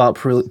all about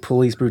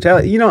police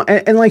brutality.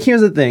 And like,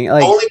 here's the thing.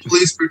 Like, the only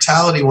police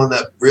brutality one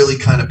that really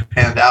kind of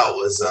panned out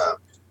was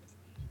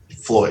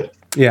Floyd.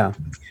 Yeah,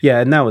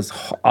 and that was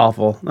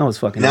awful. That was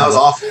fucking. That was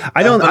awful.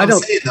 I don't.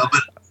 Saying, though,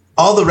 but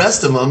all the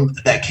rest of them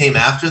that came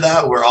after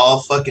that were all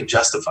fucking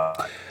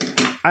justified.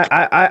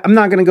 I'm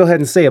not going to go ahead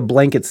and say a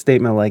blanket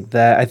statement like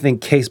that. I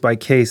think case by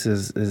case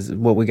is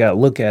what we got to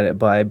look at it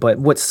by. But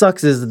what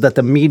sucks is that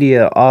the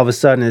media all of a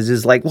sudden is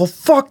just like, well,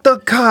 fuck the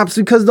cops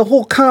because the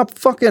whole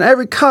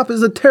every cop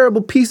is a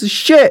terrible piece of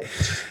shit.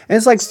 And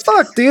it's like,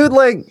 fuck, dude.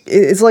 Like,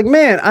 it's like,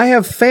 man, I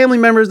have family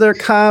members that are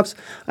cops.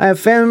 I have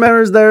family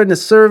members that are in the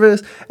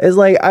service. It's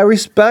like, I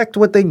respect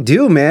what they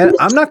do, man.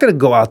 I'm not going to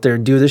go out there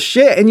and do this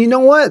shit. And you know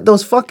what?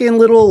 Those fucking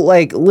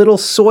little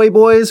soy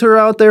boys who are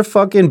out there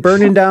fucking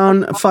burning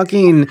down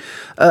fucking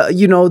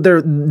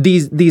they're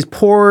these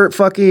poor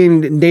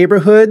fucking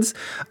neighborhoods.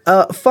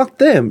 Fuck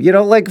them.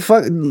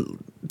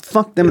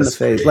 Fuck them in the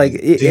face. Like,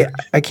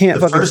 I can't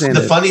fucking stand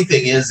it. The funny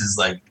thing is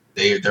like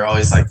they're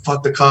always like,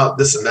 fuck the cop,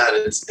 this and that.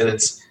 And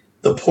it's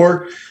the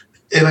poor.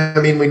 and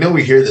I mean, we know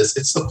we hear this.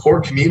 It's the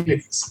poor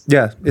communities.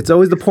 Yeah, it's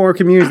always the poor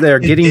communities that are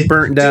getting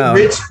burnt down.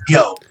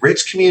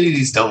 Rich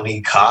communities don't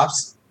need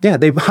cops. Yeah,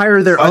 they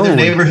hire their own. Their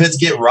neighborhoods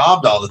get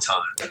robbed all the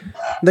time.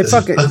 They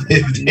fucking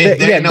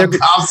there ain't no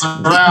cops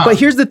around. But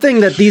here's the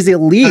thing: that these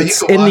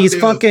elites in these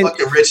fucking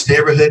rich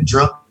neighborhood,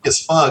 drunk as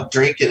fuck,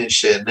 drinking and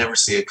shit, never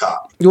see a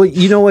cop. Well,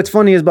 you know what's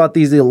funny is about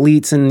these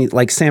elites in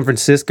like San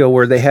Francisco,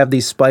 where they have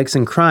these spikes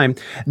in crime.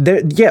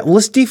 Yeah,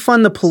 let's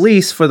defund the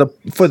police for the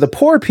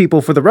poor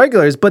people, for the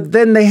regulars, but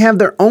then they have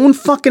their own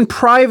fucking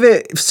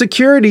private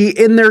security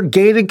in their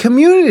gated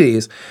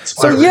communities.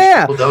 So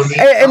yeah,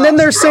 and then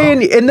they're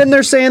saying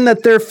that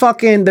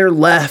they're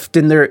left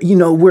and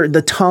we're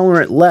the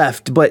tolerant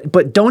left,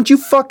 but don't you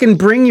fucking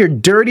bring your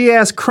dirty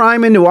ass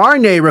crime into our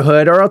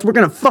neighborhood, or else we're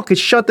gonna fucking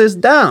shut this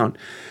down.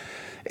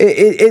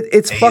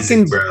 It's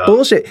fucking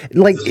bullshit.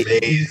 Like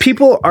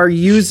people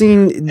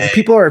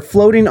are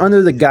floating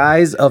under the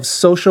guise of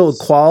social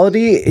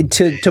equality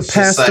to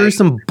pass through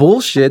some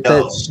bullshit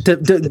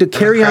to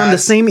carry on the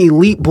same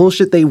elite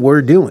bullshit they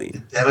were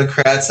doing.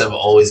 Democrats have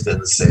always been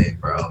the same,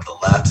 bro. The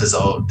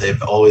left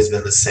they've always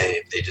been the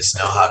same. They just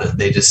know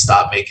they just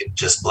stop making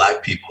just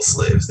black people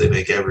slaves. They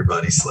make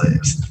everybody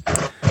slaves.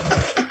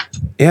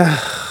 Yeah.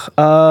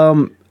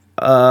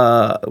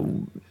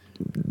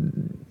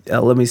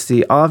 Let me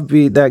see.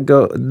 Offbeat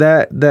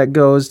that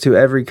goes to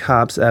every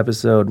Cops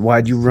episode.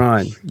 Why'd you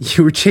run?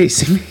 You were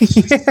chasing me.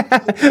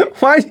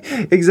 Why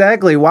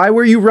exactly? Why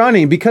were you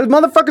running? Because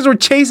motherfuckers were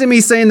chasing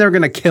me, saying they're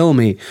gonna kill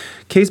me.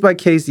 Case by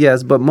case,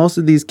 yes, but most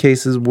of these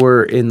cases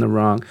were in the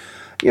wrong.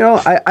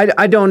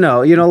 I don't know.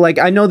 Like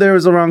I know there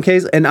was a wrong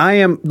case, and I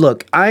am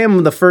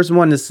the first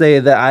one to say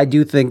that I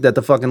do think that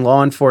the fucking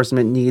law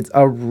enforcement needs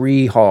a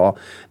rehaul.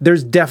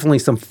 There's definitely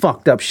some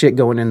fucked up shit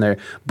going in there.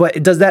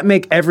 But does that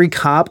make every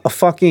cop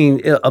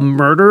a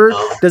murderer?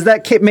 Does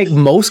that make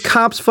most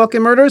cops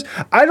fucking murderers?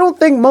 I don't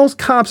think most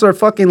cops are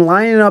fucking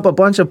lining up a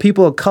bunch of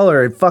people of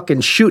color and fucking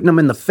shooting them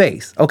in the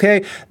face.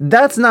 Okay,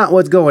 that's not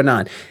what's going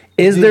on.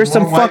 Is there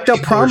some fucked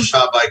up problems?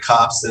 Shot by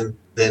cops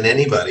than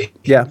anybody.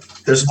 Yeah.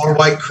 There's more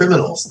white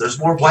criminals. There's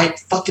more white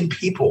fucking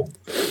people.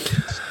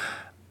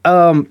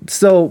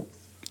 So,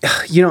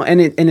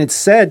 and it's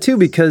sad too,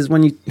 because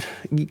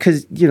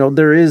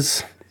there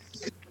is,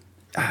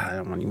 I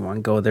don't even want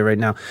to go there right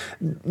now.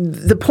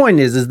 The point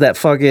is that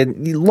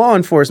fucking law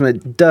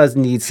enforcement does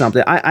need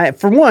something. I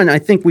for one, I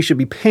think we should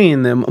be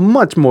paying them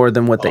much more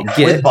than what they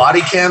get. With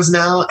body cams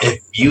now, if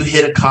you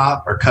hit a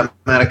cop or come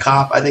at a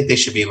cop, I think they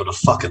should be able to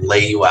fucking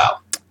lay you out.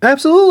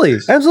 Absolutely.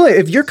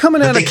 If you're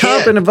coming at a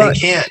cop in a they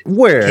can't.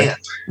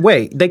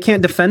 Wait, they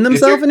can't defend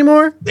themselves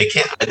anymore? They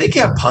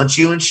can't punch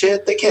you and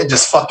shit. They can't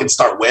just fucking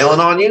start wailing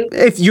on you.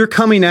 If you're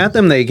coming at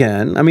them, they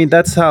can. I mean,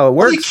 that's how it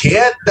works. Well, they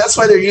can't. That's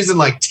why they're using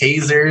like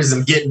tasers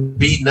and getting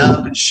beaten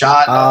up and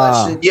shot and all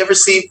that shit. You ever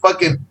see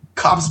fucking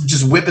cops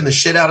just whipping the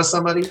shit out of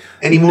somebody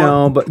anymore?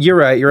 No, but you're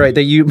right.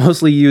 They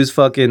mostly use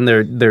fucking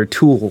their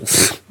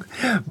tools.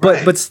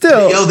 But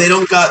still, they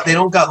don't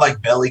got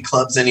like belly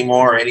clubs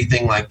anymore or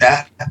anything like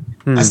that.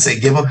 I say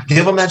give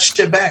them that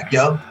shit back,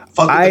 yo.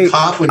 Fuck with the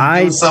cop when you're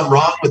doing something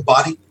wrong with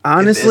body.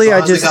 Honestly,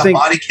 I just think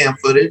body cam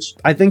footage.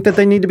 I think that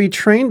they need to be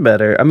trained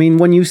better. I mean,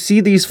 when you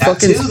see these when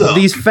you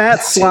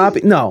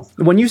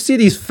see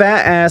these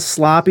fat ass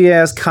sloppy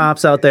ass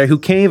cops out there who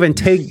can't even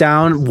take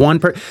down one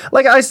person.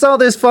 Like I saw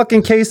this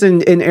fucking case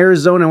in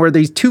Arizona where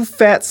these two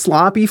fat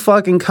sloppy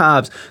fucking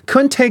cops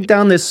couldn't take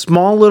down this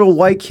small little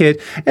white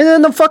kid, and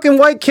then the fucking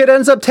white kid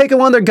ends up taking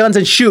one of their guns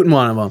and shooting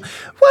one of them.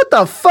 What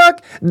the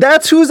fuck?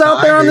 That's who's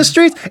out there on the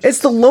streets. It's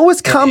the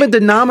lowest common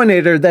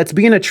denominator that's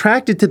being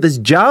attracted to this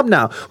job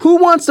now. Who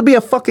wants to be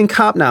a fucking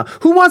cop now?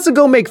 Who wants to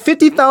go make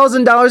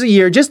 $50,000 a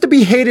year just to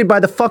be hated by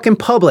the fucking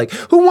public?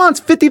 Who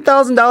wants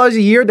 $50,000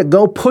 a year to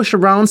go push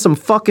around some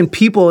fucking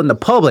people in the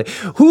public?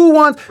 Who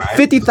wants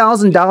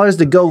 $50,000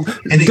 to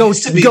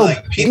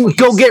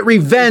go get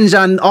revenge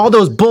on all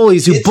those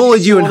bullies who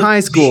bullied you in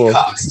high school?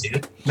 Cops,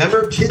 dude.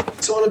 Remember,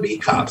 kids want to be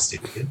cops,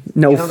 dude.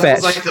 No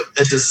fetch. That was like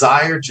a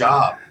desired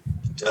job.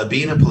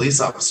 Being a police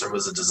officer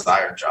was a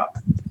desired job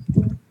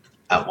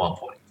at one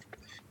point.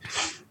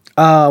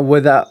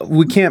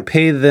 We can't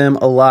pay them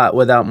a lot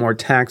without more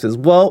taxes.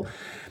 Well,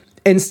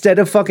 instead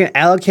of fucking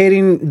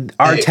allocating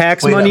our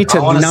tax money to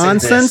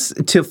nonsense,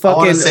 to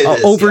fucking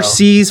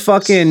overseas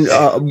fucking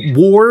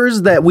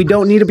wars that we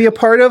don't need to be a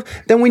part of,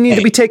 then we need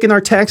to be taking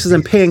our taxes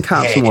and paying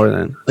cops more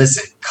than.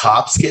 Listen,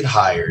 cops get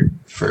hired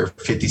for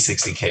 50,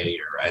 60K a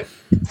year, right?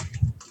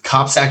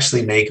 Cops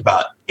actually make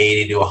about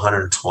 80 to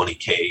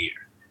 120K a year.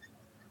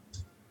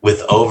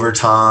 With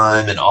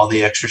overtime and all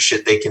the extra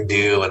shit they can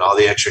do and all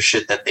the extra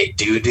shit that they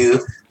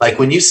do. Like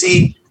when you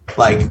see,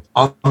 like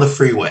on the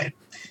freeway,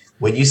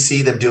 when you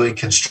see them doing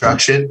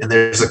construction and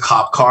there's a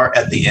cop car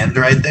at the end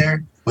right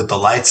there with the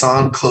lights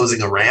on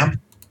closing a ramp,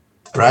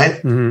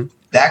 right? Mm-hmm.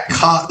 That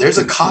cop, there's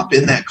a cop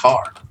in that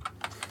car.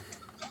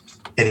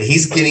 And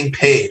he's getting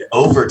paid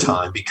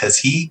overtime because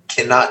he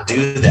cannot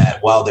do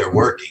that while they're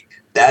working.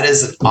 That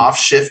is an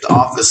off-shift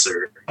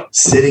officer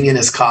sitting in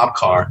his cop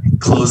car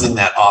closing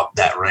that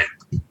ramp.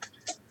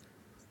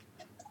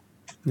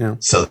 Yeah.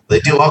 So they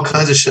do all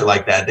kinds of shit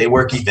like that. They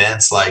work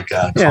events like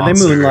they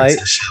moonlight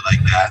and shit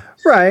like that.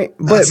 Right,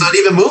 but that's not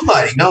even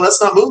moonlighting. No,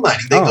 that's not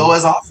moonlighting. They go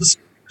as officers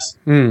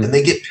and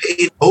they get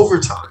paid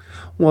overtime.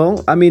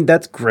 Well, I mean,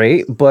 that's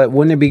great, but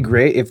wouldn't it be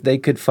great if they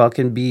could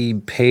fucking be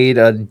paid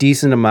a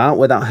decent amount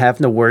without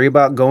having to worry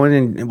about going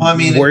and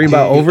worry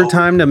about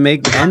overtime to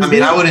make ends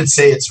meet? I wouldn't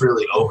say it's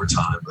really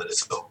overtime, but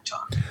it's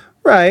overtime.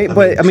 Right,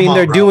 but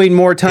they're doing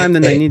more time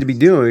than they need to be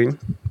doing.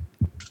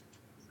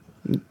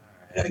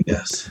 I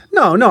guess.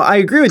 No, I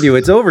agree with you.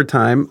 It's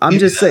overtime. I'm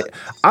just saying.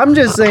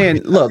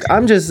 Look,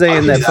 I'm just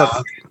saying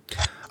that.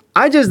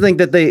 I just think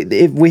that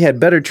if we had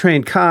better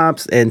trained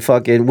cops and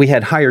we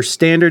had higher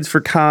standards for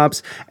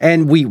cops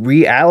and we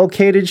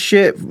reallocated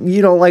shit,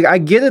 I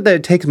get it that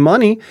it takes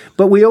money,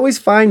 but we always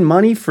find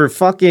money for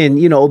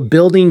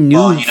building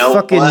new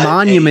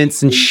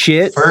monuments and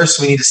shit.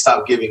 First, we need to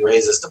stop giving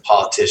raises to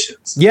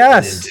politicians.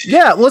 Yes.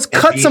 Let's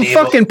cut some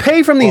fucking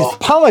pay from these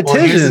politicians.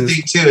 Well, here's the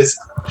thing too is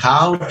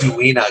how do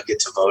we not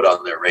get to vote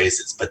on their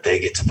raises, but they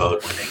get to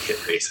vote when they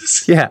get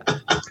raises? Yeah.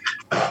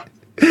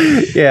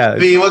 Yeah. I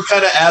mean, what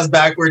kind of ass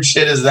backward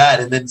shit is that?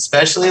 And then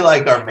especially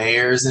like our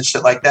mayors and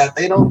shit like that,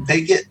 they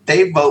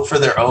vote for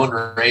their own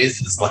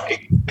raises.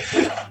 Like,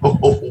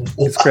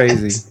 it's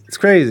crazy. It's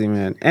crazy,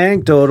 man.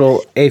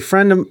 Anecdotal. A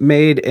friend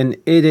made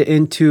it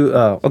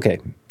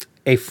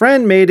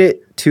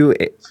to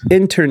an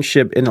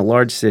internship in a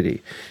large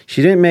city.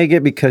 She didn't make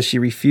it because she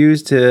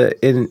refused to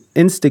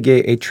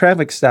instigate a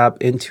traffic stop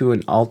into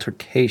an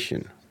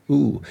altercation.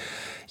 Ooh.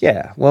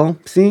 Yeah. Well,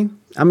 see,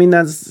 I mean,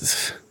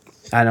 that's...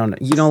 I don't know.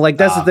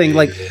 That's the thing.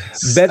 Better.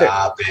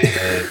 Stop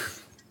it.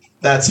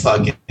 That's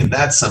some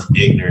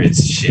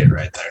ignorance shit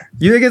right there.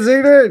 You think it's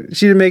ignorant?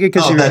 She didn't make it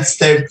because if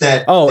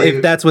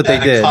that's what they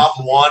did. A cop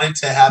wanted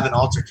to have an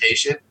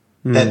altercation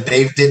that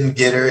they didn't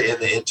get her in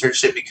the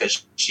internship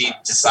because she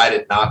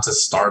decided not to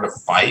start a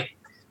fight.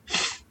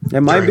 It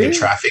might be a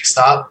traffic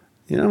stop.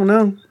 You don't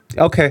know.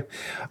 Okay.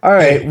 All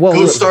right. Hey, well,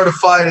 go start a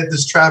fight at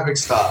this traffic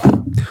stop.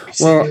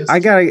 Well, I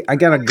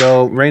gotta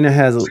go. Raina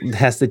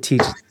has to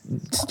teach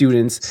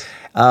students.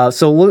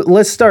 So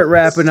let's start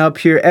wrapping up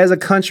here. As a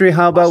country,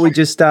 how about we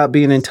just stop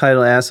being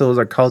entitled assholes?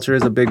 Our culture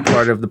is a big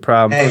part of the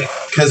problem. Hey,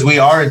 because we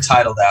are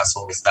entitled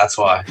assholes. That's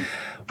why.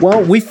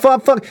 Well, we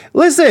fuck.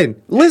 Listen.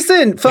 Fucking,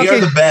 we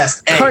are the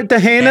best.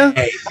 Cartagena.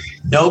 Hey,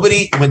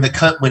 nobody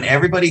when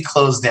everybody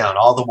closed down,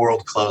 all the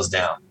world closed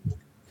down.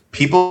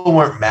 People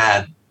weren't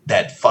mad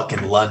that fucking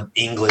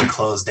England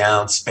closed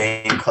down,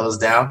 Spain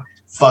closed down.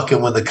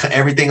 Fucking when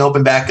everything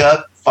opened back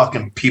up,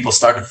 fucking people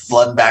started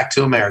flooding back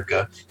to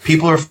America.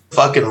 People are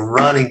fucking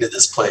running to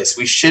this place.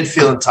 We should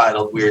feel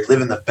entitled. We're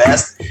living the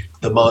best,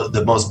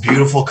 the most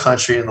beautiful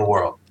country in the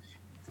world.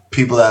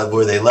 People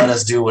where they let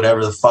us do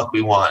whatever the fuck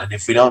we want. And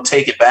if we don't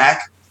take it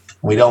back,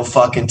 we don't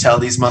fucking tell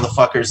these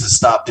motherfuckers to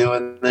stop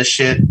doing this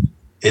shit,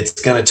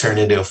 it's going to turn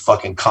into a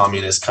fucking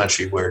communist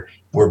country where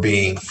we're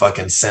being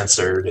fucking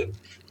censored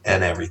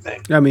and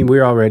everything. I mean,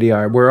 we already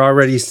are. We're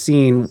already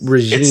seeing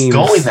regimes. It's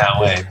going that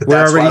way. But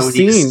we're already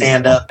seeing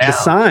stand up now. The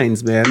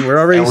signs, man. We're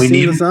already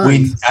seeing the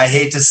signs. I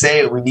hate to say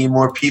it. We need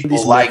more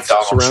people like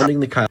Donald Trump. We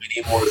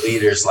need more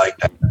leaders like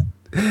that.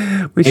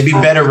 Maybe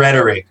better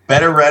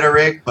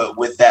rhetoric, but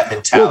with that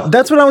mentality. Well,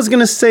 that's what I was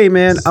gonna say,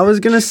 man. I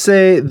was gonna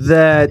say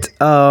that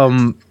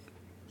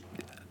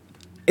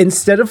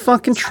instead of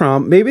fucking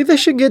Trump, maybe they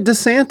should get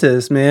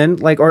DeSantis, man.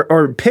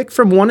 Or pick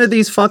from one of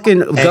these fucking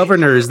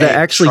governors that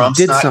actually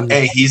did something.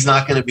 Hey, he's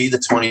not going to be the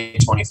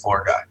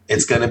 2024 guy.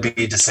 It's going to be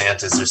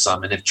DeSantis or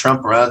something. If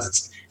Trump runs,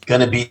 it's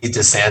going to be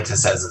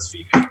DeSantis as his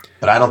VP.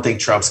 But I don't think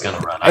Trump's going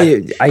to run.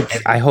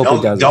 I hope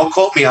he doesn't. Don't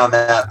quote me on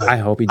that. But I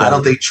hope he doesn't. I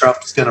don't think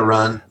Trump's going to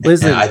run.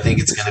 Listen, I think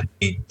it's going to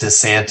be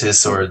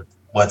DeSantis or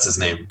what's his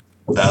name,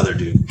 the other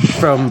dude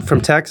from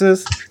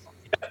Texas.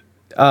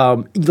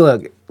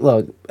 Look.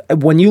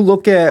 When you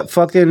look at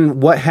fucking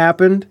what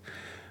happened,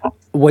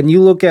 when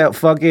you look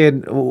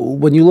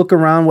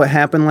around what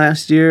happened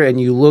last year,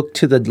 and you look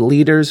to the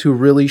leaders who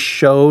really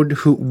showed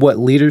what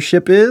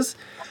leadership is.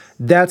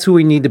 That's who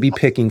we need to be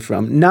picking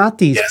from, not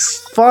these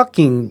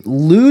fucking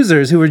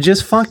losers who are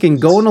just fucking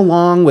going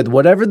along with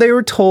whatever they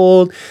were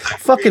told.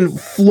 Fucking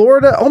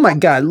Florida. Oh my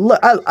God.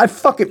 I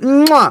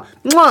fucking,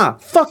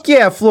 fuck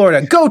yeah,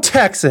 Florida. Go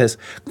Texas.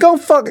 Go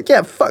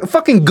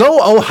fucking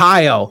go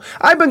Ohio.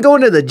 I've been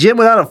going to the gym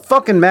without a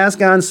fucking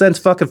mask on since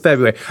fucking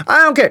February. I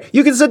don't care.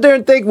 You can sit there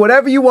and think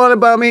whatever you want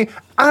about me.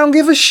 I don't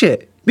give a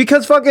shit.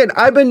 Because fucking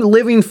I've been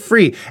living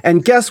free.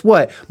 And guess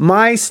what?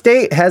 My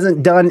state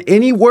hasn't done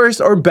any worse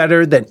or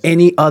better than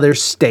any other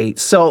state.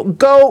 So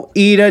go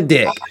eat a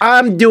dick.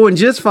 I'm doing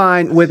just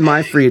fine with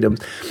my freedoms.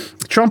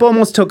 Trump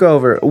almost took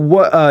over.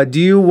 What do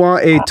you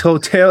want, a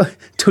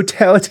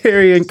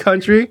totalitarian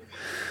country?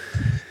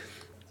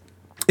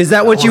 Is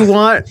that what you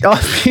want? A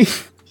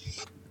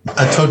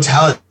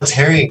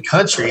totalitarian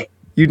country?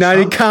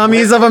 United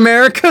Commies of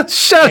America?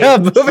 Shut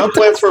up. Trump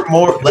went for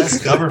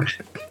less government.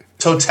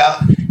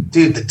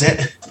 Dude,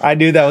 I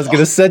knew that was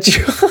gonna set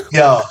you up.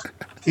 Yo,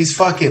 These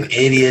fucking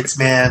idiots,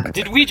 man.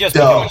 Did we just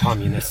become a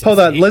communist? Hold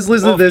on, let's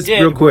listen to this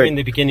real quick. We're in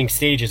the beginning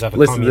stages of a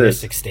Listen to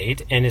communistic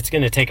state, and it's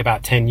going to take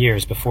about 10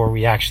 years before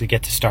we actually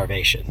get to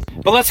starvation.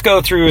 But let's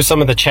go through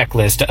some of the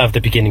checklist of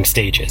the beginning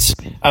stages.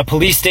 A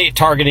police state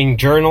targeting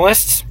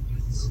journalists?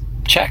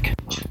 Check.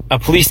 A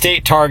police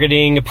state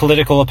targeting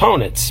political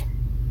opponents?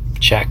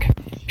 Check.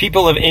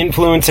 People of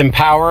influence and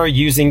power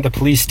using the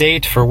police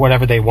state for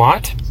whatever they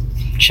want?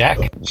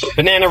 Check.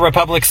 Banana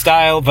Republic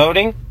style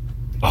voting?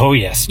 Oh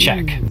yes,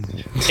 check.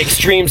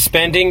 Extreme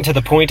spending to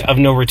the point of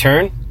no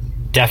return?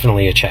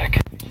 Definitely a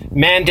check.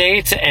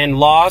 Mandates and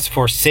laws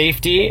for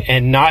safety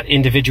and not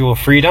individual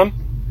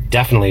freedom?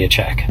 Definitely a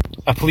check.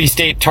 A police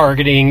state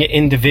targeting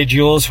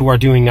individuals who are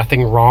doing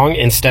nothing wrong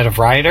instead of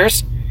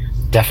rioters?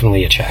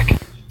 Definitely a check.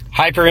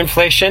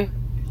 Hyperinflation?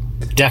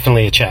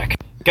 Definitely a check.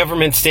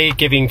 Government state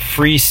giving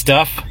free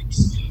stuff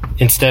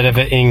instead of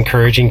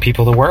encouraging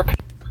people to work?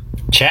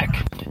 Check.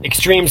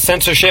 Extreme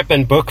censorship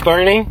and book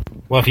burning?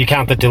 Well, if you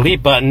count the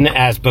delete button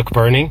as book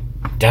burning,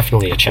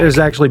 definitely a check. There's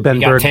actually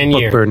been book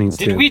years. burnings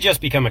too. Did we just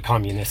become a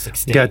communistic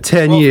state? Got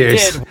 10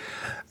 years.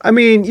 I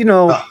mean,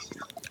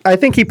 I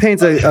think he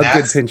paints a good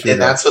picture. And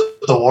that's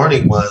what the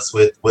warning was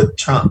with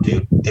Trump,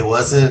 dude. It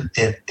wasn't,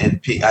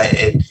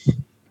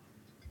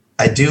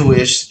 I do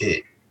wish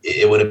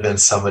it would have been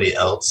somebody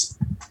else,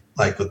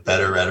 like with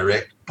better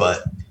rhetoric,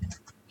 but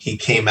he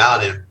came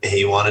out and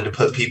he wanted to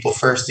put people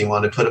first. He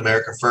wanted to put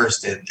America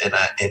first, and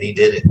he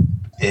did it.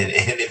 And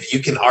if you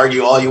can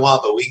argue all you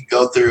want, but we can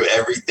go through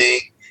everything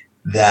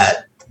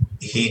that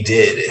he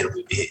did, and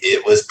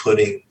it was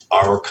putting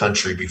our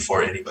country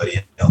before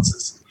anybody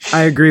else's.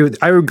 I agree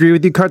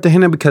with you,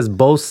 Cartagena, because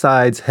both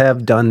sides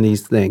have done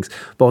these things.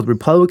 Both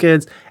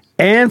Republicans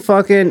and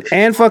fucking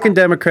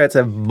Democrats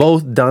have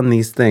both done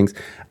these things.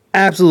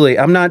 Absolutely.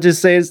 I'm not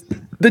just saying it's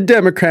the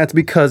Democrats,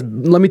 because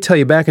let me tell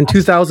you, back in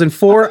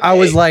 2004, I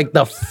was like,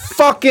 the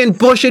fucking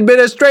Bush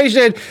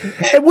administration,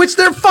 in which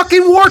they're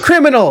fucking war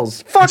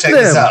criminals. Fuck Check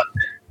them.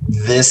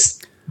 This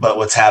out. But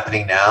what's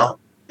happening now,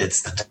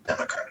 it's the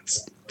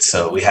Democrats.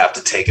 So we have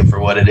to take it for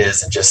what it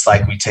is. And just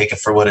like we take it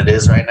for what it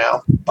is right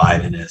now,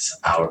 Biden is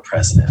our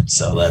president.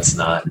 So let's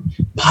not,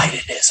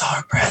 Biden is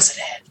our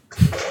president.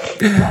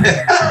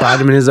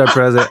 Biden is our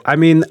president. I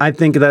mean, I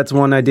think that's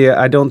one idea.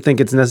 I don't think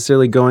it's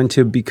necessarily going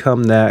to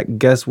become that.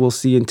 Guess we'll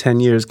see in 10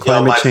 years.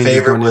 Climate change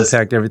is going to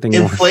impact everything.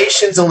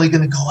 Inflation's only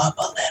going to go up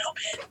a little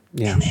bit.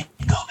 Yeah. And then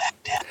go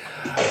back down.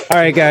 All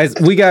right, guys,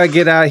 we got to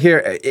get out of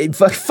here.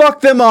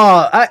 Fuck them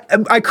all.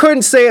 I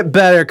couldn't say it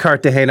better,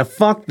 Cartagena.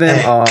 Fuck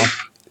them all.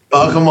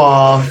 Fuck them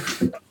all.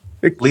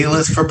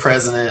 Leela's for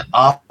president.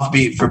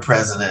 Offbeat for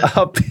president.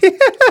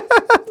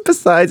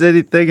 Besides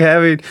anything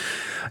having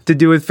to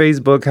do with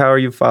Facebook, how are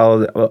you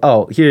followed?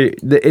 Oh, here,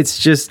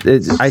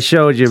 I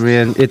showed you,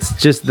 man. It's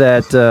just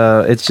that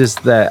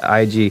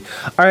IG.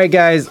 All right,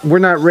 guys, we're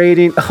not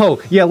rating.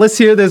 Oh, yeah, let's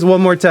hear this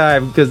one more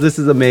time, because this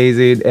is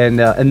amazing, and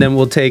then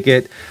we'll take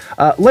it.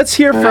 Let's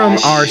hear from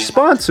our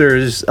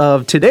sponsors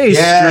of today's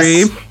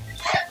stream.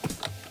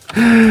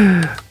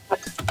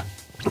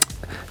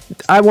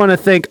 I want to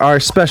thank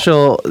our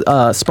special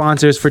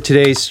sponsors for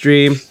today's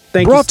stream.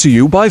 Brought to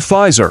you by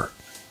Pfizer.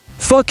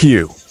 Fuck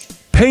you.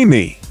 Pay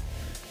me.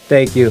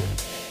 Thank you.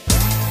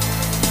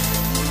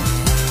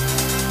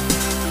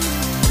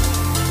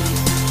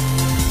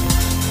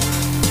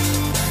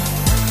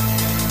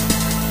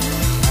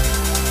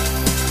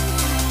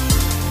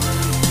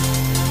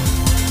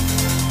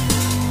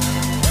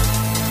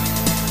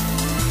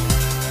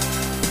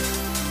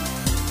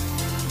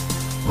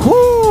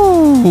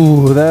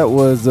 Whoo, that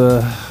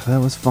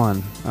was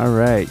fun. All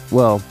right.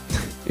 Well,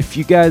 if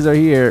you guys are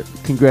here,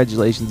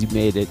 congratulations, you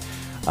made it.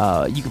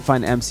 You can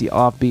find MC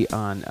Offbeat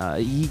on,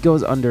 he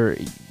goes under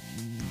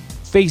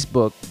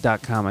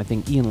facebook.com, I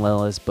think, Ian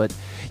Lellis, but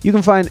you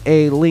can find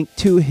a link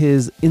to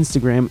his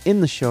Instagram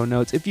in the show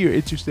notes if you're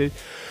interested.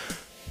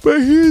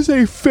 But he's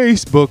a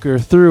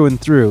Facebooker through and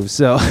through,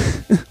 so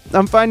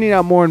I'm finding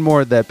out more and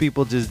more that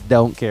people just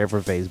don't care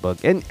for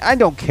Facebook, and I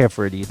don't care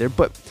for it either,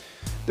 but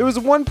there was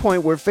one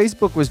point where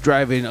Facebook was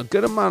driving a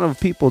good amount of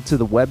people to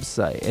the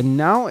website, and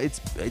now it's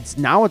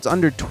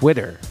under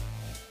Twitter.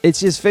 It's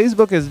just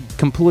Facebook has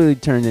completely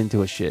turned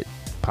into a shit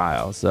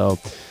pile. So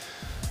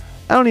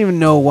I don't even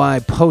know why I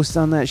post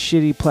on that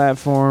shitty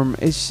platform.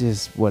 It's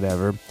just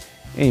whatever.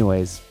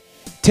 Anyways,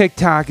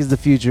 TikTok is the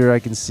future, I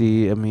can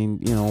see. I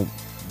mean,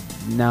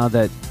 now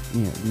that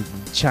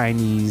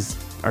Chinese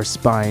are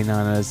spying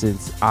on us,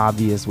 it's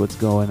obvious what's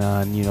going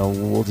on.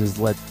 We'll just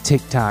let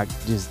TikTok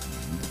just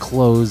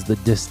close the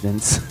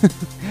distance.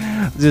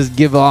 Just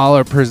give all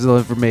our personal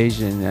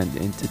information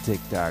into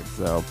TikTok.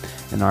 So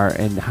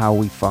and how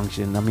we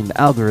function. I mean,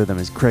 the algorithm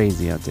is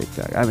crazy on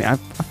TikTok. I mean, I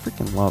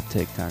freaking love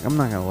TikTok. I'm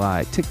not gonna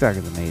lie. TikTok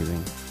is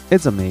amazing.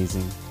 It's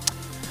amazing.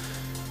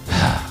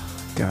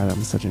 God,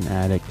 I'm such an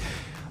addict.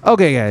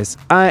 Okay, guys,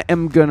 I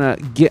am gonna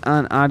get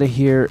on out of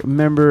here.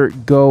 Remember,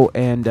 go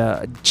and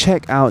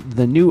check out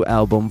the new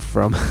album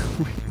from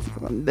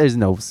there's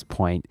no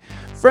point.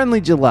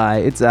 Friendly July.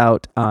 It's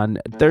out on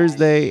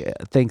Thursday,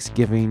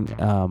 Thanksgiving.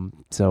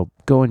 So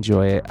go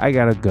enjoy it. I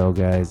gotta go,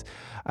 guys.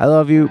 I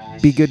love you.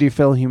 Be good to your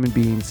fellow human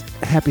beings.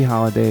 Happy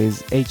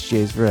holidays.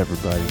 HJs for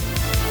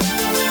everybody.